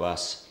saying to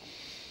us,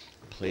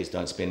 please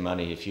don't spend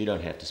money if you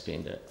don't have to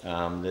spend it.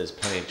 There's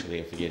plenty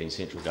there for getting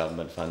central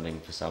government funding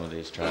for some of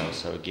these trails.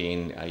 So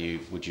again,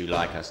 would you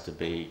like us to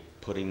be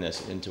putting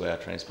this into our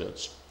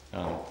transport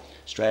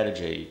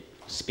strategy,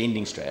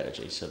 spending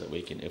strategy, so that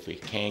we can, if we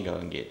can go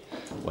and get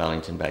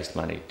Wellington-based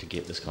money to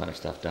get this kind of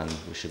stuff done,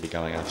 we should be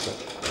going after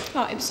it?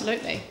 Oh,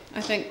 absolutely.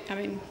 I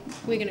mean,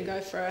 we're going to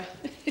go for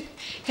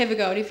have a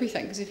go at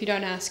everything, because if you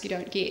don't ask, you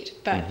don't get.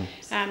 But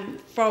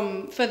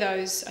for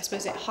those, I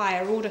suppose, that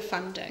higher order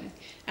funding,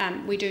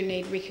 we do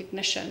need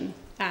recognition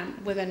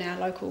within our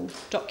local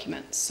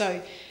documents. So,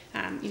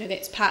 you know,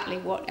 that's partly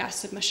what our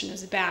submission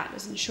is about,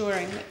 is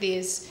ensuring that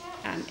there's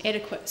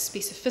adequate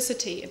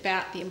specificity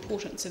about the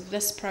importance of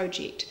this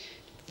project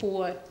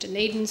for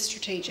Dunedin's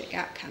strategic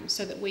outcomes,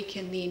 so that we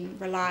can then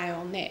rely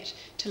on that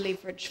to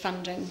leverage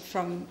funding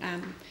from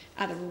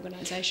other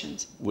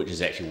organisations. Which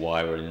is actually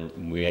why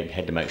we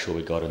had to make sure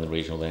we got in the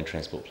regional land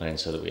transport plan,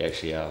 so that we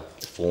actually are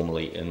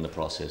formally in the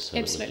process, so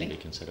that we can be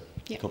considered.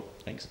 Yep. Cool,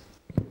 thanks.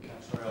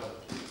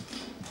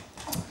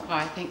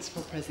 Hi, thanks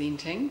for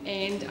presenting.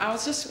 And I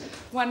was just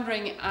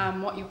wondering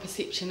what your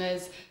perception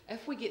is,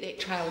 if we get that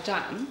trail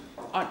done,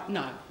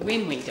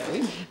 when we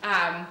do,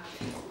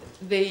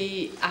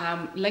 the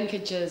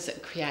linkages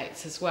it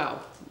creates as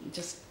well.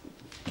 Just,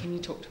 can you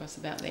talk to us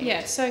about that?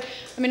 Yeah, so,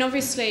 I mean,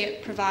 obviously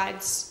it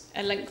provides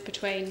a link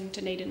between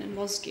Dunedin and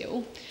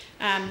Mosgiel,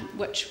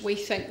 which we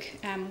think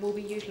will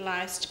be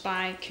utilised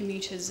by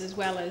commuters as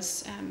well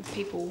as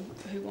people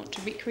who want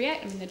to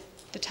recreate. I mean,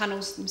 the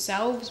tunnels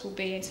themselves will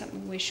be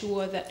something we're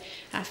sure that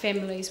our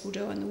families will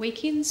do on the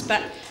weekends,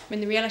 but I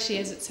mean, the reality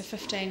is it's a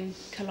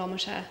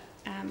 15-kilometre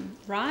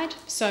ride,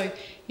 so,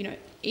 you know,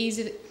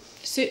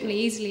 certainly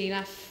easily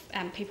enough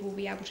people will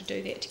be able to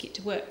do that to get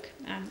to work.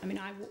 I mean,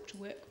 I walk to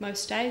work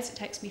most days, it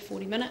takes me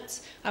 40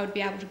 minutes. I would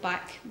be able to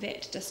bike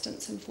that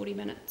distance in 40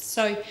 minutes.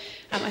 So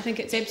I think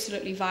it's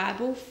absolutely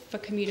viable for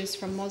commuters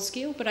from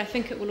Mosgiel, but I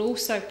think it will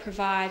also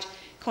provide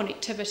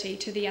connectivity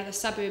to the other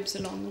suburbs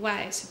along the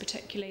way, so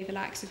particularly the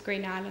likes of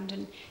Green Island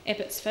and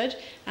Abbotsford,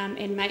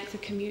 and make the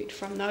commute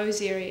from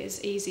those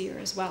areas easier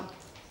as well.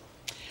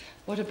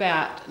 What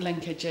about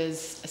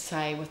linkages,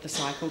 say, with the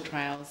cycle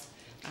trails,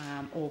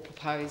 or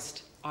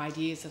proposed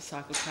ideas of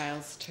cycle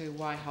trails to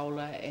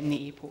Waihola and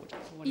the airport?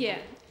 Yeah,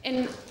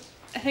 and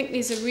I think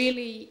there's a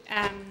really,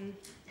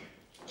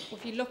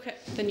 if you look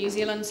at the New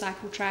Zealand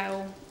cycle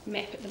trail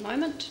map at the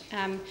moment,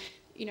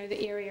 you know,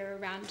 the area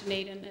around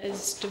Dunedin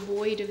is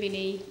devoid of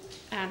any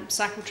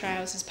cycle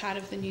trails as part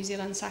of the New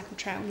Zealand cycle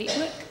trail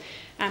network.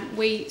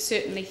 We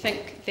certainly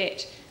think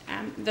that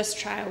this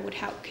trail would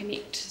help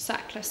connect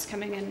cyclists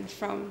coming in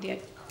from the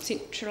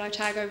Central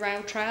Otago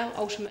Rail Trail.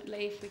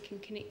 Ultimately, if we can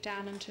connect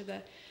down into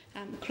the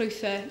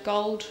Clutha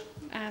Gold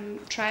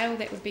Trail,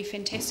 that would be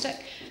fantastic,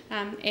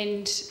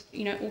 and,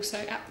 you know, also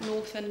up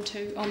north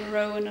into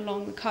Oamaru and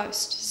along the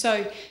coast.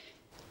 So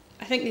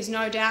I think there's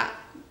no doubt,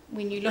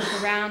 when you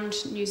look around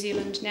New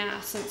Zealand now,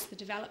 since the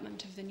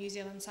development of the New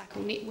Zealand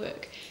Cycle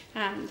Network,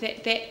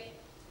 that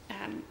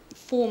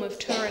form of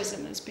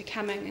tourism is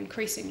becoming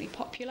increasingly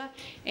popular,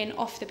 and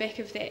off the back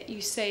of that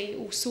you see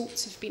all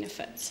sorts of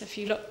benefits. If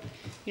you look,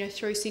 you know,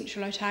 through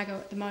Central Otago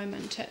at the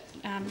moment at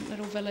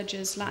little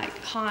villages like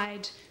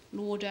Hyde,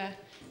 Lauder,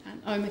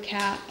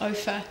 Omakau,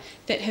 Ophir,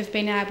 that have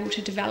been able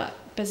to develop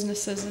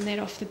businesses, and that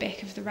off the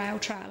back of the rail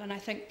trail. And I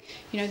think,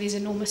 you know, there's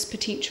enormous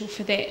potential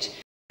for that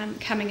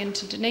coming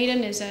into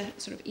Dunedin as a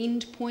sort of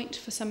end point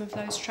for some of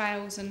those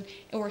trails, and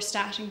or a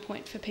starting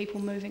point for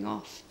people moving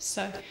off.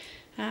 So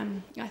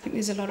I think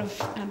there's a lot of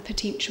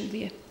potential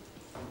there.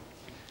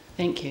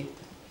 Thank you.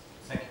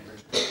 Thank you,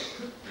 Bridget.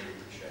 Really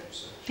appreciate it,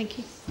 sir. Thank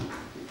you.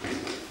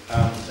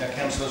 Now,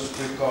 councillors,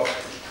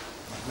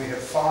 we have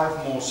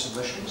 5 more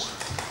submissions,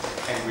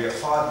 and we are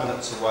 5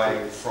 minutes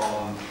away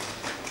from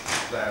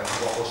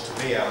what was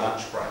to be our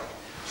lunch break.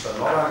 So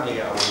not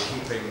only are we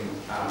keeping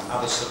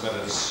other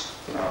submitters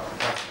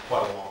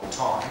quite a long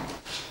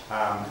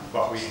time,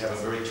 but we have a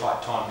very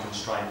tight time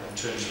constraint in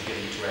terms of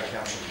getting to our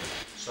council meeting.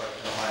 So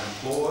I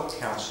implore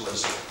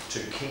councillors to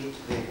keep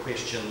their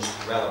questions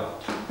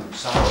relevant.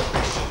 Some of the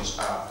questions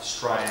are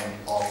straying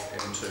off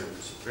into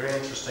very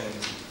interesting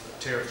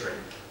territory,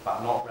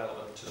 but not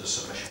relevant to the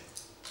submission.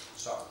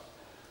 So,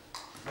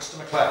 Mr.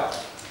 McLeod.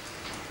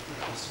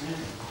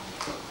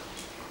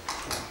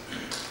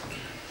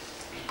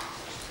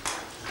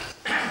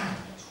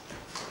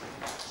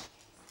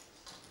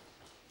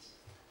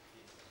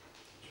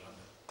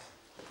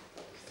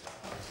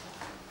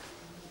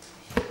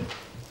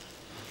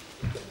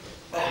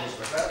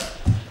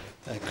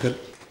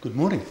 Good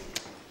morning.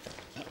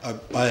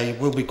 I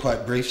will be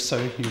quite brief,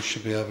 so you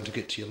should be able to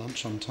get to your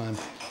lunch on time.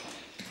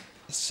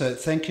 So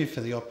thank you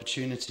for the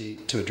opportunity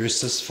to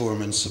address this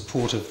forum in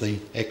support of the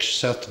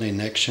South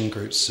Dunedin Action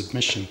Group's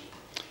submission.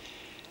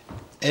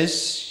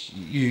 As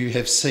you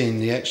have seen,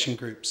 the Action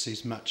Group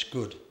sees much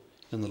good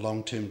in the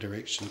long-term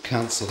direction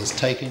Council is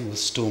taking with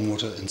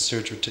stormwater and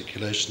sewage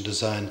reticulation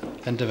design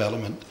and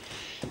development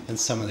and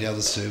some of the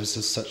other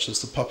services such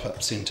as the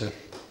pop-up centre.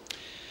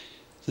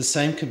 The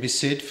same can be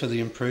said for the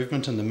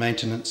improvement and the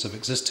maintenance of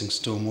existing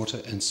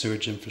stormwater and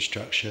sewage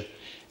infrastructure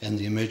and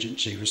the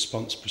emergency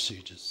response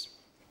procedures.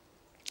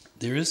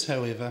 There is,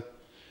 however,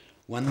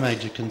 one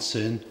major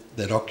concern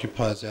that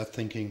occupies our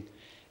thinking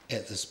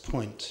at this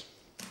point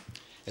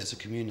as a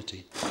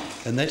community,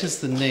 and that is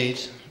the need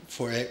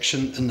for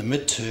action in the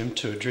mid-term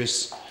to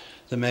address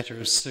the matter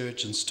of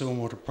sewage and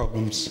stormwater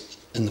problems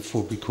in the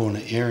Forbury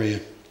Corner area.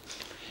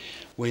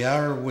 We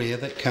are aware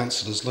that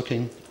Council is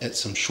looking at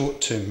some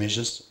short-term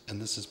measures, and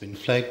this has been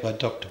flagged by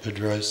Dr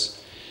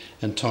Pedrose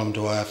and Tom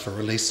Dwyer for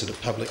release at a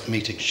public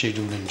meeting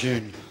scheduled in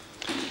June.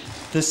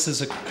 This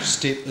is a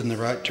step in the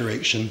right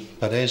direction,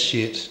 but as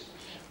yet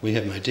we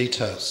have no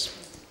details.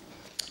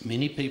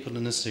 Many people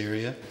in this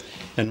area,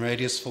 and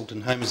Radius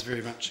Fulton Home is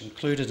very much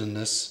included in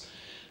this,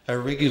 are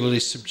regularly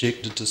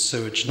subjected to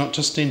sewage not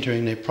just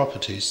entering their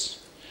properties,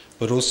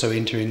 but also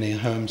entering their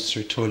homes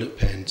through toilet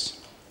pans.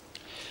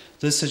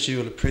 This, as you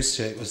will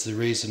appreciate, was the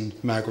reason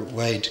Margaret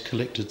Wade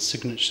collected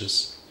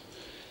signatures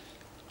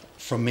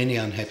from many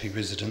unhappy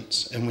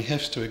residents, and we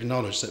have to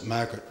acknowledge that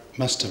Margaret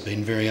must have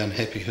been very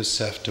unhappy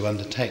herself to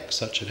undertake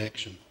such an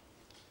action.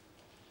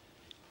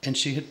 And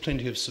she had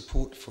plenty of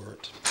support for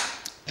it.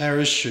 Our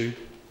issue,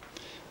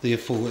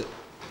 therefore,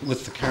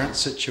 with the current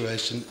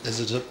situation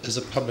is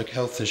a public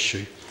health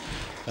issue,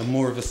 and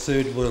more of a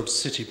third world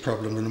city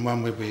problem than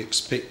one where we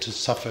expect to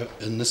suffer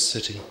in this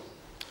city.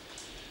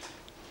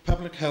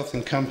 Public health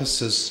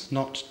encompasses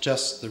not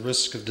just the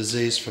risk of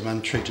disease from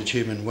untreated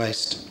human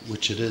waste,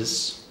 which it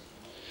is,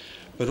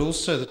 but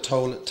also the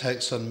toll it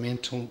takes on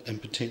mental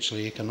and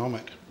potentially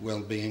economic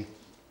well-being.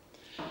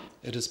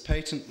 It is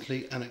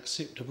patently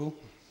unacceptable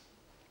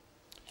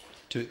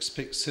to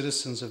expect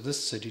citizens of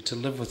this city to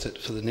live with it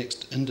for the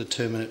next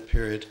indeterminate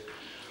period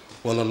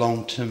while a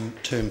long-term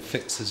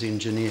fix is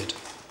engineered.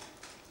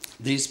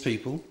 These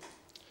people,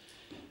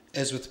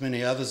 as with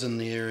many others in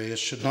the area,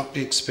 should not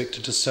be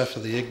expected to suffer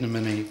the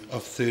ignominy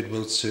of third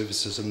world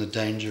services and the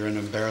danger and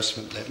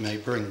embarrassment that may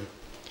bring.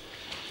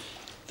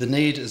 The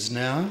need is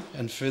now,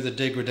 and further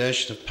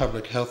degradation of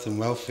public health and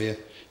welfare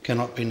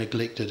cannot be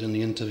neglected in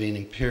the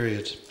intervening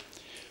period.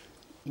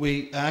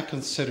 We are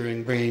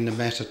considering bringing the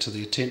matter to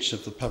the attention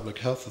of the public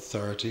health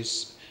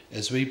authorities,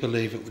 as we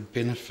believe it would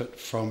benefit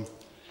from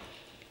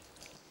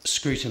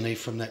scrutiny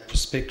from that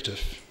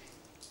perspective.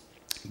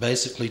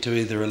 Basically to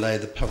either allay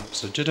the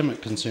public's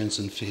legitimate concerns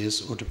and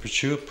fears or to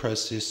pursue a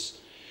process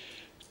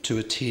to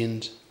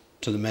attend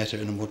to the matter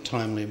in a more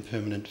timely and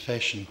permanent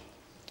fashion.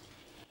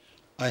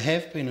 I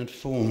have been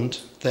informed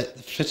that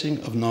the fitting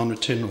of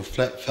non-returnable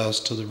flat valves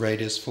to the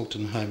Radius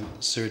Fulton Home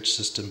sewage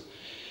system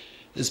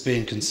is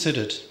being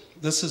considered.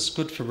 This is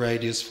good for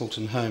Radius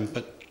Fulton Home,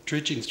 but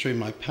dredging through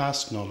my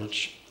past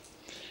knowledge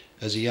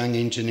as a young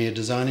engineer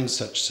designing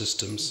such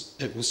systems,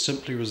 it will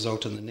simply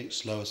result in the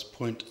next lowest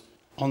point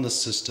on the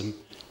system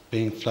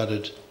being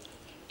flooded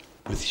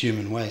with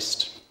human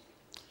waste.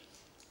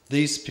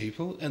 These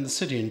people, and the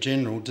city in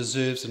general,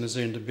 deserves and has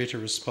earned a better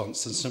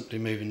response than simply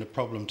moving the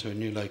problem to a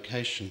new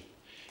location,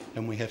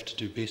 and we have to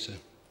do better.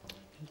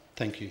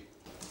 Thank you.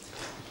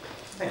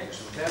 Thank you,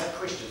 Mr. McLeod.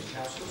 Questions,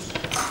 councillors?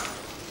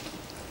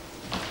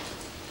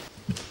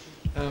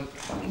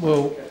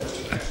 Well,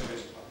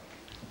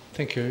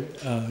 thank you,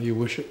 Your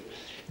Worship.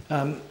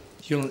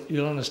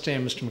 You'll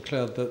understand, Mr.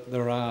 McLeod, that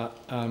there are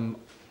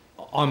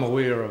I'm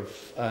aware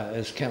of,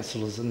 as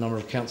councillors, a number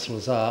of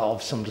councillors are,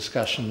 of some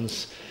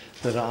discussions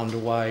that are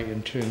underway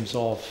in terms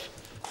of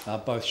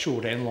both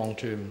short and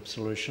long-term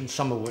solutions,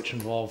 some of which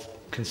involve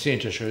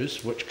consent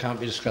issues, which can't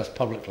be discussed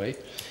publicly.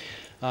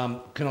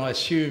 Can I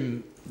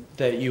assume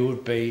that you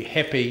would be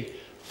happy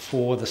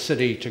for the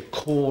city to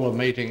call a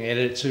meeting at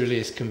its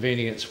earliest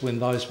convenience when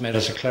those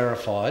matters are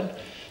clarified,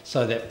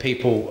 so that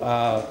people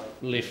are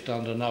left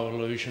under no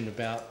illusion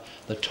about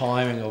the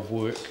timing of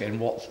work and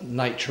what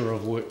nature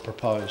of work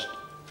proposed?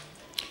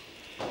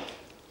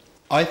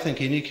 I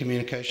think any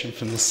communication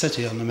from the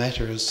city on the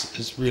matter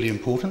is really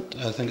important.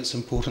 I think it's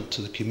important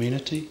to the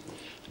community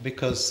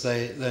because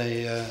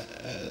they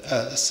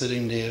are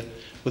sitting there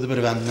with a bit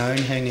of unknown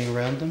hanging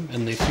around them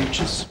in their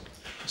futures.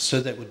 So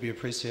that would be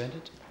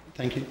appreciated.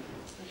 Thank you.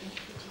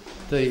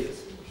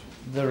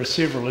 There are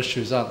several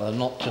issues, aren't there?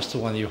 Not just the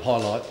one you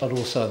highlight, but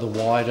also the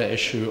wider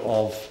issue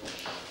of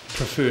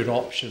preferred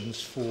options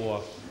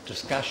for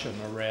discussion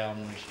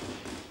around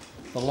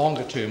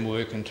longer term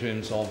work in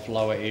terms of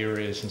lower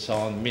areas and so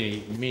on.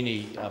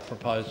 Many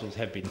proposals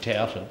have been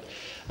touted,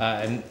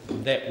 and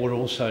that would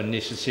also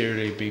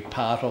necessarily be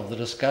part of the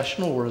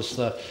discussion, or is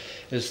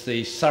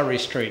the Surrey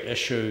Street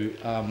issue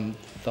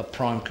the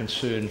prime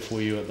concern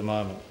for you at the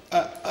moment?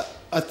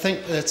 I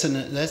think that's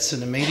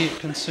an immediate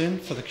concern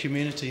for the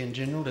community in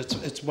general.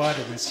 It's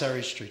wider than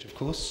Surrey Street, of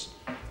course,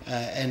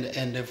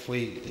 and if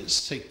we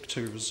seek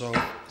to resolve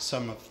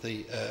some of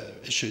the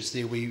issues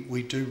there,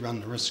 we do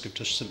run the risk of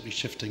just simply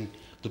shifting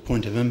the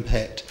point of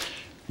impact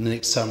the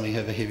next time we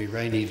have a heavy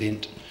rain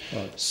event.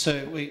 Right.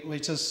 So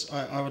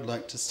I would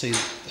like to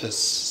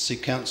see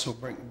council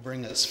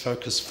bring its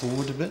focus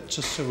forward a bit,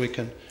 just so we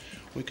can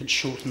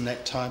shorten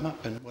that time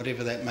up, and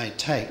whatever that may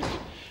take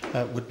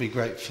would be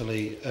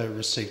gratefully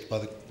received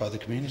by the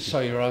community. So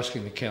you're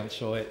asking the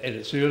council at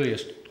its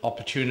earliest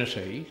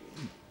opportunity,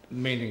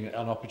 meaning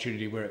an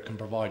opportunity where it can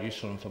provide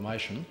useful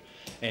information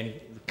and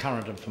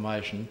current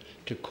information,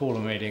 to call a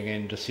meeting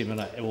and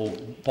disseminate, or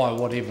by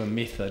whatever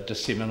method,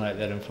 disseminate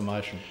that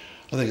information?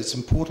 I think it's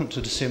important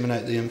to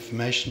disseminate the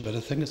information, but I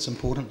think it's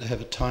important to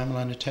have a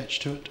timeline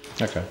attached to it.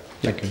 Okay,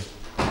 thank you.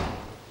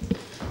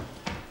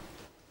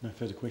 No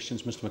further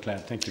questions. Mr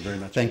McLeod, thank you very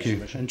much. Thank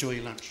you. Enjoy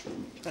your lunch.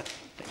 Thank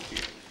you.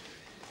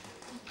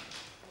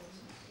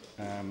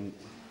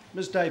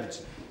 Ms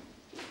Davidson.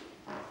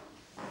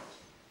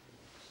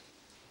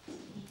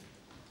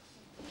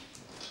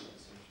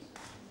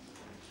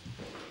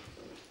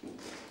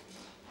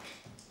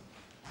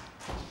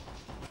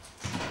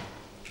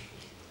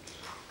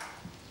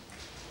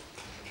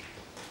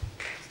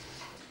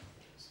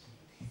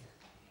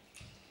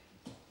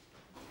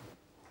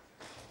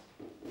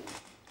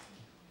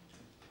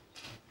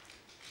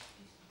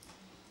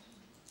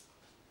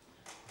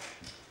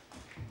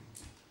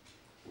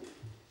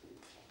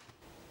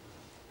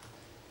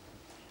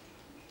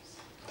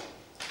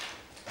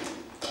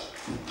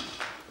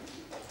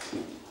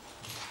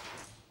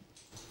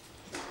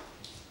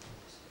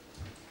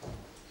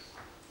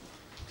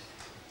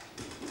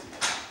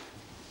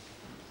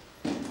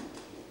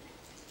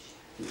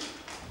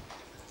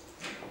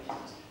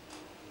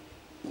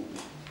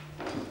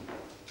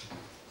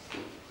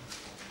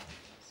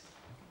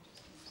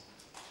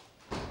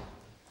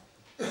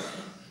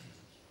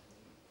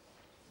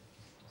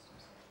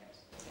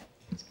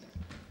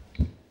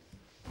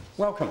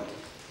 Welcome.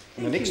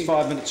 The next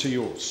 5 minutes are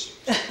yours.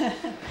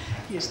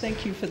 Yes,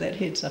 thank you for that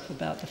heads up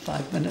about the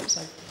 5 minutes.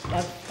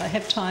 I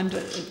have time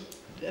to,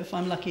 if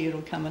I'm lucky,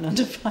 it'll come in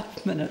under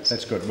 5 minutes.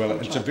 That's good. Well,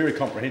 it's a very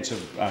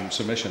comprehensive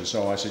submission,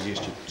 so I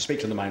suggest you speak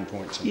to the main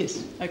points.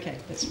 Yes, okay,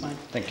 that's fine.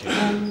 Thank you.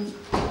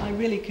 I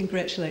really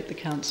congratulate the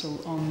council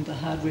on the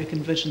hard work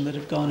and vision that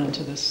have gone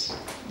into this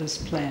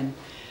plan.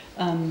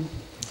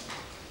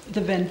 The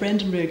Van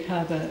Brandenburg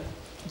Harbour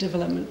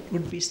development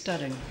would be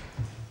stunning.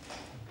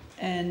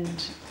 And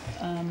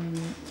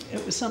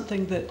it was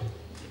something that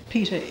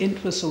Peter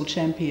Entwistle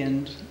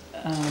championed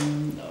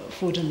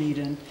for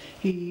Dunedin.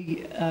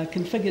 He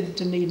configured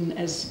Dunedin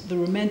as the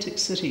romantic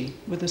city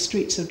with the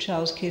streets of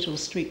Charles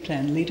Kettle's street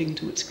plan leading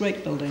to its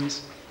great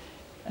buildings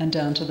and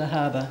down to the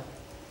harbour.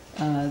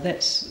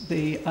 That's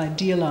the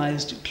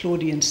idealised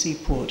Claudian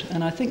seaport,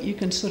 and I think you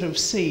can sort of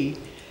see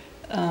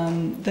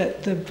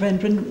that the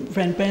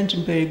Van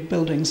Brandenburg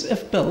buildings,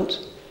 if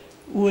built,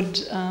 would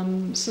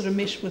sort of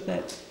mesh with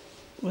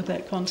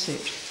that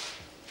concept.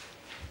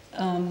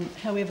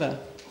 However,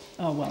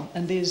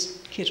 and there's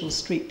Kettle's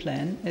street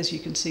plan. As you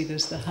can see,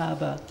 there's the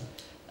harbour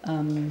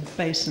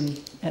basin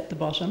at the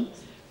bottom,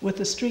 with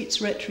the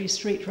streets, Rattray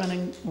Street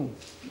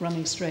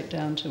running straight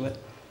down to it.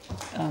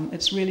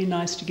 It's really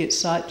nice to get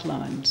sight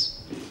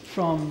lines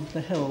from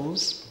the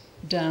hills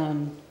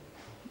down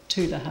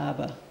to the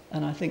harbour,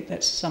 and I think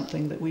that's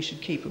something that we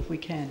should keep if we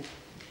can.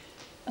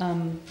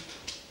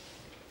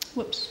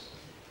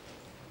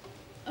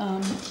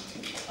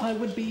 I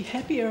would be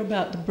happier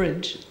about the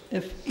bridge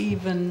if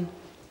even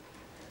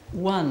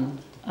one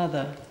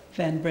other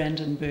Van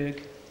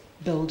Brandenburg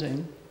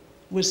building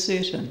was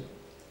certain.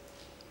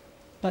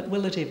 But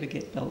will it ever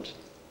get built?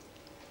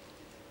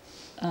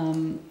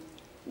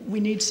 We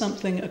need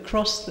something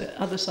across the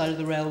other side of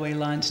the railway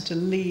lines to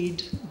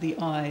lead the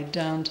eye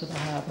down to the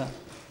harbour.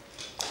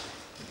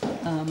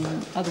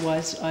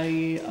 Otherwise,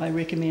 I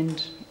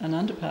recommend an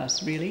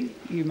underpass, really.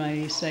 You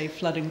may say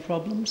flooding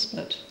problems,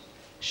 but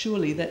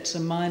surely that's a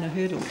minor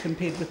hurdle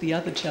compared with the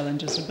other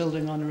challenges of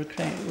building on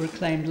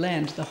reclaimed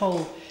land. The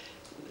whole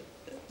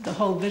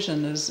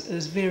vision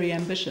is very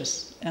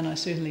ambitious, and I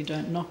certainly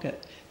don't knock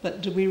it.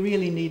 But do we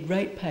really need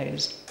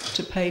ratepayers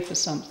to pay for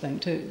something,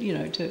 to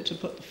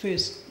put the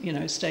first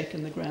stake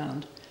in the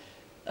ground,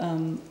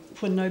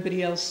 when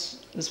nobody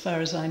else, as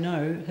far as I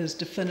know, has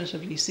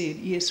definitively said,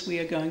 yes, we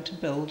are going to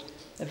build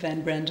a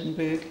Van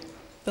Brandenburg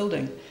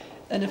building.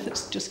 And if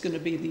it's just going to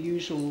be the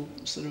usual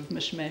sort of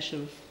mishmash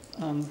of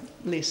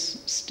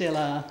less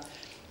stellar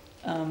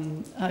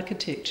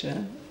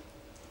architecture,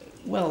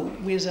 well,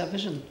 where's our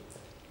vision?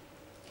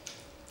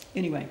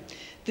 Anyway,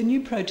 the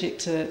new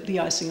projects are the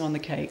icing on the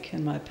cake,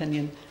 in my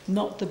opinion,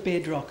 not the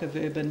bedrock of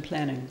urban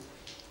planning.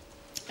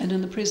 And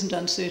in the present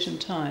uncertain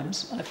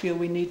times, I feel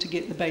we need to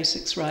get the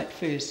basics right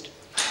first.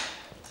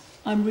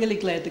 I'm really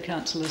glad the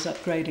Council is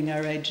upgrading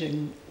our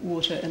ageing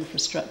water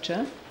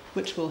infrastructure,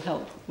 which will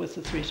help with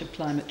the threat of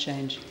climate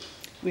change.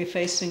 We're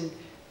facing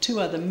two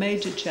other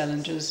major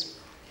challenges: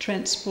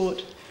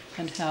 transport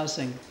and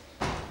housing.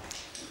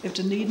 If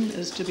Dunedin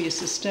is to be a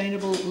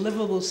sustainable,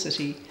 livable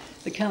city,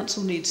 the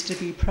Council needs to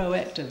be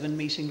proactive in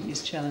meeting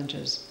these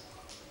challenges.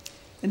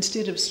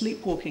 Instead of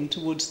sleepwalking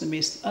towards the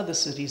mess other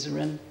cities are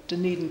in,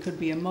 Dunedin could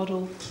be a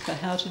model for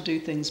how to do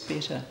things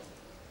better.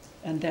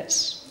 And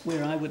that's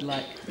where I would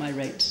like my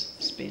rates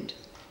spent.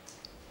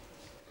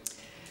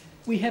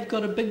 We have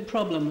got a big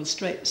problem with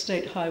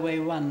State Highway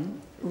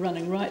 1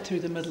 running right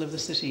through the middle of the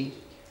city,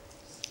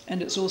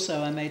 and it's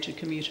also a major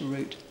commuter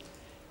route.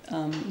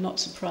 Not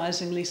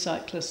surprisingly,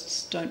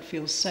 cyclists don't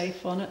feel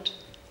safe on it.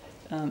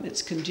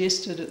 It's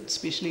congested,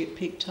 especially at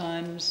peak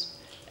times,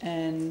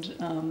 and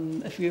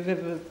if you've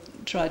ever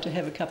tried to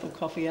have a cup of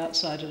coffee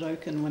outside at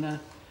Oaken when a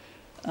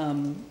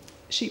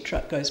sheep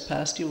truck goes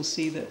past, you'll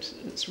see that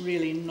it's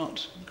really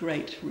not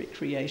great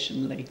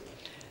recreationally.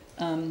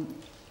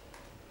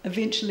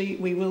 Eventually,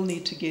 we will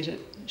need to get it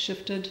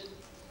shifted.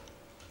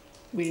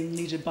 We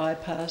need a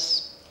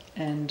bypass,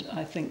 and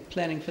I think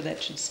planning for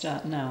that should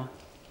start now.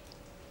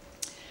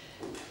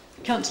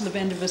 Councillor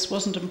Van der Vis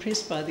wasn't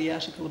impressed by the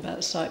article about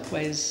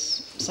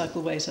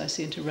cycleways I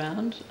sent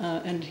around,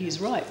 and he's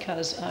right,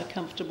 cars are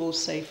comfortable,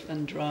 safe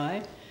and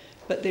dry,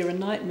 but they're a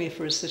nightmare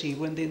for a city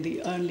when they're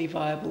the only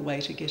viable way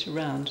to get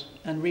around.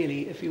 And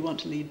really, if you want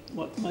to lead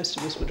what most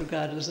of us would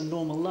regard as a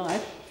normal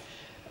life,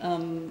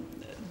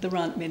 there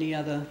aren't many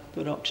other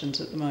good options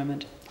at the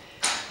moment.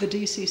 The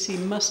DCC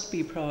must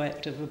be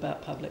proactive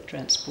about public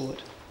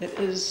transport. It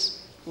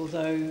is,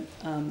 although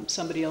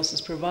somebody else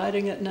is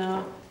providing it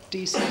now,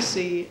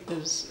 DCC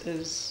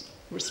is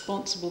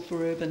responsible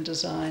for urban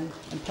design,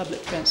 and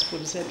public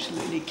transport is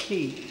absolutely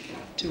key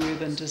to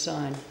urban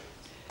design.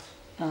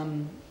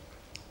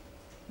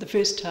 The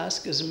first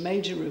task is a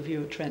major review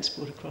of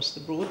transport across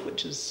the board,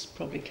 which is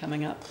probably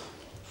coming up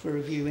for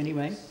review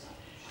anyway.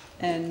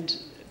 And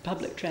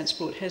public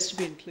transport has to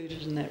be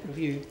included in that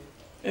review,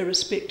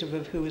 irrespective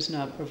of who is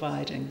now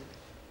providing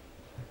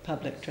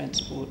public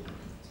transport.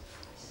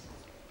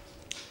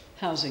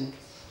 Housing.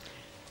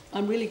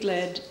 I'm really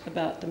glad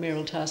about the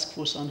mayoral task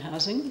force on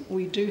housing.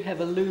 We do have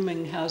a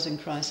looming housing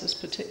crisis,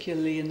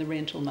 particularly in the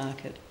rental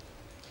market.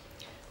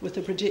 With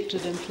the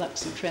projected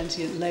influx of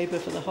transient labour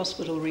for the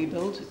hospital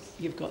rebuild,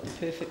 you've got the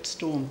perfect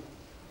storm.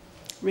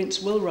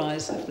 Rents will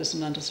rise if there's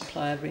an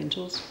undersupply of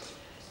rentals,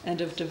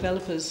 and if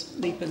developers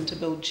leap in to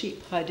build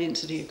cheap,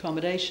 high-density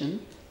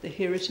accommodation, the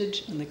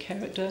heritage and the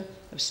character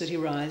of City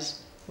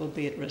Rise will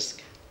be at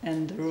risk.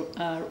 And there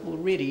are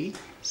already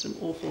some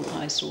awful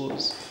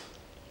eyesores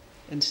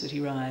in City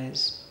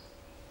Rise.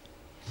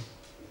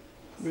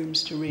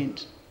 Rooms to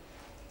rent.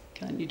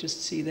 Can't you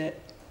just see that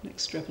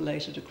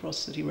extrapolated across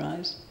City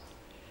Rise?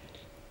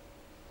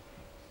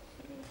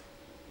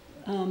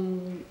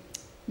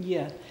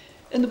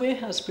 In the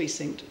warehouse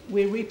precinct,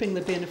 we're reaping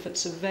the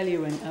benefits of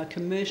valuing our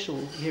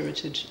commercial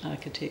heritage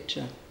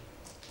architecture.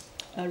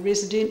 Our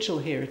residential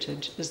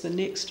heritage is the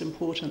next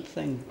important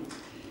thing.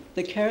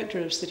 The character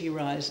of City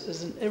Rise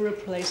is an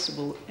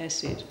irreplaceable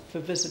asset for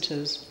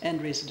visitors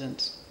and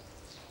residents.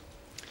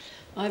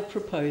 I've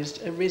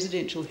proposed a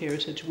residential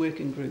heritage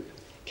working group.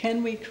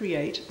 Can we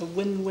create a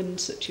win-win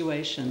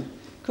situation?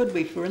 Could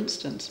we, for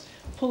instance,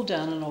 pull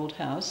down an old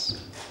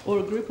house or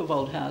a group of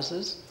old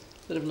houses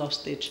that have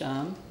lost their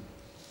charm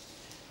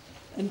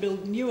and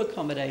build new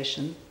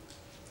accommodation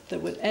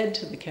that would add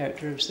to the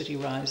character of City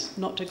Rise,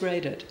 not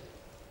degrade it?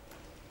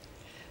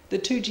 The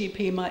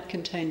 2GP might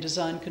contain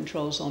design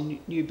controls on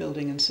new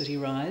building in City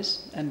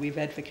Rise, and we've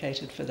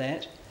advocated for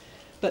that.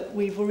 But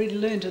we've already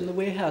learned in the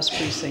warehouse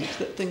precinct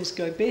that things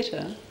go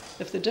better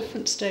if the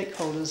different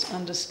stakeholders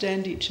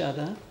understand each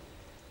other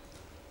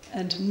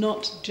and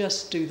not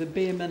just do the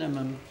bare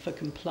minimum for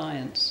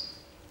compliance.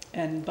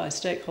 And by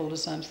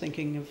stakeholders, I'm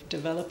thinking of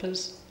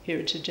developers,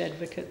 heritage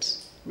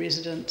advocates,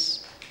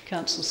 residents,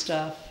 council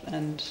staff,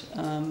 and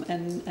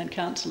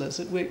councillors.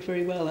 It worked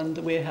very well in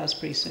the warehouse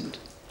precinct.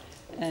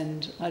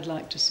 And I'd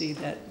like to see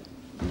that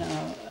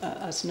now,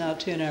 us now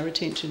turn our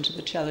attention to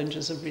the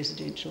challenges of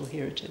residential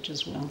heritage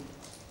as well.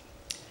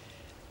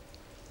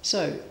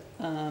 So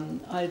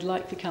I'd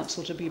like the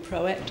council to be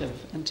proactive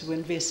and to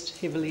invest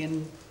heavily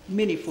in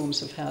many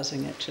forms of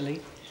housing,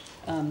 actually.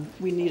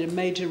 We need a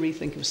major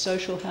rethink of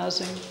social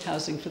housing,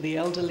 housing for the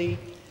elderly,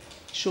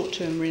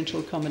 short-term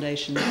rental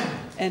accommodation,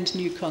 and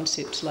new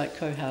concepts like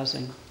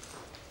co-housing.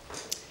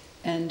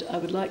 And I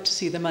would like to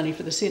see the money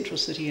for the central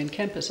city and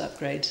campus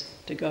upgrades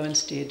to go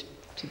instead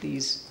to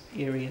these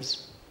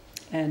areas.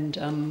 And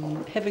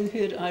having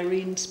heard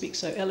Irene speak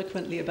so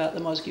eloquently about the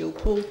Mosgiel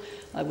Pool,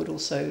 I would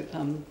also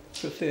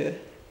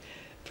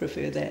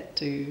prefer that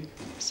to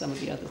some of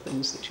the other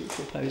things that you're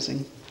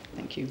proposing.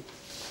 Thank you.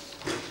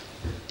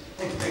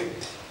 Thank you.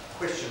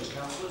 Questions,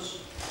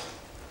 councillors?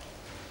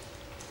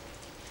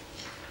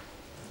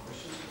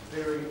 Questions?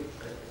 Very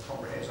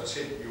comprehensive. I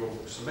said your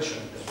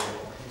submission is very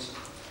comprehensive,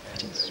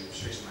 It is.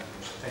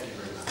 Thank you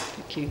very much.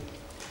 Thank you.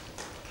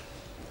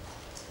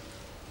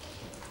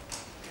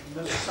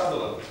 Mr.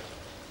 Sutherland.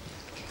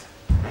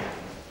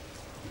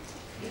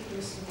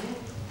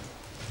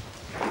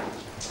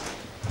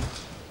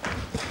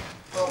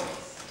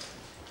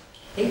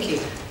 Thank you.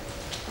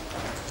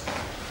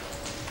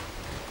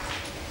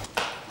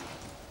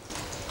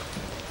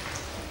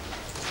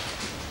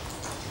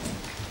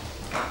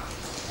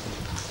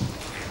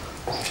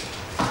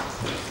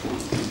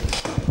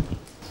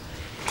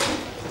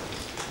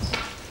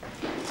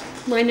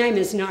 My name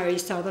is Nari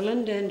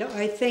Sutherland, and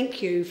I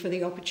thank you for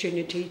the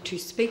opportunity to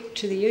speak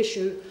to the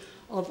issue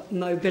of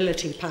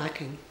mobility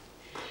parking.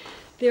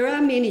 There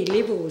are many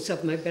levels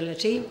of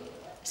mobility,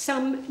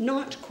 some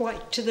not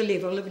quite to the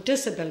level of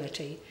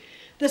disability.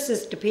 This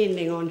is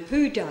depending on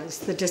who does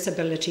the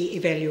disability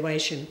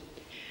evaluation.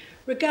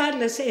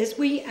 Regardless, as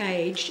we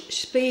age,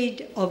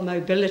 speed of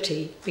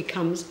mobility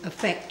becomes a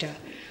factor,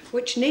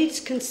 which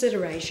needs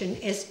consideration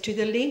as to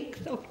the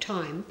length of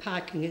time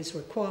parking is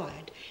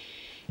required.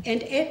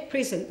 And at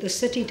present, the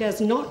city does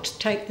not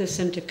take this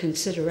into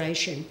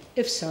consideration.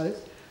 If so,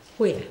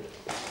 where?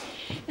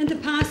 In the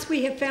past,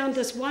 we have found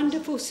this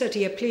wonderful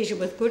city a pleasure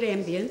with good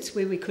ambience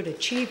where we could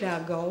achieve our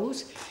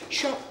goals,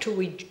 shop till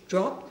we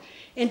drop,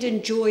 and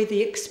enjoy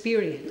the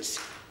experience.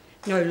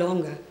 No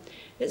longer.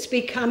 It's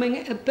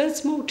becoming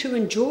abysmal to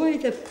endure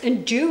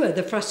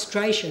the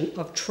frustration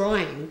of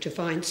trying to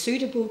find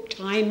suitable,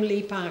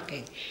 timely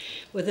parking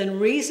within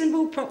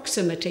reasonable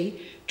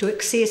proximity to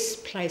access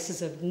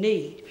places of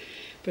need.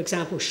 For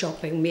example,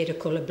 shopping,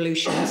 medical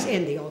ablutions,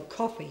 and the odd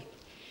coffee.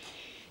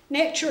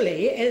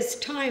 Naturally, as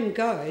time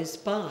goes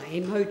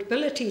by,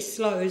 mobility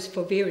slows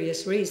for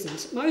various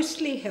reasons,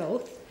 mostly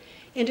health,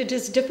 and it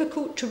is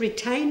difficult to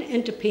retain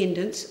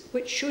independence,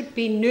 which should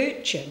be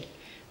nurtured,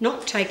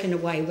 not taken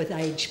away with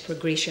age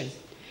progression.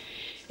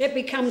 It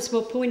becomes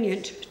more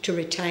poignant to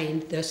retain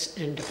this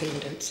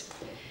independence.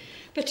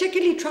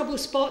 Particularly trouble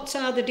spots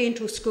are the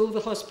dental school, the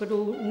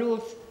hospital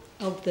north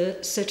of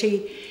the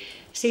city,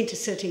 Centre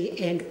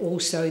City, and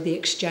also the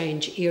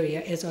exchange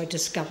area, as I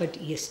discovered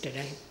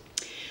yesterday.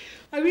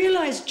 I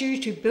realised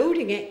due to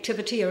building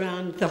activity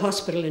around the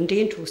hospital and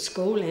dental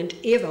school and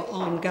ever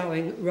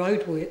ongoing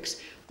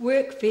roadworks,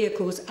 work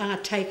vehicles are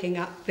taking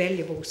up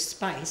valuable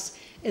space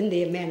in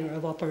their manner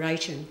of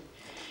operation.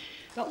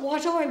 But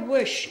what I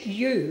wish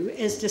you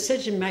as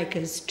decision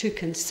makers to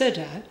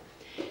consider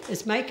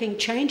is making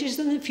changes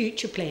in the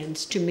future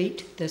plans to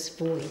meet this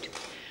void.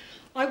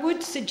 I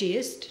would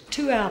suggest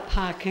 2-hour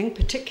parking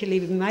particularly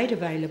be made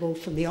available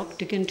from the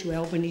Octagon to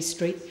Albany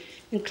Street,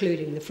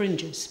 including the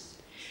fringes.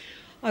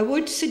 I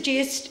would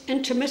suggest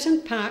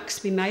intermittent parks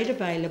be made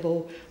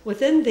available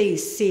within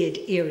these said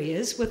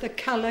areas with a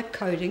colour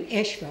coding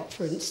asphalt,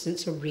 for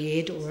instance a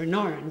red or an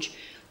orange,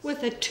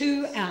 with a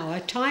 2-hour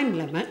time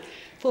limit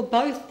for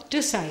both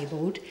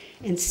disabled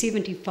and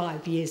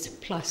 75 years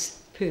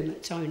plus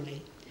permits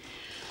only.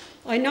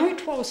 I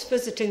note whilst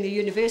visiting the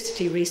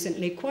university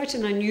recently quite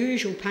an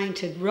unusual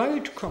painted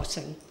road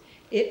crossing.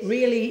 It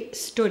really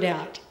stood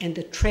out and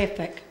the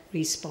traffic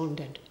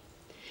responded.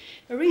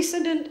 A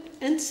recent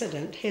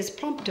incident has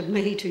prompted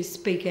me to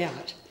speak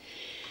out.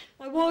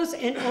 I was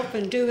and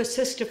often do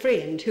assist a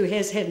friend who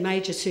has had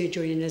major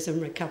surgery and is in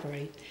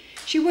recovery.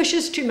 She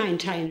wishes to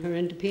maintain her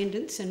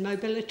independence and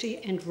mobility,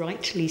 and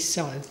rightly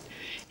so.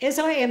 As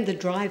I am the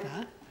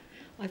driver,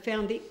 I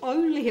found the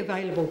only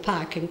available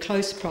park in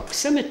close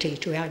proximity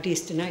to our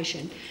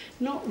destination,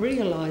 not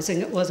realising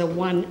it was a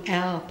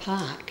 1-hour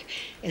park,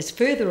 as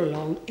further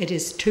along it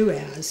is 2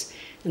 hours,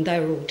 and they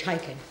were all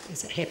taken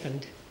as it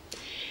happened.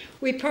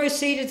 We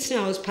proceeded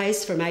snail's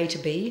pace from A to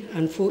B.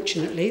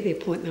 Unfortunately, the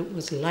appointment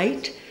was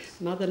late.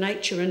 Mother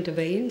Nature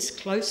intervenes.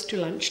 Close to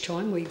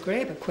lunchtime, we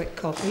grab a quick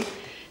coffee.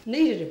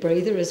 Needed a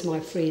breather as my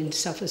friend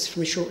suffers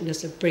from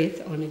shortness of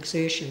breath on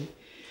exertion.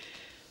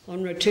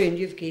 On return,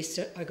 you've guessed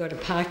it, I got a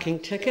parking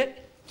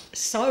ticket.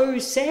 So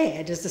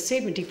sad as the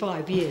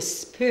 75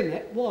 years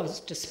permit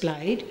was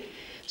displayed,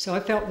 so I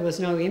felt there was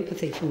no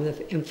empathy from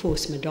the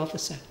enforcement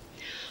officer.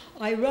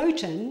 I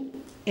wrote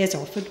in, as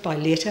offered by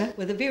letter,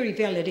 with a very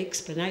valid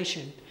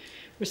explanation.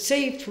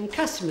 Received from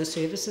customer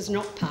services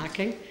not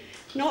parking,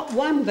 not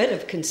one bit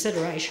of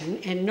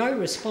consideration, and no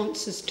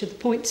responses to the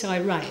points I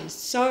raised.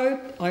 So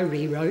I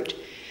rewrote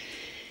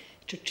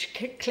to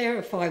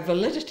clarify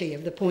validity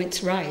of the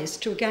points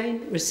raised, to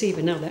again receive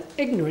another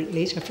ignorant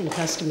letter from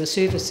customer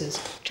services,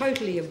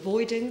 totally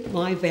avoiding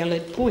my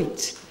valid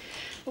points.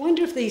 I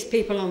wonder if these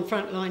people on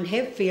frontline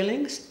have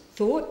feelings,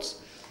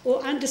 thoughts,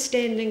 or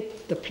understanding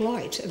the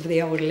plight of the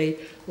elderly,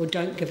 or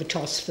don't give a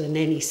toss for the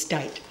nanny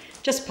state.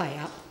 Just pay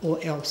up or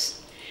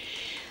else.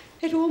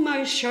 It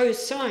almost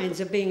shows signs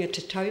of being a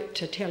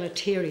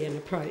totalitarian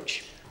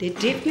approach. There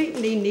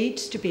definitely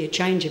needs to be a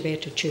change of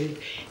attitude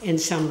in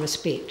some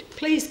respect.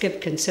 Please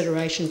give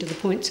consideration to the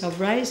points I've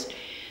raised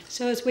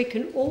so as we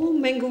can all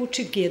mingle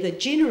together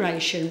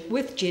generation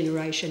with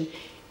generation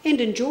and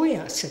enjoy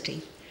our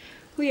city.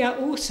 We are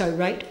also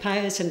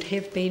ratepayers and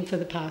have been for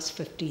the past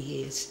 50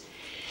 years.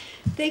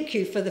 Thank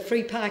you for the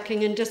free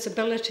parking and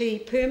disability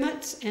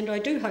permits, and I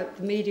do hope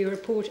the media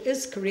report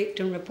is correct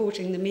in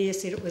reporting the Mayor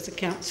said it was a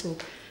council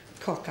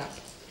cock-up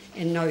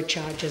and no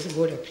charges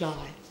would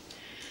apply.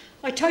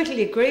 I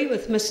totally agree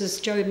with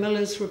Mrs Jo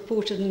Miller's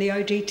report in the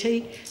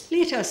ODT.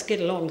 Let us get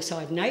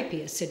alongside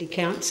Napier City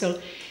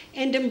Council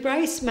and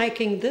embrace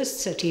making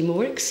this city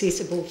more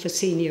accessible for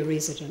senior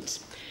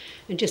residents.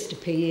 And just a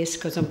PS,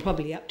 because I'm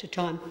probably up to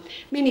time,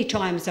 many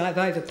times I've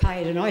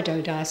overpaid and I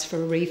don't ask for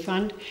a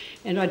refund,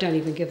 and I don't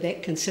even give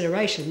that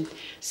consideration.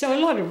 So a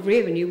lot of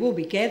revenue will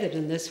be gathered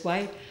in this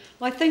way.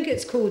 I think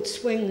it's called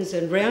swings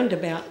and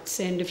roundabouts,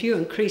 and if you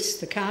increase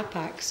the car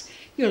parks,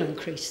 you'll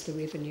increase the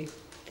revenue.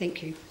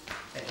 Thank you.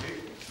 Thank you.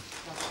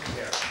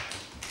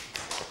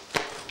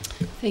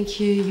 Thank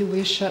you, Your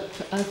Worship.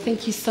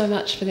 Thank you so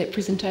much for that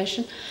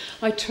presentation.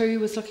 I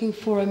too was looking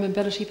for a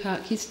mobility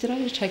park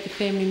yesterday to take a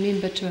family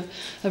member to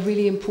a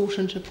really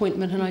important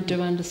appointment, and I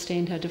do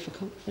understand how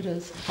difficult it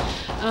is.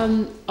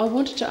 I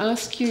wanted to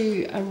ask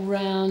you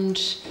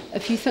around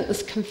if you think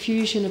there's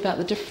confusion about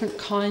the different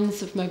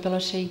kinds of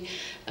mobility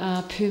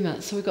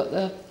permits. So we've got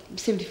the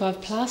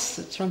 75 plus,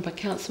 it's run by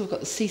council, we've got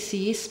the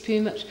CCS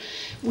permit.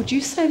 Would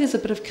you say there's a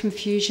bit of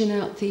confusion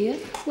out there?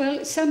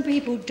 Well, some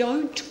people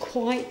don't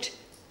quite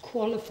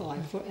qualify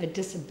for a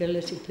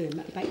disability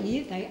permit, but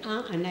yet they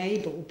are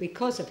unable,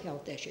 because of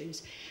health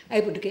issues,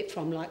 able to get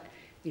from, like,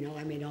 you know,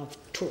 I mean, I've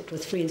talked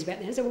with friends about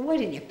that. They say, well, why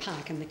didn't you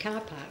park in the car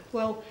park?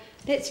 Well,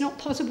 that's not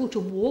possible to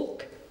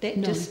walk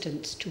that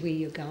distance to where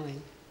you're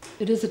going.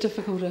 It is a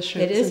difficult issue.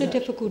 It is a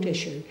difficult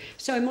issue.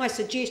 So my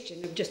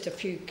suggestion of just a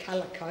few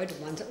colour-coded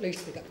ones, at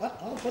least we go,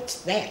 oh,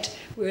 what's that?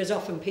 Whereas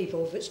often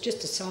people, if it's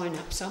just a sign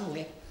up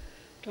somewhere,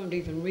 don't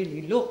even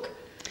really look.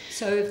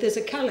 So if there's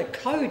a colour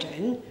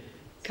coding,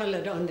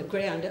 coloured on the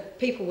ground,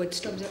 people would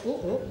stop and say,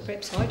 oh,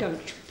 perhaps I don't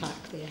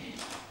park there.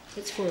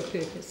 It's for a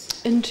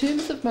purpose. In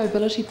terms of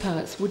mobility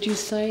parks, would you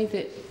say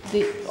that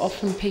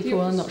often people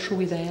are not sure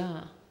where they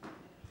are?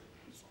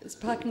 It's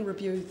parking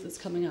review that's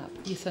coming up.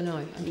 Yes, I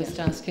know. I'm just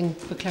asking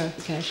for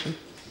clarification.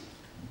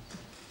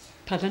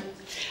 Pardon?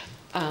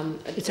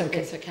 It's okay.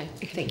 It's okay.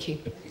 Thank you.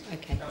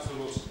 Okay.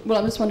 Well,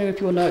 I'm just wondering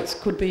if your notes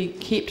could be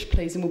kept,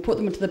 please, and we'll put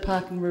them into the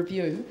parking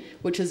review,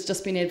 which has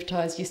just been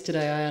advertised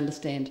yesterday, I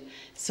understand.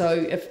 So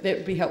if that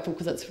would be helpful,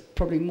 because that's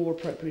probably more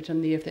appropriate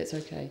in there, if that's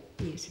okay.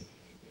 Yes.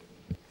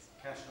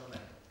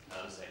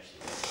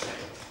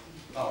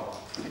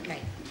 Oh, okay.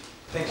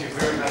 Thank you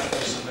very much for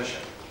the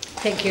submission.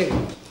 Thank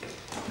you.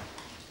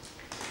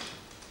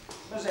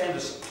 Ms.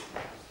 Anderson.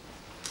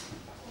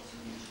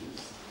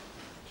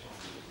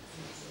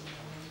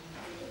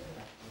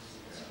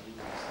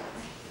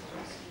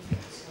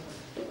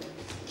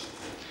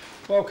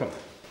 Welcome.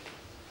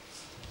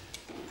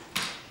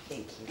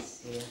 Thank you,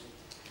 Sir.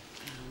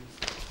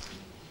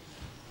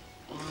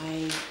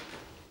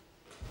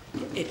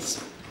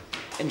 It's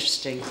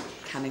interesting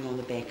coming on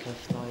the back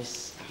of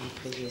those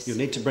previous... You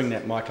need to bring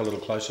that mic a little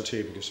closer to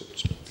you because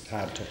it's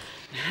hard to...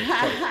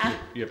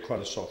 you have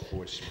quite a soft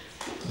voice.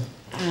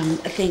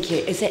 Thank you.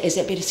 Is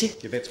that better, sir?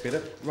 Yeah, that's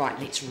better. Right,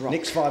 let's rock.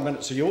 Next 5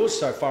 minutes are yours,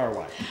 so far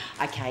away.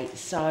 Okay,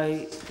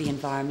 so the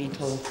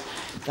environmental,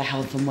 the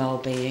health and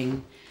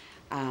well-being,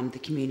 the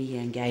community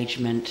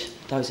engagement,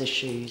 those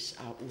issues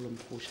are all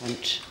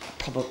important,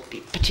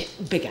 probably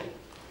bigger,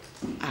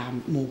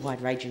 more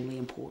wide-rangingly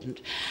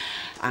important,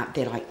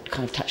 that I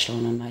kind of touched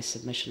on in my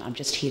submission. I'm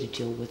just here to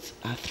deal with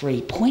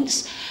 3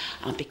 points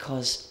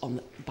because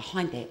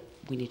behind that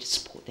we need to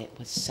support that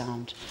with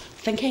sound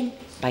thinking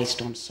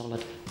based on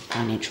solid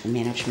financial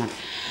management.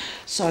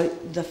 So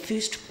the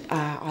first,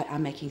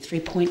 I'm making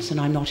 3 points, and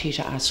I'm not here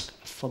to ask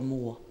for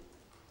more.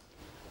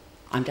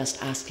 I'm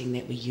just asking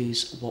that we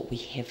use what we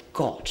have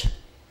got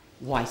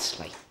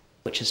wisely,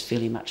 which is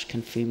fairly much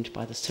confirmed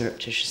by the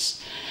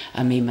surreptitious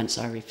amendments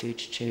I referred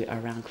to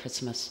around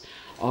Christmas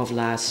of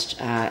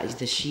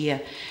this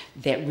year.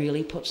 That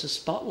really puts a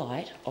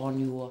spotlight on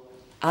your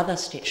other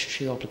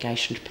statutory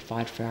obligation to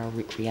provide for our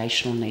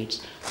recreational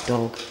needs,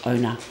 dog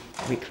owner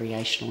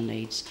recreational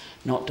needs,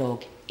 not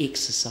dog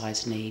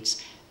exercise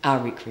needs, our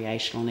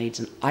recreational needs.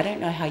 And I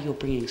don't know how you're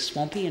bringing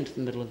Swampy into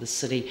the middle of the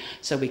city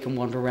so we can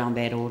wander around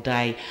that all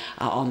day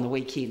on the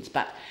weekends.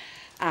 But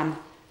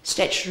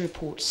statutory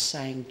reports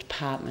saying to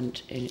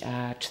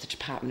the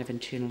Department of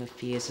Internal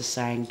Affairs are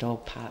saying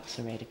dog parks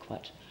are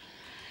adequate.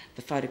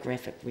 The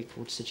photographic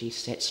record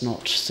suggests that's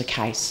not the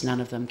case.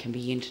 None of them can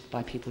be entered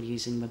by people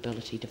using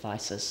mobility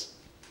devices.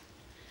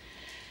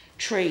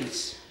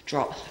 Trees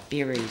drop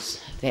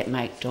berries that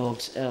make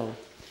dogs ill.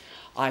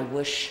 I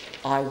wish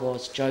I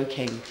was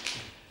joking,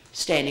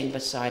 standing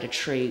beside a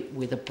tree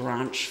where the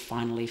branch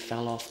finally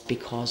fell off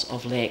because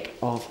of lack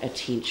of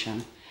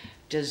attention.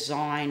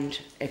 Designed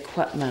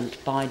equipment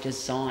by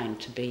design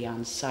to be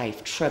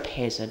unsafe, trip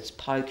hazards,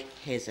 poke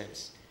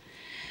hazards.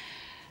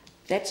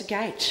 That's a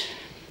gate.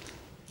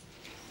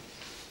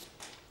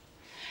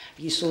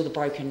 You saw the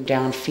broken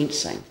down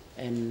fencing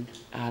in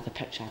the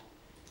picture.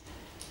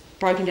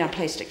 Broken down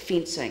plastic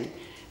fencing.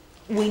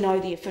 We know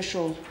the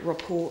official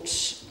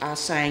reports are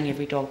saying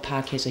every dog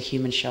park has a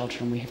human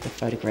shelter, and we have the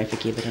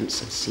photographic evidence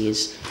that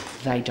says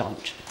they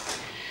don't.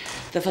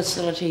 The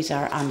facilities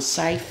are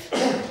unsafe,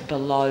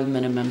 below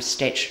minimum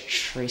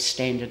statutory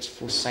standards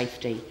for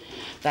safety.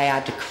 They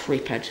are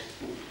decrepit.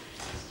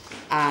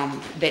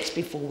 That's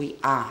before we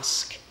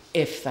ask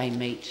if they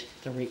meet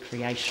the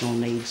recreational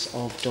needs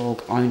of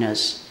dog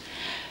owners.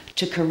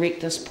 To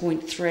correct this,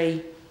 point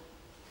 3,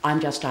 I'm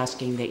just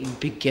asking that you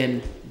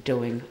begin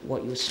doing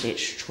what you're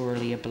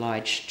statutorily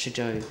obliged to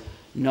do.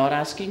 Not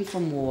asking for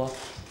more,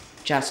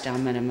 just our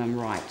minimum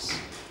rights.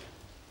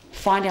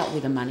 Find out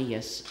where the money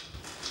is.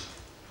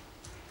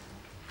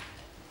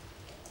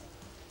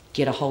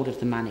 Get a hold of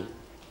the money.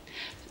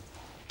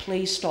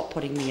 Please stop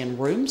putting me in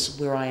rooms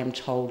where I am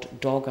told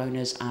dog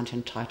owners aren't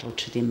entitled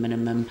to their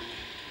minimum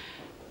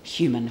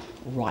human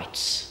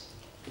rights.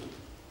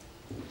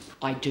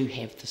 I do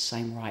have the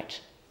same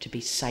right to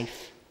be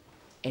safe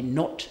and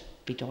not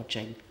be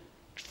dodging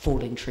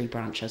falling tree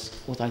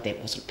branches, although that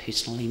wasn't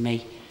personally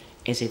me,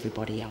 as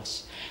everybody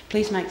else.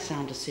 Please make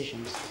sound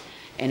decisions.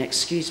 And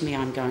excuse me,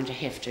 I'm going to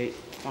have to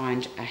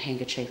find a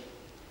handkerchief.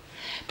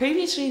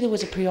 Previously, there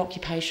was a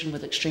preoccupation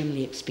with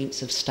extremely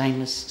expensive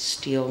stainless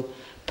steel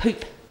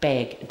poop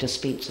bag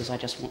dispensers. I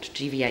just want to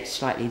deviate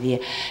slightly there.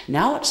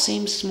 Now it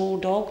seems small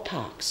dog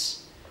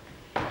parks.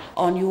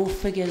 On your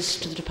figures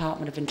to the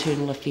Department of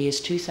Internal Affairs,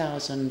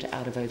 2,000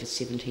 out of over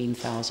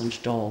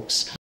 17,000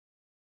 dogs.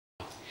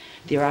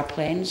 There are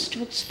plans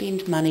to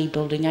expend money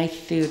building a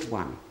third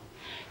one.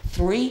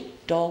 3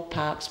 dog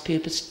parks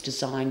purpose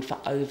designed for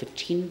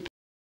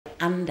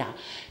under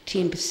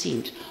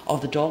 10%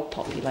 of the dog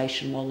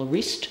population, while the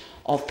rest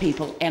of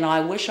people, and I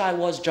wish I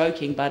was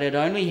joking, but it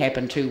only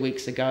happened 2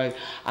 weeks ago,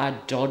 are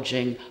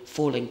dodging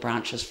falling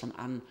branches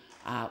from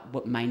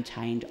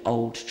unmaintained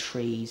old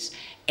trees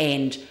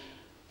and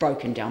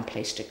broken down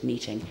plastic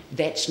netting.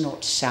 That's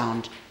not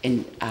sound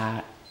in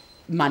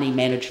money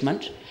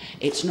management.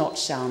 It's not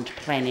sound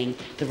planning.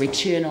 The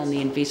return on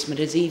the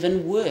investment is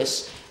even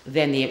worse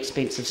than the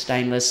expensive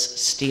stainless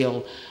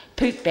steel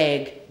poop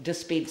bag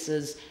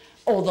dispensers,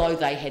 although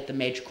they had the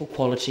magical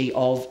quality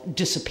of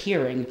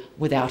disappearing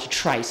without a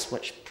trace,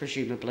 which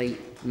presumably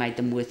made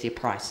them worth their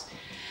price.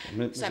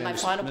 Ms.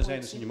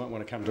 Anderson, you might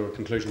want to come to a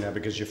conclusion now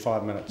because your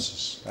 5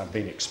 minutes have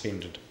been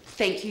expended.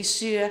 Thank you,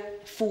 sir.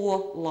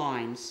 4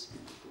 lines.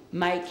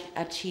 Make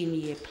a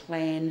 10-year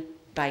plan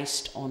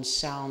based on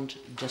sound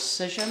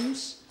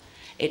decisions.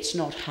 It's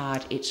not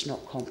hard, it's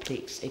not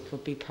complex. It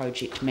could be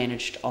project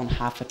managed on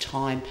half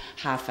time.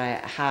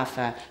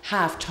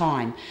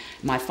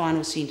 My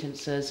final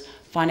sentence is,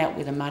 find out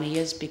where the money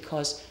is,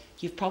 because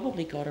you've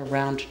probably got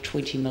around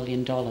 $20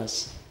 million.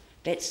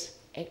 That's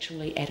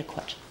actually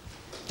adequate.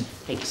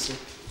 Thank you, sir.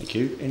 Thank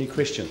you. Any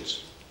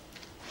questions?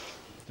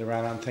 There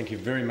are none. Thank you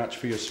very much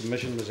for your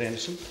submission, Ms.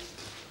 Anderson,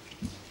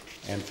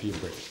 and for your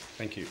brief.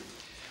 Thank you.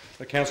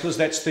 The councillors,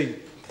 that's the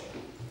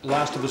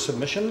last of the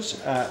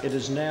submissions. It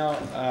is now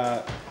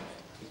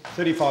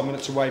 35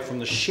 minutes away from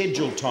the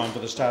scheduled time for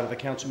the start of the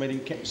council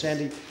meeting.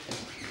 Sandy,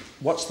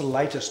 what's the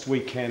latest we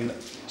can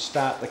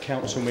start the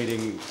council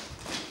meeting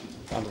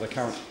under the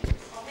current?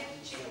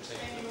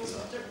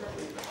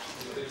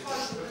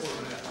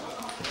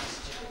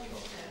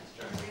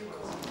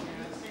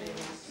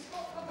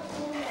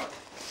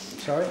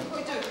 Sorry?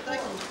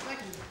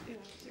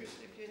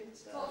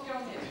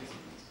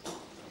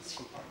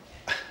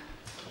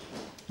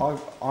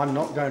 I'm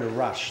not going to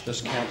rush this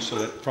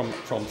council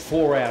from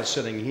 4 hours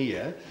sitting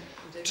here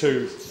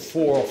to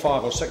 4 or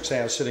 5 or 6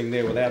 hours sitting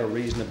there without a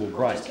reasonable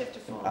break.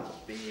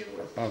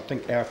 I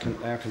think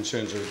our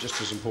concerns are just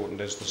as important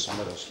as the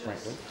submitters,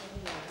 frankly.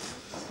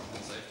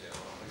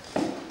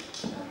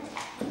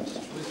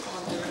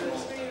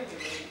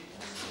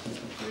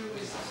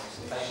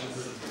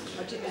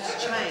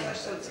 It's changed,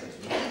 so it's,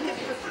 you didn't have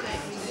 15.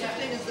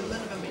 15 is the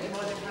minimum, but you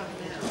might have half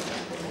an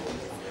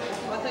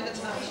hour. I think it's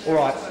half an hour.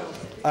 All right.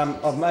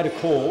 I've made a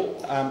call.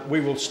 We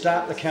will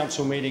start the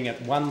council meeting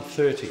at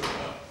 1:30.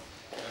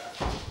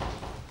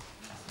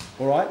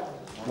 All right?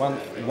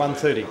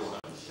 1:30.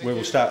 We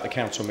will start the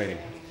council meeting.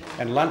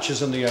 And lunch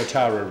is in the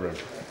Otaru room.